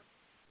over him.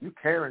 You're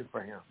caring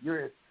for him.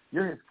 You're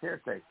his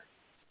caretaker.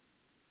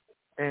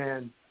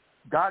 And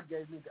God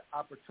gave me the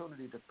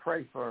opportunity to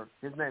pray for,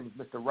 his name is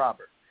Mr.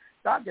 Robert.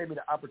 God gave me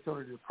the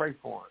opportunity to pray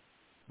for him.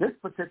 This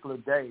particular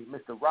day,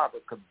 Mr.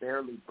 Robert could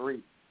barely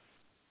breathe.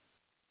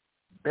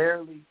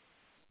 Barely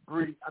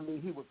breathe. I mean,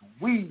 he was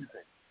wheezing,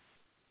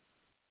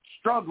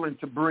 struggling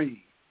to breathe.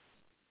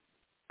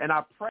 And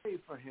I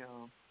prayed for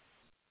him,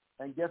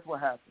 and guess what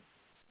happened?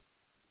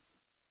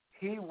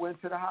 He went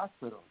to the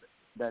hospital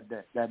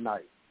that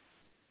night.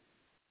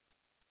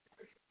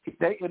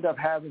 They ended up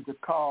having to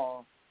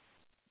call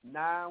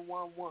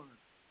 911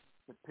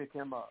 to pick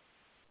him up.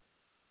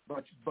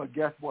 But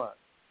guess what?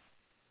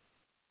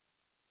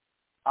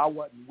 I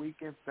wasn't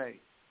weak in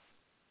faith.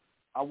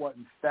 I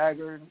wasn't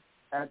staggering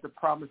at the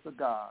promise of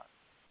God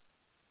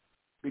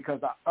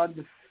because I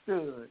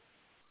understood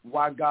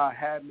why God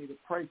had me to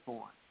pray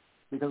for him.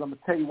 Because I'm going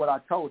to tell you what I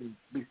told him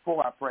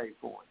before I prayed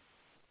for him.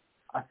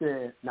 I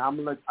said, now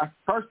I'm going to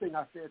first thing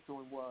I said to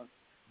him was,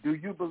 do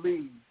you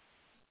believe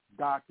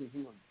God can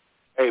heal you?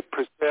 Hey,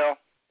 Priscilla.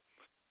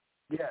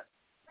 Yes.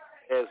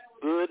 As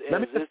good as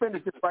Let me just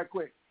finish this right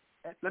quick.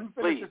 And I'm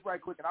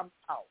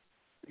out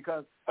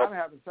because I'm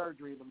having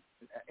surgery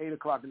at 8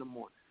 o'clock in the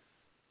morning.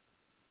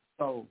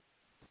 So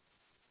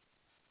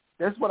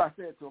that's what I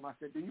said to him. I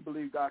said, do you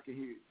believe God can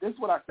heal you? This is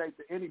what I say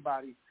to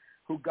anybody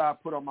who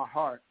God put on my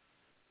heart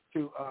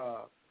to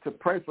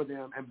pray for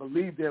them and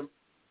believe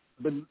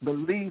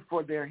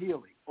for their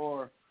healing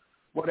or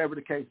whatever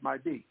the case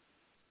might be.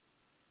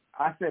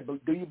 I said,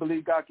 do you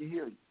believe God can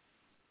heal you?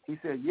 He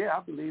said, yeah,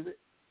 I believe it.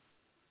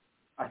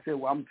 I said,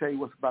 well, I'm going to tell you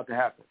what's about to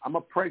happen. I'm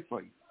going to pray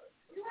for you.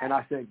 And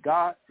I said,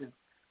 the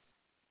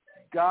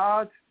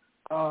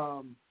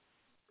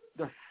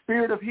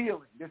spirit of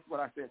healing, this is what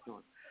I said to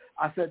him.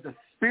 I said, the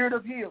spirit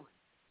of healing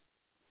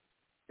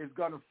is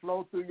going to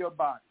flow through your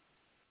body.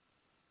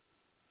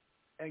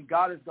 And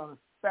God is going to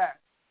dispatch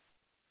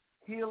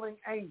healing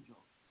angels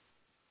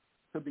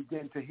to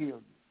begin to heal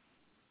you.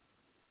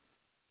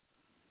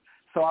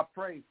 So I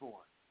prayed for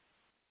him.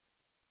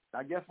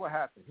 Now, guess what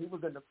happened? He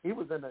was in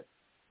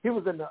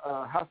the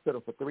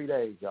hospital for 3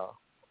 days, y'all.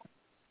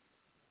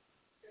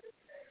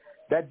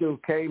 That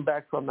dude came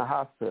back from the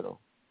hospital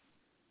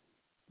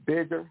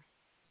bigger,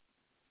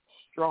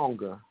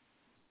 stronger,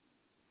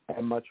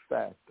 and much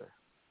faster.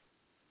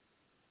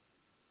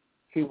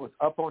 He was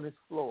up on his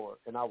floor,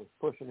 and I was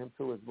pushing him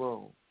to his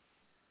room.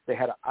 They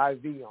had an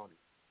IV on him.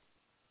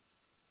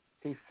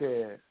 He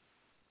said,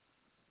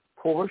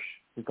 Porsche,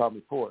 he called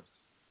me Porsche.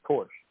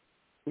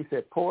 He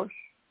said, Porsche,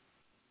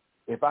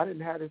 if I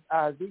didn't have this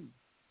IV,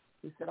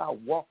 he said, I'll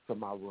walk to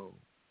my room.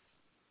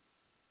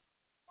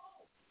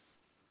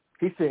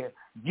 He said,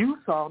 you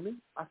saw me.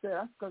 I said,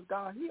 that's because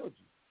God healed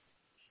you.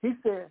 He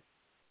said,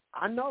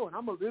 I know, and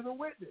I'm a living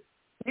witness.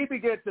 He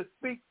began to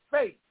speak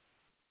faith.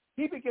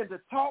 He began to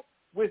talk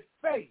with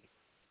faith.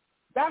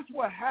 That's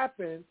what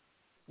happens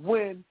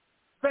when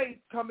faith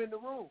come in the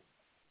room.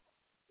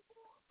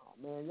 Oh,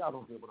 man, y'all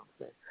don't hear what I'm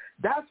saying.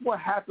 That's what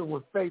happened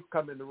when faith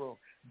come in the room.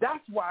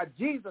 That's why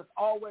Jesus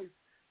always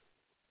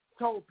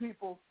told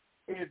people,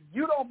 if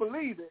you don't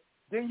believe it,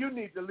 then you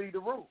need to leave the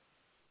room.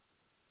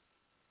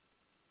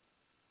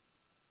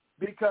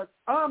 Because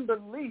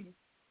unbelief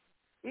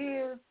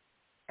is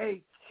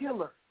a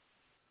killer.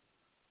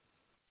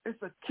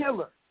 It's a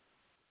killer.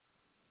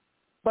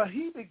 But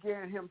he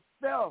began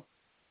himself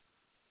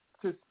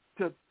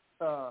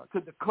to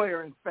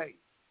declare in faith.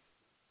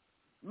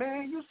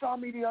 Man, you saw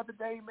me the other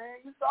day, man.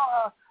 You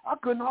saw I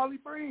couldn't hardly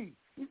breathe.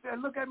 He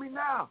said, look at me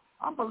now.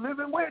 I'm a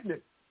living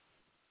witness.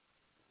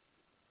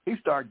 He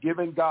started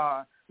giving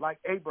God, like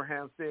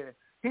Abraham said,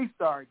 he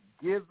started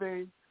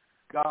giving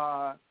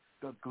God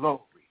the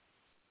glory.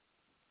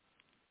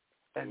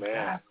 And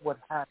that's what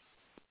happened.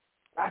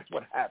 That's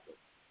what happened.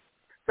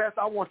 Seth,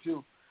 I want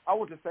to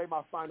say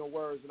my final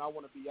words, and I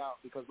want to be out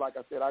because, like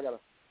I said, I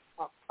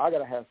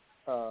gotta have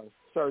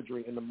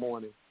surgery in the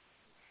morning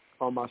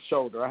on my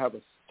shoulder. I have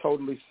a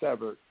totally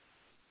severed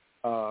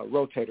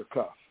rotator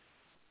cuff.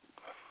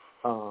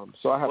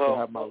 So I have to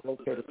have my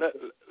rotator.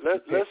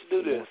 Let's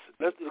do this.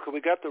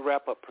 We got to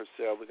wrap up,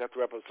 Purcell.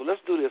 So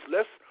let's do this.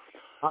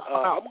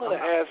 I'm going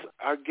to ask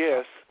our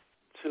guests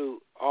to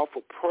offer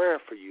prayer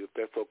for you, if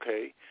that's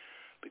okay,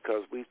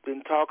 because we've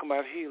been talking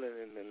about healing,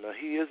 and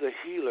he is a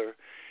healer,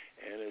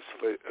 and it's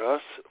for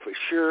us for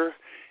sure,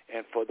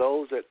 and for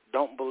those that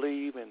don't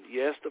believe. And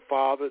yes, the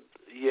Father,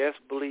 yes,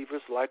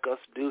 believers like us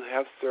do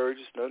have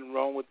surgeries. Nothing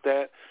wrong with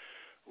that.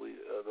 We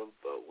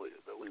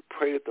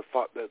pray that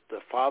the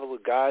Father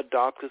would guide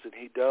doctors, and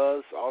he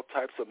does. All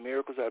types of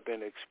miracles have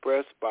been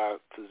expressed by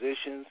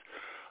physicians.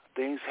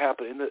 Things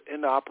happen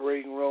in the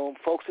operating room.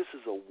 Folks, this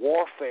is a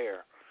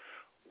warfare.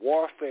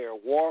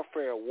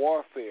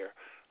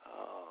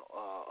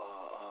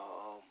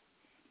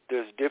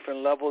 There's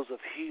different levels of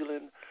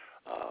healing.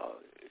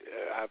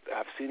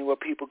 I've seen where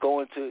people go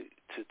into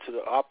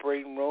the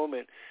operating room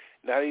and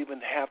not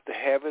even have to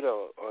have it,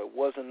 or it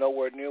wasn't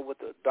nowhere near what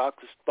the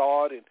doctors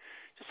thought, and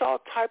just all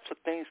types of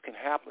things can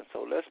happen.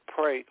 So let's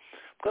pray.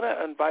 I'm going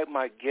to invite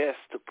my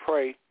guests to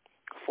pray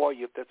for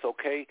you, if that's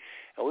okay.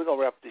 And we're going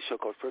to wrap this show,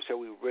 because first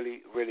we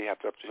really, really have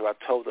to wrap the show. I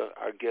told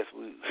our guests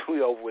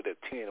we over with at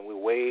 10, and we're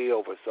way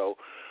over. So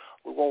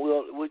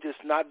we'll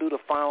just not do the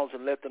finals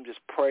and let them just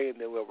pray, and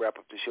then we'll wrap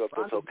up the show, if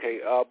that's okay.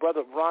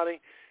 Brother Ronnie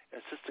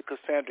and Sister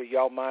Cassandra,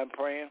 y'all mind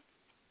praying?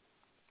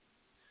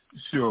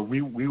 Sure,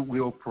 we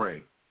will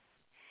pray.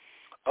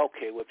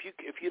 Okay, well,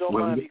 if you don't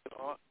mind,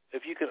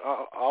 if you can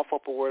offer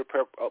up a word of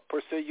prayer.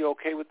 Percy, you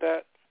okay with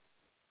that?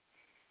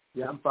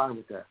 Yeah, I'm fine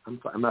with that. I'm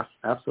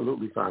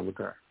absolutely fine with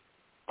that.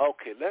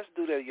 Okay, let's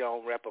do that, y'all,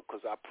 and wrap up,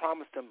 because I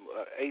promised them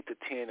 8 to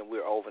 10, and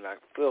we're over, and I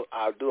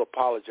do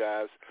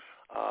apologize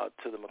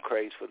to the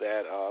McCraes for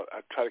that.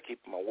 I try to keep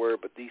my word,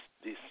 but these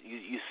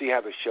you see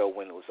how the show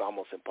went. It was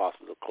almost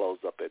impossible to close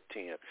up at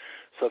 10.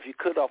 So if you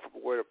could offer a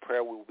word of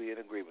prayer, we will be in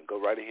agreement.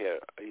 Go right ahead,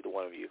 either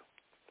one of you.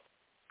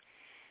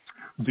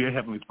 Dear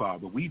Heavenly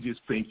Father, we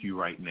just thank you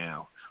right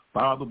now.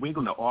 Father, we're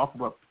going to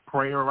offer up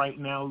prayer right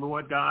now,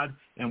 Lord God,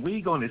 and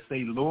we're going to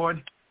say,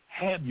 Lord,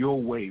 have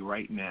your way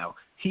right now.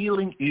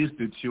 Healing is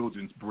the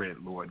children's bread,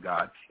 Lord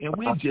God, and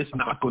we're just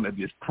not going to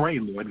just pray,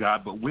 Lord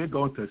God, but we're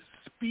going to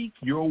speak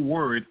your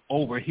word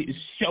over his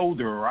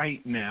shoulder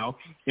right now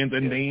in the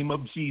name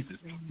of Jesus.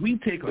 We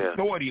take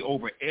authority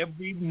over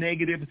every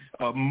negative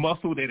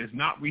muscle that is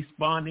not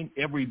responding,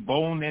 every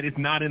bone that is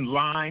not in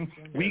line.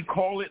 We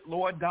call it,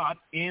 Lord God,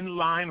 in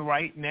line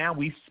right now.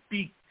 We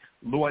speak,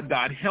 Lord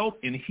God, health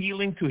and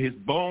healing to his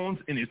bones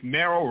and his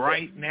marrow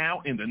right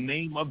now in the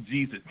name of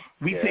Jesus.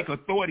 We take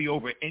authority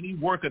over any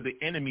work of the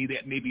enemy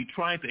that may be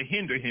trying to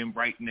hinder him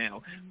right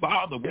now.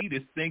 Father, we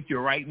just thank you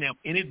right now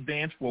in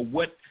advance for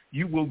what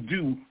you will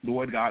do,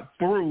 Lord God,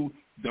 through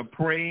the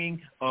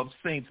praying of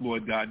saints,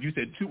 Lord God. You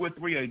said 2 or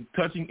 3 are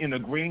touching and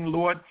agreeing,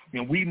 Lord,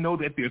 and we know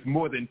that there's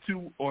more than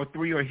 2 or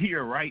 3 are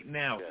here right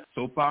now.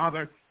 So,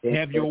 Father,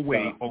 have your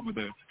way over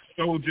the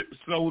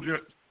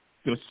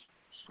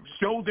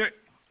shoulder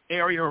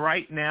area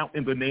right now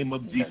in the name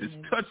of Jesus.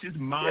 Touch his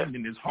mind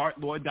and his heart,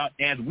 Lord God,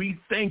 as we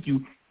thank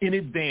you in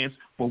advance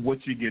for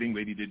what you're getting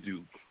ready to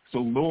do. So,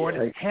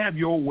 Lord, have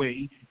your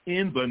way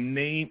in the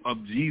name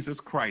of Jesus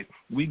Christ.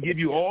 We give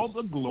you all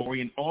the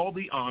glory and all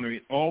the honor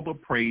and all the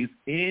praise.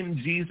 In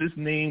Jesus'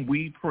 name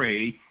we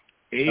pray.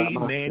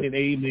 Amen and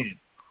amen.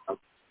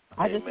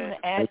 I just want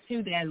to add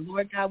to that,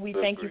 Lord God, we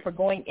thank you for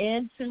going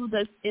into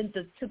the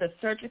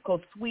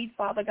surgical suite,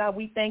 Father God.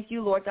 We thank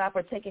you, Lord God,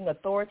 for taking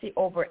authority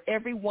over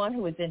everyone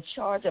who is in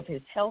charge of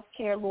his health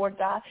care, Lord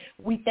God.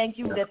 We thank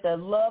you that the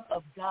love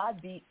of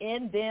God be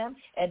in them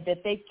and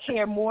that they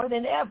care more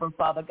than ever,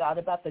 Father God,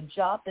 about the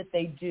job that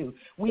they do.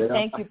 We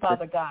thank you,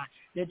 Father God,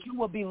 that you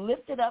will be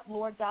lifted up,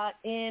 Lord God,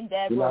 in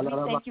that room.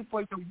 We thank you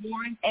for your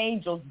warring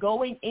angels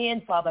going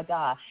in, Father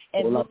God,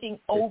 and looking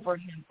over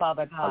him,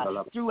 Father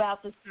God,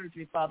 throughout the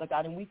surgery, Father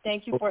God. And we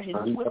thank you for his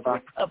swift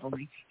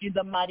recovery. In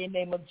the mighty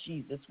name of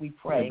Jesus, we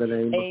pray.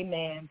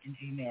 Amen and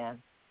amen.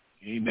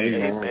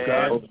 Amen.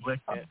 God bless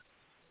you.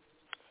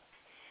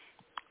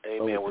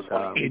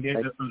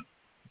 Amen.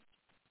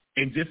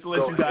 And just to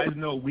let you guys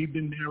know, we've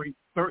been married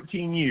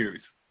 13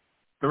 years.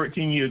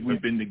 13 years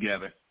we've been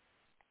together.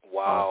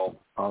 Wow.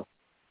 Awesome.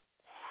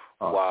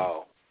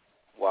 Wow.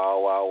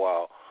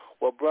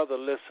 Well, brother,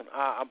 listen,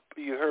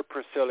 you heard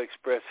Purcell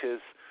express his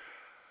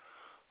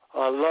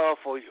love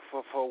for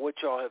what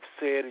y'all have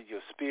said in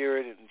your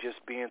spirit and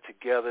just being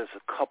together as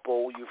a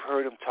couple. You've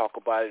heard him talk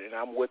about it, and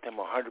I'm with him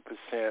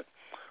 100%.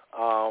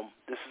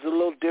 This is a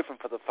little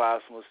different for the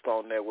Five Smooth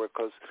Stone Network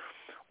because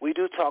we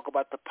do talk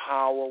about the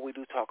power. We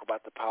do talk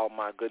about the power.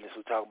 My goodness,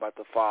 we talk about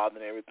the Father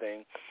and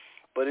everything.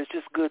 But it's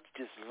just good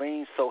to just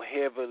lean so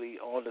heavily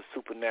on the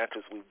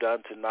supernatural as we've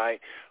done tonight.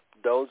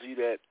 Those of you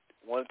that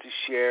wanted to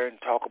share and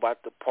talk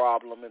about the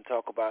problem and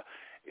talk about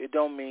it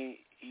don't mean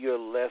you're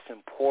less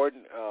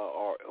important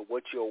or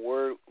what your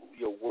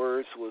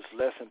words was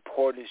less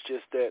important. It's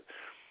just that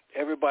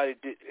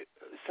it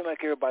seemed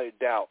like everybody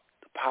doubt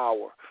the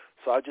power.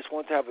 So I just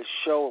want to have a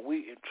show.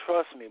 And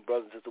trust me,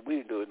 brothers and sisters, we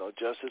didn't do it no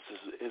justice.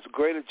 As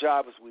great a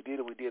job as we did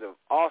it, we did an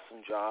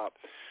awesome job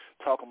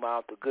talking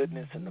about the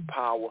goodness and the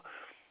power.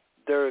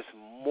 There's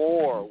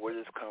more where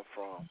this come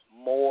from,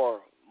 more.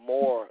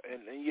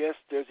 And yes,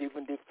 there's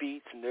even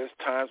defeats, and there's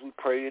times we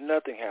pray and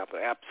nothing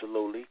happened,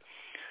 absolutely.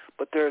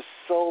 But there's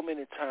so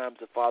many times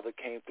the Father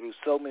came through,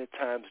 so many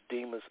times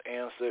demons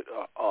answered,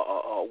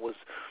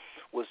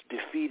 was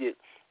defeated.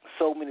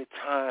 So many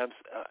times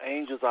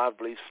angels, I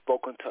believe,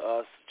 spoken to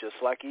us, just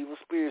like evil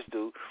spirits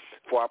do,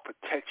 for our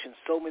protection.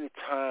 So many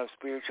times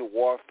spiritual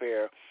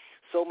warfare.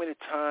 So many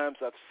times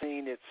I've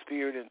seen that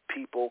spirit in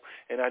people,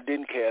 and I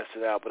didn't cast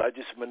it out, but I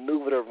just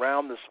maneuvered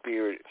around the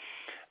spirit.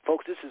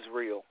 Folks, this is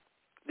real.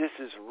 This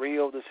is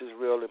real.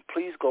 And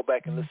please go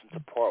back and listen to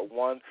part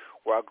 1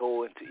 where I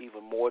go into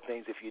even more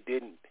things if you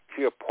didn't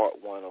hear part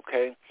 1,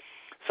 okay?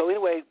 So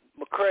anyway,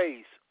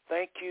 McCrae's,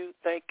 thank you.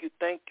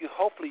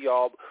 Hopefully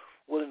y'all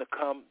willing to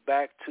come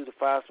back to the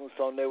Five Smooth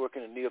Stone Network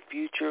in the near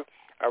future.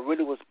 I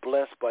really was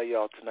blessed by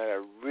y'all tonight.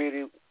 I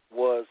really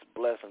was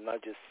blessed. I'm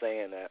not just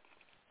saying that.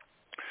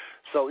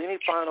 So any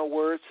final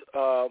words,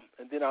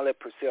 and then I'll let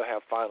Priscilla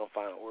have final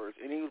words.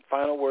 Any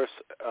final words,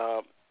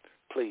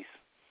 please?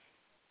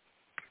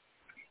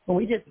 Well,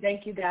 we just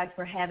thank you guys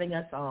for having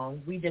us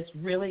on. We just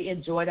really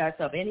enjoyed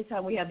ourselves.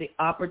 Anytime we have the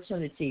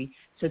opportunity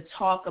to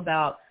talk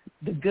about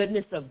the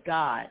goodness of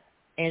God,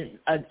 and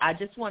I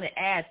just want to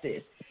add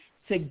this,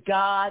 to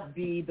God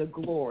be the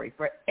glory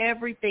for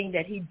everything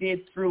that he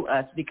did through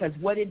us, because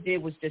what it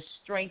did was just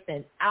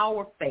strengthen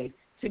our faith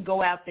to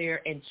go out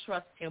there and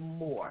trust him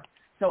more.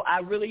 So I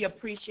really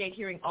appreciate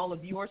hearing all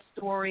of your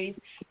stories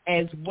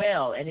as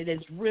well, and it has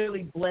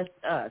really blessed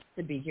us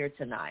to be here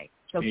tonight.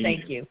 So Amen.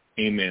 Thank you.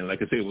 Amen.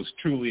 Like I said, it was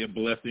truly a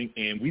blessing,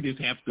 and we just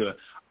have to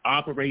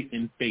operate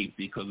in faith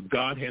because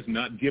God has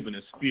not given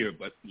us fear,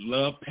 but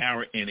love,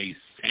 power, and a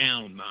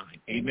sound mind.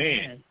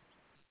 Amen.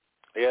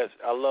 Yes,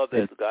 I love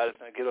that. God has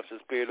not given us the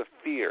spirit of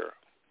fear.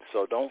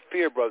 So don't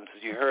fear, brothers.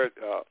 You heard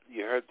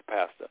the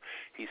pastor.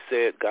 He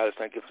said God has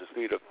not given us the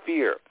spirit of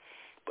fear,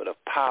 but of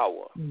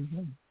power,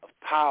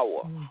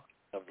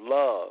 of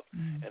love,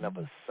 and of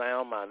a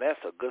sound mind. That's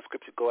a good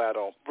scripture to go out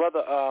on.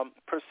 Brother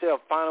Purcell,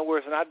 final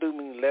words, and I do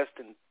mean less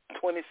than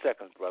 20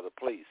 seconds, brother,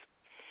 please.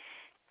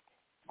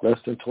 Less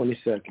than 20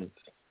 seconds.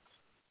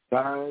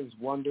 Signs,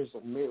 wonders,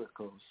 and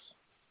miracles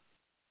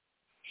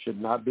should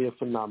not be a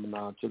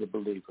phenomenon to the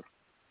believer,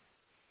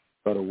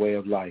 but a way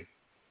of life.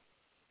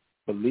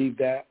 Believe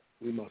that.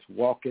 We must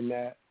walk in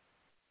that.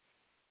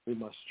 We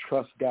must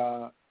trust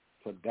God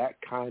for that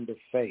kind of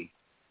faith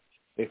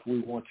if we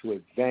want to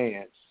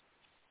advance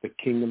the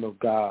kingdom of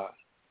God.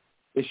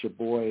 It's your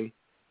boy,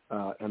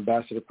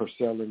 Ambassador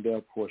Purcell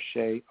Lindell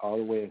Porche, all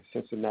the way in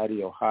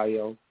Cincinnati,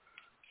 Ohio,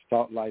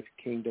 Salt Life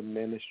Kingdom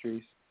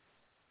Ministries.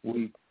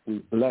 We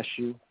bless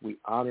you, we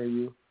honor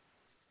you,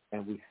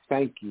 and we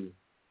thank you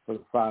for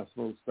the Five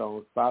Smooth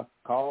Stones.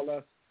 Call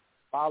us,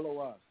 follow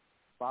us.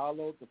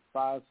 Follow the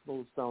Five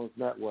Smooth Stones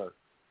Network.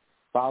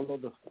 Follow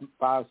the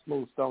Five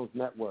Smooth Stones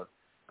Network.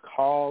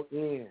 Call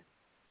in.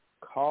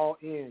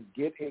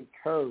 Get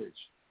encouraged.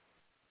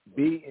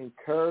 Be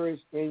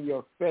encouraged in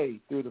your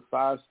faith through the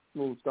Five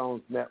Smooth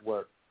Stones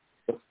Network.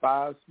 The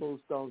Five Smooth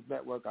Stones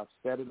Network, I've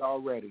said it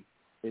already,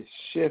 is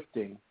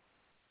shifting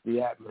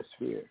the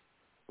atmosphere.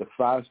 The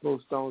Five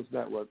Smooth Stones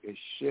Network is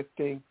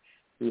shifting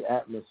the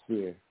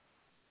atmosphere,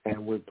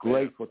 and we're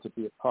grateful to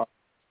be a part,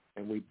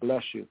 and we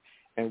bless you.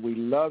 And we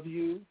love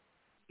you,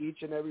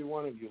 each and every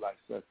one of you, like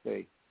Seth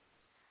said.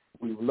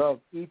 We love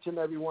each and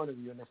every one of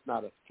you, and it's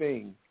not a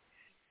thing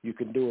you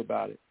can do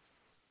about it.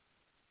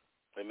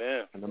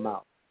 Amen. And I'm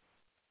out.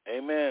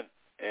 Amen.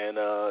 And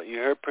you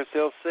heard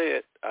Purcell say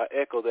it. I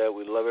echo that.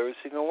 We love every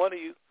single one of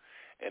you,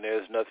 and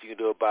there's nothing you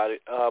can do about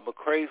it.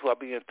 McCrae, I'll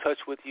be in touch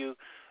with you.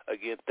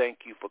 Again,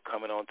 thank you for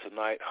coming on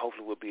tonight.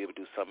 Hopefully we'll be able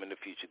to do something in the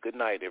future. Good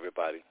night,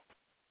 everybody.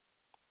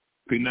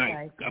 Good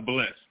night. God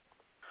bless.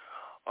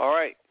 All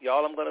right,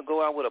 y'all, I'm going to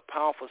go out with a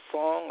powerful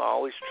song. I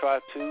always try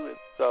to. And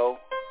so